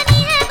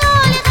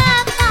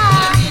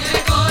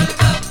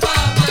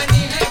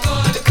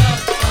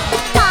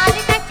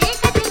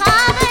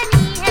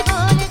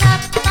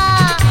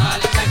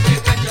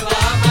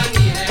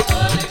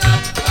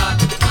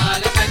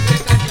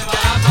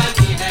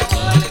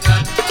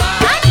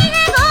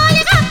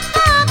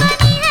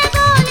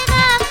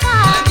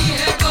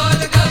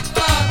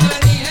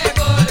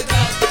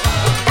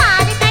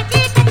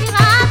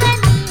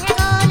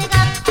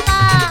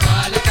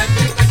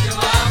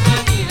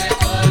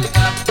 Golgappa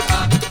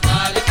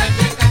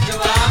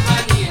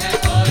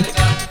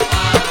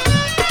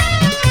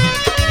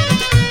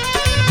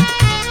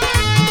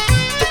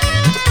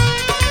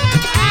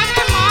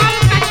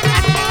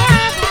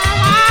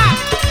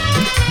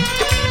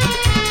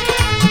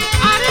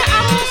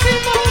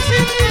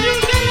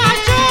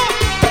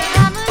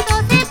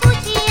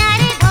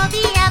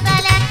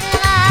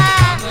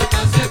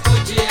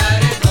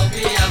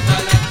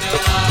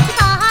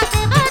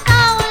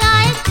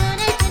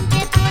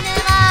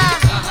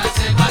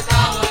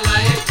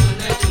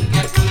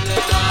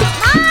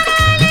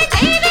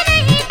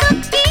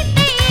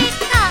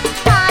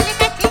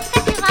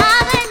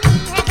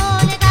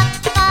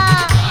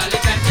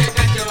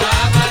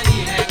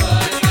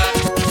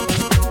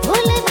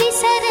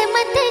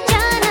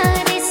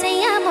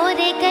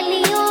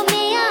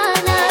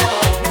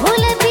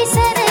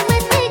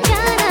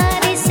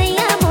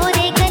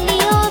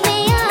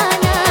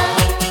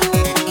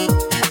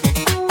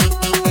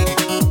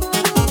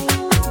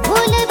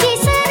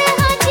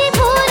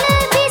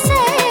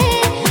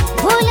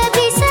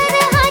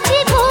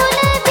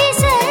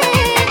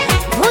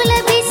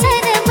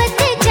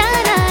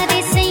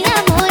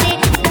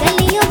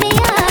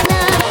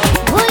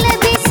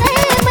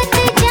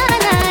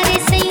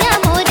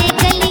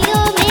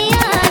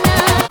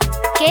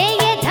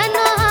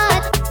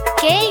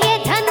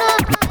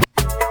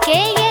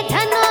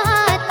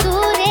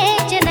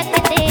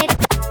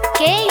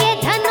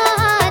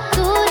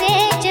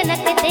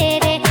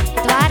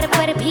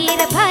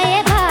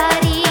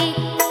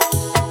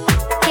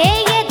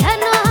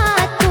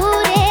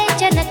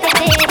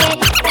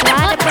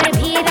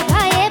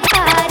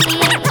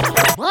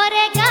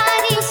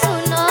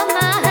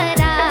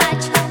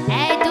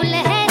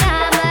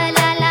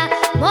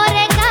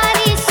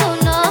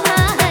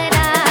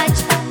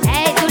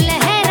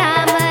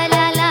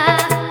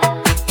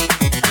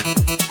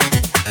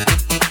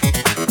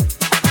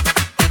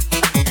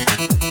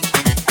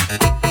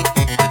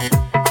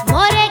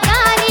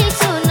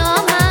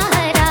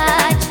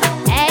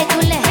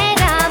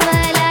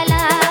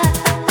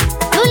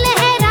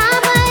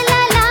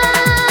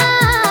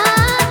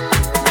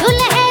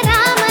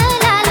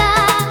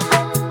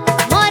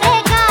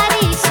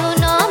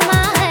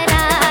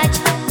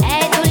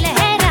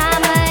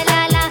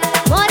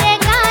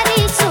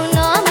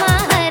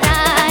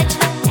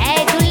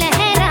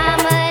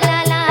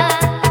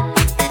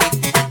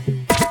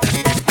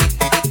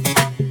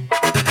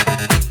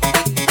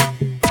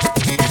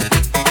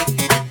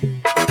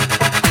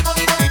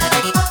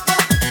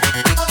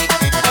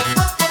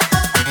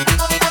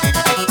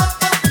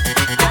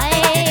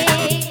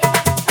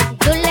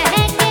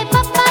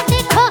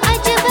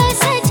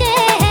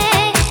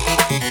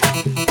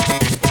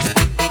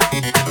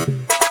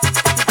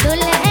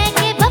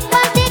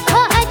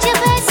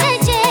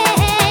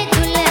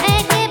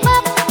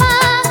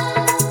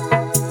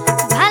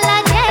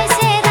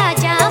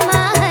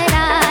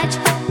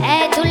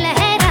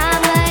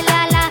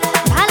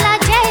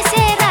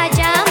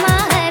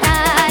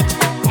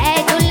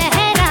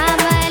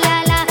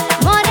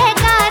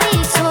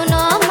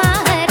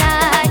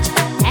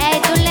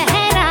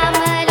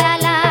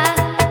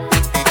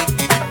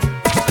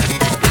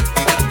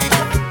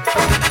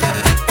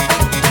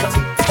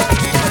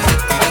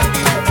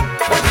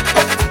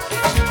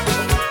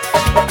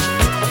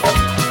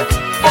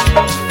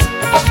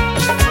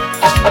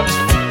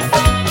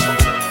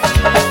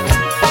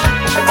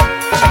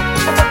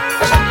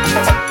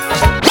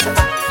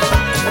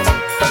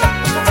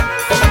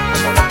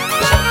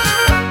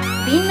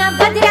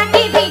बदरा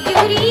के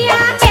बिजुरिया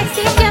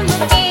कैसे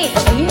चमके,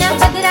 बिना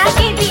बदरा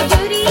के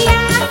बिजुरिया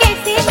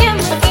कैसे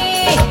चमके,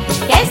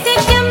 कैसे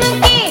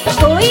चमके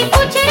कोई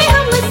पूछे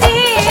हमसे,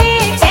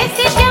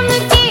 कैसे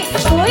चमके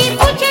कोई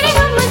पूछे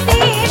हमसे,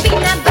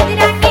 बिना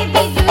बदरा के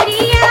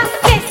बिजुरिया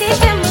कैसे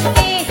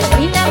चमके,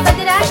 बिना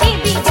बदरा के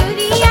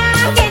बिजुरिया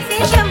कैसे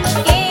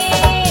चमके।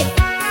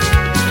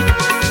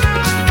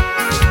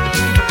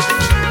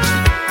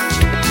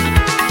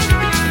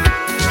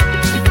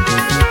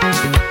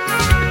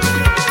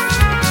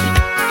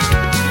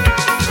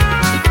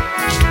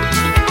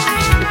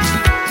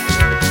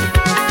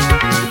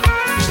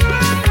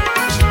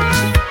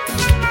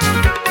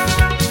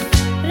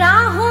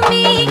 राहों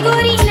में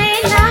गोरी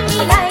नैना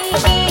मिलाई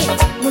के,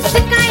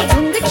 मुस्काए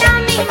घुंघटा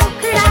में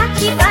मुखड़ा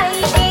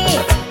छिपाई के,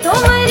 तो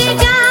मर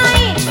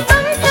जाए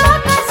हम तो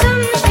कसम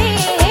से,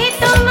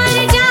 तो मर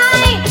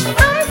जाए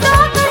हम तो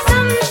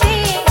कसम से।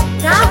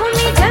 राहों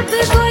में जब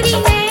गोरी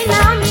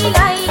नैना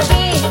मिलाई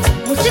के,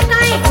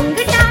 मुस्काए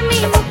घुंघटा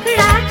में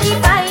मुखड़ा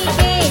छिपाई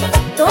के,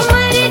 तो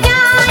मर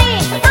जाए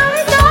हम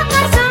तो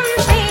कसम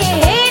से,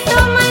 तो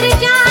मर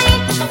जाए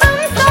हम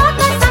तो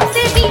कसम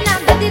से। बिना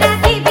बदरा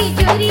के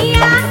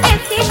बिजुरिया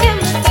कैसे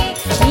चमके,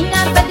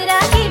 बिना बदरा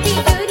के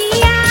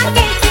बिजुरिया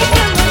कैसे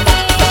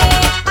चमके।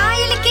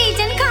 पायल की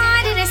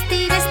झनकार रस्ते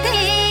रस्ते,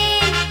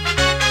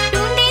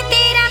 ढूंढे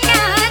तेरा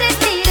प्यार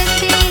रस्ते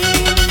रस्ते।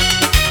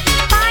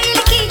 पायल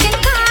की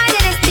झनकार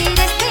रस्ते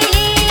रस्ते,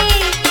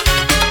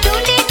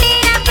 ढूंढे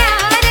तेरा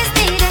प्यार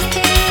रस्ते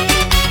रस्ते।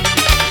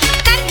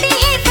 करती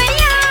है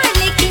फरियाद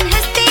लेकिन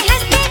हंसते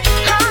हंसते,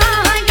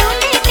 हाँ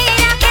ढूंढे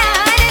तेरा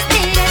प्यार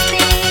रस्ते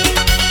रस्ते।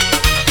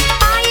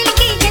 पायल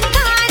की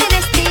झनकार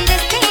रस्ते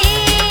रस्ते,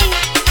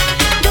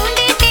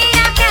 ढूंढे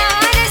तेरा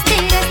प्यार रस्ते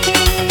रस्ते।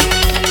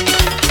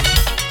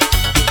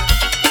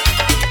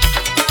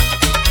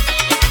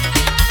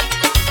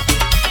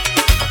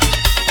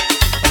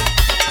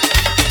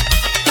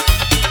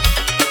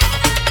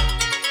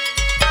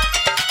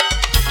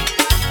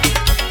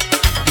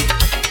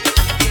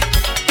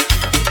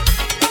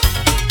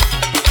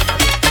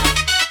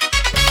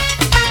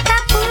 पता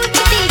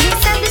पूछते हैं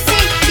सबसे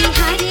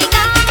बिहारी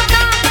गाँव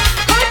का,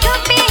 होठों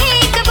पे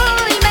एक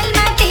बोल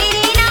बलमा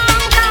तेरे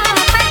नाम का।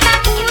 पता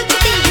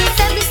पूछते हैं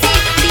सबसे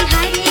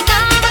बिहारी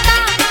गाँव का,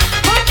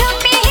 होठों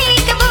पे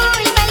एक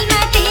बोल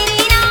बलमा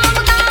तेरे नाम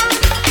का।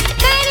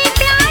 करे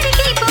प्यार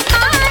की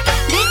पुकार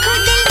देखो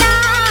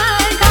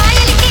दिलदार,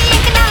 घायल की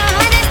एक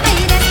नार रस्ते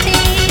रस्ते।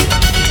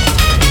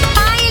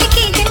 पायल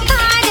की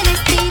झनकार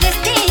रस्ते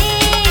रस्ते,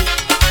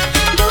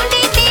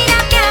 ढूंढे तेरा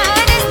प्यार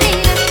रस्ते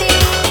रस्ते।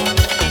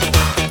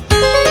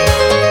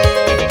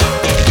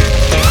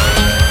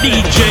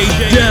 DJ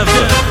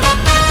Devin.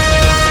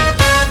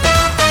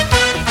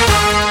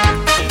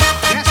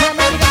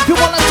 You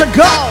want us to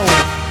go?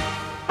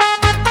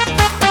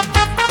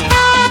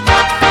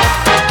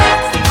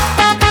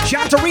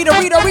 Shout to Rita,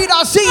 Rita, Rita, I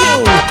see you.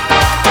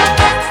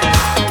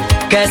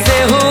 कैसे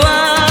हुआ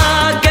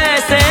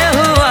कैसे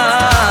हुआ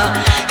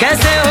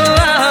कैसे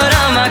हुआ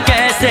रामा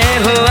कैसे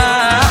हुआ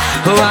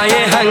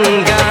ये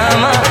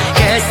हंगामा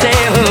कैसे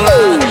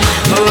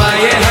हुआ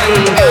ये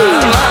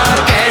हंगामा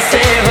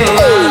कैसे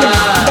हुआ।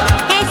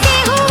 ऐसे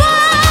हुआ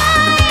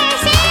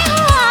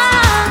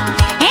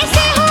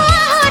ऐसे हुआ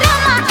हो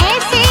रामा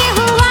ऐसे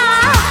हुआ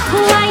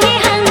ये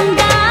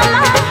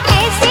हंगामा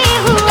ऐसे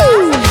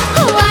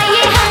हुआ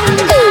ये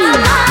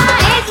हंगामा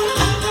ऐसे।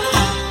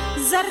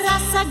 जरा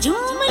सा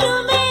झूम लूं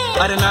मैं,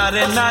 अरे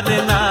नारे नारे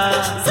ना,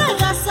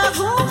 जरा सा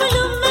घूम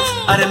लूं मैं,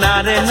 अरे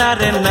नारे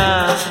नारे ना,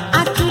 आ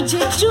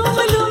तुझे चूम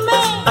लूं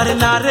मैं, अरे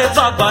नारे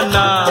बाबा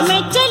ना।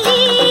 मैं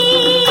चली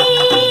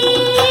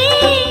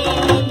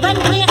बन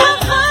में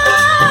हवा,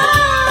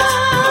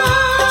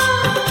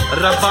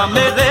 रब्बा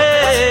मेरे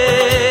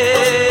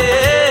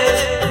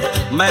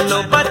मैनू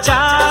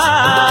बचा।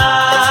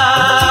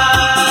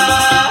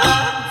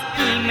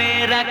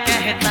 मेरा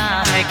कहता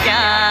है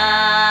क्या,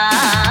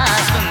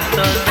 सुन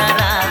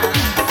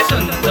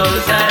तो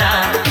जरा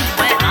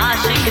मैं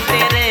आशिक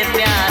तेरे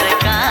प्यार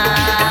का।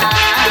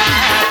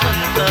 सुन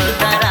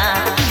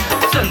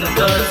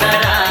तो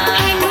जरा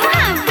है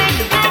मोहब्बत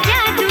का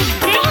जादू,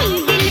 नहीं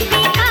दिल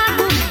पे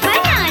काबू,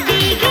 बना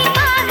देगी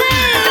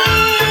पागल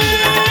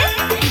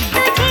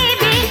तुझे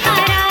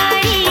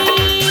बेकरारी।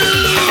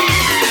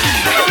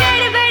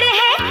 गड़बड़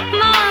है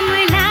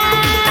मामला,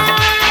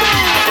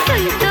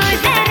 सुन तो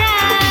जरा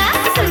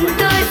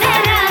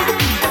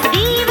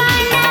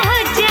दीवाना हो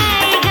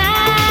जाएगा।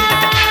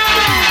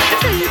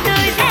 सुन तो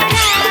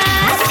जरा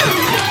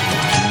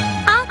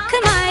आँख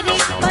मारे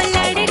ओ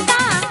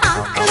लड़का,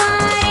 आँख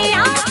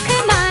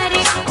मारे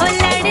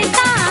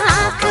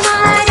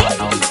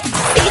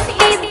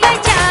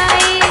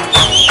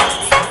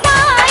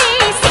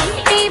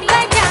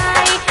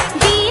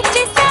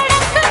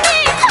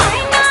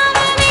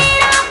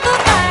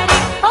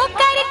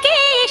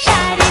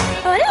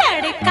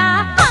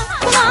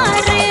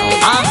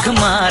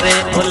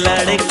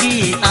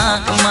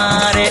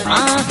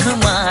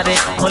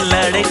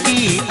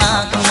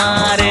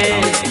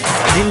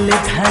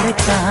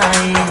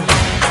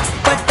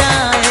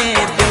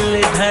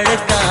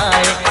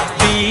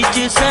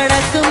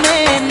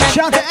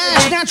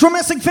Natural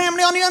Mystic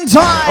family on the O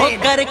inside.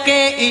 करके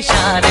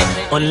इशारे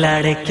ओ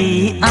लड़की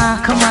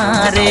आंख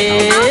मारे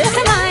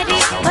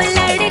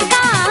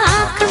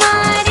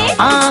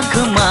आंख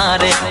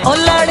मारे ओ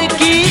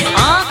लड़की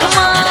आंख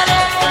मारे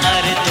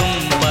अरे तुम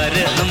पर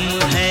हम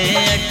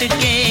हैं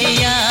अटके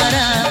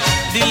यारा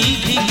दिल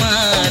भी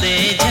मारे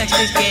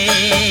झटके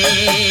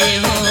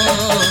हो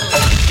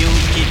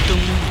क्योंकि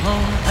तुम हो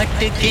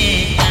हटके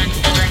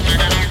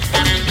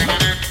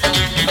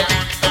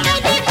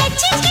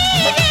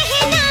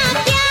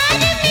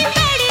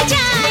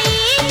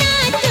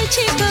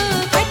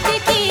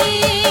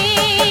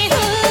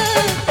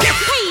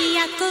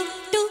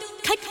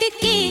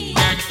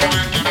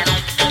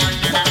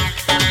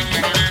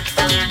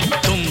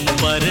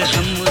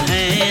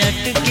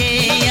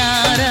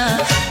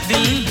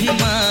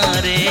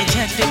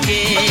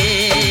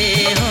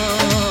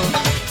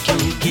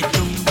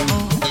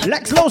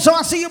Lex Loso,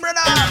 I see you,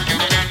 brother.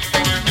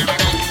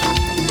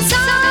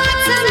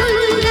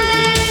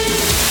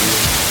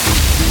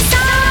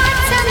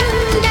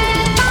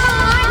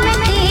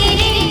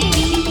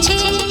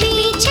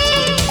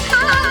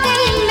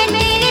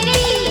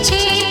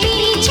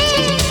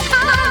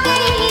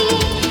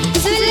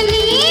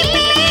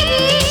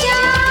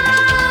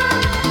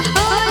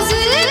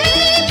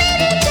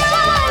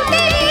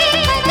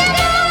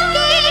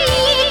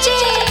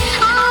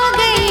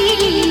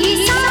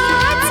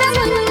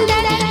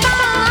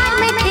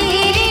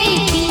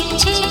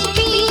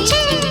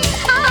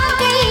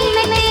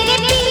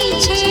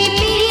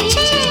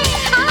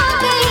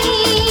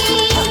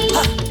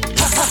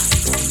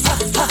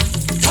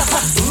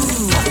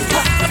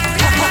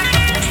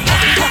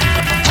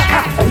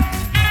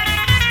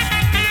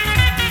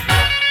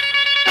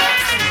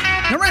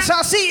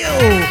 I see you.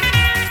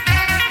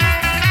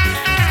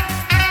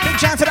 Big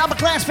shout out to the upper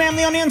class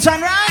family on the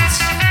inside, right?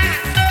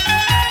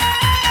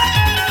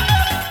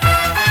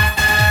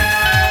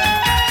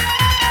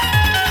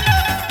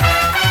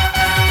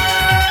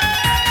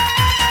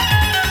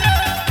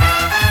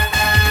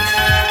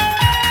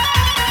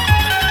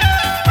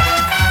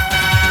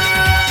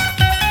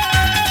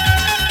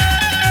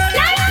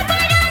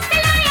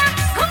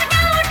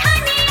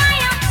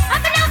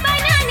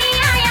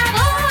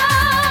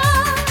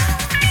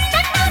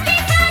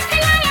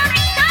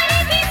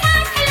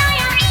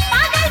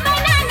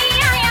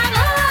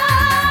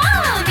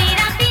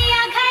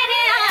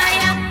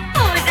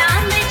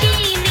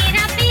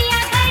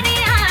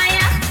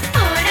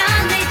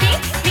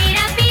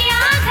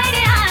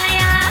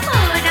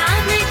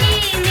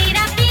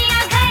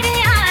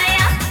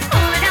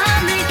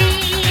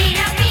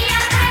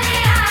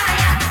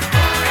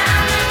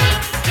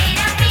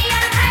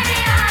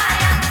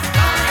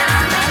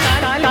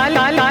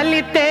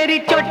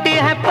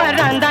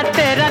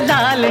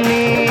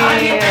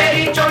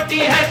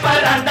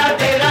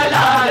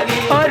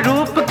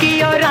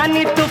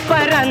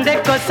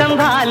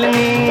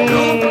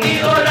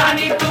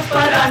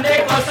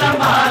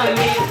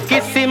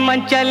 किसी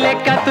मंचले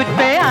का तुझ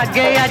पे आ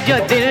गया जो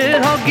दिल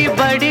होगी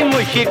बड़ी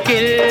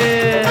मुश्किल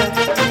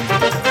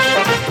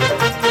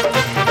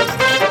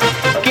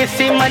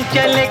किसी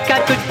मंचले का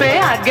तुझ पे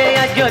आ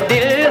गया जो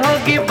दिल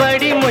होगी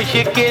बड़ी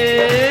मुश्किल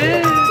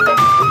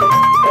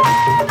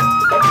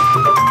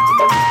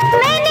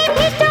मैंने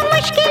भी तो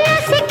मुश्किलों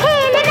से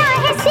खेलना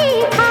है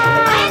सीखा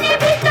मैंने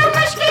भी तो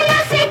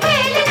मुश्किलों से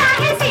खेलना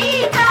है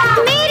सीखा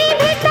मेरी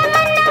भी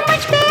तमन्ना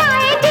मुझ पे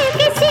आएगी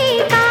किसी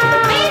का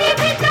मेरी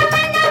भी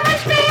तमन्ना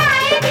मुझ पे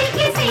आएगी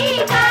किसी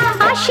का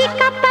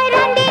आशिका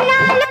परंदे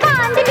नाल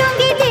बांध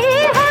लूंगी दिल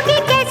होगी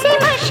कैसी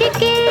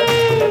मुश्किल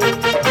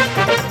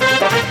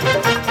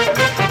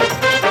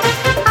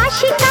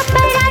आशिका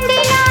परंदे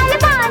नाल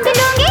बांध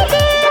लूंगी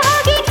दिल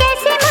होगी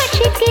कैसी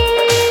मुश्किल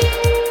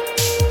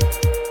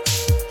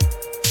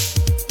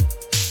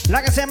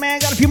Like I said, man,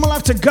 got a few more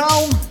left to go.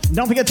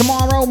 Don't forget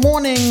tomorrow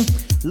morning,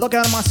 look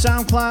out on my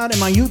SoundCloud and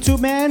my YouTube,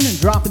 man.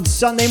 Dropping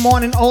Sunday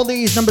morning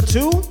oldies number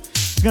 2.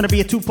 It's gonna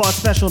be a 2-part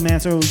special, man.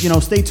 So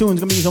stay tuned.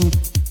 It's gonna be some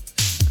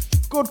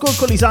good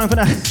song for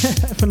that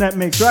for that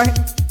mix, right?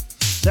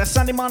 That's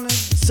Sunday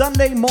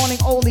morning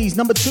oldies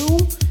number 2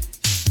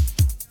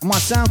 on my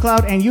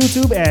SoundCloud and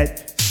YouTube at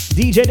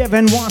DJ Dev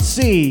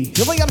NYC.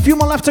 You only got a few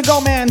more left to go,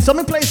 man. So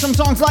let me play some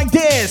songs like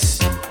this.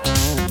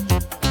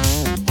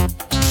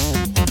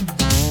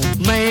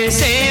 मैं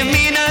से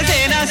मीना से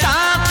न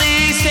साकी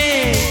से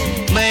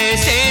मैं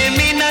से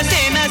मीना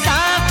से न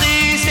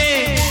साकी से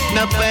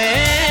न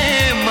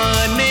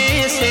पैमाने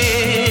से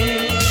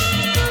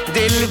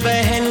दिल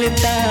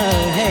बहलता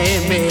है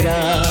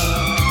मेरा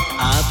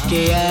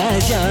आपके आ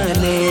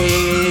जाने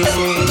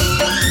से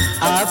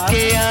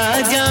आपके आ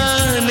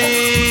जाने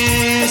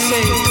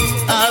से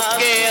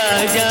आपके आ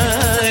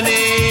जाने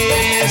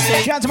से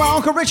Shout out to my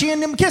Uncle Richie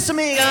and them kissing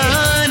me.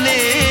 जाने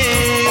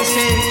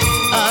से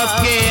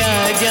आपके आ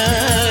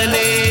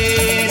जाने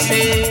से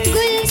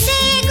गुल से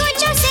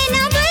गुच्छों से न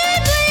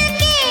बुलबुल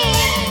के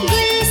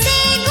गुल से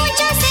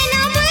गुच्छों से न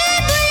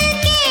बुलबुल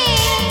के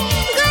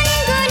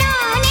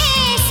गुनगुनाने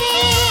से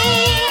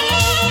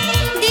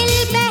दिल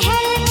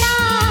बहलता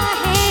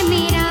है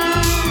मेरा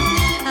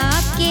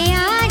आपके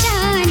आ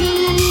जाने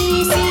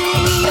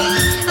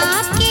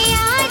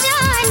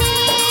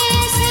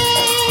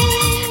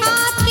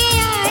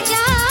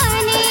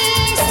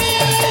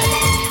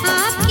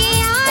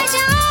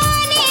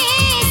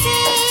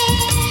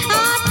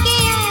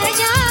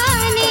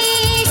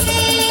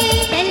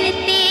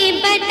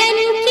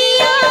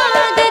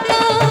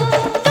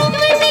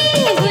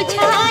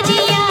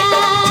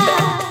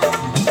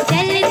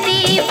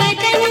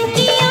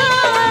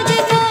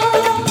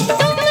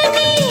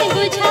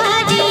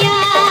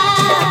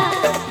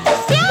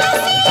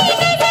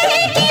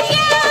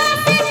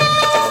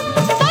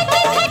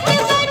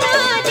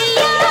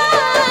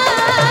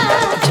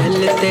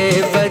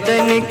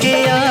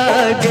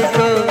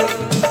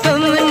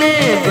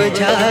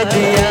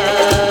दिया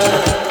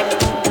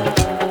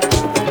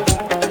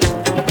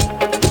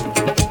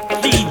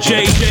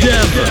DJ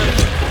Dev.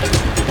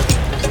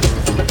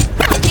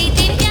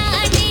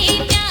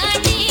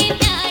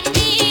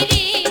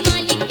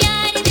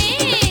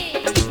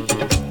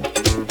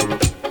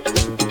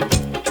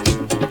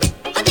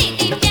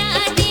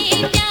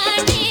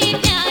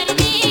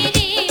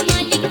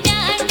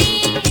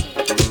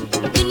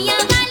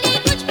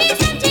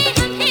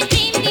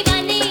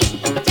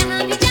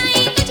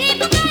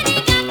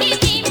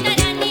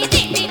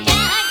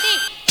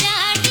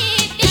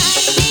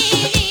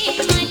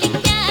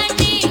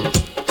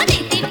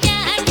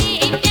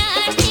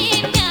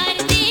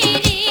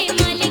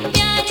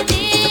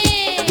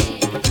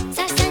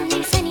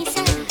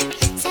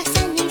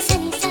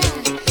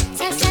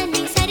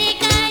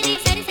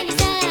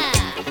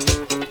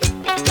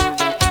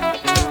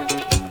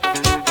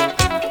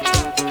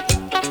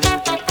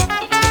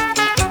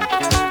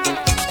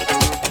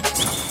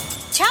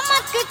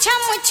 छमक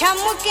छम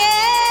छम के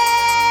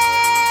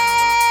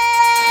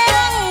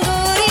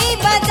अंगूरी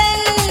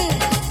बदन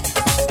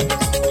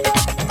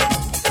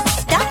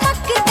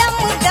दमक दम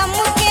दम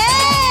के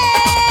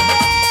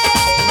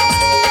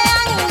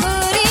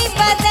अंगूरी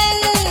बदन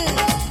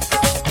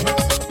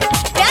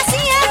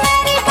प्यासी है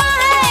मेरी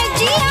बाहें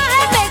जिया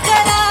है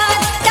बेकरार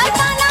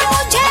तड़पाना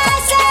मुझे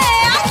ऐसे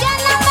आजा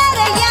ना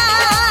मेरे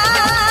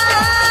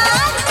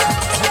यार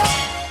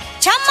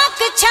छमक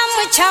छम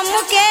छम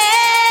के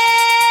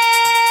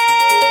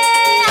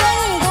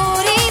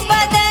अंगूरी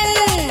बदन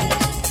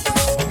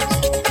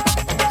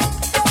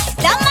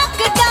दमक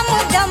दम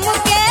दम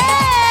के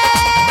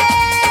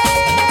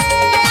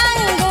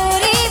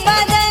अंगूरी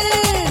बदन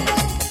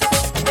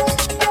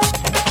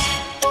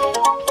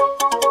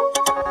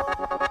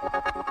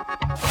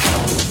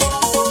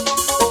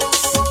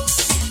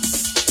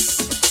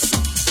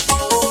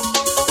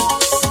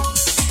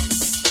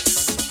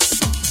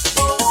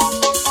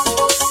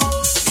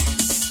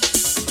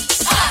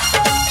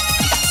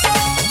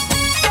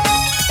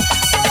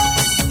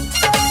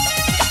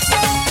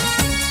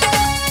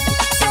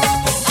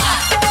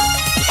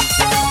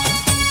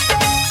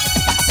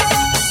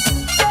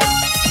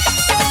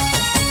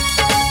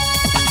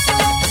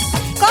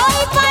कोई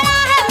पड़ा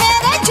है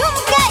मेरे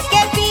झुमके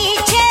के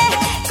पीछे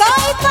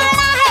कोई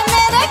पड़ा है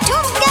मेरे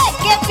झुमके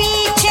के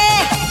पीछे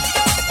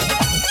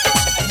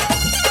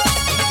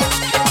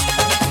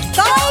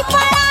कोई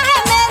पड़ा है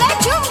मेरे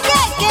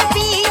झुमके के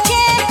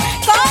पीछे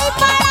कोई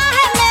पड़ा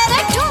है मेरे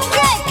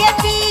झुमके के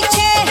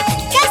पीछे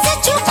कैसे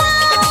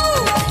छुपाऊं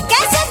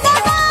कैसे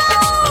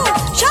दबाऊं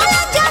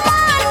शोला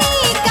जवानी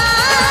का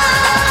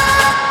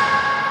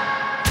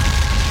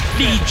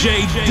DJ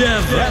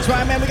Dev. That's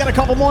right, man. We got a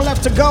couple more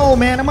left to go,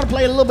 man. I'm gonna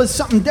play a little bit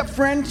something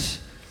different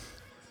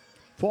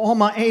for all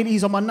my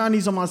 80s, all my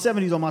 90s, all my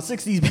 70s, all my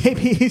 60s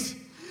babies.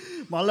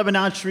 My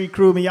Lebanon Street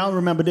crew, man, y'all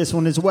remember this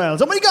one as well.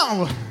 So, where you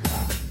go?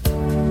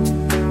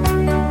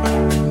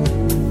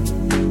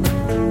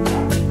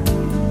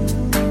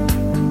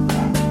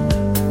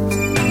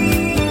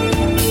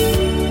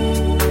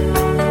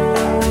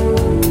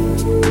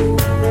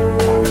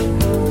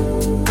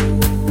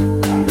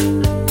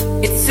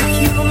 It's a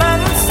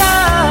human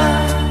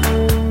sign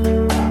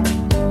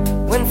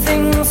when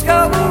things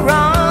go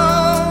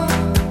wrong,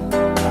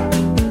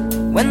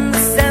 when the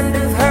scent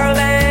of her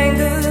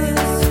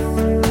lingers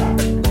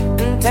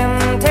and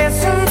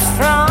temptation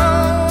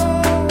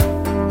strong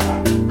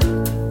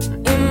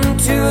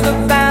into the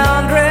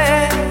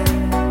boundary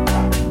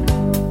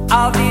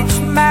of each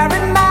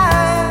married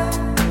man.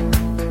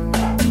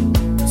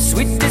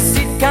 Sweet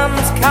deceit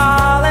comes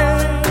calling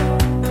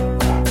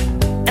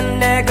and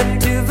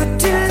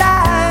negativity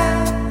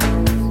lies.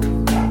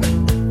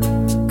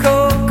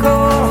 Cold,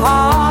 cold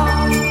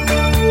heart,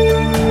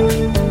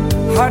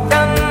 heart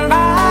done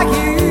by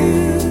you.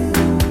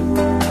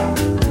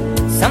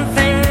 Some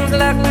things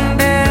look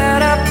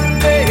better,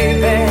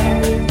 baby,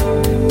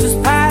 just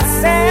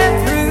passing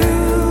through.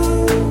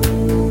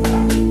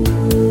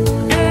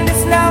 And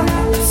it's no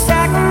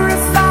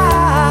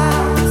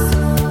sacrifice,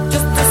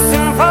 just a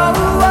simple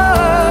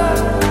word.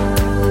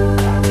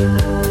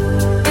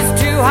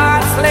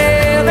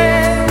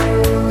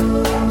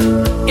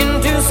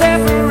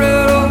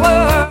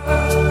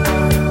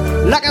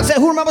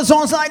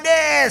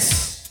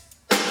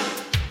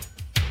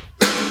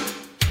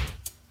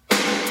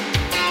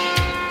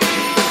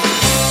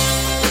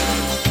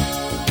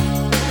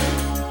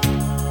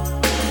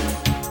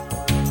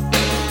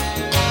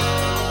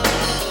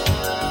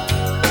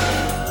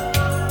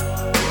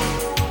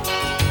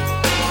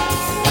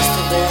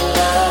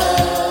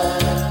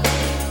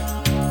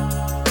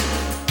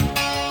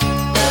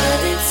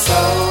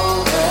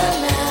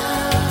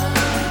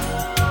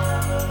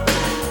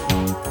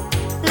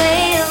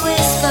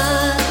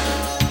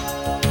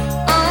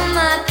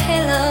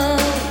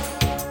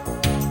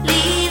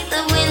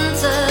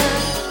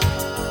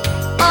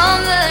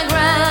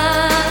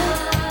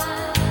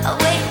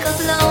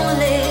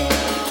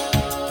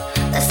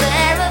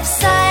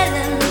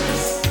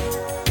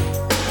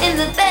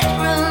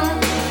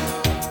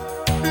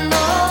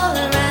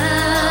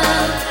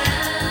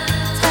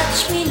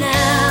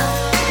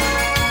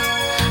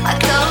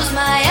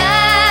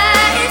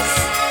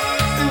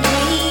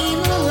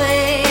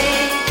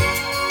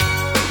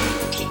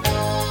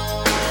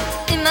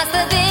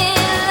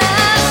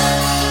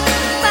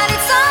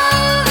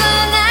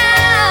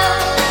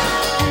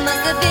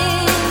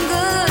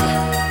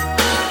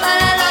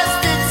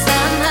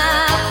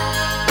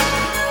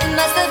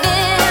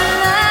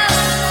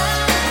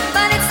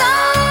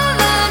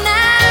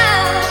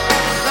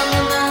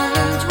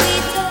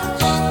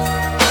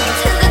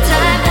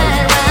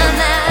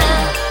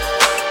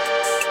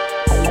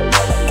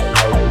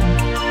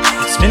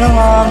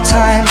 long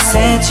time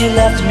since you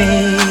left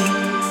me.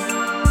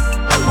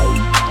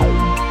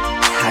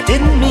 I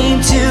didn't mean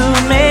to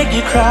make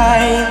you cry.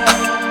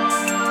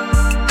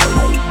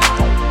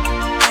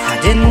 I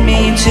didn't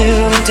mean to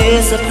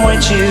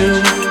disappoint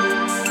you.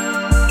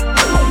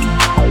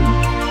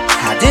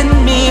 I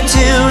didn't mean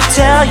to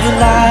tell you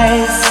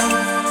lies.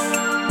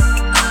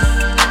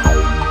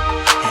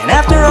 And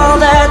after all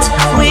that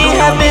we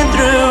have been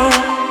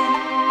through,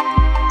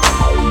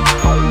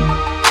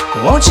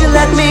 won't you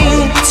let me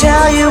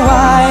tell you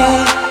why?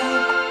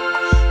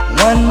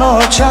 One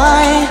more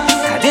try.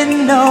 I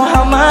didn't know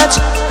how much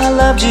I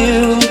loved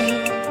you.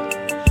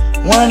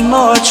 One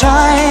more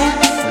try.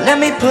 Let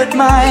me put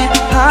my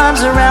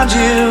arms around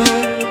you.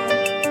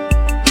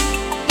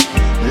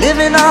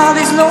 Living all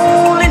these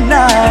lonely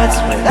nights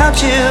without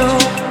you.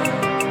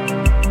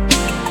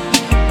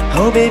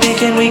 Oh baby,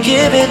 can we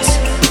give it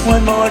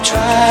one more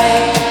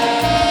try?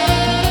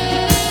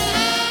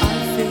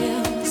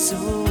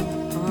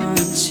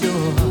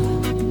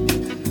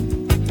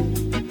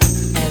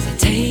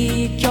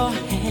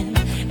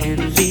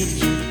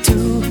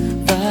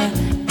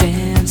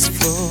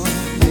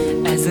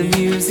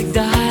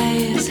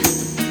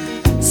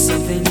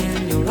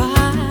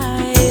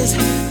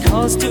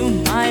 To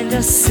mind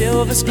a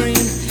silver screen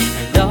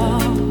and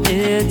all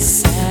its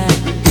sad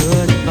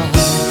goodbye.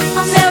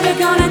 I'm never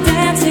gonna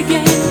dance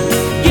again.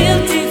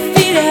 Guilty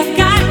feet have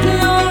got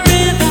no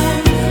rhythm.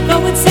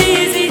 Though it's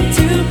easy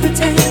to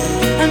pretend,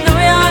 I know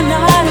you're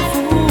not a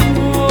fool.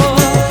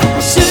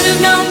 I should have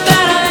known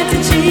better than to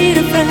cheat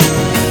a friend,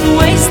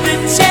 waste the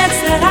chance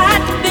that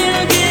I'd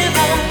been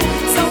given.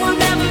 So I'm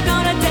never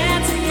gonna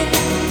dance again.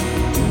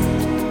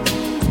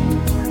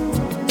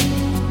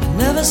 I've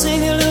never seen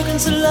you looking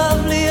so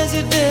lovely as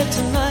you did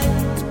tonight.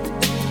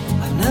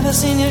 I've never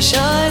seen you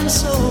shine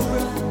so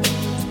bright.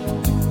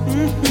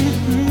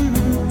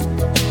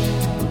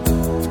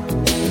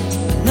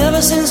 I've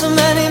never seen so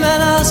many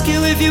men ask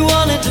you if you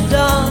wanted to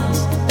dance.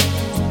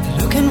 They're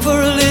looking for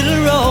a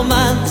little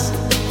romance,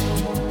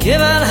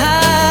 given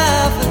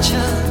half a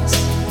chance.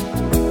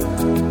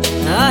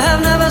 I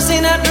have never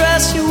seen that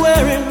dress you're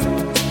wearing,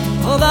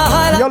 or the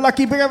highlight. Yo,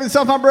 Lucky, pick up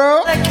yourself, my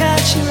bro. That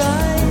catch your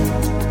eye.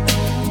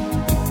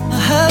 I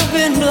have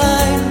been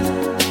blind.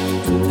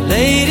 The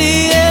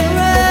lady in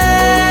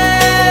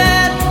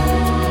red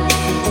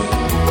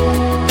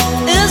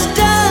is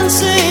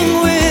dancing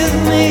with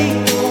me,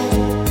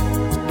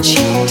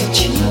 cheek to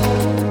cheek.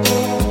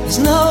 There's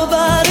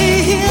nobody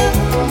here.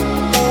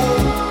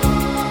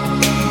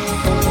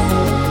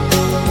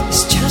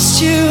 It's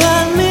just you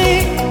and me.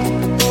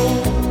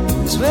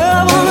 It's where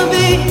I wanna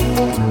be,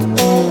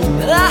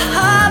 but I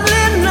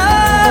hardly know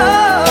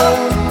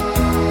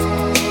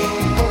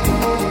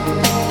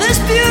this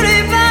beauty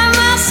by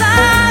my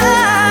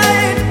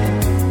side.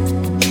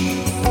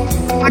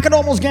 I can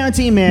almost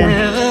guarantee, man,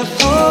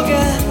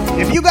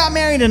 if you got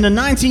married in the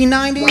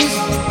 1990s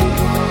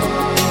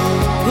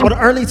or the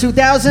early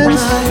 2000s,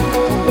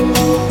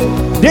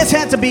 this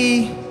had to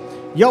be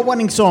your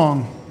wedding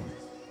song.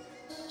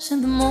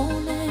 In the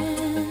morning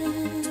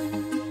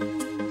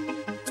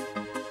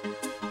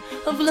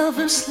of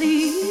lovers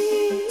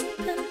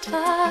sleeping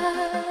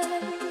tight,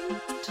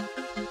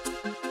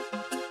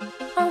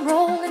 are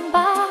rolling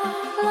by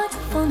like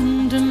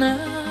thunder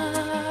now.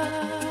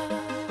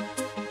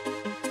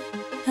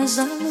 As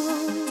I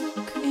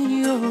look in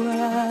your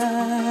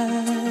eyes,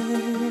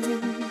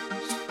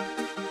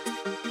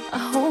 I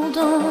hold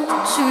on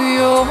to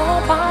your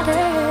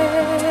body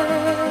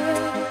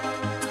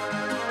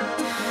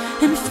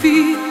and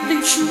feel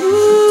each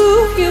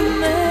move you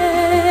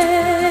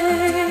make.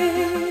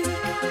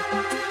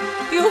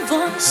 Your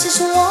voice is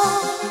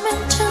warm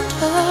and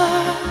tender,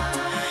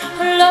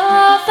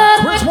 love that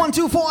Chris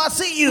 124, I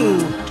see you.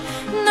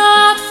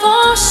 not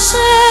for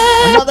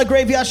sale. Another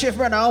graveyard shift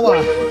right now.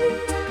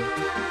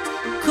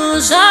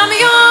 'Cause I'm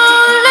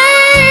your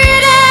lady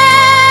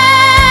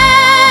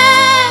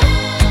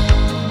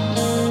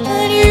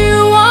and you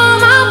are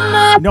my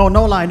man.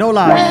 No lie, no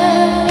lie.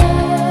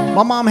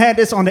 My mom had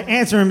this on the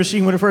answering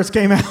machine when it first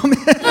came out. You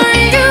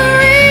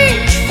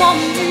reach for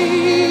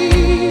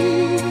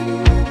me.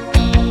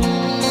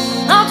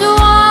 I'll do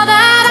all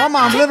that. My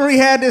mom literally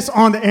had this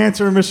on the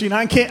answering machine.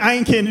 I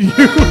ain't kidding you.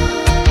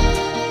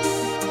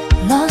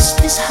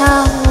 Lost is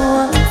how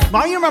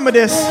Mom, you remember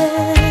this?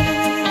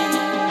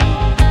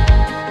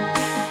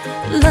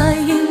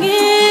 lying in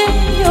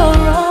your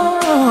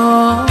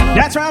arms.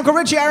 That's right, Uncle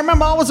Richie. I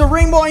remember I was a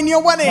ring boy in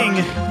your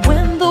wedding.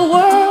 When the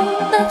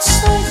world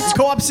outside It's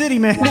Co-op City,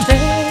 man.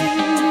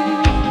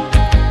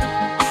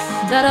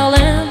 that I'll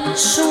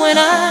answer when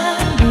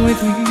I'm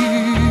with you.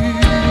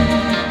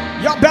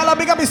 Yo, Bella,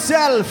 big up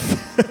yourself.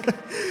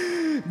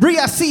 Bree,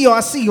 I see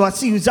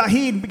you.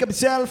 Zahid, big up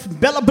yourself.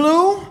 Bella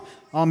Blue.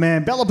 Oh,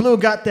 man, Bella Blue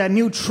got that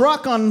new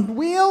truck on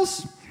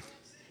wheels.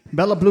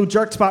 Bella Blue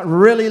Jerk Spot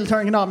really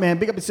turning up, man.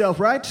 Big up yourself,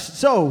 right?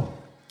 So,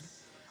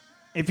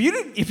 if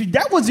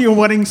that was your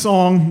wedding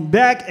song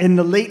back in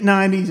the late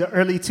 90s or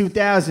early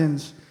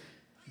 2000s,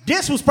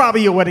 this was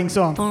probably your wedding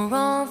song. For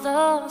all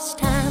those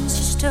times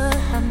you stood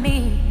by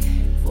me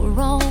for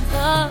all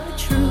the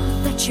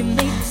truth that you made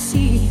me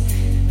see,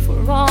 for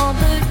all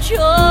the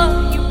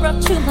joy you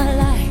brought to my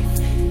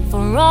life,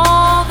 for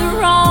all the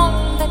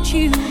wrong that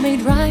you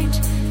made right,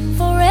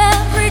 for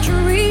every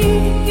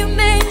dream you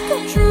made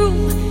come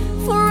true,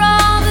 for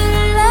all the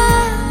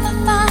love I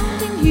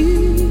found in you.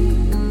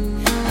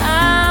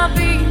 I'll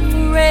be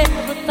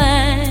forever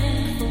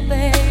thankful,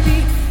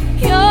 baby.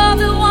 You're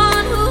the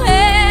one who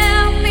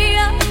held me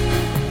up,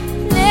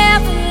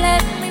 never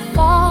let me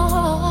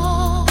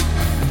fall.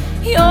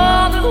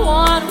 You're the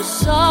one who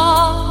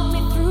saw me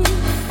through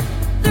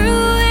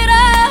it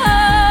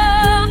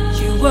all.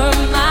 You were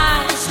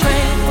my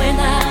strength when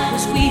I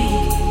was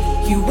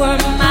weak. You were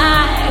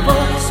my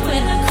voice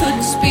when I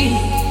couldn't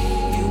speak.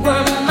 You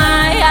were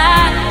my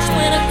eyes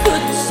when I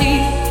couldn't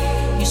see.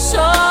 You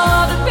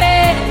saw the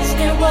best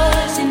there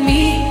was in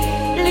me,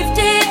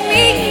 lifted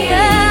me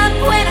up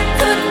when I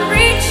couldn't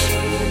reach.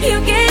 You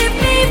gave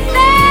me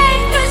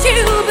faith 'cause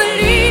you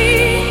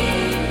believe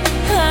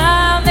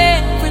I'm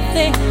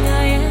everything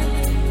I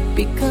am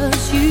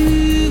because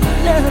you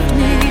loved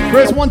me.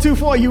 Verse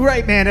 124, you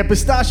right, man. That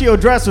pistachio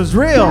dress was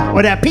real.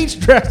 Or that peach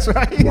dress,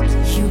 right?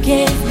 You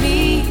gave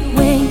me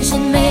wings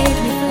and made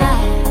me fly.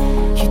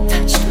 You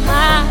touched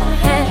my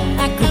hand,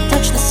 I could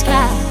touch the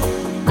sky.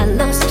 I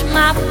lost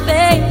my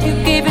faith, you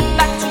gave it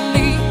back to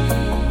me.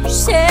 You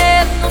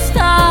said no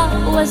star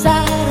was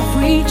out of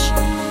reach.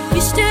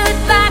 You stood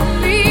by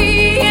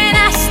me and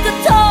I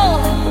stood tall.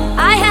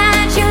 I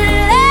had your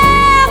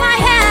love, I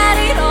had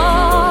it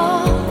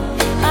all.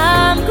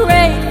 I'm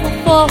grateful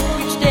for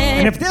each day.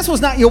 And if this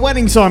was not your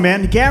wedding song,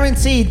 man,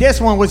 guaranteed this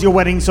one was your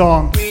wedding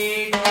song.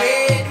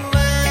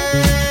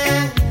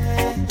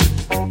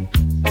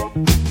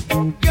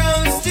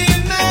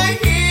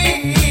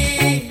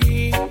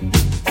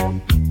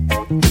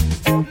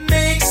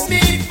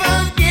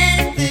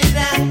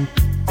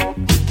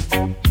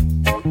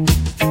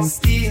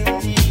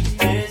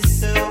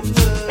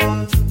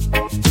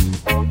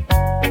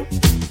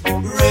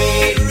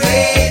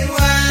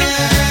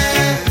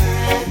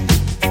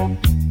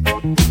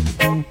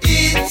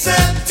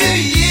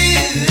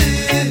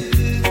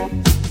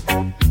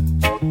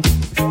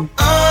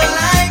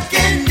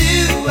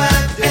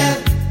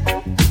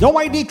 Don't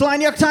wait,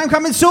 Decline, your time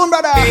coming soon,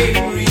 brother. Let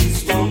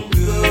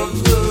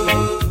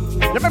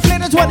me play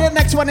this one, the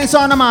next one is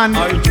on the man.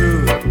 I'm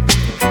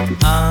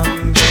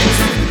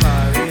getting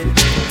married in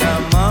the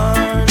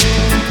morning.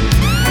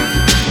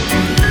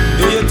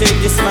 Do you take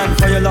this man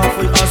for your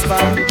lawful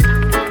husband?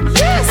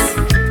 Yes,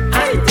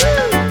 I do.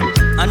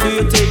 And do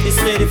you take this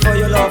lady for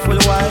your lawful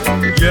wife?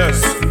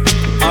 Yes,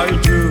 I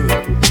do.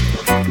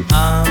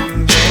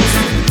 I'm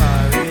getting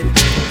married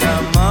in the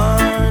morning.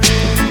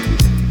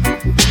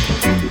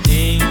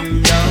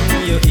 Ding dong,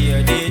 you hear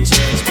the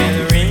church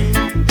bell ring.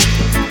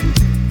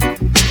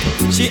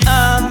 She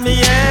have me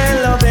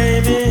yellow,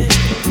 baby,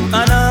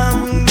 and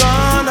I'm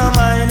gonna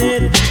mind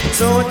it.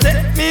 So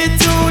take me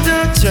to the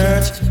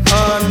church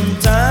on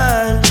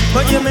time.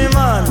 But you me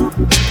man,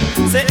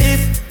 say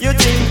if you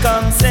think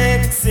I'm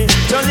sexy,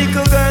 your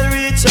little girl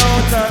reach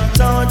out and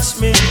touch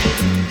me.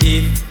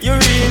 If you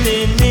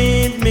really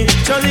need me,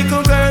 your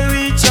little girl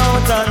reach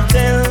out and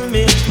tell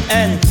me.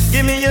 And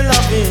give me your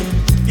loving,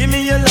 give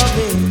me your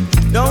loving.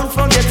 Don't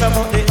forget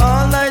about the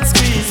all night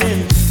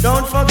squeezing.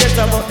 Don't forget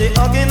about the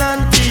hugging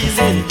and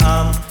teasing.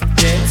 I'm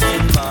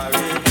getting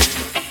married.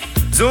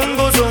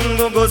 Zungo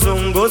zungo go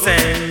zungo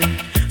zen.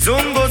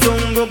 Zungo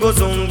zungo go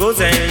zungo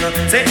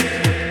zen. Say,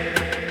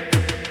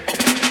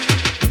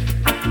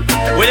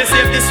 will you see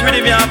if this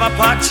rhythm you have a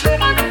patch?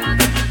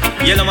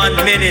 Yellow man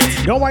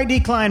minute. Don't worry,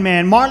 Decline,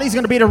 man. Marley's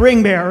gonna be the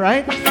ring bearer,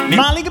 right?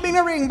 Marley can be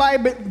the ring by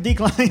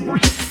Decline.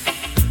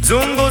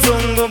 Zungo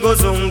zungo go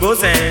zungo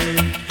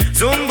zen.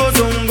 Zungo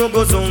zungo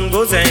go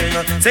zungo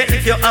zen. Say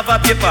if you have a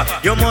paper,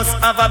 you must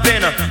have a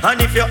pen. And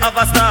if you have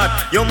a start,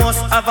 you must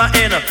have a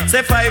end.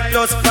 Say 5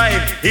 plus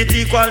 5, it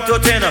equal to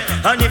 10.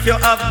 And if you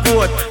have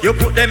goat, you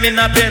put them in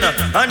a pen.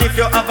 And if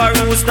you have a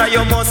rooster,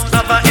 you must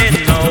have a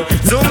hen. Now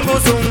zungo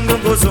zungo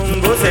go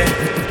zungo zen.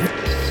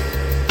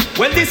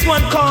 Well, this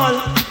one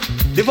called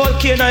the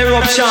volcano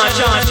eruption.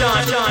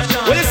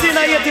 Well, you see in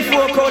a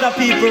 84 crowd of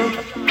people.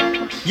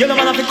 You know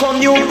man have to come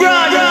new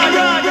brand.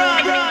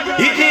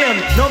 It name,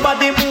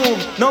 nobody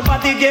move,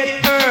 nobody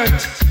get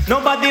hurt.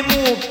 Nobody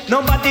move,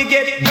 nobody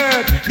get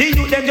hurt. The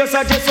youth them just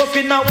a dress up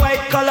in a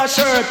white collar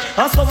shirt.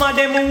 And some of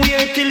them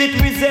wear till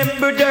it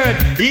resemble dirt.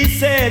 He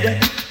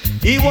said,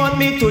 he want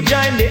me to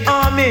join the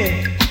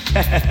army.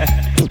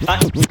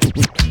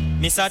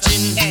 Mr.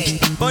 Chin,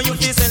 but you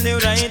feel send the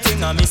right thing,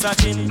 Mr.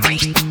 Chin.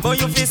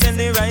 But you feel send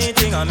the right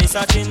thing,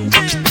 Mr. Chin.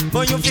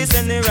 But you feel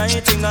send the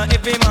right thing,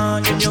 every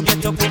morning you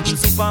get up in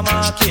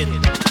supermarket.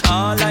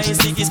 All I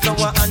see is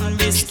flour and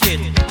biscuit.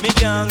 Me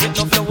can't get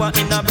no flour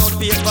in a brown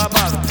paper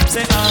bag.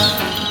 Say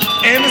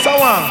hey, Mr.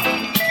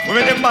 Wang, we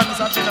make them band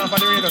Mr. Chin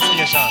for the radio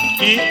station.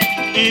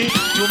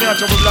 You me a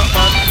trouble black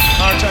man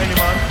or Chinese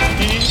man.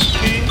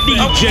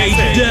 DJ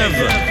Dev.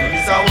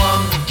 Mr.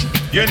 Wang.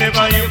 You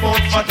never hear about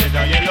fatter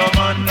than yellow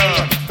man.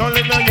 Don't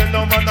let no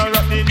yellow man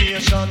rock the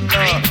nation.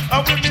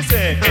 And when me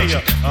say,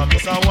 hey,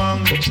 Mr.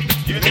 Wang,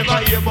 you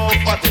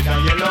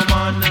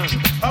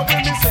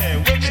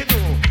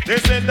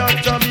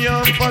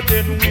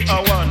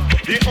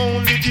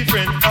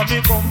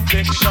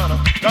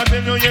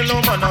tell you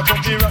yellow man a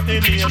come to rock the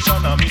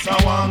nation. A Miss a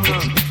Wang,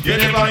 you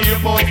never hear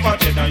about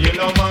fathead a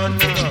yellow man.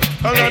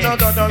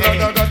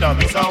 Da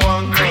Miss a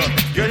Wang,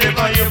 you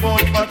never hear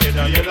about fathead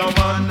a yellow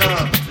man.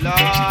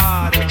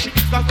 Lord,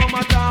 cause come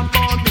a talk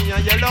about me a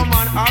yellow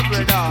man a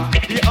brother.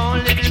 The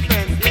only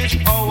difference is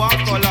our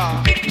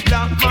color.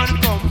 Black man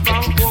come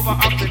from over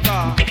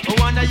Africa,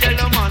 one a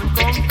yellow man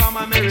come from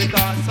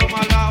America. Some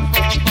a laugh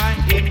or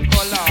find in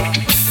color.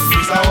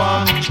 Miss a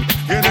Wang,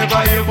 you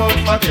never hear about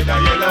fathead a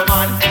yellow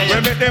man. We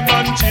make them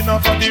man chin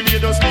off at the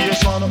radio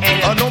station.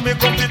 I know me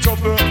come to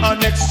trouble a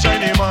next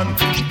Chinese man.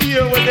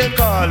 Hear what they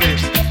call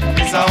it.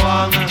 Miss a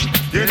Wang,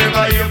 you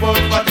never hear about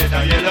fathead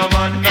a yellow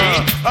man.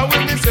 I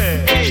will me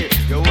say, hey,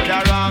 you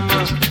woulda wrong.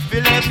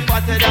 Feel less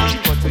fathead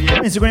and go to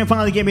yellow. Instagram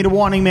finally gave me the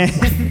warning, man.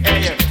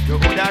 Hey, you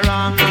woulda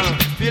wrong.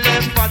 Feel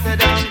less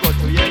fathead and go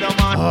to yellow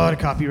man. Oh, the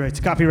copyrights.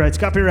 You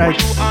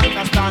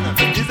understand?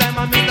 This time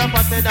I'm Mr.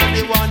 Fathead and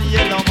the one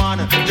yellow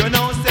man. You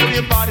know say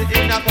we party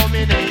in a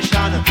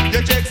combination.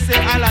 You check say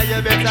I lie,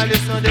 you better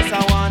listen this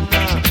a one.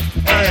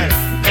 Hey,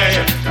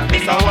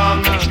 Miss a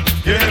Wang,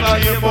 you never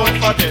hear about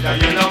fathead a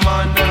yellow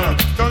man.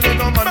 Tell you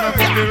no man a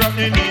come to rock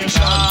the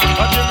nation.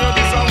 I tell you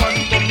this a one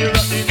come to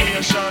rock the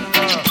nation.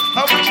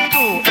 How would you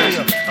do?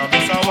 Hey,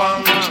 Miss a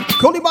Wang.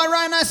 Cody by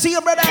Ryan, I see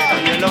you, brother.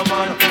 Yellow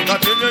man, I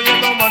tell you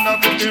yellow man a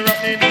come to rock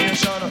the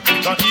nation.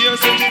 That here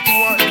say the two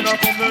are in a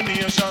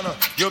combination.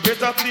 You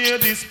better play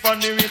this on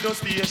the radio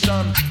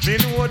station. Me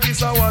know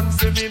this a one,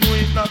 say me know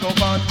it not go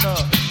bad.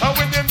 And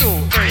when them do,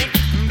 hey,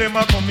 them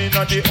a come in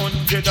at the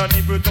 100 and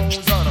even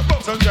 1,000.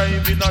 Some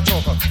drive in a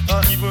truck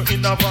and even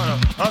in a van.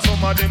 And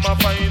some of them a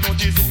find out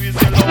this who is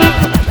yellow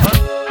man.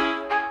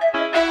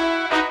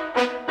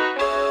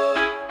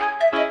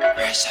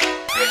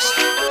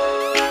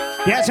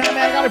 Yes, man,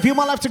 I got a few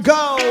more left to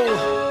go.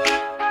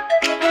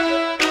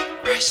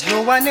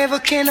 No, I never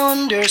can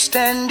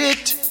understand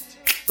it.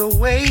 The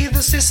way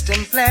the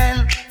system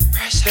planned.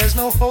 There's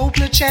no hope,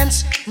 no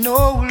chance,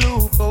 no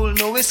loophole,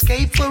 no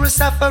escape for a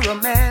sufferer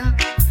man.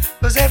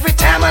 Cause every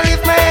time I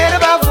lift my head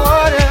above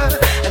water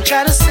and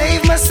try to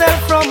save myself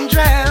from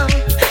drown,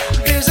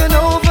 there's an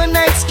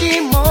overnight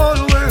scheme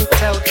all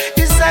worked out,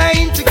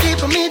 designed to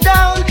keep me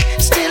down.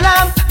 Still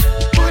I'm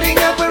putting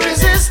up a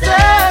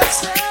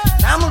resistance.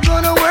 I'm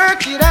gonna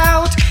work it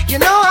out. You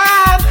know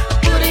I'm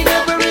putting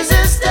up a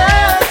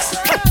resistance.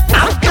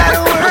 I've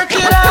gotta work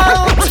it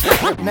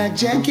out. Now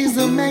Jack is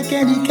the Mac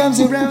and he comes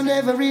around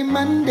every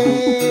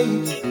Monday.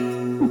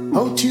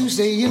 Oh,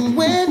 Tuesday and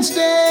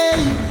Wednesday.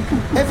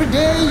 Every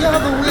day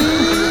of the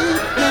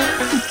week.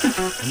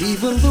 And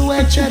even though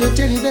I try to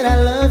tell you that I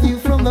love you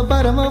from the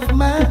bottom of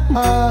my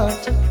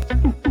heart,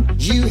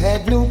 you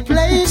had no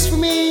place for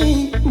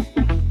me.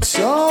 It's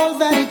all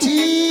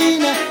vanity.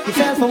 Now you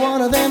fell for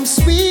one of them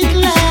sweet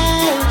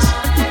lies,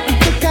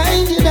 the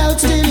kind you doubt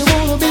still you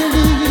wanna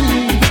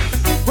believe.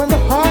 When the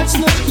heart's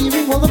not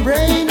hearing what the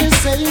brain is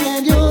saying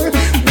and you're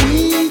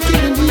weak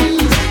in the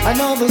knees.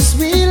 Another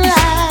sweet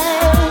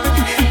lie,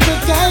 the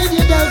kind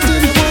you doubt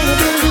still you wanna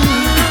believe.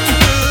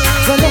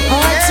 When the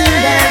heart's in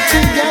doubt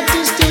you got to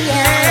stay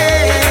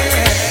high.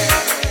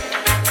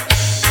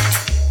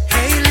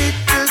 Hey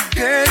little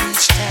girl,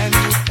 each time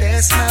you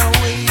pass my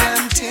way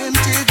I'm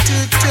tempted to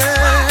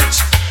touch.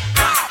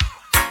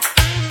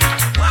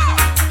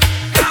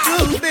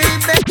 Oh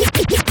baby,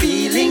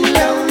 feeling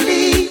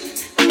lonely.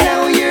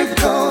 Now you're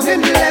gone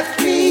and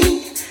left me.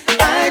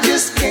 I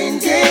just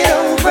can't get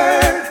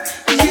over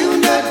you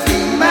not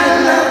being my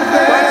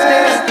lover. What's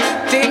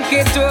this? Think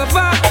it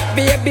over.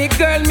 Baby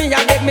girl, me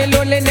I beg me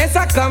loneliness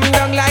I come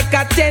down like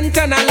a tent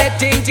and I let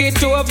think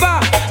it over.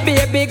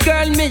 Baby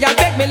girl, me I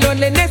beg me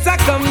loneliness I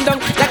come down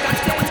like a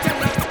tent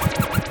and I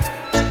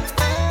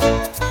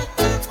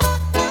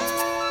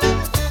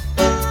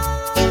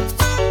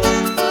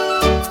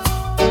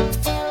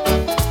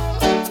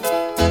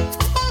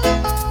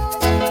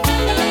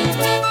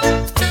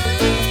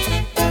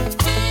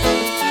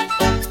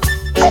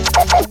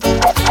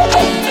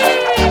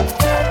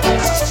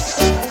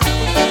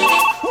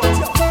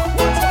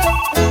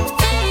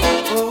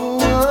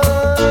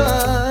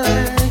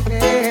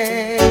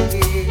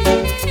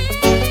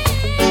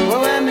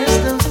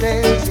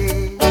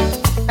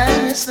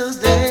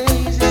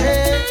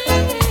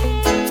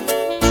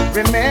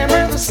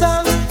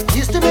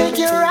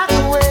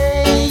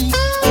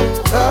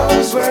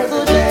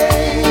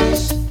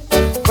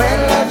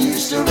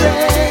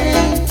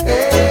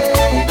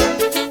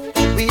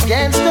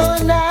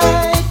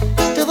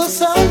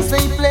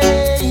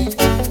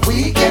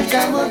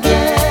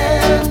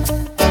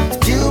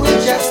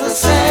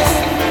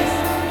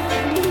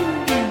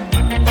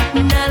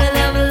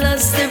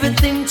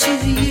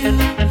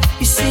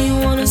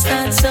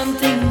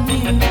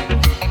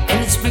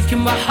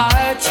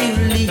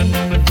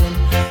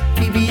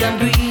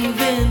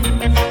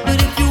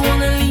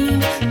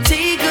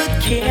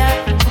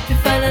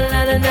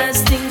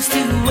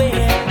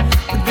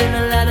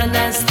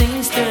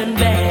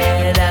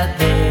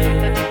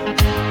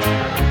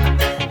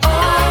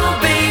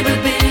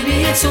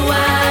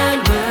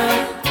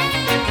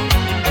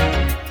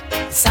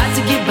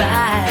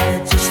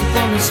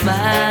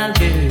smile.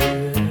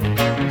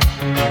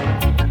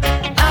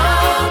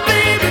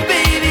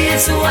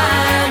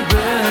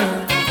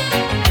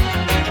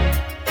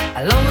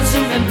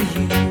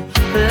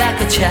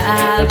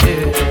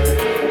 childhood.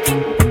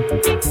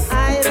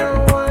 I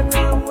don't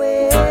wanna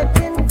wait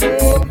in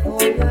vain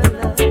for your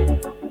love.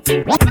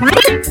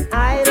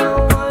 I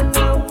don't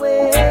wanna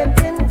wait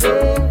in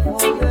vain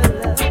for your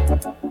love.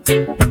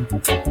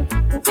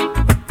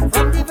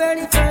 From the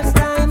very first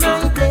time I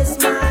placed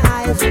my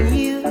eyes on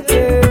you,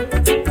 girl,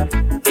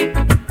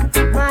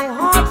 my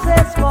heart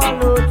says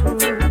follow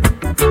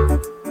through.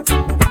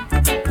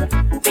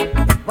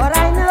 But I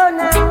know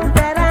now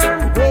that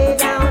I'm way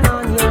down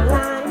on your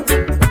line.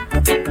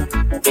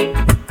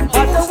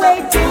 But the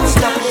waiting's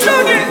not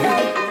over.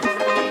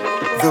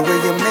 The way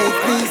you make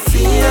me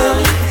feel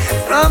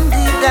from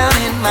deep down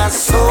in my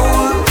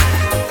soul,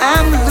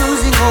 I'm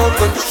losing all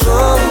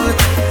control.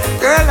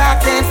 Girl, I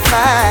can't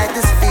fight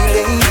this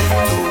feeling.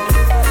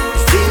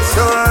 It feels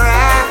so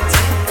right.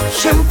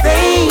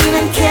 Champagne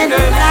and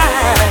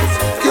candlelight,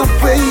 the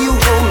way you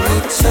hold me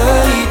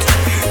tight.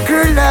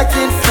 Girl, I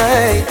can't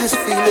fight this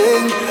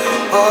feeling.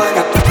 Oh,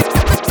 no.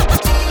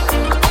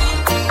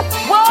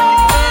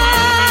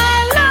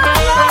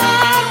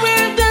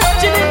 We're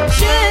just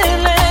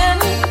chillin'.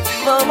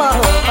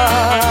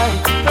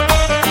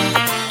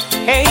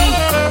 Hey,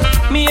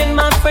 me and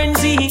my friend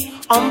Z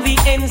on the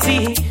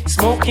NZ,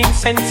 smoking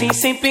Sensi,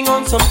 sipping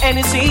on some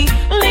Hennessy,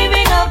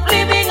 living up,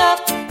 living up,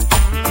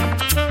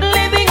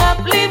 living up,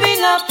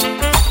 living up.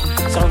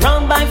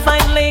 Surrounded by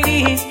fine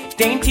ladies,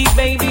 dainty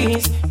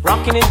babies,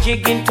 rocking and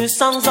jigging to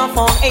songs of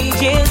all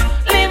ages,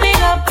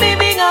 living up,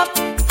 living up,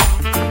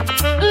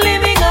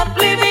 living up,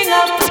 living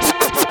up.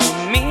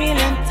 A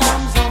million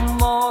times or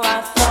more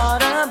I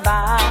thought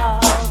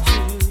about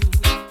you,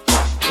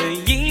 the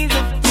years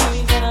of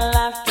tears and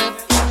laughter,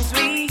 things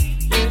we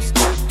used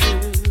to do.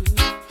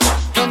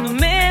 From the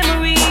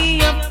memory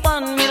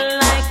upon me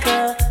like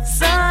a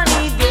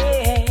sunny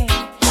day,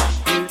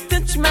 you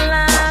touch my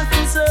life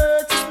in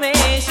such a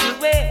special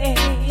way.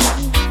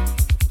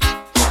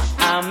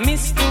 I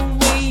miss the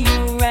way you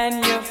ran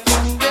your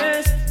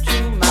fingers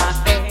through my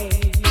hair,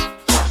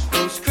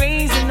 those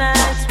crazy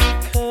nights we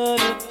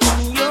cuddled in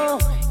your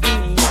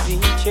easy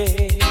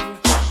chair.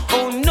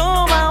 Oh no,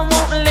 I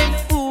won't let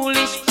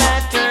foolish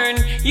pattern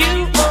you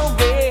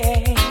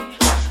away.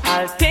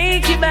 I'll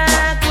take you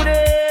back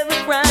whatever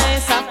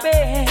price I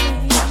pay.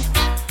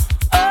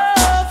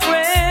 Oh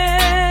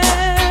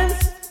friends,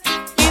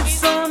 it's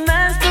so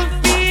nice to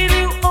feel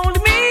you hold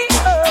me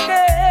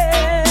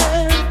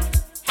again.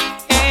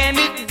 And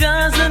it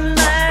doesn't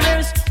matter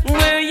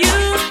where you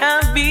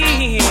have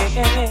been.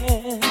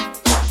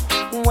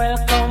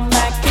 Welcome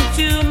back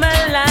into my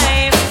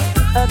life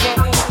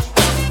again.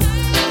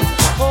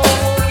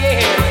 Oh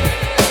yeah.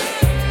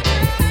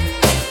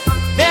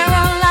 There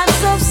are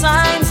lots of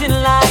signs in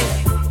life,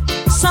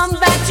 some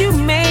that you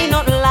may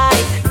not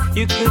like.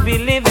 You could be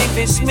living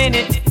this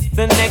minute,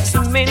 the next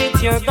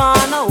minute you're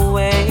gone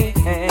away.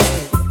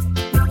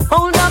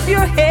 Hold up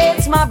your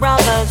heads, my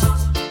brothers.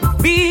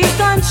 Be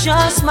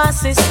conscious, my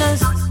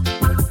sisters.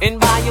 And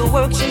by your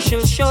works you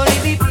shall surely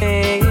be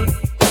paid.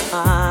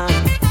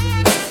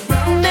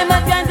 Never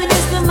try to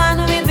diss the man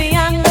with the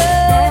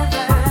anger,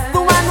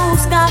 the one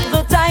who's got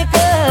the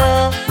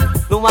tiger,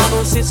 the one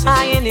who sits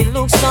high and he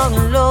looks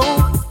down low.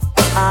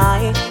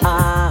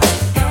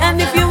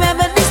 And if you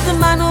ever diss the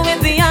man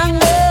with the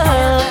anger,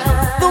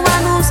 the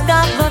one who's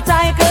got the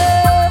tiger,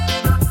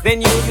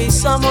 then you'll be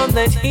someone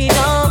that he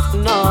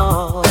don't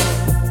know.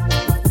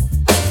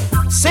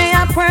 Say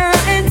a prayer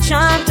and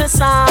chant a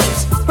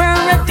psalms, prayer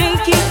a day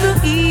keep the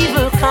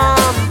evil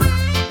calm.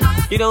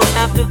 You don't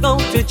have to go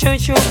to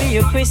church or be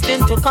a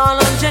Christian to call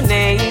on your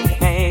name.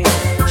 Hey.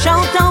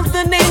 Shout out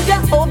the name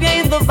Jehovah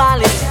in the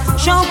valleys,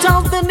 shout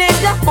out the name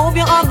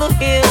Jehovah on the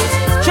hills,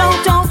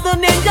 shout out the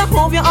name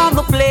Jehovah on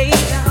the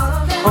plains.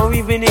 Or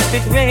even if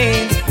it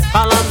rains,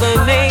 call on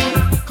the name,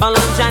 call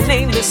on your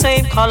name the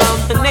same, call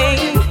on the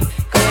name.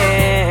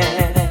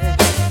 Yeah.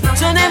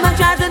 So never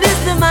try to diss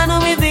the man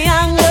with the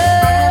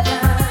anger,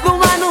 the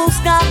one who's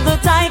got the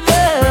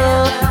tiger,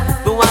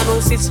 the one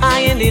who sits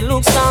high and he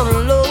looks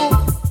down low.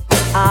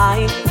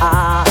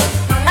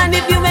 And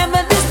if you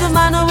ever diss the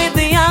man with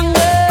the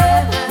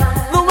anger,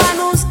 the one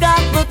who's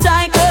got the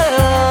tiger,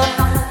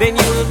 then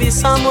you'll be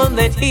someone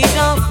that he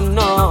don't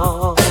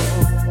know.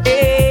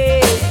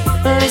 Hey,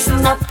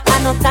 listen up,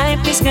 I know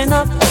time is going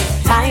up.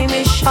 Time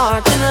is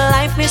short and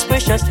life is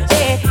precious.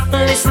 Hey,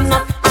 listen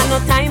up, I know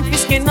time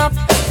is going up.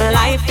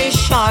 Life is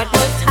short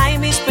but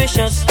time is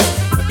precious.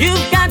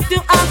 You've got to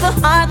have the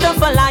heart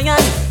of a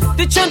lion,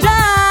 the children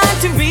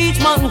to reach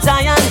Mount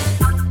Zion.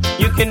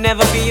 You can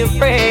never be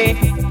afraid,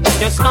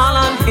 just call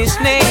on his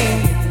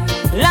name.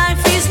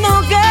 Life is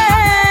no game.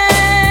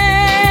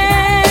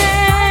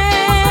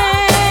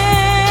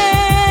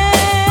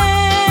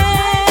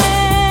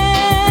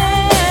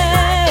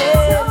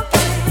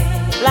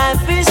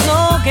 Life is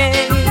no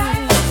game.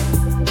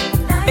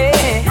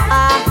 Hey,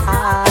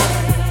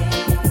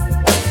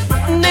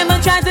 Never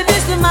try to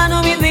diss the man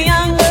with the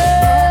anger,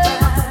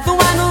 the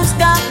one who's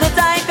got the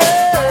tiger,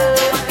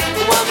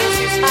 the one who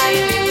sits high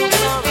and he looks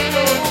down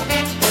low.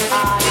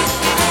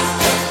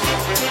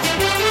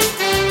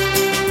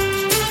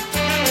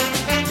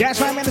 That's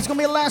right, man. It's gonna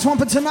be a last one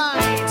for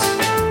tonight.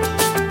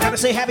 Gotta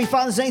say happy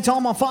Father's Day to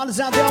all my fathers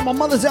out there, all my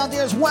mothers out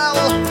there as well.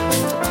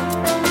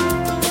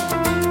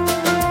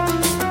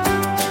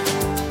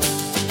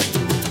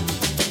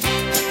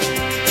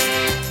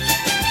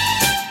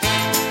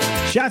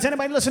 Shout out to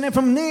anybody listening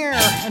from near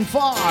and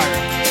far.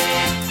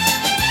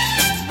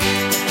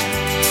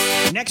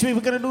 Next week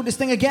we're gonna do this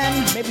thing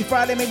again. Maybe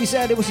Friday, maybe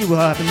Saturday. We'll see what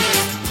happens.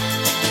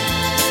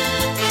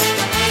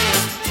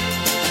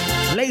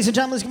 Ladies and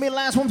gentlemen, this is gonna be the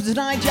last one for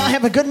tonight. Y'all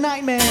have a good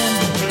night, man.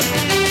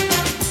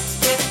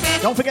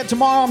 Don't forget,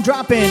 tomorrow I'm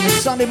dropping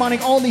Sunday morning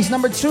oldies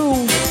number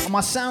 2 on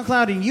my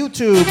SoundCloud and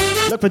YouTube.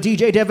 Look for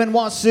DJ Dev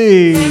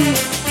NYC.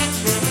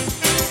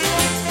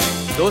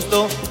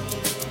 दोस्तों,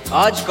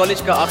 आज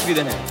college का आखिरी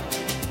दिन है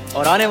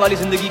और आने वाली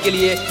जिंदगी के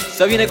लिए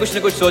सभी ने कुछ न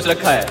कुछ सोच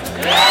रखा है,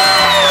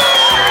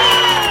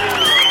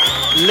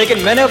 लेकिन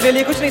मैंने अपने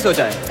लिए कुछ नहीं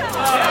सोचा है।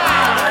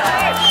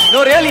 No,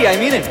 really, I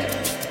mean it.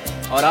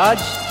 और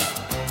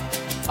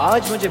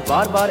आज मुझे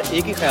बार-बार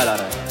एक ही ख्याल आ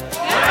रहा है।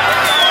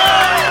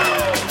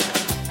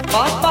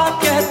 पापा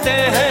कहते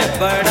हैं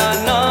बड़ा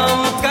नाम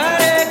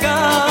करेगा,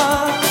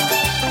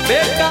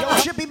 बेटा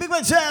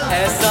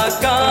ऐसा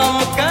काम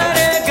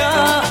करेगा,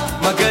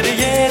 मगर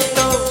ये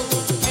तो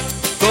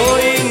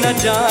कोई न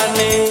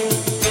जाने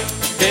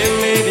कि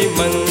मेरी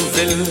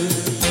मंजिल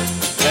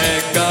है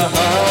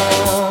कहाँ।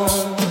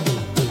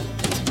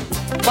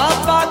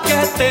 पापा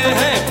कहते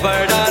हैं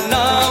बड़ा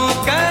नाम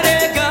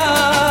करेगा,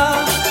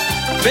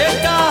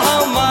 बेटा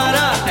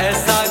हमारा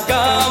ऐसा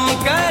काम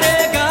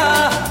करेगा,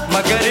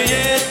 मगर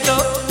ये तो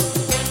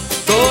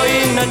कोई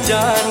न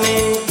जाने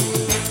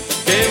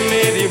कि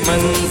मेरी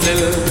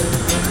मंजिल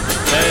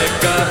है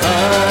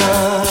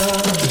कहाँ।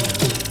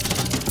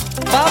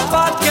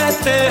 पापा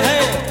कहते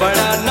हैं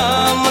बड़ा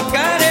नाम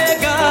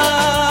करेगा।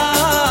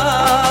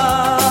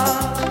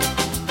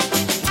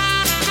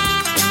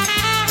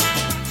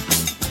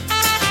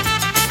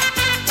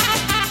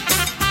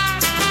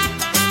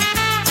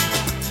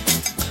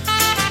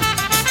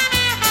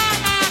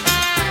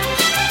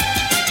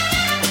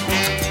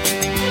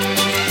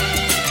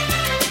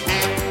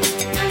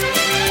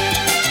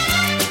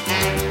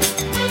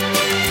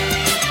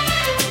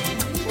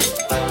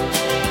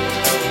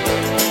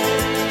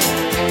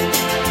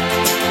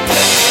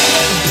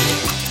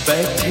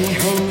 बैठे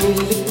हैं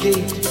मिलके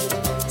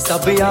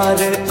सब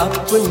यार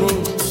अपने,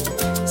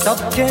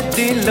 सबके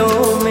दिलों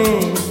में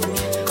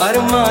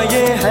अरमा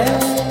ये है।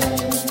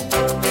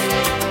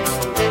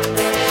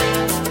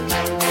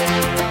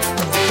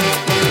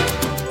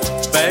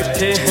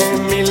 बैठे हैं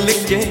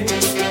मिलके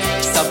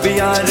सब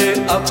यार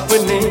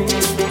अपने,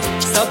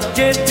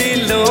 सबके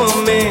दिलों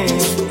में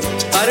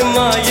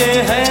अरमा ये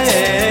है।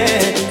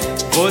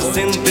 वो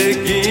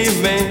जिंदगी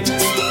में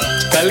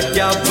कल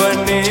क्या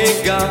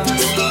बनेगा,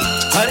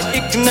 हर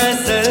एक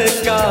नजर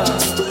का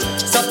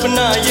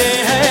सपना ये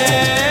है।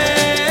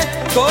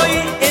 कोई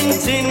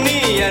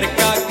इंजीनियर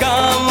का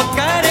काम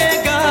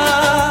करेगा,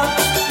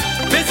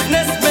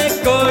 बिजनेस में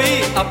कोई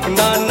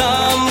अपना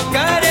नाम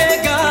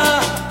करेगा,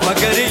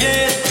 मगर ये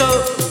तो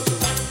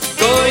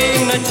कोई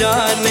न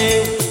जाने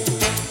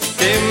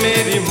कि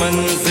मेरी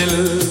मंजिल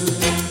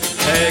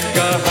है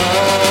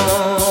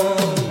कहाँ।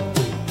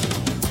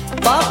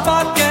 पापा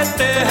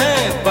कहते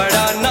हैं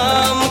बड़ा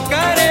नाम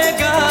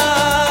करेगा।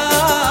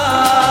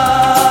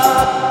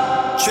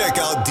 Check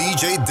out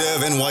DJ Dev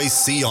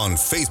NYC on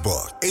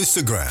Facebook,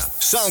 Instagram,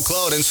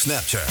 SoundCloud, and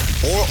Snapchat,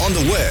 or on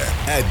the web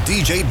at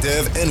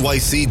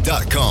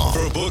djdevnyc.com.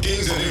 For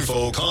bookings and info,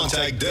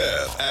 contact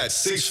Dev at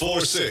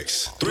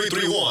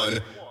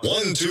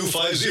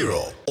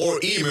 646-331-1250 or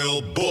email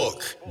book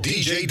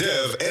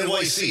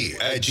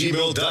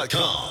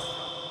djdevnyc@gmail.com.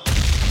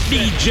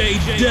 DJ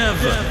Dev.